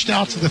gets pushed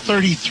out to the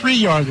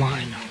 33-yard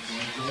line.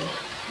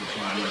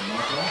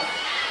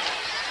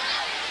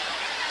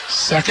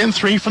 2nd,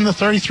 3 from the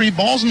 33.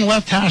 Ball's in the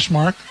left hash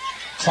mark.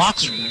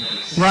 Clock's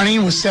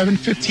running with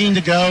 7:15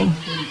 to go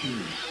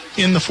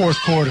in the fourth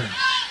quarter.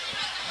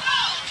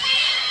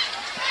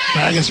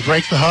 Dragons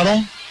break the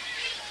huddle.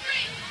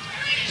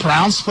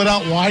 Brown split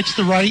out wide to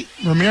the right.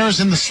 Ramirez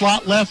in the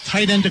slot left.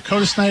 Tight end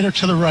Dakota Snyder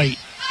to the right.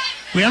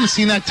 We haven't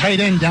seen that tight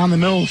end down the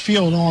middle of the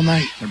field all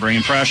night. They're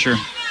bringing pressure.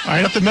 All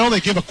right, up the middle, they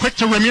give a quick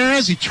to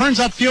Ramirez. He turns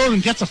upfield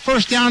and gets a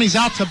first down. He's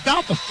out to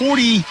about the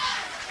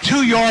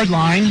 42-yard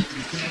line.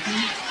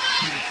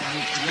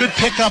 Good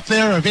pickup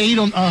there of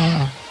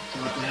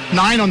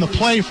 9 on the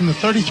play from the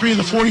 33 to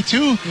the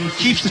 42.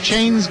 Keeps the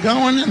chains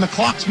going, and the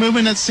clock's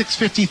moving at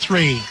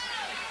 6:53.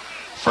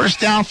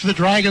 First down for the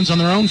Dragons on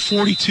their own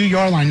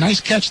 42-yard line.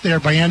 Nice catch there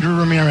by Andrew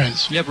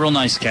Ramirez. Yep, real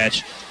nice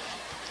catch.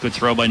 Good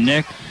throw by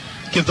Nick.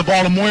 Give the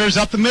ball to Moyers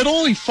up the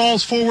middle. He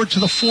falls forward to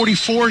the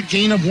 44.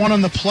 Gain of 1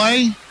 on the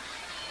play.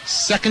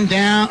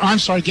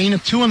 Gain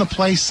of 2 on the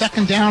play.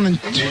 2nd down and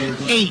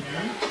 8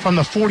 from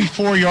the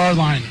 44-yard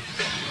line.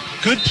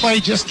 Good play,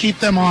 just keep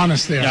them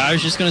honest there. Yeah, I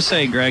was just going to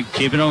say, Greg,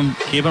 keeping them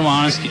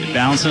honest,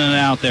 balancing it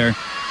out there.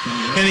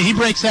 And he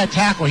breaks that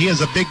tackle. He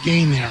has a big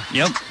gain there.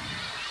 Yep.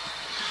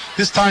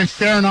 This time,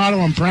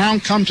 Farinato and Brown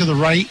come to the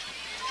right.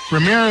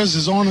 Ramirez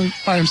is on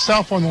by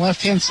himself on the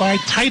left-hand side.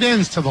 Tight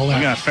ends to the left.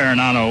 We got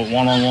Farinato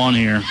one-on-one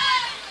here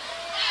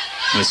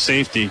with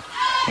safety.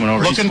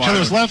 Looking to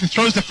his left, he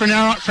throws to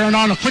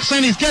Farinato. Quick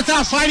slant, he gets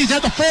outside, he's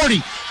at the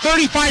 40,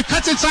 35,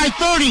 cuts inside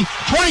 30,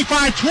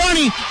 25,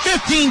 20,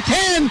 15,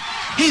 10.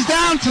 He's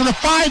down to the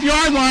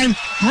 5-yard line.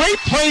 Great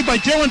play by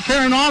Dylan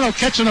Farinato,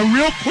 catching a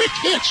real quick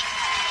pitch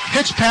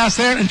pass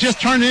there and just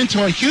turned it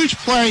into a huge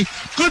play.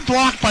 Good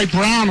block by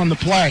Brown on the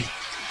play.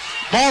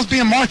 Ball's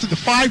being marked at the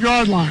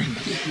 5-yard line.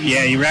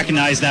 Yeah, you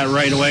recognize that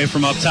right away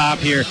from up top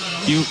here.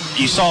 You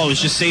saw it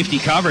was just safety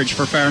coverage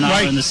for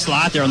Farinato in the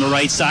slot there on the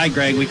right side,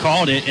 Greg. We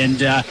called it, and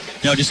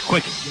just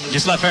let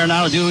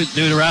Farinato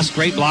do the rest.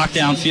 Great block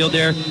downfield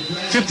there.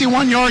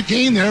 51-yard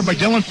gain there by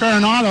Dylan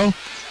Farinato.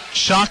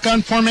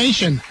 Shotgun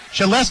formation.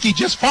 Shaleski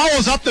just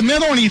follows up the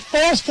middle, and he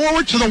falls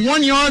forward to the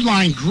 1-yard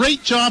line.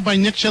 Great job by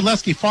Nick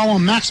Shaleski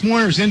following Max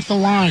Moyers into the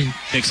line.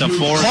 Picks up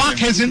 4. The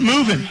clock isn't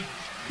moving.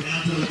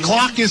 The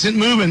clock isn't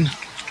moving.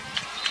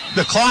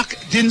 The clock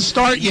didn't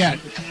start yet.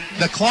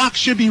 The clock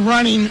should be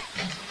running.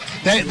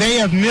 They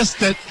have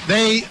missed it.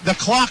 The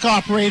clock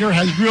operator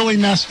has really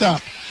messed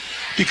up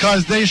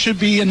because there should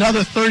be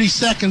another 30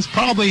 seconds,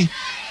 probably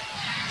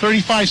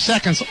 35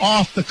 seconds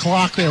off the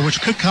clock there, which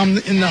could come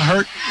in the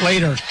hurt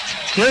later.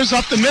 Here's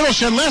up the middle.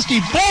 Shedleski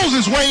bowls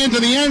his way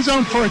into the end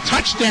zone for a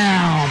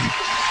touchdown.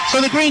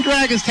 So the Green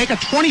Dragons take a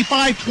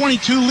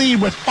 25-22 lead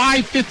with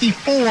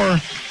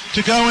 5:54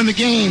 to go in the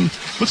game.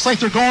 Looks like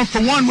they're going for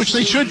 1, which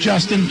they should,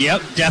 Justin.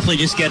 Yep, definitely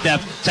just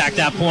tack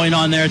that point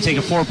on there, take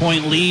a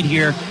 4-point lead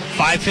here.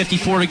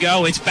 5:54 to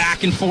go. It's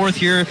back and forth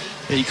here.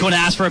 You couldn't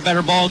ask for a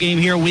better ball game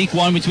here. Week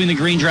 1 between the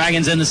Green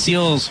Dragons and the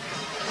Seals.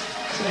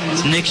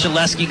 Nick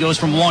Shaleski goes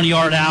from 1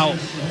 yard out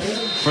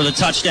for the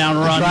touchdown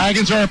run. The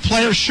Dragons are a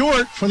player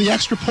short for the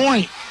extra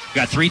point.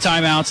 Got 3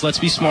 timeouts. Let's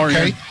be smart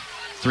here.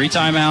 3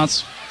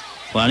 timeouts.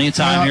 Plenty of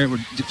time here.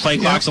 Play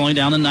clock's only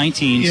down to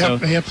 19. Yep, so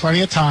they have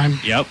plenty of time.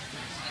 Yep.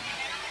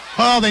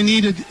 Well, they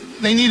needed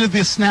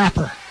the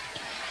snapper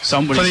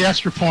for the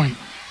extra point.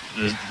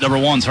 Number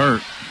 1's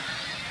hurt.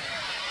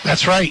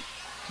 That's right.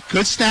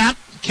 Good snap.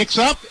 Kicks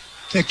up.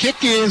 The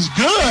kick is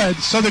good.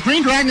 So the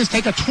Green Dragons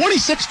take a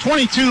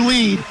 26-22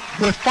 lead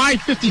with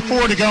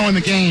 5:54 to go in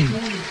the game.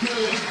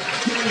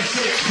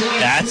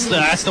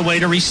 That's the way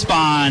to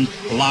respond.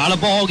 A lot of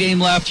ball game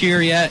left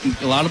here yet.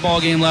 Got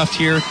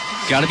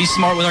to be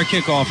smart with our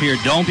kickoff here.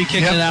 Don't be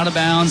kicking it out of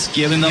bounds,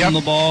 giving them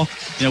the ball.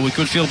 We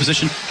could field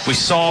position. We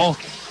saw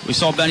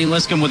Benny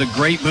Liscombe with a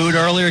great boot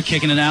earlier,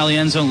 kicking an alley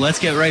end zone. Let's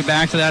get right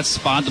back to that.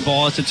 Spot the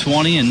ball at the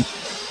 20, and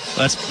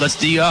let's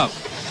D up.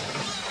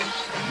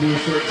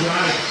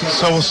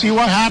 So we'll see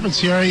what happens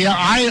here. Yeah,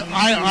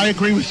 I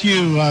agree with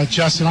you,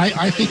 Justin.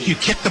 I think you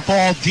kick the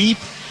ball deep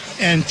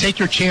and take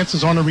your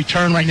chances on a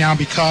return right now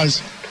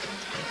because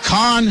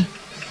Kahn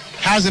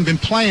hasn't been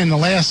playing the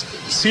last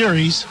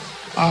series.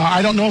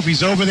 I don't know if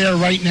he's over there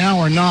right now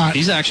or not.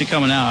 He's actually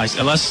coming out.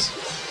 Unless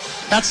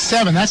that's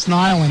 7. That's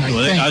Nyland, I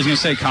think. I was going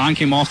to say Kahn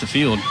came off the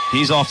field.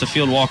 He's off the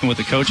field walking with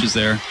the coaches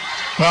there.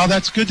 Well,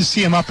 that's good to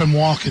see him up and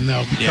walking,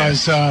 though,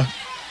 because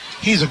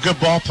he's a good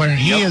ball player.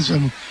 He is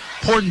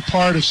important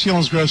part of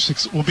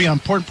Selinsgrove's will be an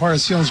important part of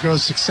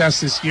Selinsgrove's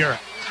success this year.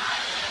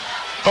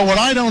 But what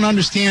I don't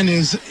understand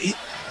is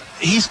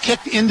he's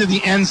kicked into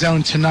the end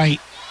zone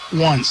tonight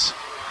once,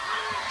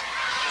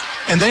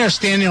 and they are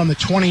standing on the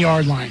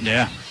 20-yard line.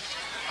 Yeah.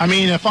 I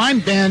mean, if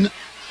I'm Ben,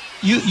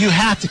 you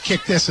have to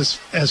kick this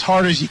as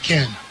hard as you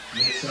can.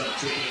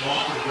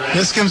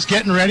 Niskum's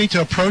getting ready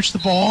to approach the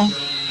ball.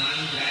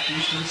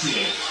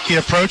 He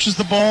approaches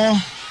the ball.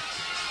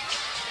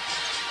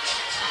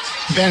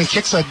 Ben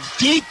kicks a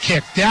deep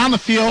kick down the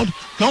field,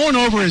 going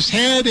over his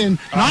head and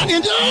not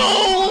into.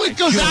 Oh, it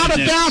goes out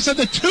of bounds at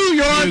the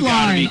 2-yard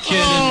line.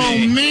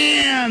 Oh,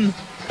 man.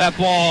 That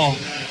ball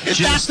It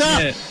backed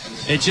up.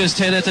 It just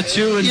hit at the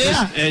 2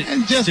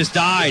 and just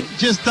died.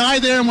 Just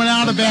died there and went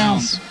out of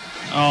bounds.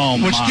 Oh,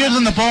 my. Which gives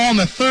them the ball on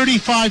the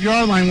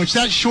 35-yard line, which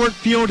that short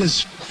field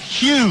is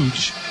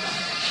huge.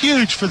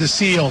 Huge for the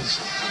Seals.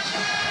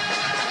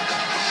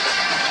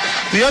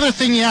 The other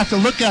thing you have to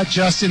look at,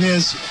 Justin,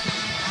 is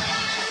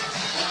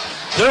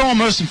they're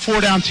almost in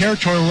 4-down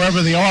territory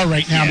wherever they are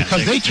right now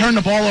because they turned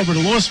the ball over to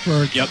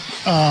Lewisburg. Yep.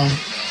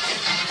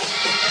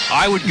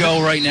 I would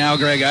go right now,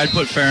 Greg. I'd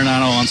put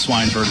Farinano on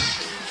Swineford.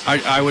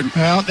 I would.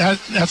 Well,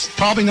 that's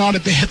probably not a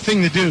bad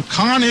thing to do.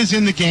 Kahn is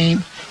in the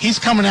game. He's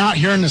coming out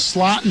here in the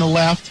slot in the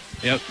left.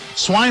 Yep.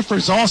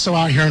 Swineford's also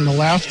out here in the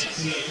left.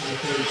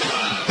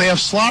 They have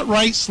slot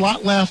right,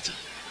 slot left.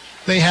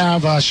 They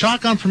have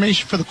shotgun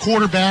formation for the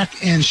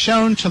quarterback and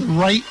shown to the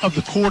right of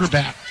the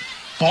quarterback.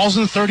 Ball's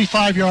in the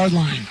 35-yard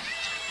line.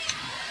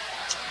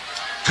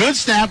 Good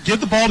snap. Give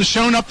the ball to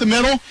Schoen up the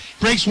middle.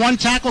 Breaks one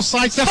tackle,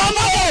 sidestep.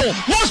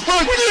 Oh,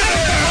 Lewisburg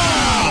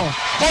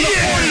on the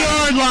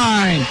 40-yard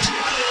line.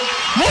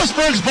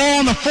 Lewisburg's ball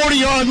on the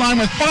 40-yard line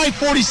with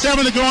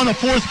 5:47 to go in the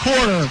fourth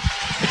quarter.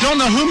 I don't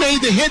know who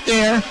made the hit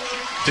there.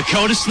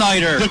 Dakota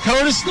Snyder.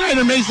 Dakota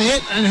Snyder makes the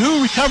hit, and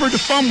who recovered the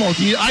fumble?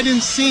 I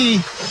didn't see.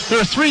 There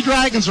were 3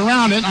 Dragons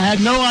around it, and I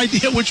had no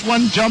idea which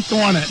one jumped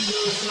on it.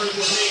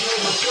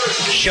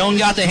 Schoen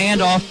got the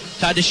handoff,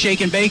 tried to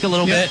shake and bake a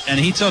little bit, and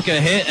he took a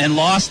hit and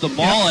lost the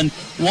ball, and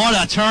what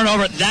a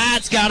turnover.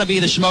 That's got to be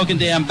the Shamokin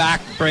Dam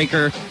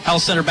backbreaker,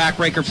 Health Center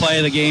backbreaker play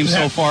of the game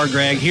so far,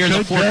 Greg. Here in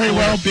the fourth quarter.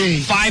 Well be.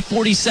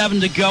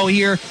 5:47 to go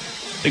here.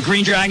 The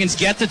Green Dragons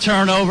get the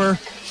turnover.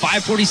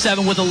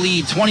 5:47 with a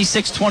lead,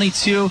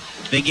 26-22.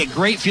 They get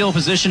great field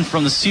position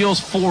from the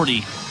Seals 40.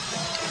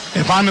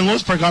 If I'm in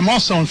Lewisburg, I'm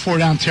also in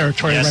 4-down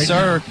territory right now. Yes,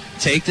 sir.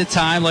 Take the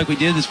time like we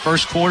did this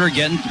first quarter,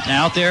 getting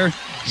out there.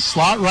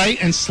 Slot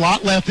right and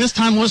slot left. This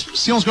time,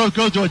 Seals go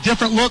to a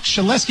different look.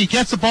 Shaleski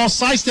gets the ball,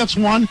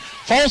 sidesteps one,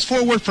 falls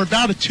forward for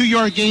about a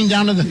 2-yard gain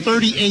down to the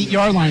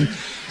 38-yard line.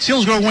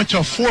 Seals went to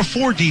a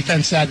 4-4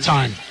 defense that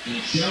time.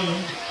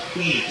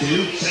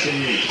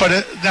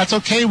 But that's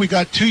okay. We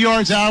got 2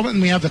 yards out of it,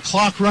 and we have the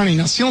clock running.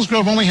 Now,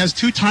 Selinsgrove only has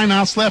 2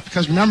 timeouts left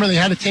because, remember, they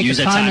had to take a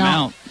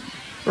timeout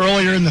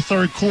earlier in the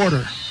third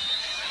quarter.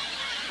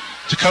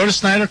 Dakota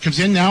Snyder comes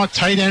in now at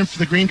tight end for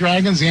the Green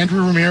Dragons.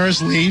 Andrew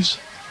Ramirez leaves.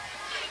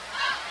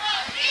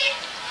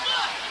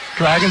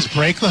 Dragons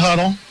break the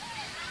huddle.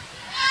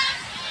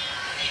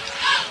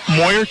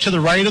 Moyer to the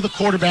right of the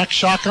quarterback,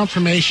 shotgun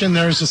formation.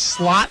 There's a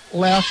slot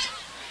left,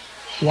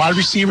 wide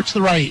receiver to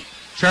the right.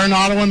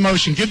 Farinano in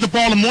motion. Give the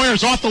ball to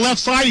Moyers off the left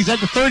side. He's at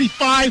the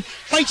 35,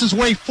 fights his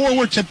way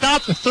forward to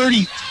about the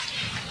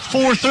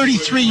 34,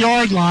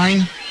 33-yard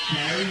line.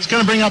 It's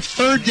going to bring up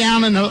third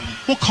down, and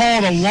we'll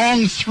call it a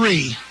long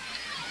 3.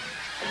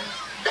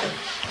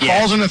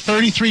 Ball's on the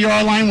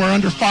 33-yard line. We're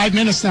under 5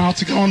 minutes now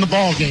to go in the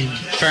ball game.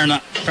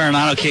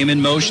 Farinano came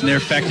in motion there,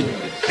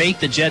 faked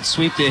the jet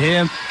sweep to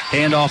him.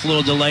 Handoff, a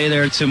little delay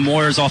there to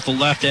Moyers off the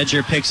left edge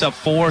here. Picks up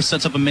 4,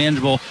 sets up a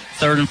manageable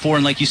 3rd and 4.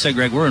 And like you said,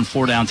 Greg, we're in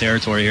 4-down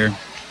territory here.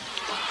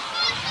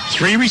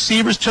 3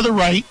 receivers to the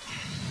right.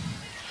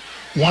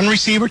 1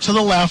 receiver to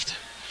the left.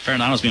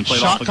 Farinano's being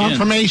played off again. Shotgun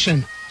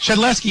formation.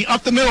 Shedleski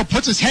up the middle,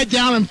 puts his head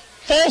down and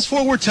falls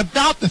forward to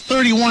about the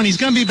 31. He's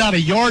going to be about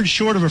a yard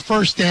short of a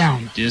first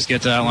down. Just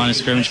get to that line of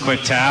scrimmage,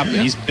 quick tap. Yep.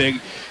 He's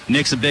big.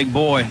 Nick's a big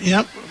boy.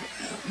 Yep.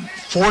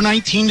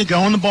 4:19 to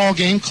go in the ball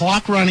game.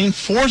 Clock running.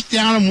 4th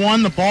down and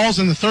 1. The ball's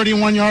in the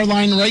 31-yard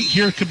line right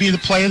here. Could be the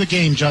play of the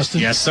game, Justin.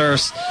 Yes, sir.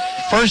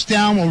 First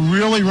down will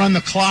really run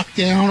the clock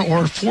down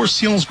or force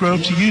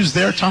Selinsgrove to use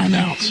their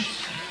timeouts.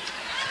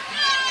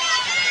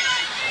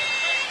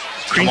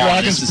 Green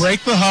Dragons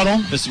break the huddle.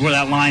 This is where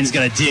that line's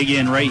going to dig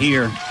in right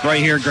here.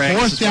 Right here, Greg.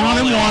 4th down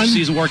and 1.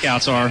 Season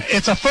workouts are.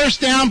 It's a first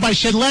down by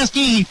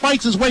Shedleski. He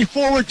fights his way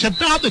forward to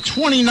about the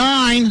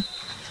 29.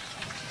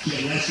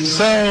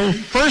 So,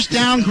 first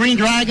down, Green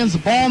Dragons, the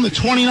ball on the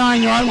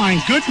 29-yard line.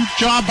 Good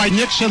job by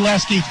Nick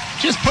Shedleski,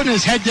 just putting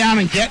his head down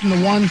and getting the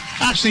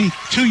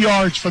 2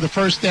 yards for the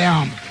first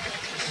down.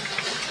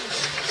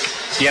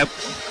 Yep,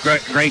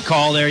 great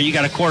call there. You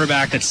got a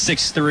quarterback that's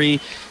 6'3",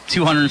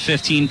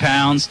 215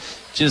 pounds.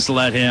 Just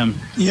let him.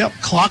 Yep,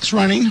 clock's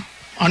running.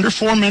 Under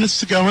 4 minutes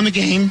to go in the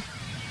game.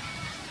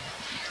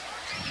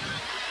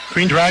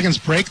 Green Dragons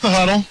break the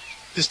huddle.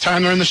 This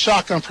time they're in the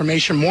shotgun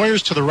formation.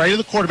 Moyers to the right of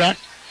the quarterback.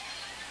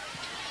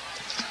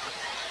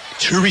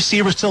 Two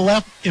receivers to the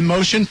left, in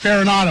motion,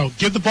 Farinado.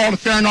 Give the ball to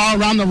Farinado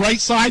around the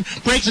right side,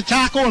 breaks a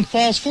tackle and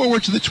falls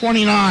forward to the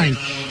 29.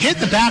 Hit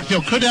the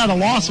backfield, could have had a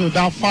loss of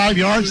about 5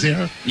 yards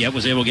there. Yep,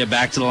 was able to get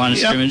back to the line of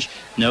scrimmage.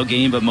 No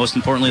gain, but most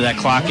importantly, that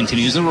clock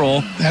continues to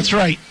roll. That's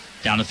right.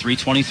 Down to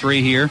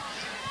 3:23 here.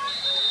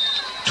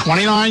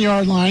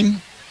 29-yard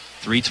line.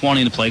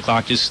 3:20, the play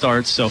clock just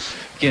starts. So,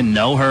 again,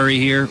 no hurry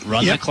here.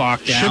 Run the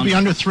clock down. Should be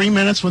under 3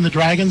 minutes when the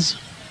Dragons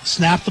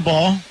snap the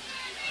ball.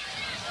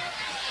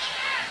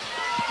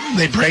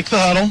 They break the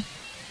huddle.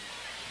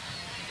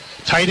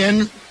 Tight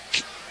end,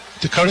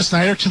 Dakota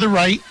Snyder to the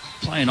right.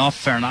 Playing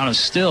off Farinado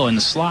still in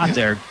the slot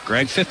there.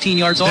 Greg, 15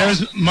 yards off.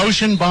 There's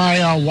motion by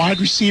a wide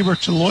receiver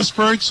to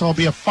Lewisburg, so it'll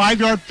be a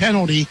 5-yard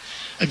penalty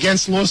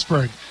against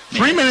Lewisburg.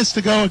 3 minutes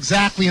to go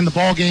exactly in the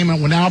ball game, and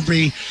it will now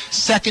be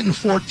 2nd and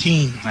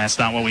 14. That's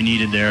not what we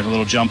needed there. A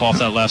little jump off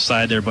that left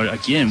side there. But,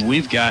 again,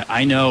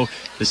 I know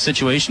the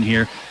situation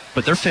here,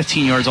 but they're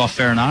 15 yards off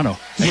Farinado.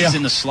 He's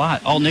in the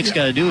slot. All Nick's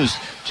got to do is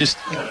just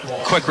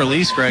quick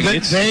release, Greg.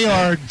 They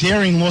are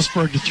daring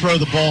Lewisburg to throw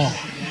the ball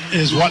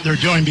is what they're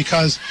doing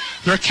because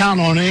they're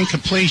counting on an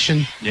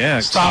incompletion,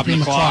 stopping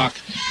the clock.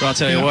 But I'll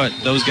tell you what,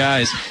 those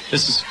guys,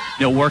 this is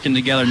working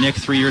together. Nick,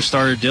 3-year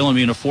starter, Dylan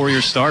being a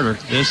 4-year starter.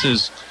 This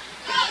is...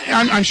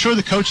 I'm sure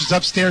the coaches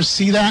upstairs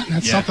see that, and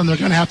that's something they're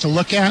going to have to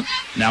look at.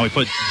 Now we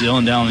put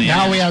Dylan down in the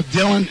Now we have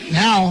Dylan.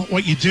 Now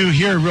what you do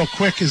here real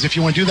quick is if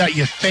you want to do that,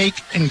 you fake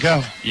and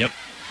go. Yep.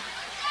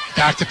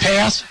 Back to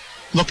pass,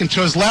 looking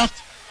to his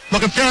left.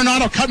 Looking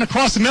Farinado cutting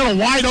across the middle,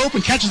 wide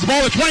open, catches the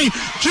ball at 20,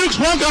 jukes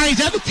one guy, he's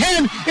at the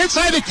 10,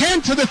 inside the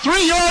 10 to the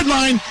 3-yard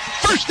line.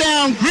 First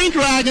down, Green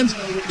Dragons,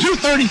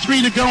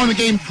 2:33 to go in the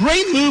game.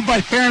 Great move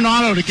by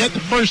Farinado to get the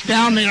first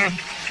down there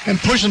and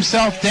push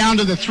himself down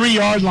to the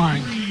 3-yard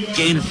line.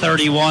 Gain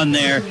 31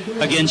 there.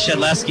 Again,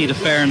 Shedleski to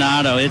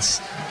Farinado.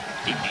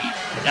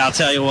 I'll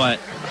tell you what.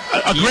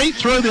 A great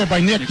throw there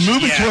by Nick,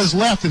 moving to his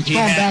left and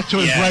throwing back to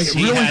his right.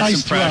 Really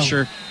nice throw.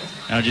 Pressure.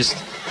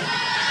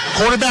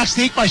 Quarterback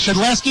sneak by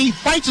Shedleski,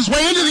 fights his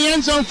way into the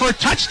end zone for a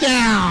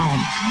touchdown.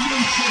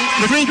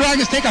 The Green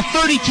Dragons take a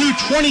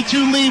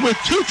 32-22 lead with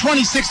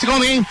 2:26 to go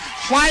in the game.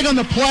 Flag on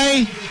the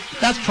play.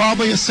 That's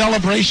probably a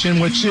celebration,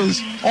 which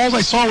is, all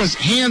I saw was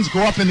hands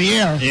go up in the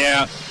air.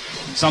 Yeah,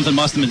 something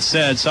must have been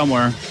said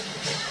somewhere.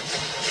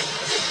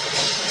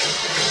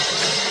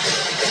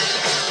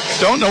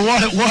 Don't know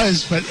what it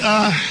was, but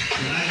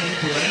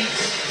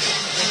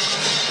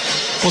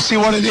we'll see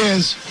what it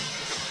is.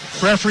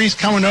 Referee's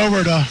coming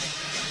over to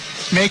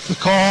make the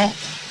call.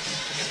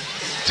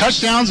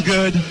 Touchdown's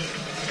good.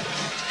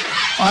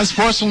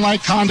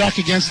 Unsportsmanlike conduct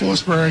against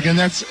Lewisburg, and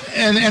that's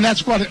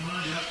what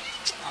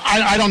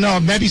I don't know.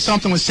 Maybe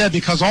something was said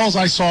because all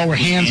I saw were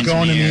hands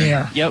going in the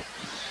air. Yep.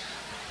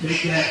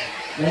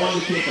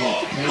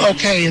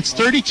 Okay, it's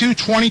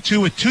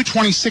 32-22 with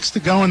 2:26 to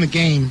go in the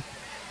game.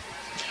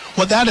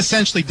 What that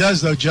essentially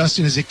does, though,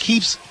 Justin, is it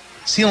keeps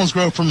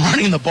Selinsgrove from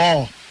running the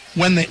ball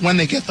when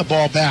they get the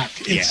ball back.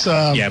 It's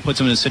it puts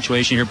them in a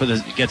situation here,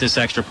 get this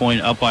extra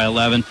point up by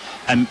 11,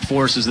 and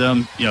forces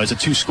them. It's a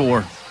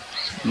 2-score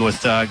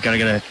with got to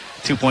get a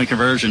 2-point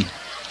conversion.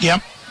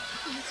 Yep.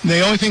 The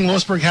only thing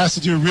Lewisburg has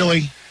to do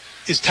really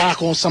is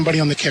tackle somebody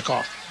on the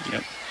kickoff.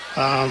 Yep.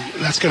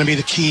 That's going to be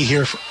the key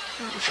here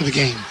for the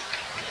game.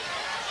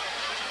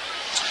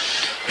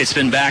 It's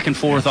been back and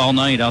forth all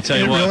night. I'll tell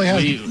you what. Really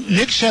has.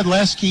 Nick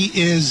Shedleski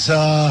is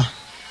the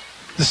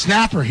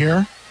snapper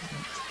here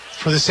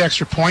for this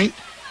extra point.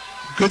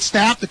 Good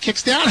snap. The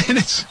kick's down, and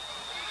it's...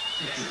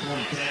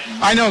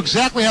 I know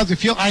exactly how to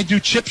feel. I do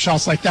chip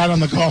shots like that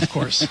on the golf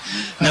course.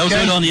 No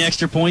good on the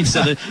extra points,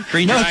 so the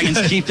Green Dragons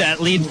keep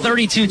that lead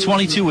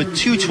 32-22 with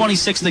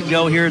 2:26 to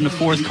go here in the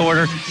fourth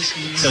quarter.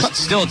 So it's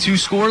still a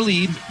 2-score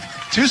lead.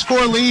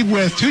 2-score lead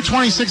with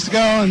 2:26 to go,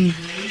 and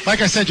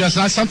like I said,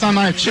 Justin, sometimes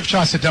I have chip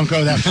shots that don't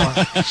go that far.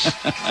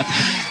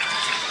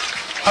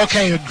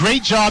 Okay, a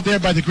great job there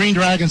by the Green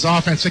Dragons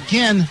offense.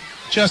 Again,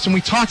 Justin,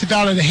 we talked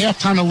about it at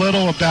halftime a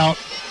little about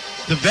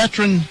the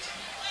veteran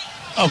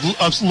of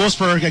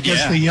Lewisburg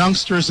against the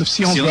youngsters of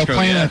Selinsgrove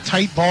playing a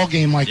tight ball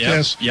game like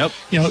this. Yep.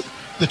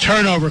 The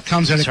turnover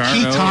comes at a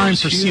key time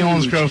for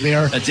Selinsgrove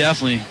there.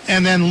 Definitely.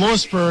 And then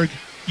Lewisburg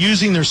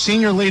using their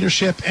senior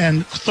leadership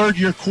and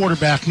third-year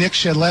quarterback Nick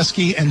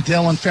Shedleski and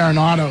Dylan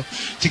Farinado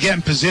to get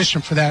in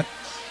position for that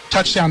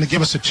touchdown to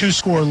give us a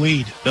 2-score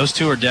lead. Those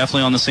two are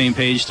definitely on the same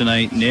page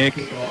tonight. Nick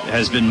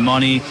has been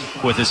money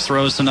with his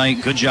throws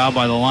tonight. Good job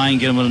by the line,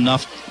 getting him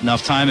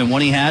enough time. And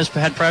when he has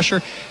had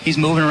pressure, he's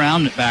moving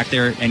around back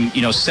there and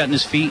setting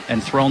his feet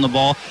and throwing the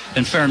ball.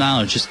 And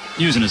Farinado just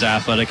using his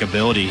athletic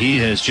ability. He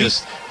has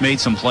just made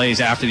some plays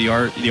after the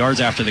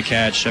yards after the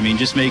catch. I mean,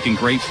 just making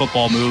great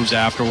football moves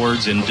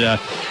afterwards. And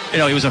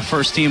he was a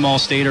first-team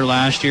All-Stater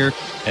last year,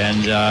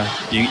 and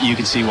you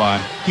can see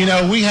why.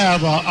 We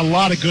have a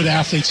lot of good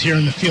athletes here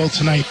in the field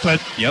tonight, but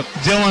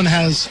Dylan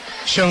has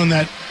shown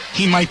that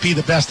he might be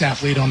the best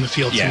athlete on the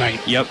field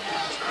tonight. Yep.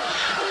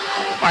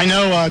 I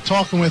know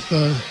talking with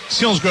the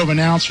Selinsgrove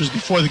announcers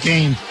before the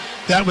game,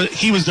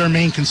 he was their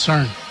main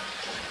concern.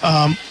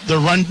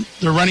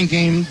 their running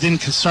game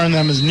didn't concern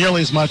them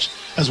nearly as much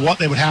as what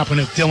they would happen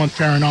if Dylan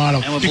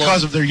Farinato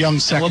because of their young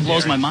secondary. And what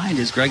blows my mind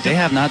is, Greg, they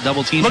have not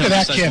double teamed him at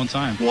that kick. One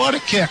time. What a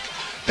kick.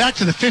 Back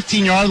to the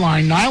 15-yard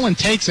line. Nyland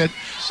takes it.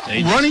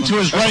 Running to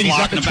his right. He's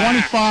at the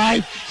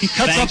 25. He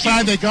cuts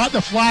upside. They got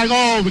the flag.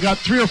 Oh, we got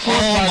 3 or 4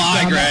 flags.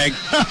 Oh, my, Greg.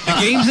 The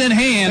game's in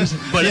hand,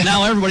 but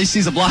now everybody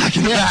sees a block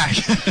in the back.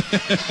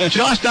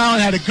 Josh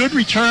Nyland had a good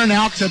return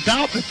out to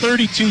about the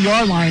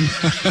 32-yard line.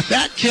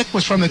 That kick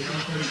was from the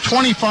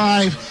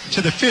 25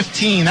 to the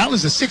 15. That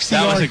was a 60-yard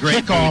kickoff. That was a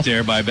great boot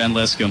there by Ben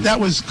Liscombe. That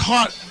was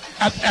caught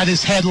at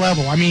his head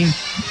level. I mean,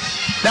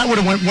 that would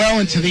have went well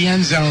into the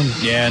end zone.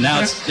 Yeah,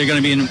 now they're going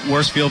to be in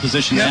worse field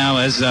position now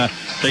as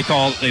they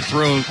called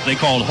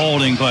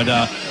holding, but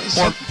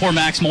poor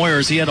Max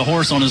Moyers, he had a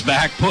horse on his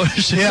back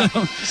push. Yeah.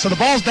 So the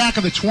ball's back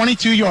at the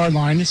 22-yard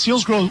line.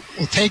 Seals Grove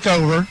will take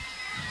over,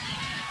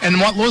 and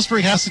what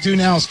Lewisburg has to do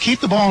now is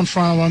keep the ball in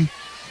front of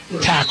them,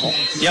 tackle.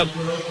 Yep.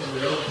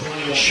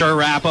 Sure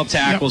wrap-up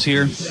tackles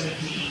here.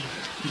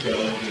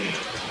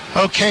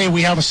 Okay,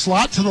 we have a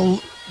slot to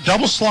the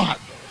double slot.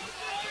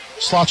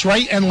 Slots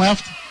right and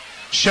left,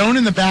 shown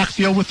in the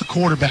backfield with the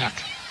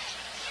quarterback.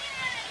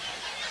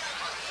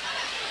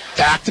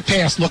 Back to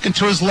pass, looking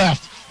to his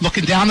left,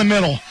 looking down the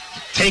middle,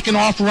 taking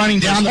off, running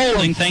down the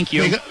holding. Thank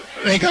you.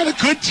 They got a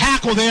good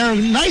tackle there.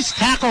 Nice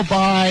tackle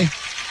by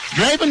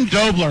Draven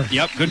Dobler.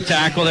 Yep, good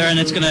tackle there, and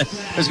there's gonna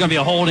be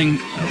a holding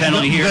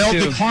penalty here They'll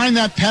too. decline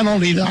that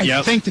penalty,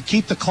 I think, to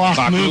keep the clock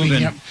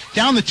moving. Yep.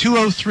 Down the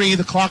 2:03,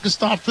 the clock is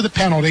stopped for the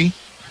penalty.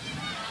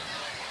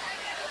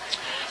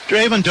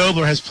 Draven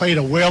Dobler has played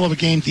a whale of a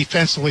game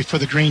defensively for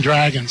the Green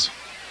Dragons.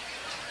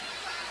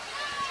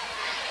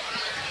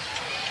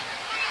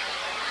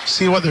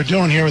 See what they're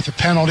doing here with the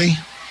penalty.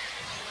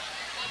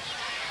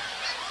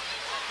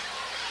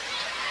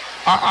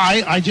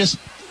 I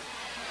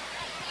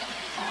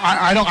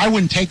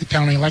wouldn't take the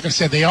penalty. Like I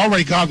said, they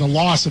already got the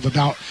loss of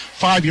about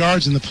 5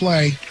 yards in the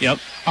play. Yep.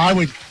 I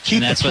would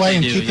keep the play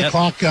and keep the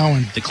clock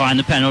going. Decline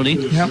the penalty.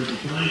 Yep.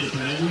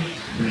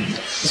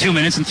 2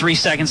 minutes and 3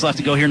 seconds left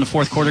to go here in the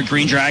fourth quarter.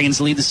 Green Dragons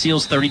lead the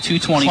Seals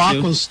 32-22.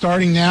 Clock was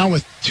starting now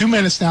with 2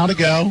 minutes now to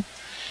go.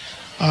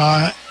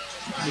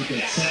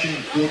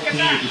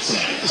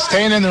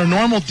 Staying in their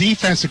normal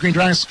defense, the Green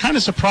Dragons kind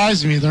of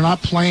surprised me. They're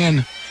not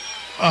playing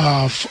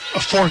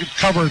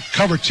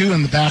cover 2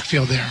 in the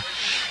backfield there.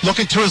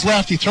 Looking to his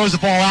left, he throws the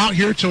ball out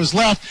here to his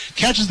left,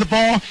 catches the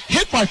ball,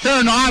 hit by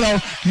Farinato,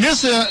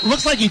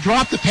 looks like he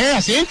dropped the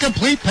pass,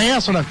 incomplete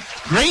pass on a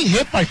great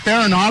hit by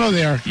Farinato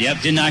there.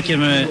 Yep, did not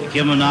give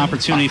him an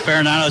opportunity.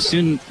 Farinato,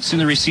 soon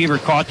the receiver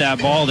caught that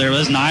ball there.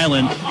 There's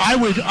Nyland.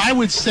 I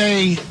would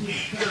say,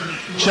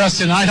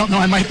 Justin, I don't know,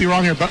 I might be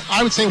wrong here, but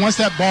I would say once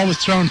that ball was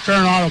thrown,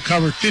 Farinato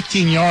covered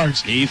 15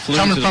 yards. He flew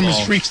coming to the from ball.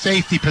 His free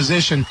safety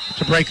position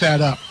to break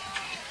that up.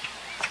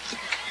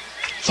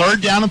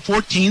 3rd down and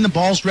 14. The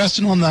ball's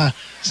resting on the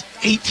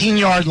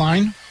 18-yard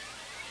line.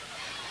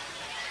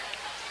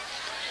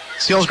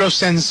 Sealsgrove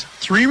sends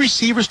 3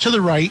 receivers to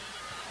the right,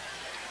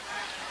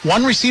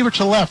 1 receiver to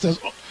the left.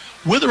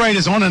 Witherite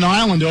is on an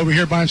island over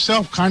here by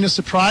himself. Kind of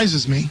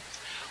surprises me.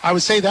 I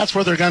would say that's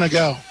where they're going to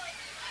go.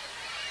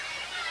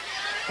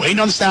 Waiting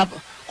on the snap.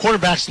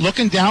 Quarterback's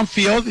looking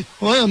downfield.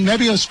 Well,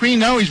 maybe a screen.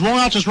 No, he's rolling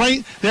out just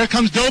right. There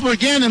comes Dobler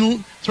again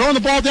and throwing the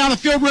ball down the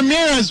field.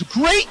 Ramirez,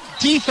 great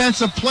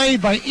defensive play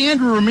by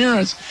Andrew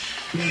Ramirez.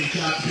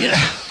 Yeah.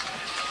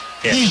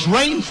 He's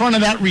right in front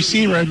of that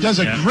receiver. Does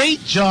a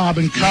great job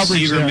in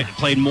coverage Receiver there.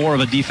 played more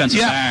of a defensive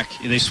back.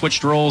 They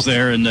switched roles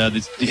there, and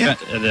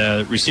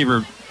the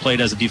receiver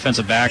played as a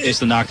defensive back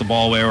just to knock the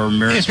ball away. Or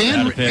Ramirez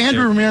had a pick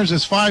Andrew there. Ramirez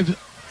is 5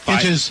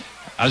 inches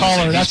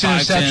taller. That's an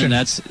interception.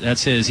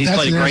 That's his. He's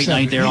played a great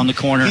night there on the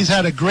corner. He's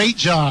had a great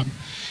job.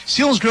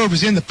 Sealsgrove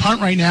is in the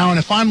punt right now, and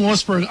if I'm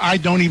Lewisburg, I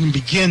don't even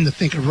begin to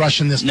think of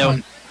rushing this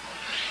punt.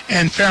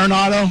 And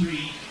Farinato,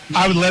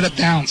 I would let it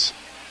bounce.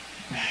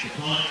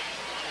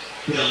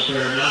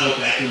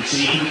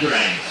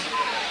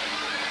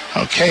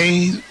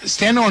 Okay,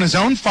 standing on his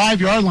own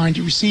 5-yard line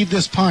to receive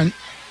this punt.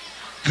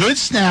 Good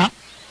snap.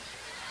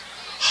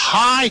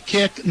 High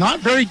kick,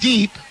 not very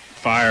deep.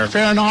 Fire.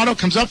 Farinato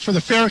comes up for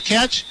the fair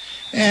catch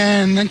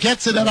and then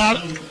gets it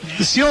about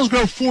the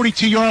Sealsgrove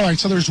 42-yard line.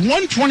 So there's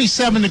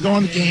 1:27 to go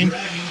in the game.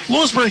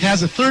 Lewisburg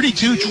has a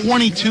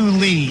 32-22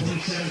 lead.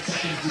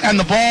 And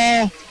the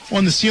ball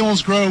on the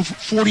Sealsgrove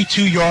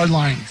 42-yard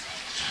line.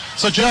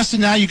 So,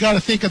 Justin, now you got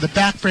to think of the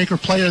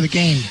backbreaker player of the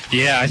game.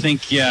 Yeah, I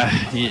think,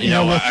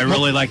 I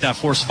really like that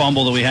forced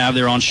fumble that we have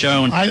there on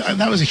Schoen.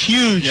 That was a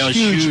huge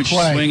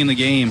play. Swing in the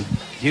game.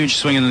 Huge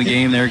swing in the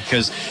game there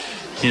because,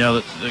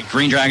 the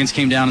Green Dragons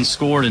came down and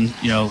scored, and,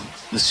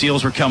 the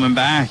Seals were coming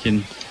back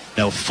and,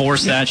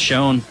 forced that.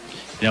 Schoen,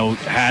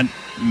 had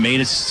made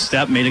a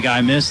step, made a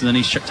guy miss, and then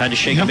he tried to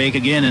shake and bake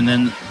again, and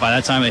then by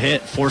that time it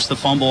hit, forced the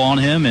fumble on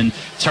him and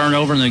turn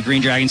over, and the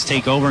Green Dragons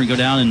take over and go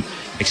down and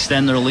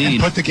extend their lead.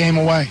 And put the game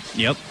away.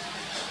 Yep.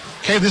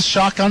 Okay, this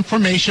shotgun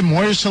formation,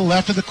 Moyers to the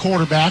left of the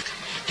quarterback.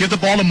 Give the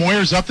ball to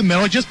Moyers up the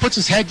middle. He just puts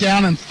his head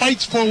down and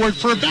fights forward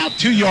for about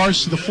 2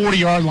 yards to the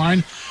 40-yard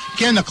line.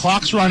 Again, the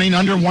clock's running,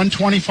 under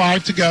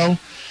 1:25 to go.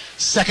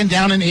 2nd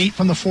down and 8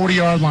 from the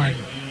 40-yard line.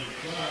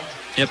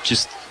 Yep,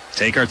 just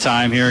take our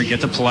time here,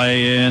 get the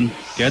play in.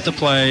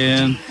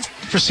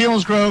 For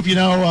Selinsgrove,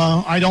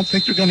 I don't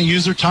think they're going to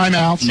use their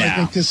timeouts. No. I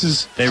think this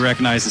is... They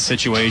recognize the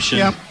situation.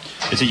 Yep.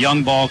 It's a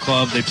young ball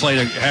club. They played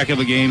a heck of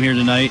a game here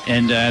tonight.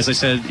 And as I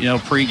said,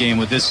 pregame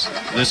with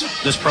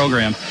this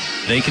program,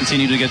 they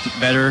continue to get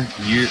better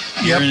year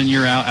in and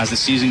year out as the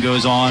season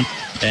goes on.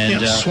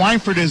 And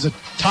Swineford is a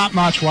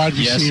top-notch wide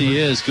receiver. Yes, he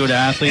is. Good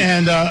athlete.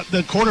 And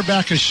the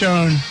quarterback has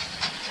shown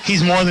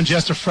he's more than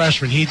just a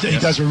freshman. He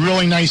does a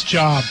really nice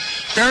job.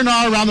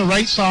 Fairnaugh around the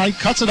right side,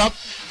 cuts it up,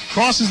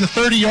 crosses the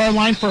 30-yard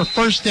line for a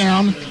first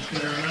down.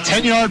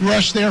 10-yard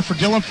rush there for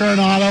Dylan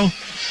Fairnaugh.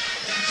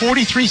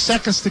 43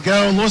 seconds to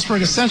go.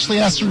 Lewisburg essentially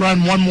has to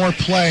run one more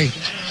play.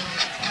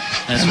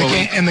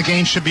 And the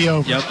game should be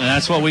over. Yep, and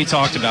that's what we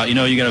talked about.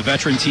 You got a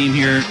veteran team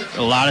here,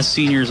 a lot of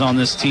seniors on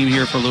this team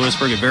here for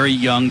Lewisburg, a very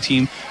young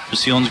team for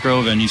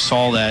Selinsgrove, and you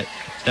saw that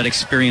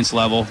experience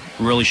level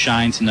really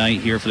shine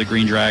tonight here for the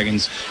Green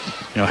Dragons.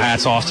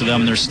 Hats off to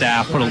them and their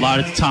staff. Put a lot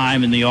of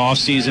time in the off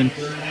season.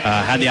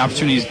 Had the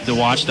opportunity to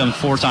watch them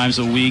 4 times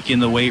a week in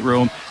the weight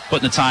room,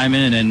 putting the time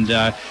in,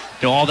 and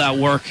all that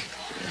work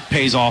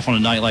pays off on a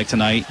night like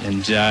tonight.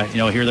 And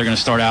here they're going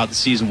to start out the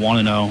season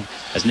 1-0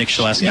 as Nick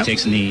Shaleski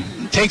takes a knee.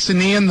 Takes a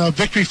knee in the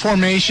victory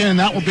formation, and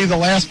that will be the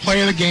last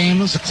play of the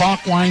game as the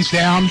clock winds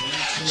down.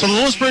 So the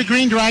Lewisburg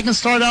Green Dragons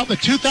start out the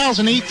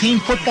 2018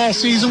 football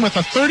season with a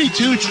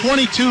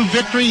 32-22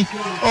 victory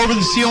over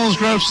the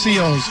Selinsgrove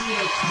Seals.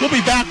 We'll be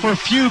back for a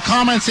few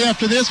comments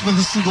after this when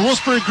this is the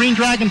Lewisburg Green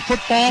Dragon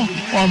football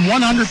on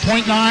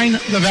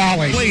 100.9 The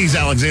Valley. Blaze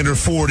Alexander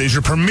Ford is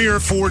your premier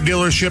Ford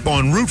dealership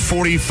on Route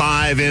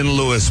 45 in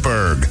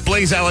Lewisburg.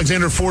 Blaze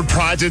Alexander Ford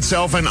prides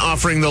itself in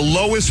offering the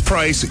lowest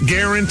price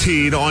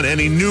guaranteed on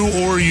any new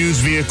or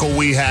used vehicle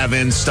we have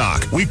in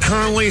stock. We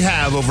currently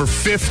have over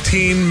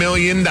 $15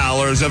 million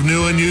of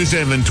new and used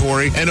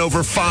inventory and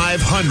over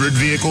 500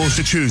 vehicles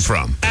to choose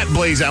from. At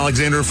Blaze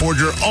Alexander Ford,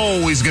 you're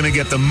always going to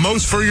get the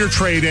most for your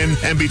trade-in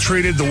and be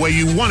treated the way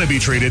you want to be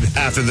treated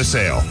after the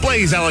sale.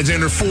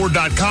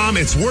 BlazeAlexanderFord.com.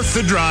 It's worth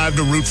the drive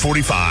to Route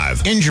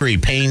 45. Injury,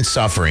 pain,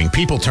 suffering.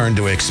 People turn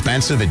to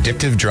expensive,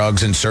 addictive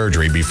drugs and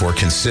surgery before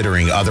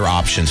considering other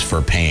options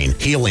for pain.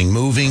 Healing,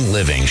 moving,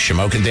 living.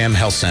 Shamokin Dam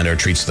Health Center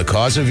treats the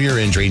cause of your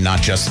injury,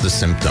 not just the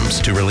symptoms.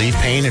 To relieve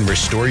pain and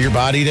restore your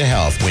body to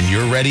health. When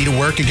you're ready to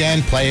work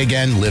again, play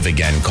again, live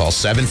again, call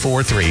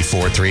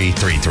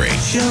 743-4333.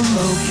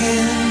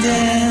 Shamokin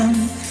Dam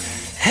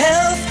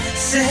Health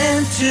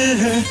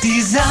Center,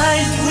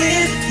 designed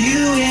with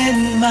you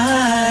in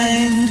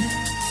mind.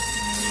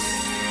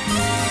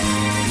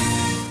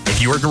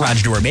 If your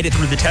garage door made it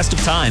through the test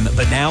of time,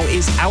 but now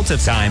is out of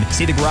time,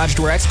 see the garage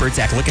door experts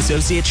at Glick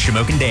Associates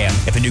Shamokin Dam.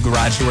 If a new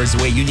garage door is the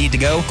way you need to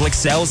go, Glick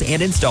sells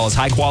and installs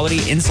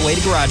high-quality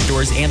insulated garage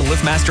doors and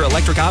LiftMaster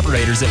electric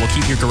operators that will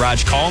keep your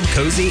garage calm,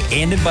 cozy,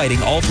 and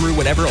inviting all through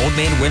whatever old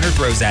man winter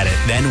throws at it.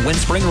 Then, when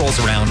spring rolls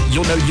around,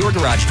 you'll know your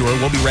garage door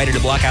will be ready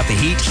to block out the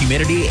heat,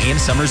 humidity, and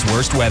summer's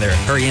worst weather.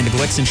 Hurry into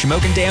Glick's in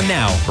Shamokin Dam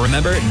now.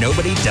 Remember,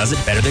 nobody does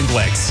it better than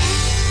Glick's.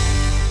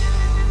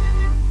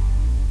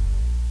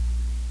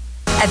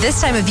 At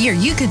this time of year,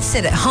 you could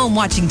sit at home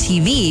watching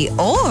TV,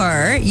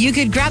 or you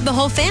could grab the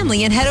whole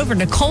family and head over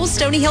to Cole's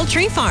Stony Hill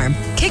Tree Farm.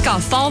 Kick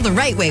off fall the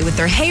right way with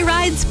their hay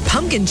rides,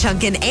 pumpkin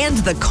chunkin', and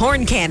the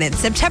corn cannon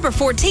September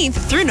 14th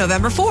through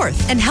November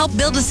 4th. And help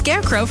build a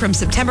scarecrow from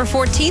September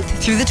 14th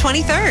through the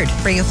 23rd.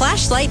 Bring a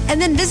flashlight and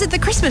then visit the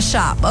Christmas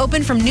shop,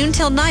 open from noon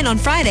till 9 on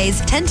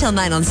Fridays, 10 till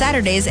 9 on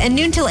Saturdays, and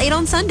noon till 8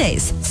 on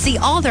Sundays. See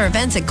all their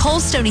events at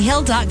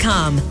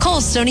colesstonyhill.com.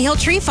 Cole's Stony Hill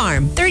Tree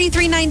Farm,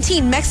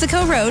 3319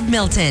 Mexico Road,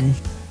 Milton.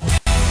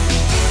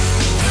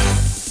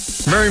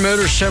 Murray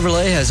Motors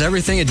Chevrolet has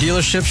everything a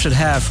dealership should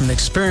have, from an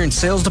experienced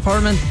sales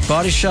department,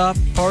 body shop,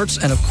 parts,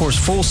 and of course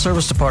full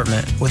service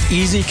department with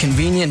easy,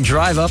 convenient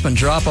drive up and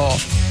drop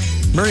off.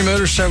 Murray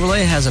Motors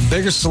Chevrolet has a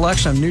bigger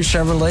selection of new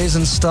Chevrolets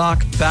in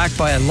stock, backed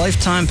by a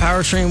lifetime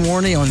powertrain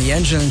warranty on the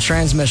engine and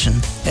transmission.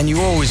 And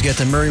you always get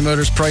the Murray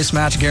Motors price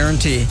match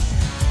guarantee.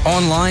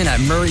 Online at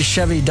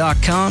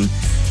murraychevy.com.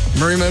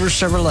 Murray Motors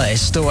Chevrolet,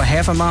 still a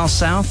half a mile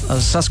south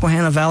of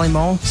Susquehanna Valley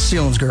Mall,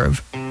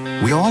 Selinsgrove.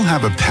 We all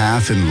have a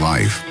path in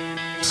life.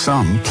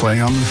 Some play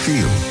on the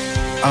field.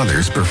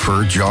 Others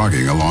prefer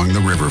jogging along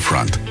the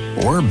riverfront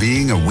or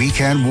being a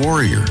weekend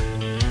warrior.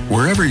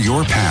 Wherever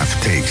your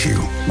path takes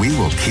you, we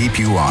will keep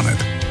you on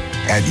it.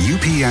 At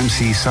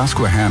UPMC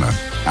Susquehanna,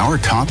 our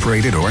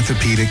top-rated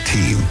orthopedic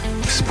team,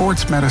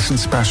 sports medicine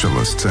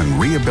specialists, and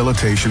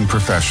rehabilitation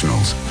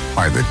professionals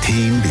are the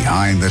team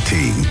behind the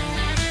team.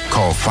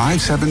 Call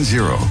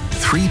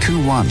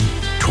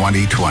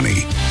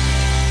 570-321-2020.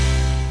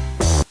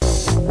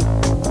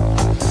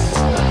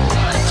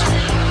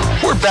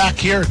 We're back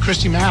here at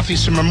Christy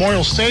Mathewson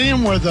Memorial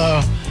Stadium, where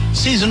the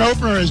season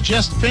opener has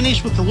just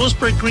finished with the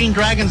Lewisburg Green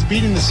Dragons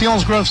beating the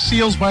Selinsgrove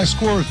Seals by a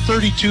score of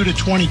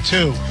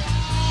 32-22.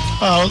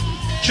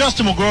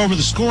 Justin will go over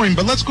the scoring,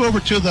 but let's go over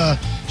to the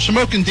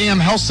Shamokin Dam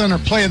Health Center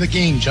play of the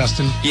game,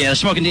 Justin. Yeah, the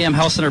Shamokin Dam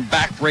Health Center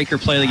backbreaker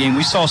play of the game.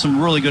 We saw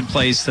some really good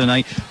plays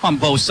tonight on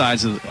both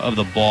sides of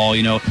the ball.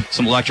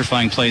 Some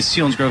electrifying plays.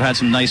 Selinsgrove had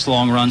some nice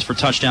long runs for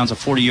touchdowns, a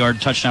 40-yard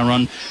touchdown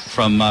run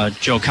from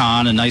Joe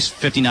Kahn, a nice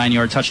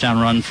 59-yard touchdown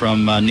run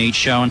from Nate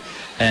Schoen.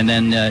 And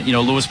then,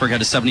 Lewisburg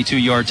had a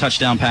 72-yard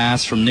touchdown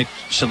pass from Nick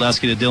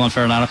Shedleski to Dylan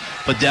Farinato.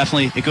 But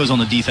definitely, it goes on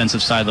the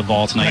defensive side of the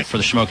ball tonight for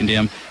the Shamokin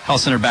Dam Health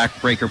Center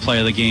backbreaker play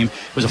of the game.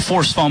 It was a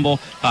forced fumble.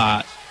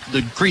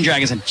 The Green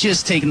Dragons had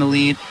just taken the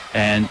lead,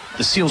 and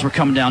the Seals were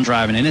coming down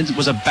driving. And it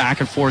was a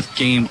back-and-forth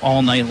game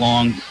all night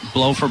long,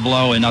 blow for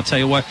blow. And I'll tell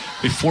you what,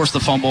 we forced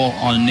the fumble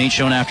on Nate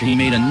Schoen after he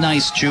made a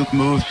nice juke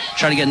move,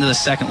 tried to get into the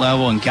second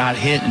level, and got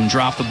hit and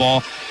dropped the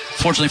ball.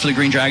 Fortunately for the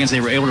Green Dragons,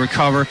 they were able to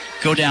recover,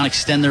 go down,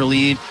 extend their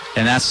lead,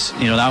 and that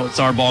was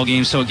our ball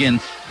game. So again,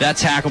 that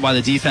tackle by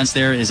the defense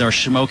there is our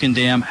Shamokin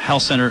Dam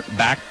Health Center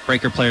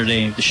backbreaker player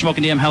today. The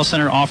Shamokin Dam Health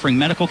Center offering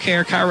medical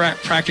care,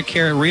 chiropractic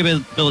care,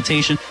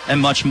 rehabilitation, and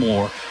much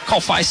more.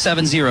 Call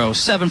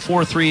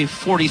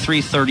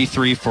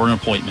 570-743-4333 for an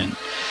appointment.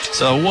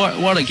 So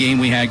what a game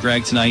we had,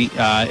 Greg, tonight.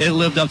 It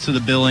lived up to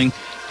the billing.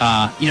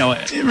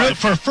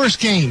 For a first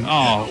game.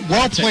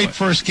 Well played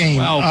first game.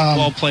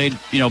 Well played.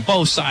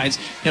 Both sides.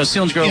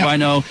 Selinsgrove, I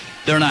know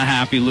they're not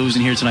happy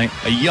losing here tonight.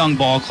 A young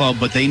ball club,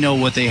 but they know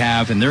what they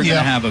have, and they're going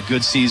to have a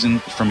good season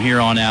from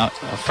here on out.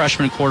 A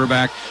freshman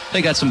quarterback.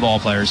 They got some ball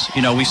players.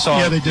 We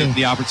saw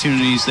the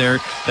opportunities there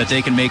that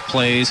they can make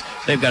plays.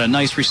 They've got a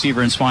nice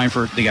receiver in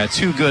Swineford. They got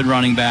two good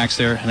running backs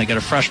there, and they got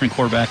a freshman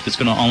quarterback that's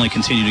going to only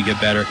continue to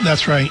get better.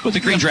 That's right. But the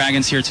Green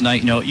Dragons here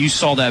tonight, you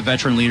saw that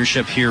veteran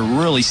leadership here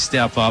really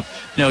step up.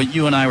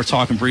 You and I were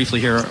talking briefly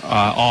here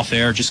off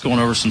air, just going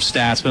over some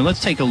stats, but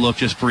let's take a look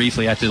just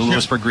briefly at the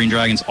Lewisburg Green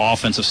Dragons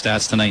offensive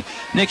stats tonight.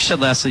 Nick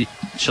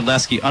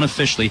Shedleski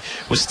unofficially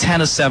was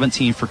 10 of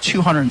 17 for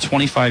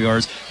 225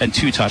 yards and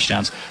 2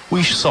 touchdowns.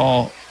 We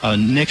saw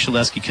Nick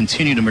Shedleski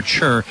continue to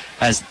mature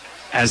as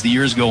the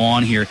years go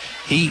on here.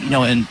 He,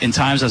 in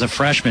times as a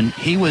freshman,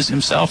 he was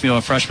himself, a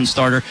freshman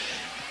starter.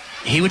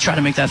 He would try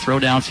to make that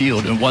throw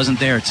downfield. It wasn't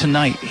there.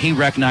 Tonight, he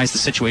recognized the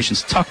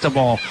situations, tucked the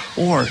ball,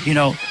 or,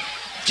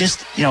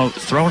 just,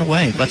 throw it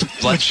away. Let's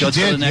go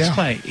to the next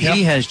play.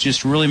 He has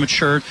just really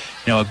matured.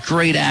 A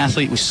great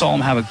athlete. We saw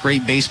him have a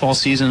great baseball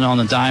season on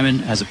the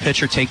diamond as a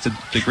pitcher, take the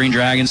Green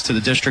Dragons to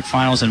the district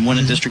finals and win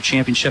a district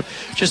championship.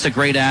 Just a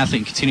great athlete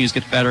and continues to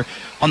get better.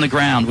 On the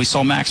ground, we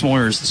saw Max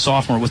Moyers, the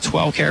sophomore, with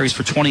 12 carries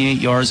for 28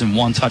 yards and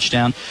 1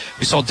 touchdown.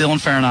 We saw Dylan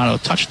Farinato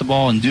touch the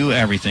ball and do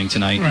everything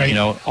tonight. Right.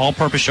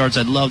 All-purpose yards.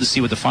 I'd love to see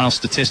what the final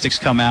statistics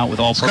come out with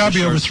all-purpose yards. It's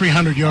got to be over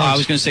 300 yards. I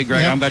was going to say,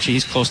 Greg, I bet you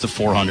he's close to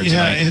 400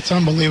 tonight. Yeah, it's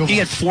unbelievable. He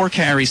had 4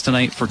 carries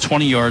tonight for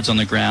 20 yards on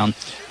the ground.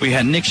 We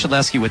had Nick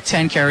Shedleski with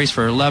 10 carries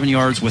for 11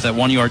 yards with that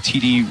 1-yard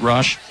TD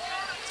rush.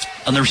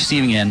 On the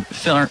receiving end,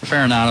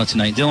 Farinato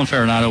tonight. Dylan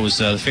Farinato was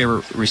the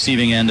favorite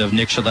receiving end of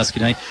Nick Shedleski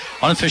tonight.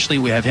 Unofficially,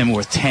 we have him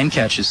with 10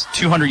 catches,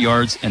 200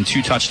 yards, and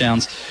 2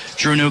 touchdowns.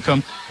 Drew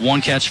Newcomb,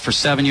 1 catch for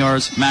 7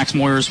 yards. Max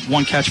Moyers,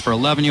 1 catch for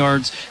 11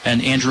 yards.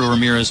 And Andrew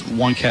Ramirez,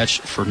 1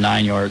 catch for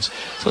 9 yards.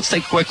 So let's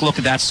take a quick look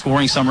at that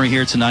scoring summary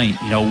here tonight.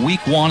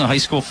 Week 1 of high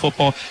school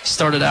football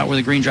started out where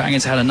the Green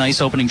Dragons had a nice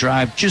opening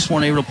drive, just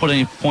weren't able to put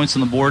any points on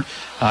the board.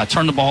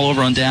 Turned the ball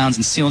over on downs,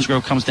 and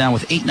Selinsgrove comes down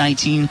with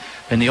 8:19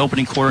 in the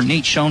opening quarter.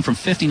 Nate Schoen from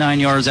 59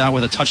 yards out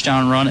with a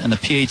touchdown run, and the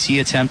PAT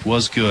attempt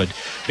was good.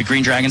 The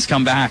Green Dragons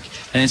come back,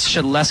 and it's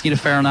Shedleski to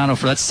Farinato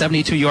for that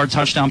 72-yard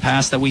touchdown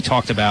pass that we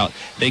talked about.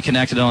 They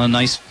connected on a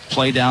nice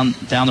play down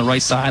the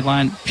right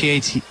sideline.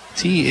 PAT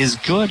is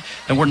good,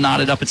 and we're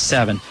knotted up at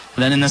 7.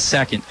 And then in the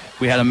second,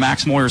 we had a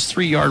Max Moyers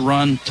 3-yard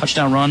run,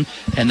 touchdown run,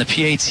 and the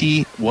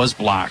PAT was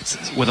blocked.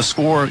 With a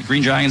score,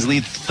 Green Dragons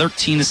lead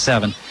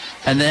 13-7.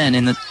 And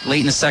then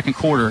late in the second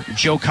quarter,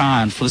 Joe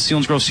Kahn for the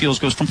Selinsgrove Seals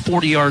goes from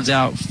 40 yards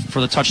out for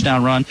the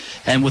touchdown run.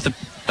 And with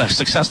a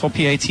successful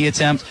PAT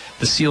attempt,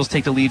 the Seals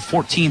take the lead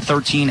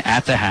 14-13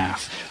 at the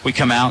half. We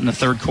come out in the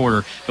third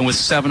quarter, and with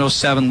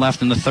 7:07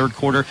 left in the third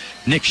quarter,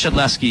 Nick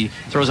Shedleski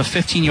throws a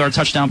 15-yard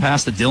touchdown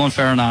pass to Dylan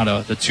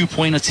Farinato. The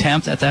 2-point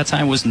attempt at that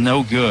time was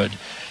no good.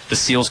 The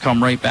Seals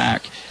come right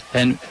back,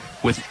 and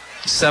with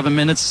 7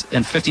 minutes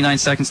and 59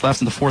 seconds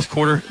left in the fourth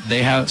quarter,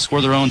 they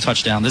scored their own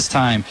touchdown. This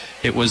time,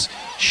 it was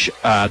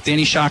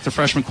Danny Schock, the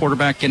freshman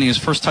quarterback, getting his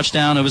first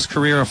touchdown of his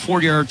career, a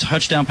 40-yard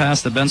touchdown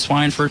pass to Ben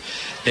Swineford.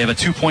 They have a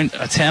 2-point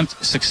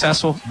attempt,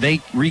 successful.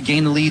 They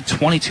regain the lead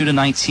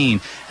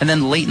 22-19. And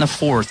then late in the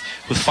fourth,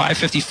 with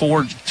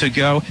 5:54 to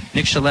go,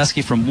 Nick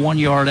Shedleski from 1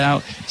 yard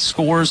out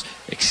scores.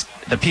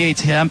 The PA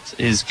attempt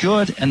is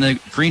good, and the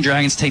Green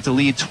Dragons take the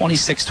lead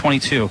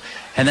 26-22.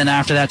 And then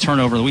after that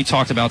turnover that we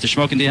talked about, the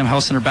Shamokin Dam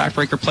Health Center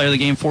backbreaker play of the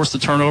game forced the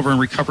turnover and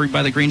recovery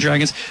by the Green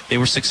Dragons. They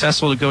were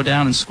successful to go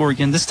down and score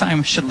again. This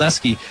time,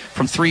 Shedleski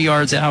from 3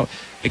 yards out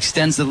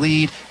extends the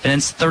lead, and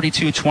it's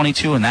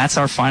 32-22, and that's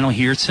our final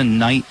here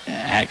tonight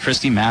at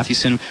Christy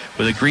Mathewson,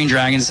 where the Green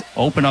Dragons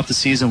open up the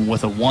season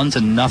with a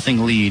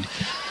 1-0 lead.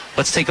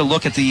 Let's take a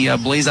look at the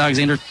Blaze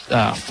Alexander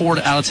Ford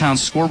out-of-town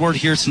scoreboard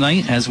here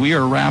tonight as we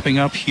are wrapping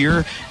up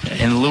here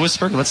in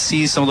Lewisburg. Let's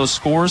see some of those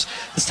scores.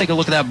 Let's take a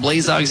look at that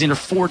Blaze Alexander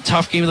Ford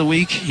tough game of the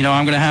week. You know,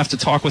 I'm going to have to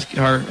talk with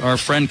our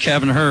friend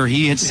Kevin Herr.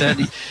 He had said,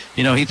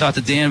 you know, he thought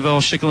the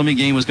Danville-Shikellamy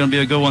game was going to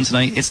be a good one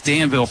tonight. It's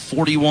Danville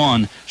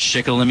 41,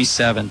 Shikellamy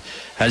 7.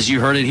 As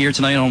you heard it here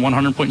tonight on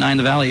 100.9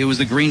 The Valley, it was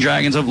the Green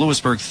Dragons of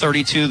Lewisburg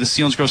 32, the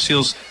Selinsgrove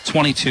Seals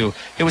 22.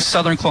 It was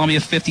Southern Columbia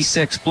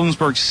 56,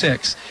 Bloomsburg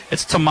 6.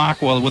 It's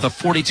Tamaqua with a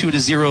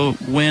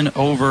 42-0 win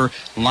over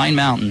Line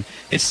Mountain.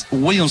 It's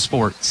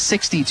Williamsport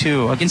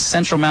 62 against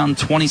Central Mountain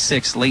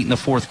 26 late in the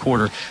fourth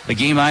quarter. The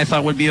game I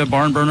thought would be a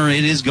barn burner,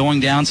 it is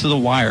going down to the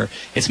wire.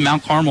 It's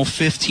Mount Carmel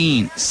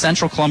 15,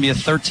 Central Columbia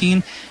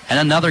 13, and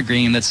another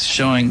game that's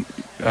showing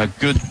a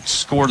good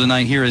score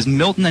tonight here is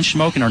Milton and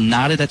Shamokin are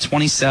knotted at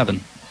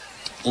 27.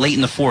 Late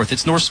in the fourth,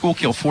 it's North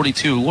Schuylkill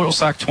 42,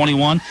 Loyalsock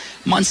 21,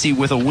 Muncie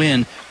with a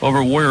win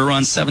over Warrior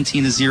Run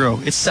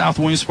 17-0. It's South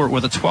Williamsport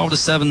with a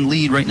 12-7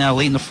 lead right now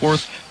late in the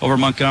fourth over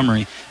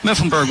Montgomery.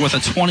 Mifflinburg with a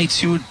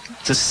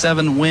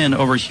 22-7 win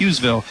over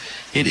Hughesville.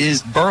 It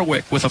is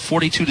Berwick with a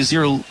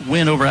 42-0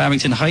 win over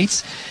Abington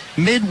Heights.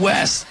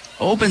 Midwest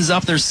opens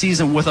up their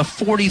season with a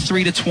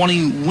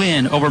 43-20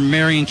 win over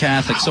Marion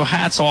Catholic. So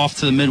hats off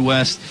to the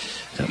Midwest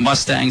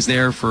Mustangs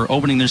there for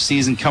opening their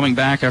season, coming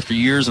back after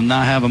years of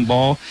not having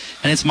ball.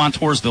 And it's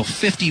Montoursville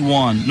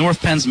 51,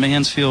 North Penn's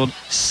Mansfield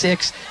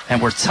 6,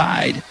 and we're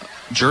tied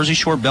Jersey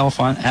Shore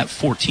Bellefonte at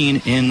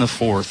 14 in the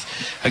fourth.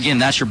 Again,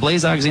 that's your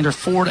Blaze Alexander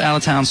Ford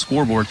out-of-town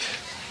scoreboard.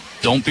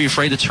 Don't be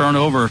afraid to turn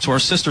over to our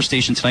sister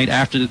station tonight.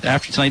 After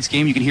tonight's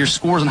game, you can hear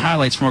scores and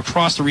highlights from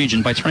across the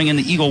region by turning in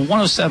the Eagle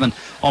 107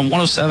 on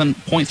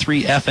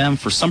 107.3 FM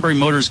for Sunbury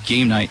Motors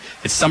Game Night.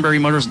 It's Sunbury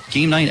Motors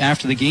Game Night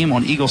after the game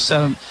on Eagle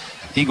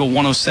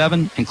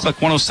 107, and click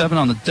 107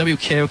 on the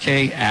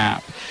WKOK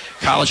app.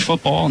 College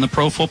football and the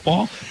pro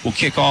football will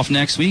kick off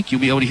next week. You'll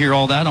be able to hear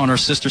all that on our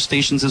sister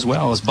stations as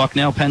well as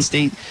Bucknell, Penn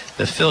State,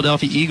 the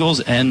Philadelphia Eagles,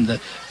 and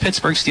the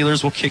Pittsburgh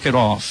Steelers will kick it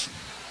off.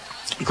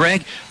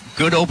 Greg,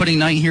 good opening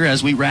night here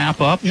as we wrap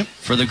up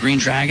for the Green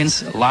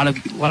Dragons. A lot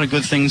of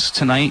good things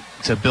tonight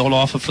to build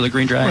off of for the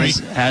Green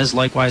Dragons, as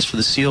likewise for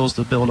the Seals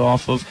to build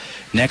off of.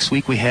 Next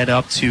week we head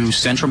up to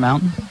Central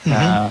Mountain,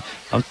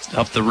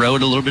 up the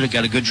road a little bit.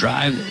 Got a good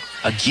drive.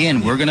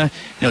 Again, we're gonna,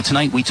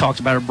 tonight we talked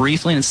about it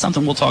briefly, and it's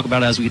something we'll talk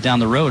about as we get down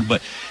the road.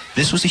 But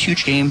this was a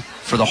huge game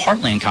for the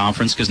Heartland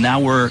Conference because now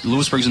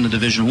Lewisburg's in the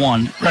Division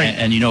I,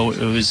 and it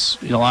was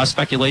a lot of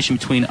speculation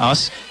between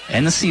us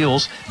and the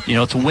Seals,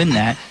 to win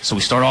that. So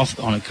we start off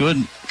on a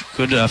good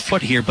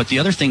foot here. But the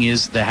other thing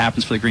is that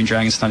happens for the Green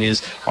Dragons tonight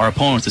is our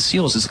opponent, the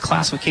Seals, is a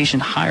classification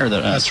higher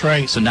than us. That's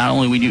right. So not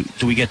only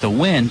do we get the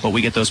win, but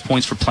we get those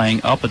points for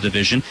playing up a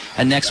division.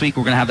 And next week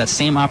we're going to have that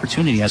same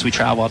opportunity as we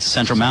travel out to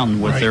Central Mountain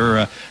with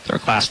their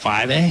Class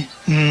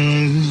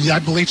 5A. I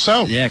believe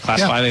so. Yeah,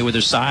 Class 5A with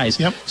their size.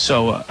 Yep.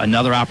 So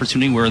another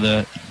opportunity where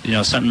the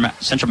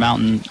Central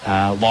Mountain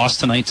lost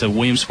tonight to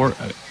Williamsport,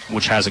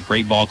 which has a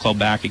great ball club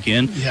back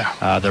again.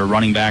 Yeah. Their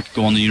running back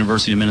going to the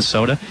University of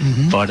Minnesota.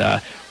 Mm-hmm.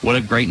 But what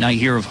a great night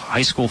here of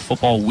high school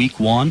football week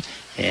one.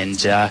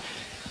 And,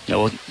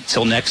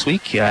 until next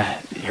week,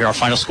 here our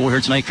final score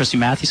here tonight, Christy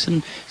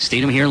Mathewson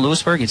Stadium here in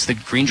Lewisburg. It's the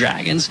Green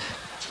Dragons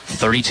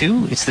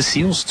 32. It's the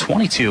Seals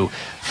 22.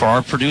 For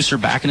our producer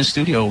back in the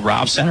studio,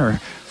 Rob Center.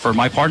 For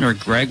my partner,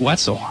 Greg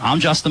Wetzel, I'm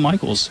Justin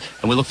Michaels,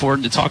 and we look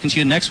forward to talking to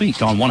you next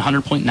week on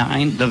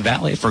 100.9 The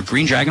Valley for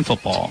Green Dragon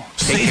Football.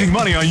 Saving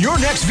money on your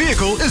next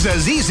vehicle is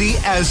as easy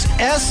as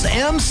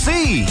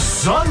SMC,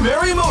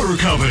 Sunbury Motor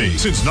Company.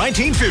 Since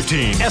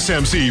 1915,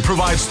 SMC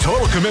provides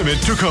total commitment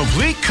to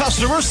complete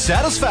customer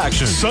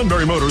satisfaction.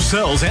 Sunbury Motors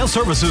sells and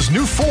services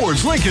new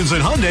Fords, Lincolns,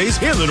 and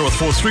Hyundais in the North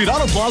 4th Street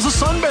Auto Plaza,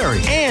 Sunbury,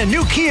 and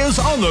new Kias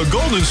on the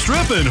Golden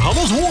Strip and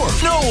Hummel's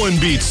Wharf. No one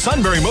beats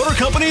Sunbury Motor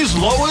Company's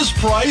lowest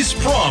price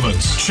promise.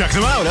 Check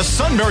them out at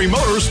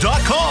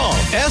sunburymotors.com.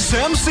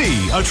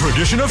 SMC, a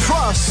tradition of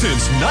trust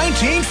since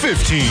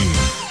 1915.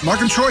 Mark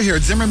and Troy here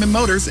at Zimmerman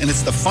Motors, and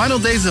it's the final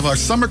days of our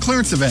summer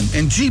clearance event,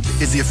 and Jeep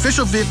is the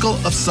official vehicle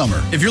of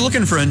summer. If you're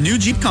looking for a new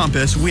Jeep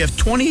Compass, we have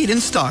 28 in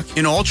stock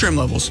in all trim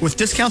levels, with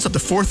discounts up to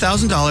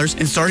 $4,000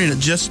 and starting at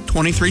just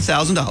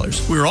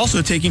 $23,000. We are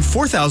also taking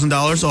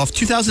 $4,000 off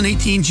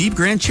 2018 Jeep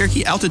Grand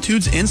Cherokee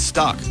Altitudes in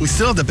stock. We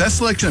still have the best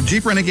selection of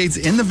Jeep Renegades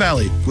in the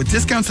Valley, with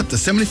discounts up to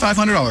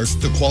 $7,500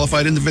 to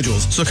qualified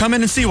individuals. So come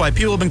in and see why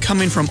people have been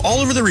coming from all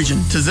over the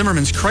region to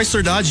Zimmerman's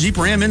Chrysler Dodge Jeep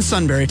Ram in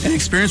Sunbury and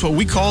experience what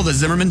we call the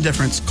Zimmerman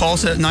difference. Call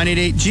us at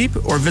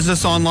 988-JEEP or visit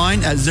us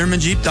online at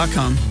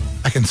ZimmermanJeep.com.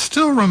 I can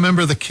still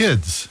remember the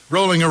kids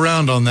rolling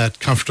around on that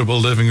comfortable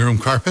living room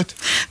carpet.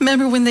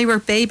 Remember when they were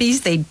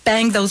babies, they'd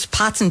bang those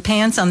pots and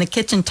pans on the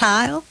kitchen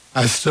tile?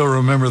 I still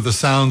remember the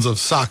sounds of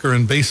soccer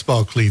and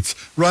baseball cleats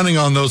running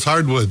on those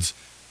hardwoods.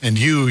 And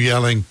you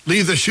yelling,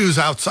 "Leave the shoes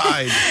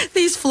outside."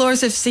 These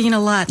floors have seen a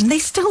lot, and they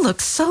still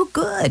look so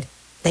good.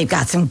 They've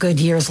got some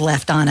good years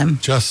left on them.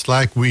 Just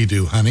like we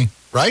do, honey.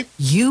 Right?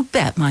 You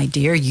bet, my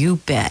dear, you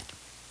bet.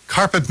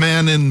 Carpet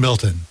Man in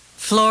Milton.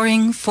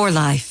 Flooring for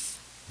life.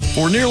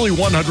 For nearly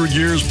 100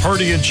 years,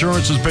 Purdy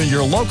Insurance has been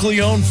your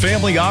locally owned,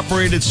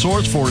 family-operated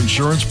source for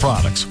insurance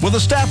products. With a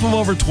staff of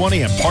over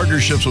 20 and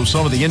partnerships with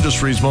some of the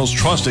industry's most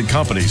trusted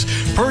companies,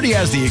 Purdy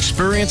has the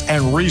experience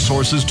and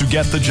resources to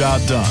get the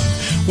job done.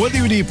 Whether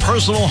you need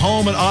personal,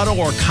 home, and auto,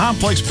 or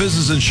complex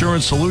business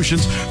insurance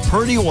solutions,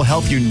 Purdy will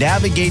help you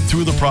navigate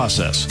through the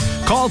process.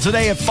 Call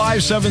today at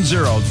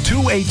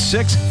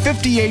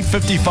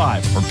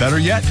 570-286-5855. Or better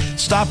yet,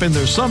 stop in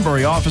their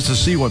Sunbury office to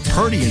see what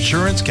Purdy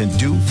Insurance can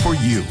do for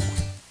you.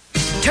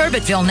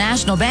 Turbotville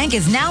National Bank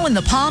is now in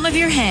the palm of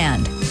your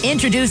hand.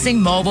 Introducing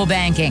mobile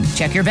banking.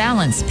 Check your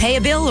balance, pay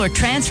a bill, or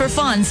transfer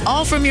funds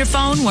all from your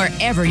phone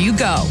wherever you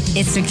go.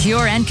 It's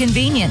secure and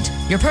convenient.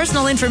 Your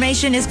personal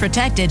information is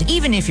protected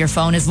even if your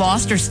phone is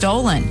lost or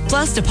stolen.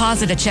 Plus,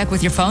 deposit a check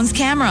with your phone's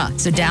camera.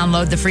 So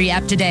download the free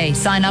app today.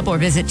 Sign up or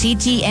visit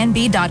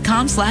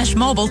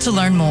ttnb.com/mobile to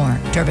learn more.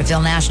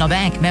 Turbotville National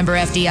Bank, member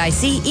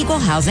FDIC, equal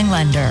housing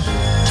lender.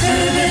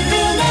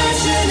 Turbotville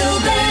National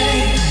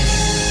Bank.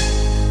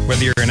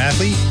 Whether you're an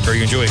athlete or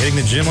you enjoy hitting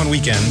the gym on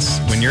weekends,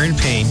 when you're in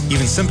pain,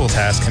 even simple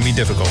tasks can be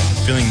difficult.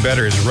 Feeling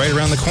better is right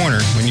around the corner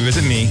when you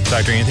visit me,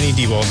 Dr. Anthony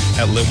Diebold,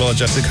 at Live Well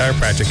Adjusted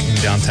Chiropractic in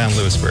downtown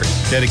Lewisburg.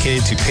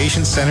 Dedicated to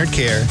patient-centered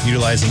care,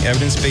 utilizing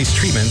evidence-based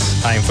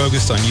treatments, I am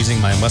focused on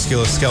using my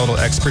musculoskeletal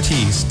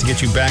expertise to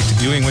get you back to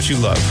doing what you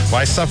love.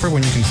 Why suffer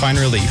when you can find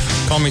relief?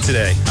 Call me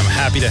today. I'm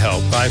happy to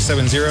help.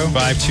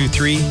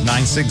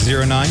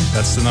 570-523-9609.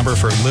 That's the number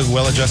for Live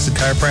Well Adjusted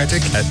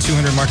Chiropractic at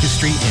 200 Market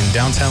Street in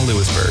downtown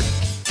Lewisburg.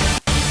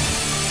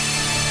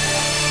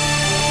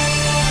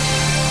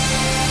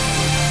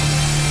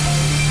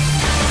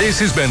 This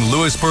has been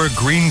Lewisburg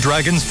Green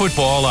Dragons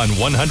football on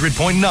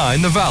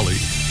 100.9 The Valley.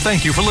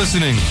 Thank you for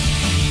listening.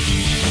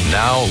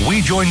 Now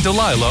we join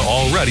Delilah,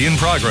 already in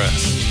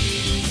progress.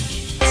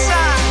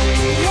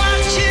 One.